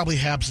don't. It probably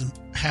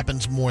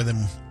happens more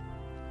than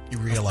you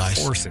realize.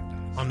 Of course it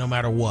does. On no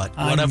matter what,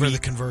 I whatever meet- the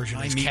conversion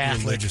I is, meet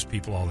Catholic. religious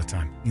people all the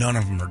time. None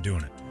of them are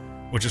doing it,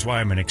 which is why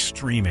I'm an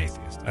extreme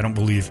atheist. I don't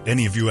believe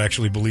any of you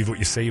actually believe what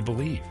you say you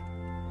believe.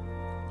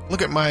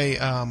 Look at my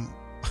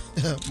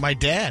my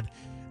dad,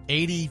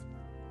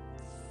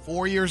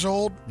 84 years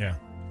old. Yeah.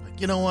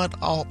 You know what?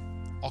 I'll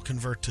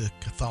convert to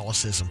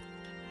Catholicism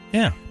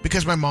Yeah.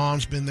 because my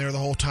mom's been there the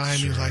whole time.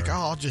 He was Sure. like, "Oh,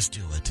 I'll just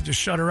do it." Just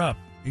shut her up.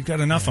 He's got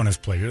enough on his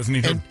plate. He doesn't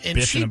need her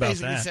And she bitching about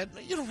basically that. said,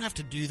 you don't have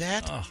to do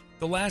that. Oh,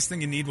 the last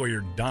thing you need while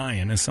you're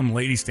dying is some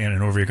lady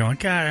standing over you going,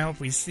 God, I hope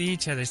we see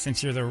each other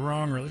since you're the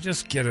wrong religion.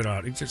 Just get it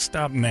out. Just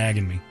stop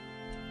nagging me.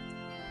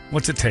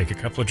 What's it take? A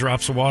couple of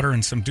drops of water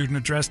and some dude in a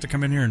dress to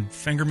come in here and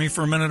finger me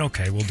for a minute?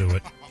 Okay, we'll do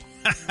it.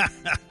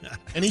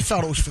 And he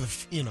thought it was for the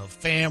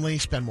family,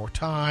 spend more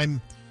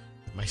time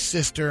with my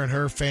sister and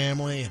her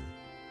family. And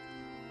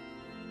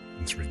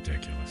It's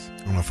ridiculous.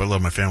 I don't know if I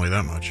love my family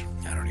that much.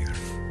 I don't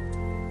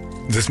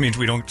either. This means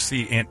we don't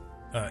see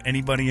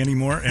anybody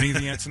anymore, any of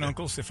the aunts and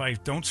uncles. If I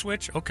don't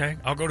switch, okay,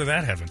 I'll go to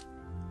that heaven.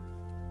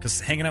 Because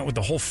hanging out with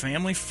the whole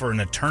family for an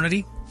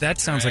eternity, that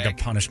sounds like a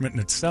punishment in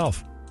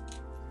itself.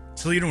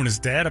 Toledo and his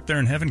dad up there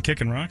in heaven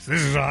kicking rocks.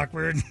 This is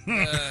awkward.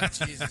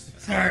 Jesus.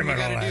 Sorry about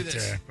all gotta do that.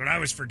 this. But I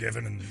was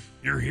forgiven, and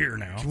you're here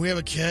now. can we have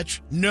a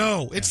catch?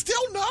 No. It's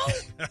still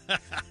no.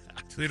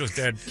 Toledo's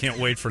dad can't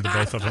wait for the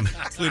both of them.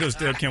 Toledo's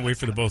dad can't wait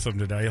for the both of them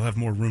to die. He'll have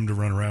more room to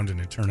run around in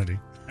eternity.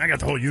 I got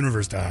the whole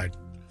universe to hide.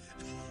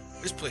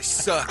 This place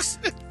sucks.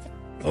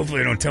 Hopefully,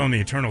 they don't tell him the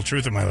eternal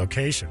truth of my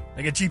location.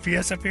 They got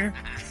GPS up here?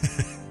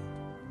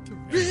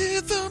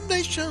 Rhythm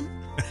Nation.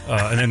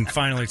 And then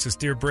finally, it says,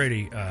 Dear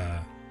Brady,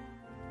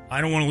 I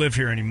don't want to live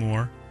here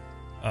anymore.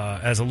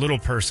 As a little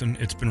person,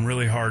 it's been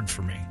really hard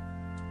for me.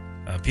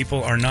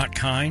 People are not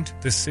kind.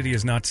 This city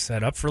is not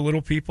set up for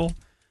little people.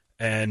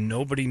 And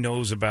nobody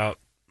knows about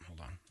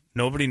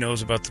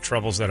the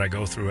troubles that I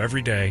go through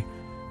every day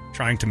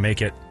trying to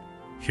make it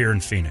here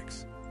in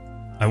Phoenix.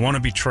 I want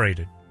to be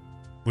traded.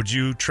 Would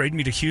you trade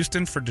me to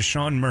Houston for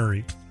Deshaun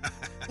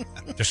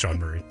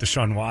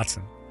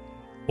Watson?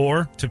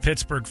 Or to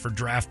Pittsburgh for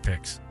draft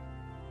picks?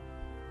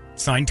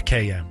 Signed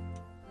KM.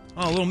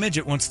 Oh, a little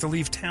midget wants to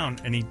leave town,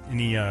 and he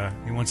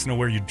wants to know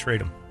where you'd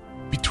trade him.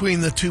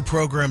 Between the two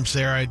programs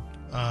there, you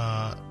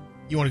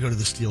want to go to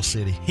the Steel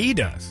City. He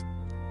does,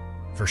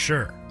 for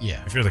sure.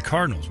 Yeah. If you're the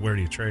Cardinals, where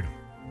do you trade him?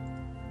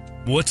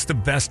 What's the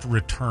best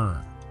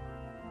return?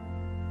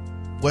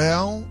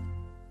 Well,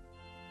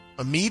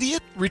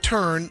 immediate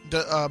return.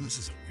 This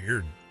is a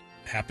weird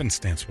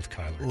happenstance with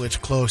Kyler. Oh, it's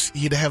close.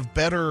 He'd have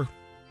better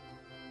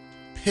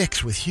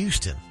picks with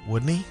Houston,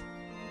 wouldn't he?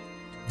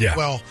 Yeah.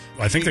 Well,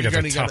 I think they got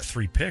you're the gonna- top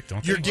 3 pick,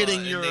 don't You're they? getting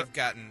And your they've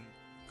gotten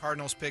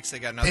Cardinals picks. They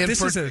got nothing.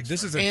 This is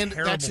a and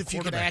terrible that's if you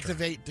could quarterback.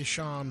 activate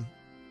Deshaun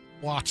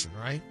Watson,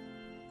 right?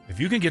 If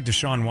you can get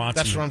Deshaun Watson,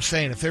 That's what I'm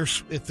saying.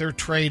 If they're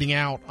trading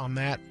out on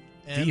that,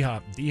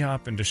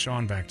 D-Hop and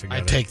Deshaun back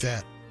together. I'd take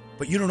that.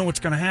 But you don't know what's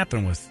going to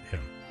happen with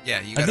him. Yeah,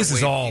 you got to this wait.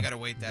 is all You got to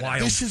wait that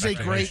wild out. This is a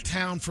speculation. great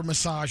town for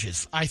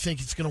massages. I think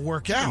it's going to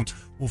work out.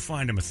 We'll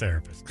find him a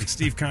therapist. And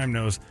Steve Keim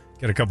knows,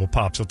 get a couple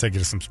pops, he'll take you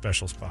to some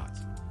special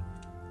spots.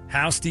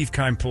 How Steve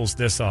Keim pulls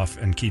this off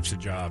and keeps a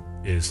job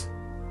is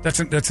that's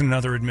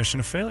another admission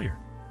of failure.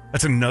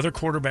 That's another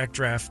quarterback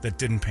draft that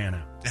didn't pan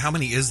out. How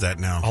many is that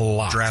now? A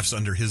lot. Drafts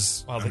under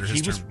his. Well, under he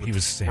his term with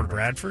was Sam quarterback.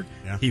 Bradford.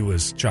 Yeah. He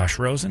was Josh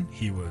Rosen.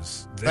 He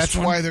was. This That's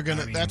one. why they're going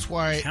to. I mean, That's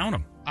why count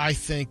him. I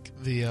think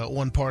the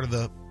one part of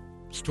the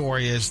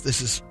story is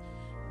this is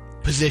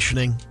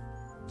positioning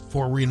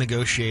for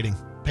renegotiating.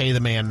 Pay the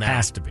man now.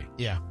 Has to be.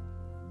 Yeah,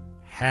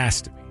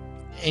 Has to be.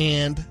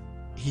 and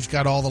he's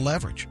got all the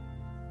leverage.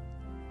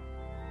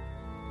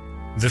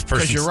 This person.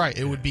 Because you're right,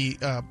 it would be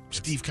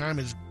Steve Keim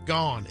is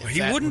gone. if He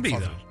that wouldn't be were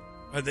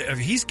though.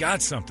 He's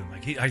got something.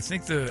 Like I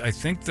think the.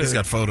 He's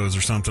got photos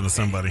or something of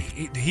somebody.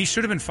 He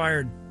should have been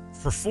fired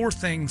for 4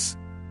 things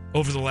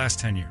over the last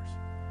 10 years.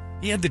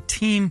 He had the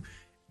team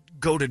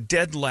go to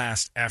dead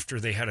last after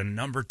they had a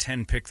number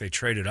 10 pick they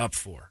traded up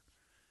for,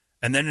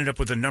 and then ended up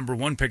with a number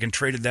 1 pick and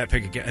traded that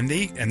pick again. And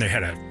they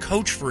had a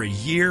coach for a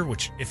year,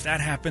 which if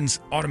that happens,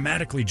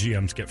 automatically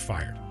GMs get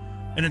fired.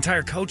 An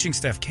entire coaching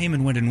staff came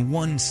and went in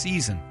 1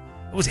 season.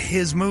 It was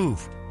his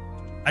move.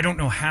 I don't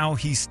know how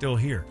he's still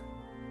here.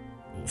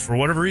 For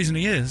whatever reason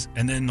he is.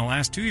 And then in the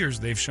last 2 years,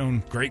 they've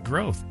shown great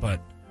growth.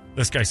 But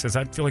this guy says,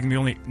 I feel like I'm the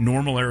only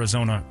normal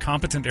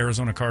competent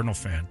Arizona Cardinal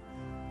fan.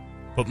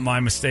 But my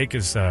mistake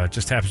is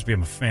just happens to be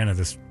I'm a fan of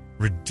this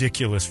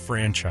ridiculous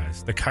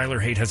franchise. The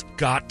Kyler hate has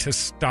got to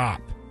stop.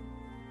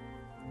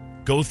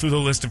 Go through the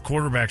list of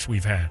quarterbacks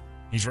we've had.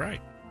 He's right.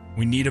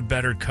 We need a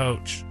better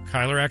coach.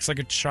 Kyler acts like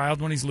a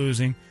child when he's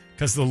losing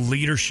because the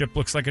leadership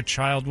looks like a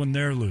child when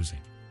they're losing.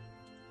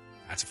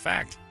 That's a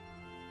fact.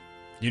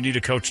 You need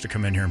a coach to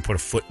come in here and put a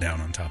foot down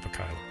on top of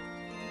Kyler.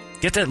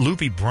 Get that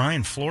loopy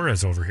Brian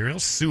Flores over here. He'll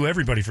sue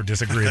everybody for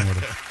disagreeing with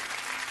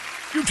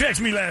him. You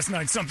texted me last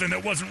night something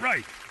that wasn't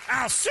right.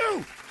 I'll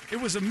sue. It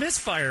was a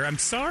misfire. I'm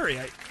sorry.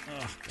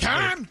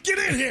 Keim, get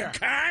in here.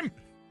 Keim.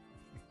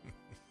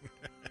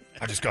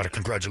 I just got a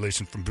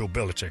congratulations from Bill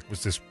Belichick.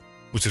 Was this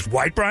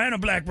white Brian or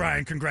black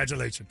Brian?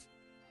 Congratulations.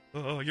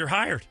 Oh, you're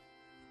hired.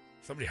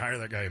 Somebody hire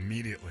that guy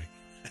immediately.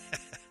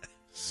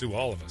 Sue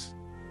all of us.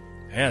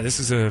 Yeah,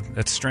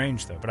 that's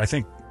strange though. But I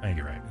think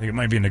you're right. I think it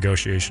might be a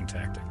negotiation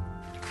tactic.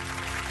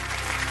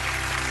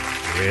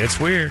 It's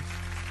weird.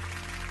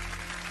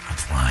 I'm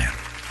flying.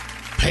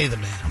 Pay the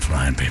man. I'm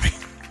flying, baby.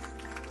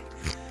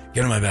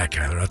 Get on my back,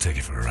 Kyler. I'll take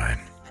you for a ride.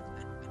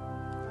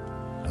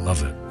 I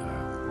love it.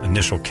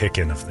 initial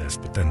kick-in of this,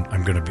 but then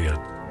I'm going to be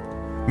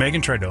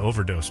Megan tried to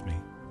overdose me.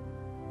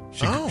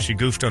 She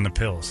goofed on the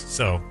pills,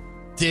 so...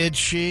 Did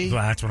she?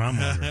 Well, that's what I'm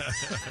wondering.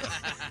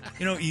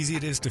 You know how easy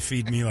it is to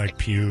feed me like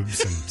pubes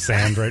and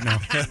sand right now?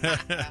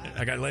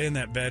 Like I lay in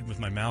that bed with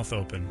my mouth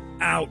open.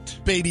 Out.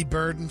 Baby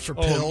burden for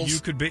Oh, pills. you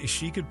could be.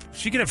 She could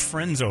have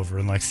friends over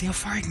and like see how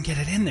far I can get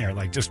it in there,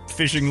 like just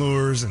fishing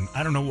lures and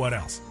I don't know what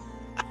else.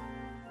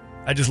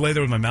 I just lay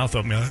there with my mouth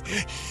open,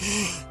 like,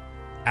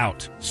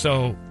 out.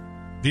 So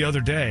the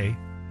other day,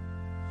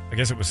 I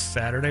guess it was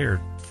Saturday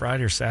or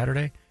Friday or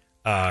Saturday.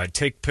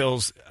 Take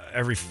pills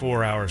every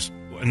 4 hours,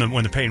 and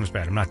when the pain was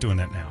bad. I'm not doing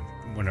that now.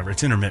 Whenever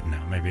it's intermittent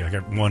now, maybe I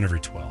got one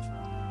every 12.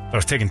 But I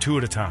was taking 2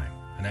 at a time,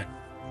 and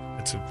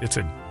it's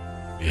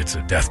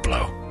a death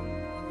blow.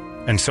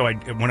 And so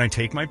when I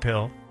take my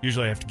pill,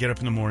 usually I have to get up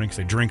in the morning because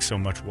I drink so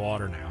much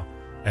water now.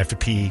 I have to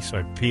pee, so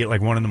I pee at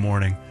like 1 a.m.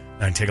 and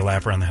I take a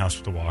lap around the house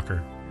with the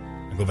walker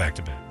and go back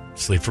to bed.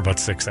 Sleep for about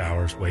 6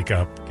 hours, wake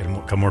up, get a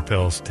couple more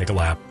pills, take a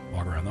lap,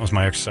 walk around. That was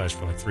my exercise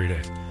for like 3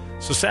 days.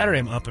 So Saturday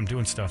I'm up, I'm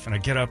doing stuff, and I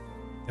get up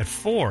at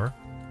 4,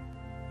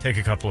 take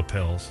a couple of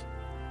pills,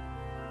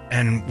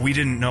 and we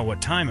didn't know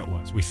what time it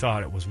was. We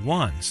thought it was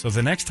 1. So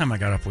the next time I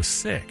got up was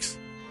 6.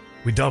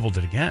 We doubled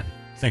it again,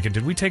 thinking,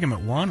 did we take him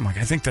at 1? I'm like,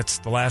 I think that's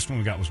the last one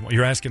we got was 1.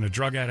 You're asking a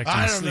drug addict and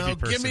I a don't sleepy know.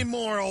 person. Give me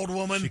more, old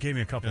woman. She gave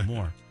me a couple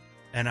more.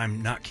 And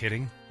I'm not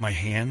kidding. My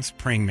hands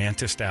praying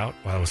mantised out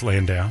while I was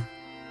laying down,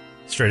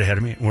 straight ahead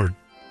of me,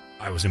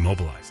 I was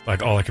immobilized.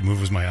 Like all I could move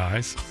was my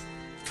eyes.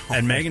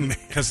 And Megan,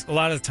 because a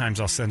lot of the times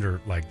I'll send her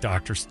like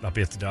doctors, I'll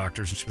be at the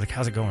doctor's and she'll be like,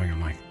 how's it going?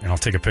 I'm like, and I'll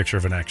take a picture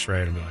of an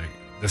x-ray and be like,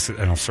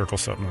 and I'll circle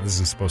something. This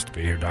isn't supposed to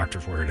be here.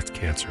 Doctor's worried it's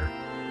cancer.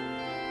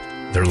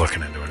 They're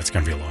looking into it. It's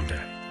going to be a long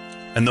day.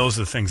 And those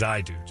are the things I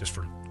do just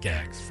for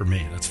gags. For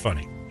me, that's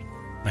funny.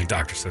 My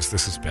doctor says,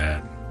 this is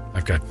bad.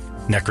 I've got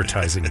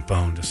necrotizing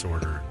bone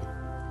disorder.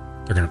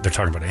 They're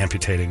talking about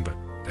amputating, but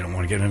they don't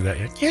want to get into that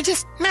yet. You're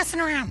just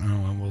messing around.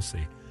 Oh, well, we'll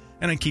see.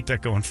 And I keep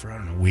that going for, I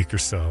don't know, a week or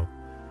so.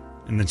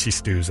 And then she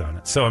stews on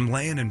it. So I'm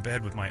laying in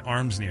bed with my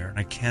arms in the air, and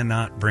I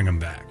cannot bring them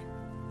back.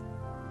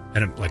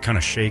 And I'm like kind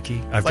of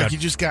shaky. You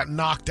just got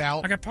knocked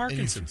out. I got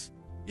Parkinson's.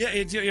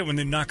 Yeah, when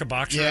they knock a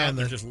boxer out, and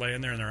they're just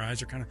laying there, and their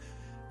eyes are kind of...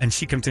 And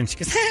she comes in, she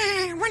goes,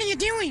 hey, what are you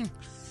doing?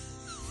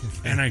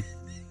 And I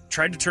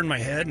tried to turn my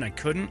head, and I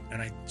couldn't.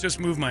 And I just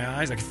moved my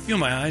eyes. I could feel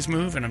my eyes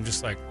move, and I'm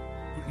just like,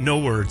 no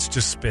words,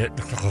 just spit.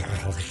 You're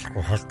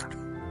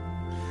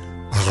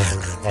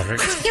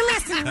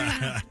messing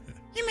around.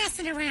 You're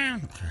messing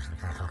around.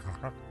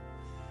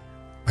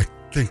 I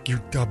think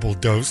you double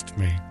dosed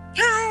me.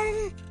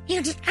 Oh,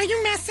 are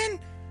you messing?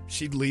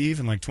 She'd leave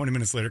and like 20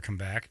 minutes later come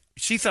back.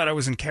 She thought I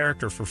was in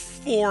character for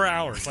 4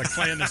 hours, like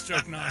playing this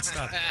joke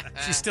nonstop.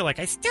 She's still like,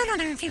 I still don't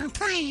know if you were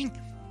playing.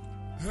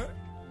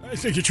 I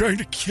think you're trying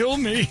to kill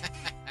me.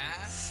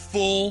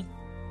 Full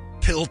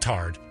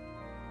pill-tard.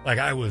 Like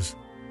I was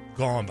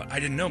gone, but I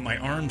didn't know. My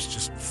arms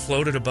just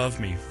floated above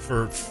me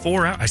for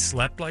 4 hours. I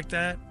slept like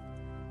that.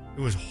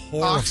 It was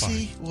horrifying.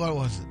 Oxy? What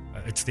was it?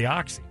 It's the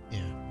Oxy.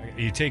 Yeah.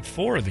 You take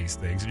 4 of these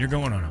things, and you're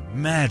going on a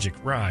magic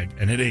ride,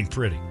 and it ain't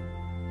pretty.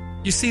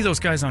 You see those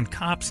guys on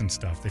Cops and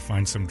stuff. They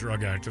find some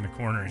drug addict in the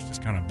corner. He's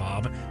just kind of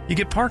bobbing. You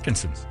get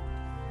Parkinson's.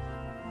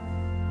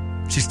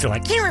 She's still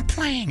like, you were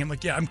playing. I'm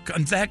like, yeah,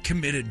 I'm that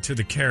committed to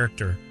the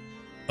character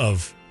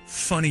of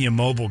funny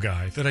immobile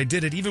guy that I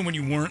did it even when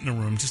you weren't in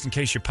the room, just in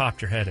case you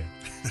popped your head in.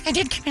 I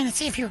did come in and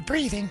see if you were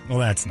breathing. Well,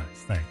 that's nice.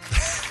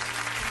 Thanks.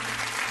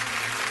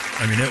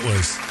 I mean, it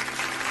was...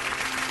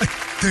 I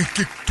think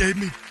you gave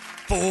me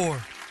 4.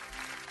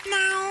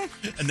 No.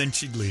 And then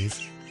she'd leave.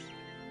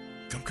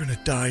 I'm going to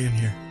die in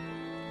here.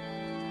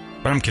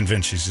 But I'm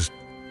convinced she's just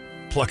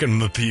plucking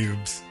the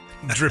pubes,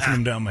 dripping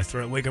them down my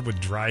throat. Wake up with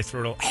dry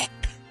throat.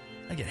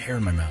 I get hair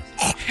in my mouth.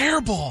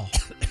 Hairball.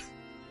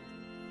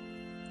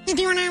 You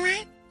doing all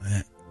right?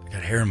 I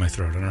got hair in my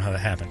throat. I don't know how that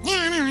happened. Yeah,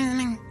 I know. I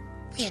mean,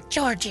 we had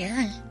George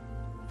here.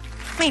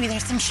 Maybe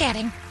there's some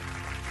shedding.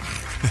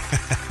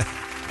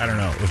 I don't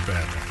know. It was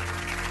bad,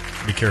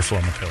 though. Be careful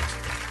on the pills.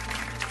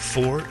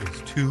 4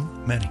 is too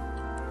many.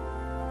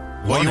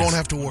 Well, you won't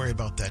have to worry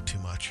about that too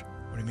much.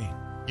 What do you mean?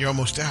 You're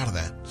almost out of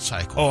that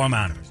cycle. Oh, I'm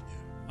out of it.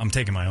 I'm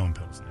taking my own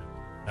pills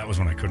now. That was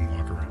when I couldn't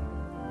walk around.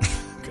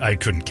 I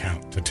couldn't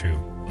count to 2,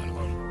 let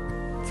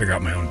alone figure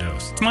out my own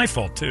dose. It's my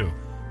fault, too.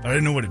 But I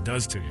didn't know what it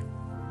does to you.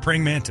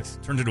 Praying mantis.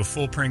 Turned into a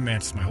full praying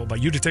mantis my whole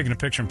body. You'd have taken a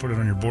picture and put it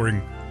on your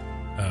boring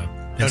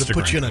Instagram. Had to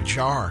put you in a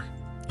jar.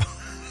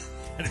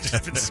 I'd have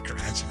just been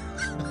scratching.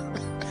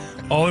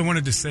 All I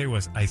wanted to say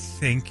was, I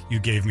think you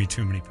gave me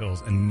too many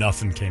pills, and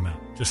nothing came out.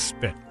 Just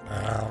spit.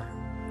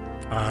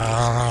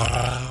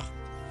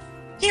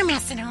 You're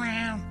messing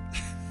around.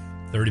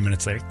 30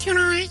 minutes later. Doing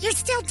all right? You're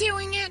still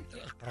doing it.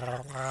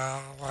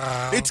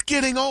 It's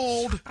getting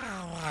old.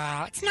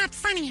 It's not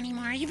funny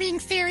anymore. Are you being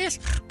serious?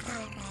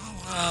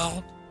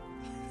 I'm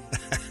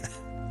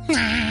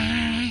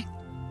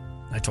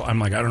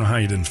like, I don't know how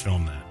you didn't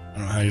film that. I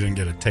don't know how you didn't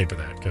get a tape of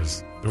that,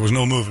 because there was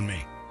no moving me.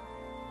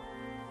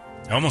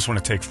 I almost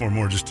want to take 4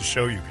 more just to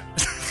show you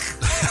guys.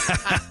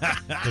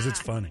 Because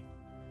it's funny.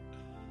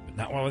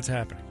 but not while it's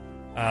happening.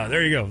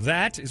 There you go.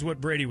 That is what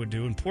Brady would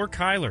do. And poor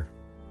Kyler.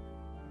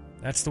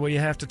 That's the way you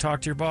have to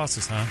talk to your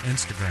bosses, huh?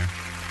 Instagram.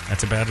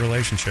 That's a bad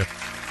relationship.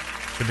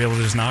 Should be able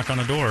to just knock on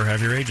a door,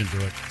 have your agent do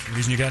it. That's the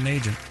reason you got an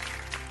agent.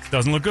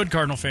 Doesn't look good,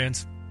 Cardinal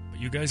fans, but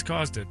you guys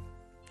caused it.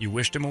 You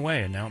wished him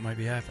away, and now it might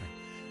be happening.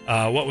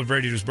 What Would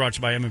Brady Do is brought to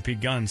you by M&P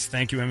Guns.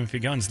 Thank you, M&P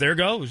Guns. There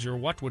goes your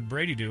What Would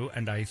Brady Do,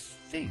 and I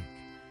think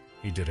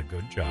he did a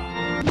good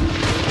job.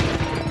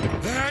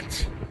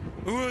 That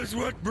was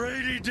what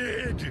Brady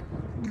did.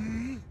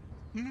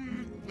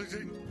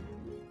 Listen.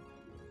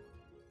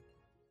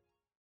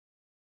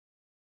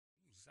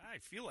 I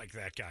feel like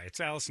that guy. It's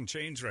Alice in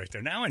Chains right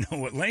there. Now I know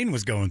what Lane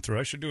was going through.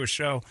 I should do a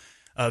show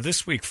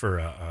this week for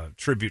a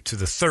tribute to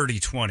the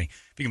 30-20.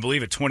 If you can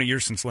believe it, 20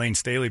 years since Lane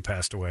Staley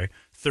passed away,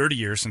 30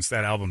 years since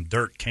that album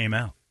Dirt came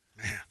out.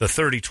 Man. The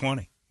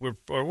 30-20.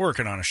 We're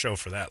working on a show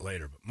for that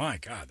later, but my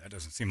God, that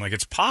doesn't seem like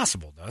it's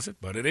possible, does it?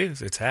 But it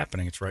is. It's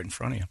happening. It's right in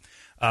front of you.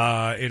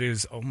 It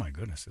is, oh my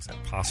goodness, is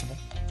that possible?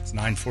 It's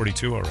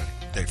 9:42 already.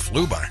 They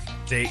flew by.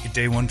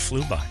 Day one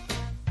flew by.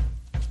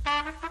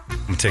 I'm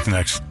going to take the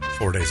next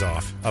 4 days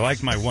off. I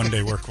liked my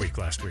one-day work week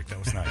last week. That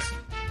was nice.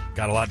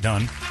 Got a lot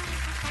done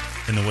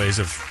in the ways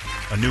of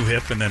a new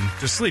hip and then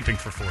just sleeping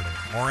for 4 days.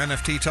 More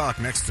NFT talk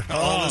next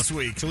this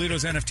week.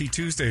 Toledo's NFT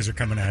Tuesdays are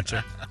coming at you.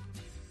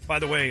 By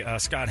the way,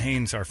 Scott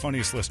Haynes, our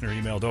funniest listener,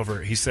 emailed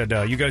over. He said,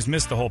 you guys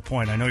missed the whole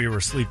point. I know you were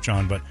asleep,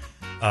 John, but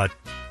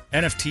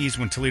NFTs,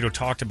 when Toledo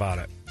talked about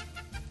it,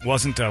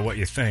 wasn't what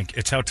you think.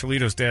 It's how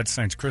Toledo's dad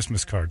signs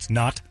Christmas cards,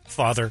 not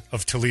Father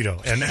of Toledo,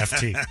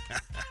 NFT.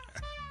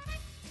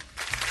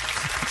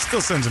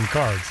 Still sends him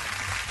cards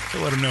to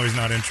let him know he's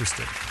not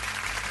interested.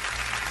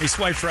 He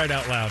swipes right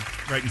out loud,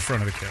 right in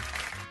front of the kid.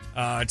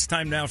 It's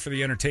time now for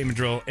the entertainment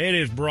drill. It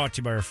is brought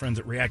to you by our friends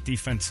at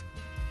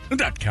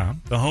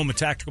ReactDefense.com, the home of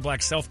tactical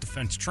black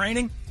self-defense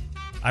training.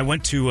 I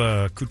went to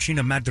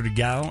Cucina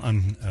Madrigal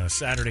on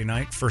Saturday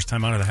night, first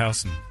time out of the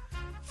house in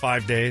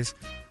 5 days.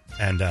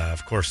 And,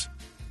 of course,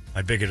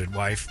 my bigoted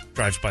wife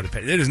drives by the pay.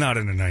 It is not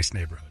in a nice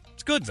neighborhood.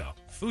 It's good, though.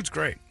 Food's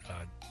great.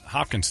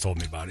 Hopkins told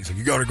me about it. He's like,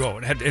 you got to go.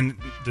 And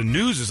the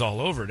news is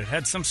all over it. It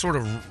had some sort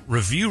of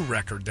review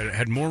record that it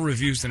had more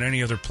reviews than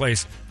any other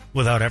place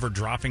without ever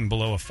dropping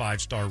below a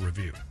 5-star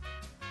review.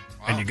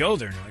 Wow. And you go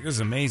there and you're like, this is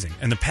amazing.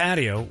 And the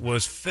patio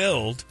was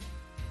filled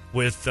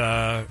with,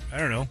 I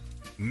don't know,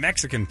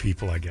 Mexican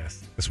people, I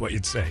guess. That's what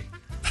you'd say.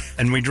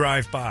 And we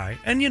drive by.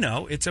 And, you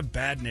know, it's a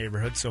bad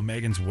neighborhood, so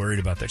Megan's worried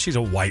about that. She's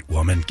a white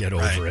woman. Get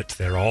over it.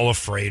 They're all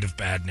afraid of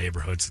bad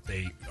neighborhoods that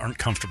they aren't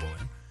comfortable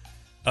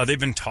in. They've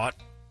been taught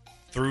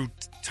through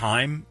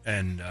time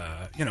and,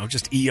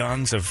 just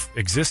eons of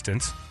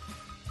existence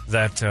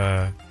that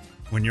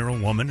when you're a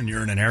woman and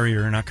you're in an area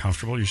you're not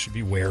comfortable, you should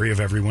be wary of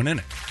everyone in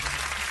it.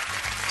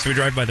 So we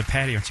drive by the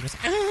patio and she goes,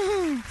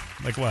 Oh,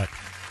 like what?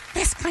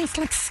 this place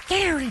looks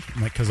scary.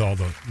 Like because all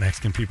the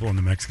Mexican people in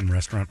the Mexican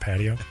restaurant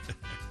patio?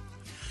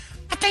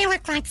 But they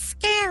look like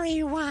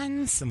scary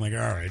ones. I'm like, all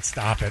right,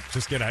 stop it.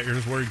 Just get out. You're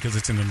just worried because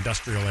it's an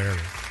industrial area.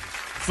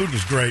 Food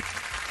was great.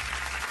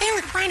 They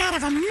look right out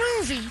of a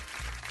movie.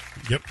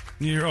 Yep.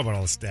 You hear about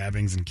all the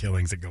stabbings and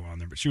killings that go on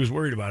there, but she was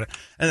worried about it.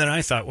 And then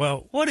I thought,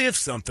 well, what if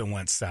something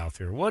went south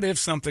here? What if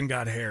something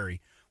got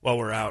hairy while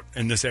we're out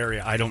in this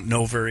area I don't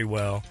know very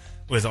well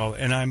with all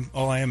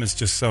I am is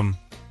just some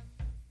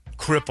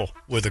cripple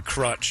with a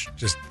crutch.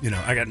 Just,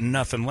 I got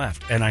nothing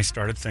left. And I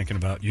started thinking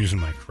about using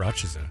my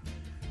crutch as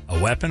a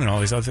weapon and all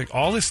these other things.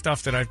 All this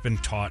stuff that I've been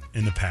taught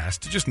in the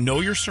past to just know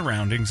your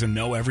surroundings and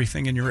know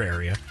everything in your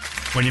area.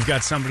 When you've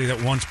got somebody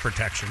that wants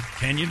protection,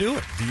 can you do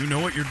it? Do you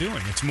know what you're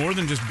doing? It's more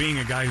than just being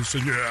a guy who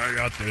says, yeah, I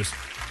got this.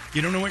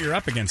 You don't know what you're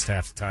up against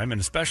half the time,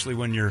 and especially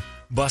when you're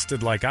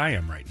busted like I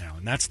am right now.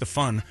 And that's the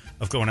fun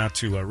of going out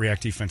to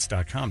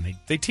ReactDefense.com.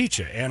 They teach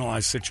you,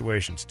 analyze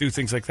situations, do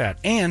things like that.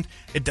 And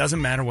it doesn't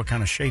matter what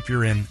kind of shape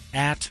you're in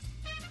at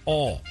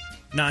all.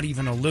 Not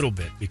even a little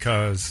bit,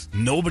 because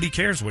nobody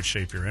cares what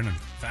shape you're in. In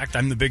fact,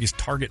 I'm the biggest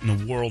target in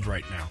the world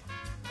right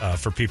now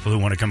for people who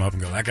want to come up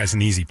and go, that guy's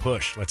an easy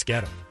push. Let's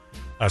get him.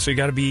 So you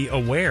got to be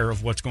aware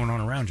of what's going on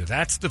around you.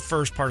 That's the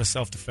first part of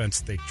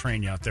self-defense they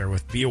train you out there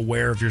with. Be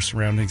aware of your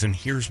surroundings, and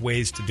here's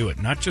ways to do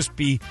it. Not just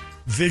be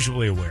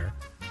visually aware,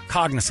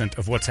 cognizant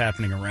of what's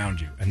happening around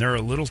you. And there are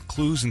little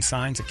clues and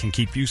signs that can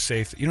keep you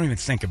safe that you don't even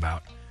think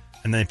about.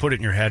 And then they put it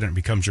in your head and it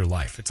becomes your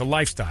life. It's a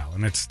lifestyle,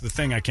 and it's the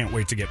thing I can't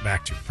wait to get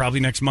back to. Probably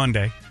next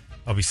Monday,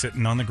 I'll be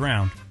sitting on the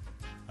ground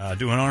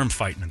doing arm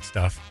fighting and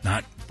stuff,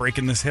 not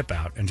breaking this hip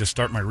out, and just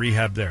start my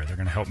rehab there. They're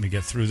going to help me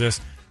get through this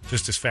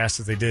just as fast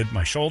as they did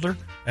my shoulder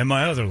and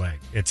my other leg.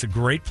 It's a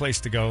great place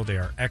to go. They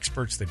are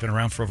experts. They've been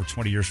around for over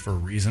 20 years for a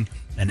reason,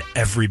 and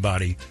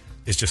everybody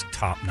is just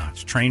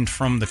top-notch. Trained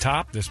from the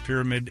top, this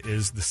pyramid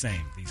is the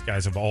same. These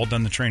guys have all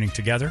done the training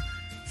together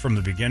from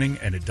the beginning,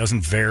 and it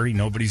doesn't vary.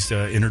 Nobody's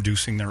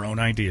introducing their own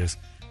ideas.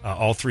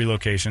 All 3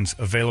 locations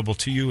available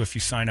to you. If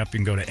you sign up, you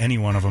can go to any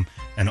one of them,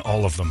 and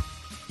all of them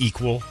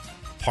equal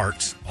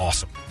parts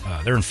awesome.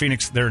 They're in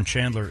Phoenix, they're in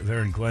Chandler,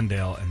 they're in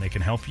Glendale, and they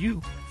can help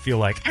you feel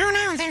like, Oh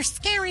no, they're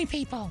scary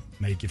people.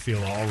 make you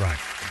feel all right.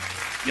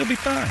 You'll be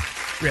fine.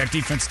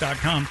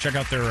 ReactDefense.com. Check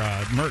out their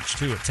merch,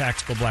 too, at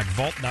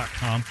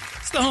TacticalBlackVault.com.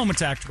 It's the home of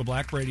Tactical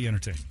Black, Brady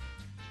Entertainment.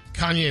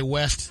 Kanye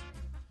West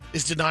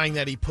is denying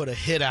that he put a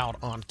hit out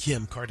on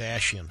Kim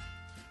Kardashian,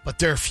 but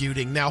they're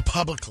feuding now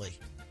publicly.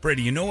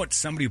 Brady, you know what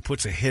somebody who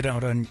puts a hit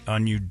out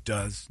on you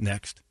does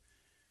next?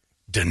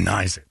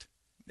 Denies it.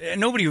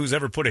 Nobody who's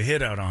ever put a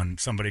hit out on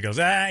somebody goes,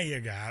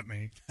 you got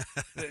me.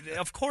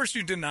 Of course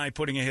you deny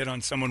putting a hit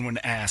on someone when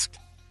asked.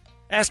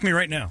 Ask me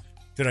right now,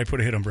 did I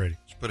put a hit on Brady?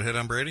 Did you put a hit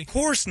on Brady? Of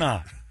course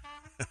not.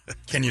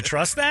 Can you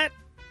trust that?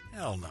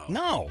 Hell no.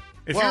 No.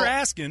 If Well, you're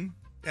asking,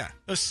 Yeah.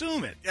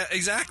 assume it. Yeah,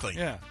 exactly.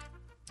 Yeah.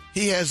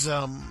 He has,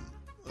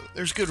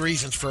 there's good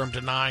reasons for him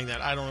denying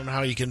that. I don't know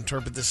how you can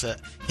interpret this a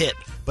hit,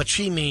 but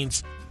she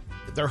means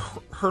they're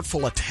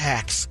hurtful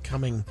attacks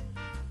coming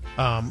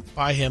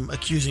by him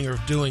accusing her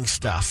of doing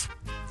stuff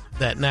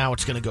that now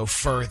it's going to go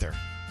further.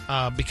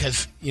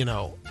 Because,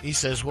 he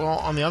says, well,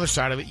 on the other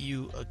side of it,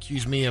 you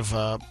accuse me of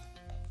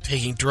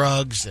taking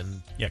drugs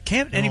and Yeah,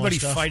 can't all that anybody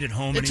stuff. fight at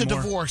home It's anymore?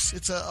 a divorce.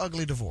 It's an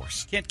ugly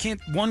divorce.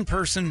 Can't one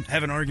person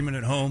have an argument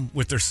at home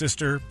with their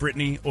sister,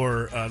 Brittany,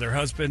 or their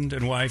husband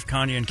and wife,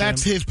 Kanye and Kim?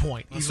 That's his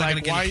point. Well, He's it's not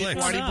like, gonna why get any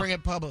do clicks. you bring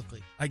it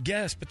publicly? I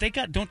guess, but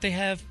don't they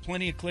have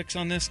plenty of clicks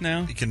on this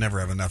now? You can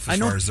never have enough I as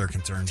know far as they're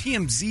concerned.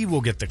 TMZ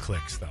will get the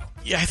clicks, though.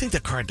 Yeah, I think the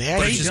But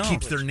Kardashians. it just don't.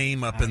 keeps their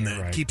name up in you're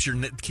the right.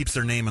 keeps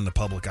their name in the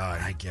public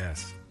I eye.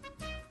 guess.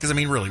 Because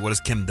really, what has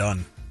Kim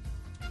done?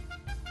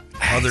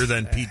 Other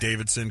than Pete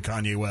Davidson,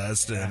 Kanye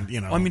West, and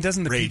Well, I mean,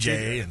 doesn't the Ray PJ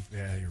J and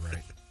Yeah, you're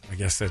right. I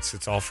guess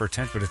it's all for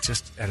attention, but it's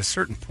just at a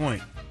certain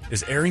point,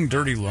 is airing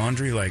dirty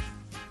laundry like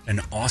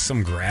an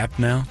awesome grab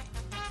now?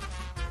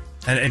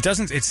 And it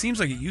doesn't. It seems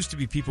like it used to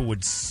be people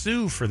would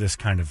sue for this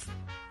kind of,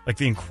 like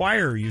the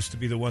Inquirer used to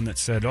be the one that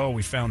said, "Oh,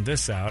 we found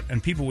this out,"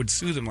 and people would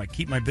sue them like,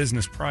 "Keep my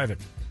business private."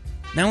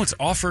 Now it's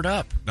offered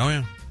up. oh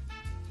yeah,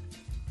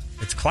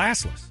 It's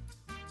classless.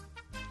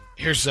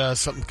 Here's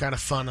something kind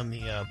of fun on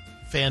the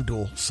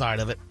FanDuel side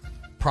of it.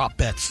 Prop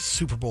bets,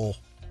 Super Bowl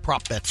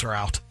prop bets are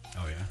out.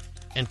 Oh yeah.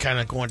 And kind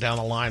of going down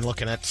the line,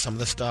 looking at some of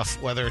the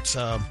stuff, whether it's,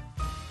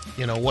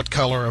 what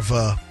color of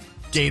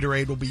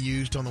Gatorade will be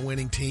used on the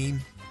winning team.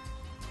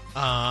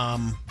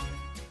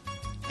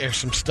 There's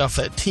some stuff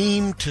that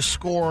team to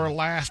score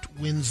last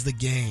wins the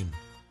game.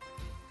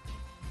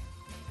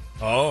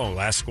 Oh,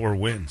 last score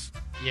wins.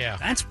 Yeah.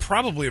 That's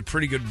probably a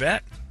pretty good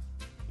bet.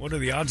 What are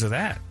the odds of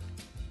that?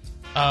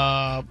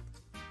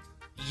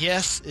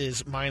 Yes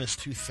is minus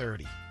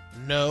 230.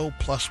 No,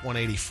 plus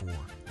 184.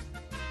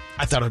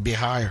 I thought it would be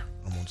higher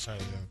on one side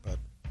of that, but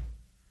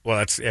Well,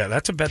 that's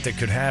a bet that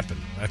could happen.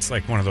 That's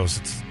like one of those.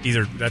 It's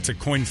either that's a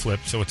coin flip,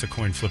 so it's a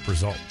coin flip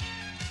result.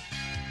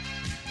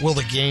 will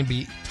the game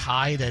be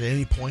tied at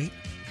any point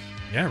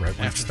Yeah, right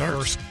when it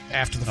starts.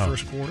 after the Oh.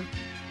 first quarter?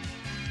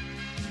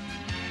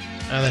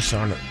 That's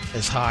not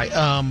as high.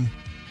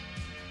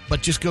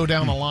 But just go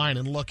down the line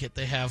and look at.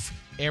 They have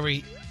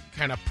every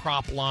kind of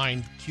prop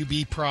line: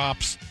 QB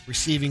props,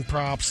 receiving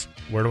props,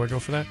 Where do I go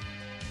for that?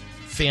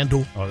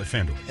 FanDuel, Oh, the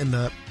FanDuel. in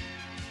the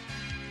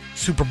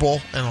Super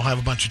Bowl, and they'll have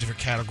a bunch of different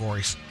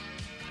categories.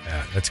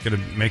 Yeah, that's going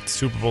to make the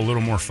Super Bowl a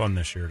little more fun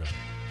this year to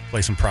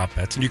play some prop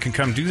bets. And you can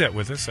come do that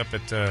with us up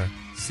at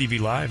CV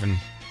Live in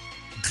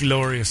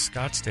glorious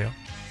Scottsdale.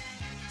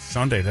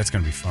 Sunday, that's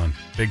going to be fun.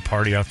 Big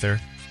party out there.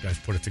 You guys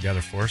put it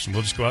together for us, and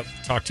we'll just go out,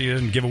 talk to you,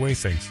 and give away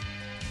things.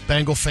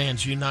 Bengal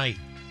fans unite.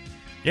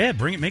 Yeah,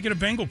 bring it. Make it a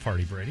Bengal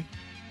party, Brady.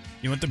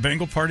 You want the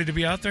Bengal party to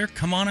be out there?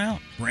 Come on out.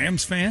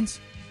 Rams fans,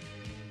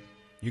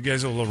 you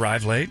guys will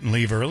arrive late and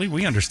leave early.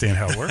 We understand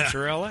how it works.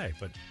 You're LA.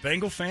 But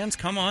Bengal fans,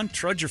 come on.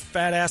 Trudge your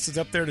fat asses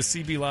up there to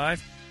CB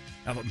Live.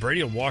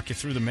 Brady will walk you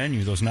through the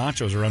menu. Those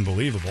nachos are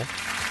unbelievable.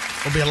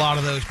 There'll be a lot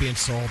of those being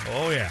sold.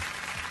 Oh, yeah.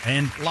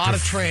 And A lot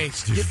of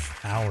trays. Get,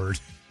 Howard.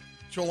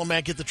 Joel and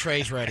Matt, get the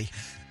trays ready.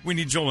 We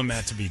need Joel and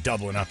Matt to be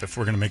doubling up if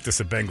we're going to make this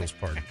a Bengals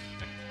party.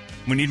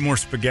 We need more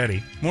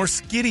spaghetti. More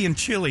skitty and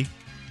chili.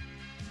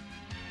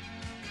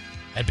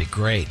 That'd be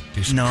great.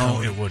 Do some No,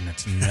 Coney. it wouldn't.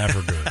 It's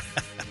never good.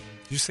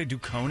 Did you say do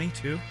Coney,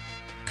 too?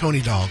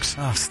 Coney dogs.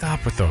 Oh,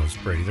 stop with those,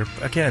 Brady.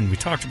 Again, we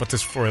talked about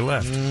this before I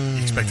left.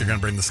 you expect they're going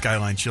to bring the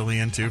Skyline Chili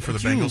in too for the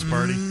Bengals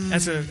party.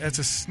 As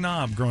a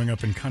snob growing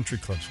up in country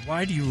clubs,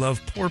 why do you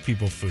love poor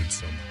people food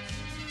so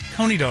much?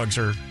 Coney dogs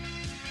are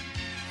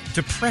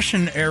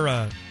Depression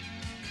era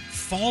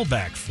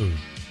fallback food.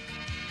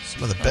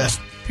 Some of the best.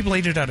 People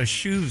ate it out of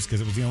shoes because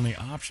it was the only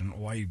option.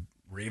 Why you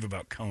rave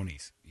about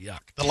Conies? Yuck.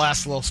 The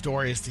last little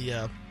story is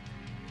the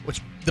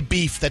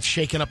beef that's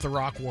shaking up the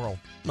rock world.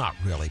 Not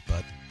really,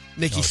 but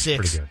Nikki Oh, it's pretty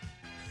Sixx good.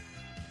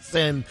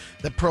 saying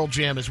that Pearl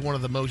Jam is one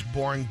of the most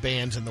boring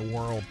bands in the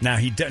world. Now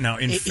in He did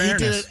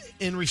fairness, it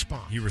in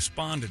response. he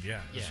responded.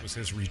 Yeah, this Yeah. was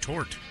his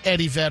retort.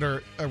 Eddie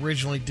Vedder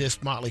originally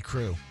dissed Motley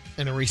Crue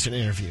in a recent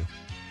interview.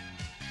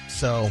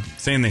 So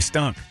Saying they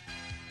stunk.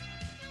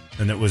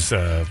 And it was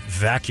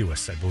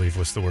vacuous, I believe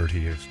was the word he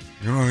used.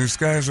 You know, these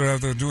guys are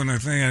out there doing their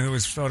thing. I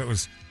always thought it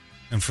was,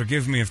 and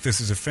forgive me if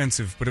this is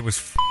offensive, but it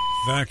was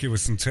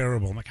vacuous and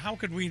terrible. I'm like, how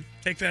could we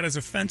take that as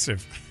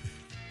offensive?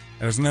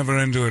 I was never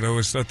into it. I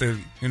always thought that,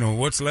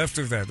 what's left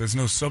of that? There's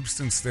no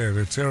substance there.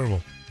 They're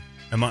terrible.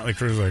 And Motley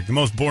Crue was like, the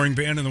most boring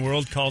band in the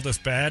world called us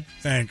bad?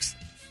 Thanks.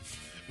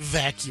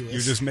 Vacuous. You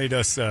just made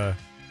us,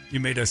 you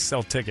made us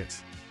sell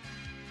tickets.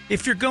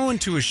 If you're going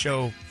to a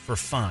show for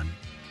fun,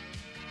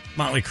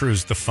 Motley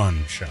Crue's the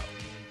fun show.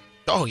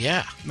 Oh,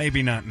 yeah.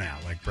 Maybe not now,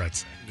 like Brett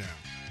said. Yeah.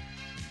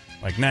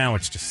 Like now,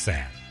 it's just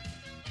sad.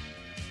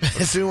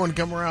 Has anyone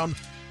come around?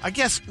 I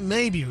guess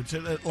maybe,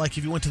 like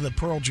if you went to the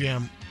Pearl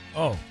Jam,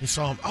 Oh, you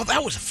saw him. Oh,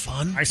 that was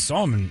fun. I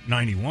saw him in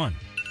 91.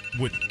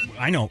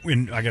 I know,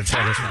 I got to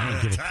tell this one.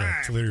 I'm going to give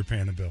it to Leary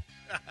Pan and Bill.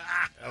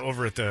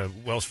 Over at the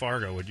Wells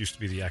Fargo, it used to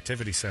be the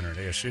Activity Center at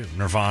ASU.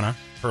 Nirvana,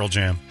 Pearl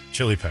Jam,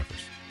 Chili Peppers.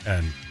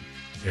 And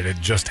it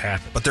had just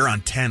happened. But they're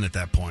on 10 at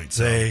that point.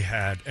 So. They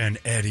had, and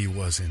Eddie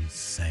was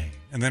insane.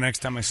 And the next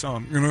time I saw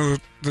him,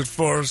 the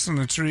forest and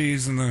the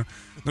trees and the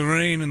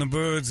rain and the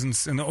birds and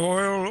the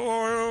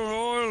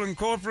oil and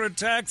corporate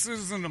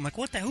taxes. And I'm like,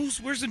 what the,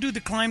 where's the dude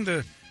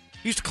that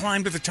he used to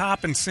climb to the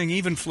top and sing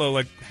Even Flow,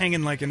 like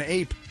hanging like an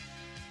ape.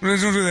 Well,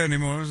 they don't do that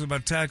anymore. It's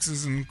about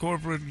taxes and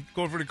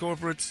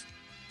corporates.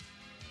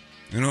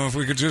 If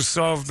we could just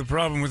solve the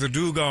problem with a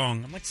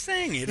dugong. I'm like,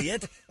 sing,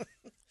 idiot.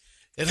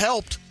 It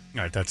helped.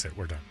 All right, that's it.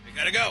 We're done. We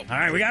gotta go. All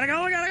right, we gotta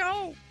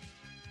go.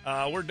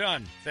 We're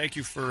done. Thank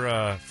you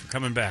for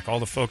coming back. All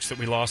the folks that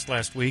we lost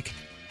last week.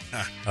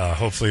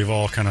 Hopefully you've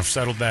all kind of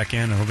settled back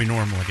in and it'll be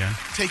normal again.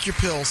 Take your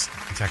pills.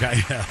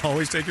 Yeah,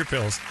 always take your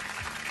pills.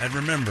 And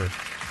remember,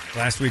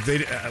 last week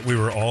we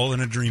were all in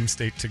a dream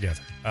state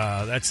together.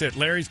 That's it.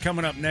 Larry's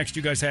coming up next.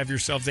 You guys have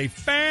yourselves a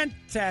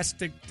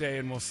fantastic day,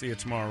 and we'll see you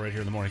tomorrow right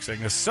here in the Morning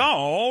Sickness. So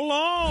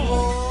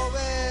long.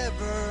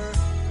 Forever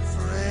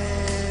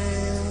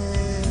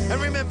friend.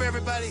 And remember,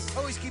 everybody,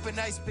 always keep a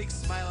nice big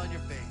smile on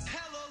your face.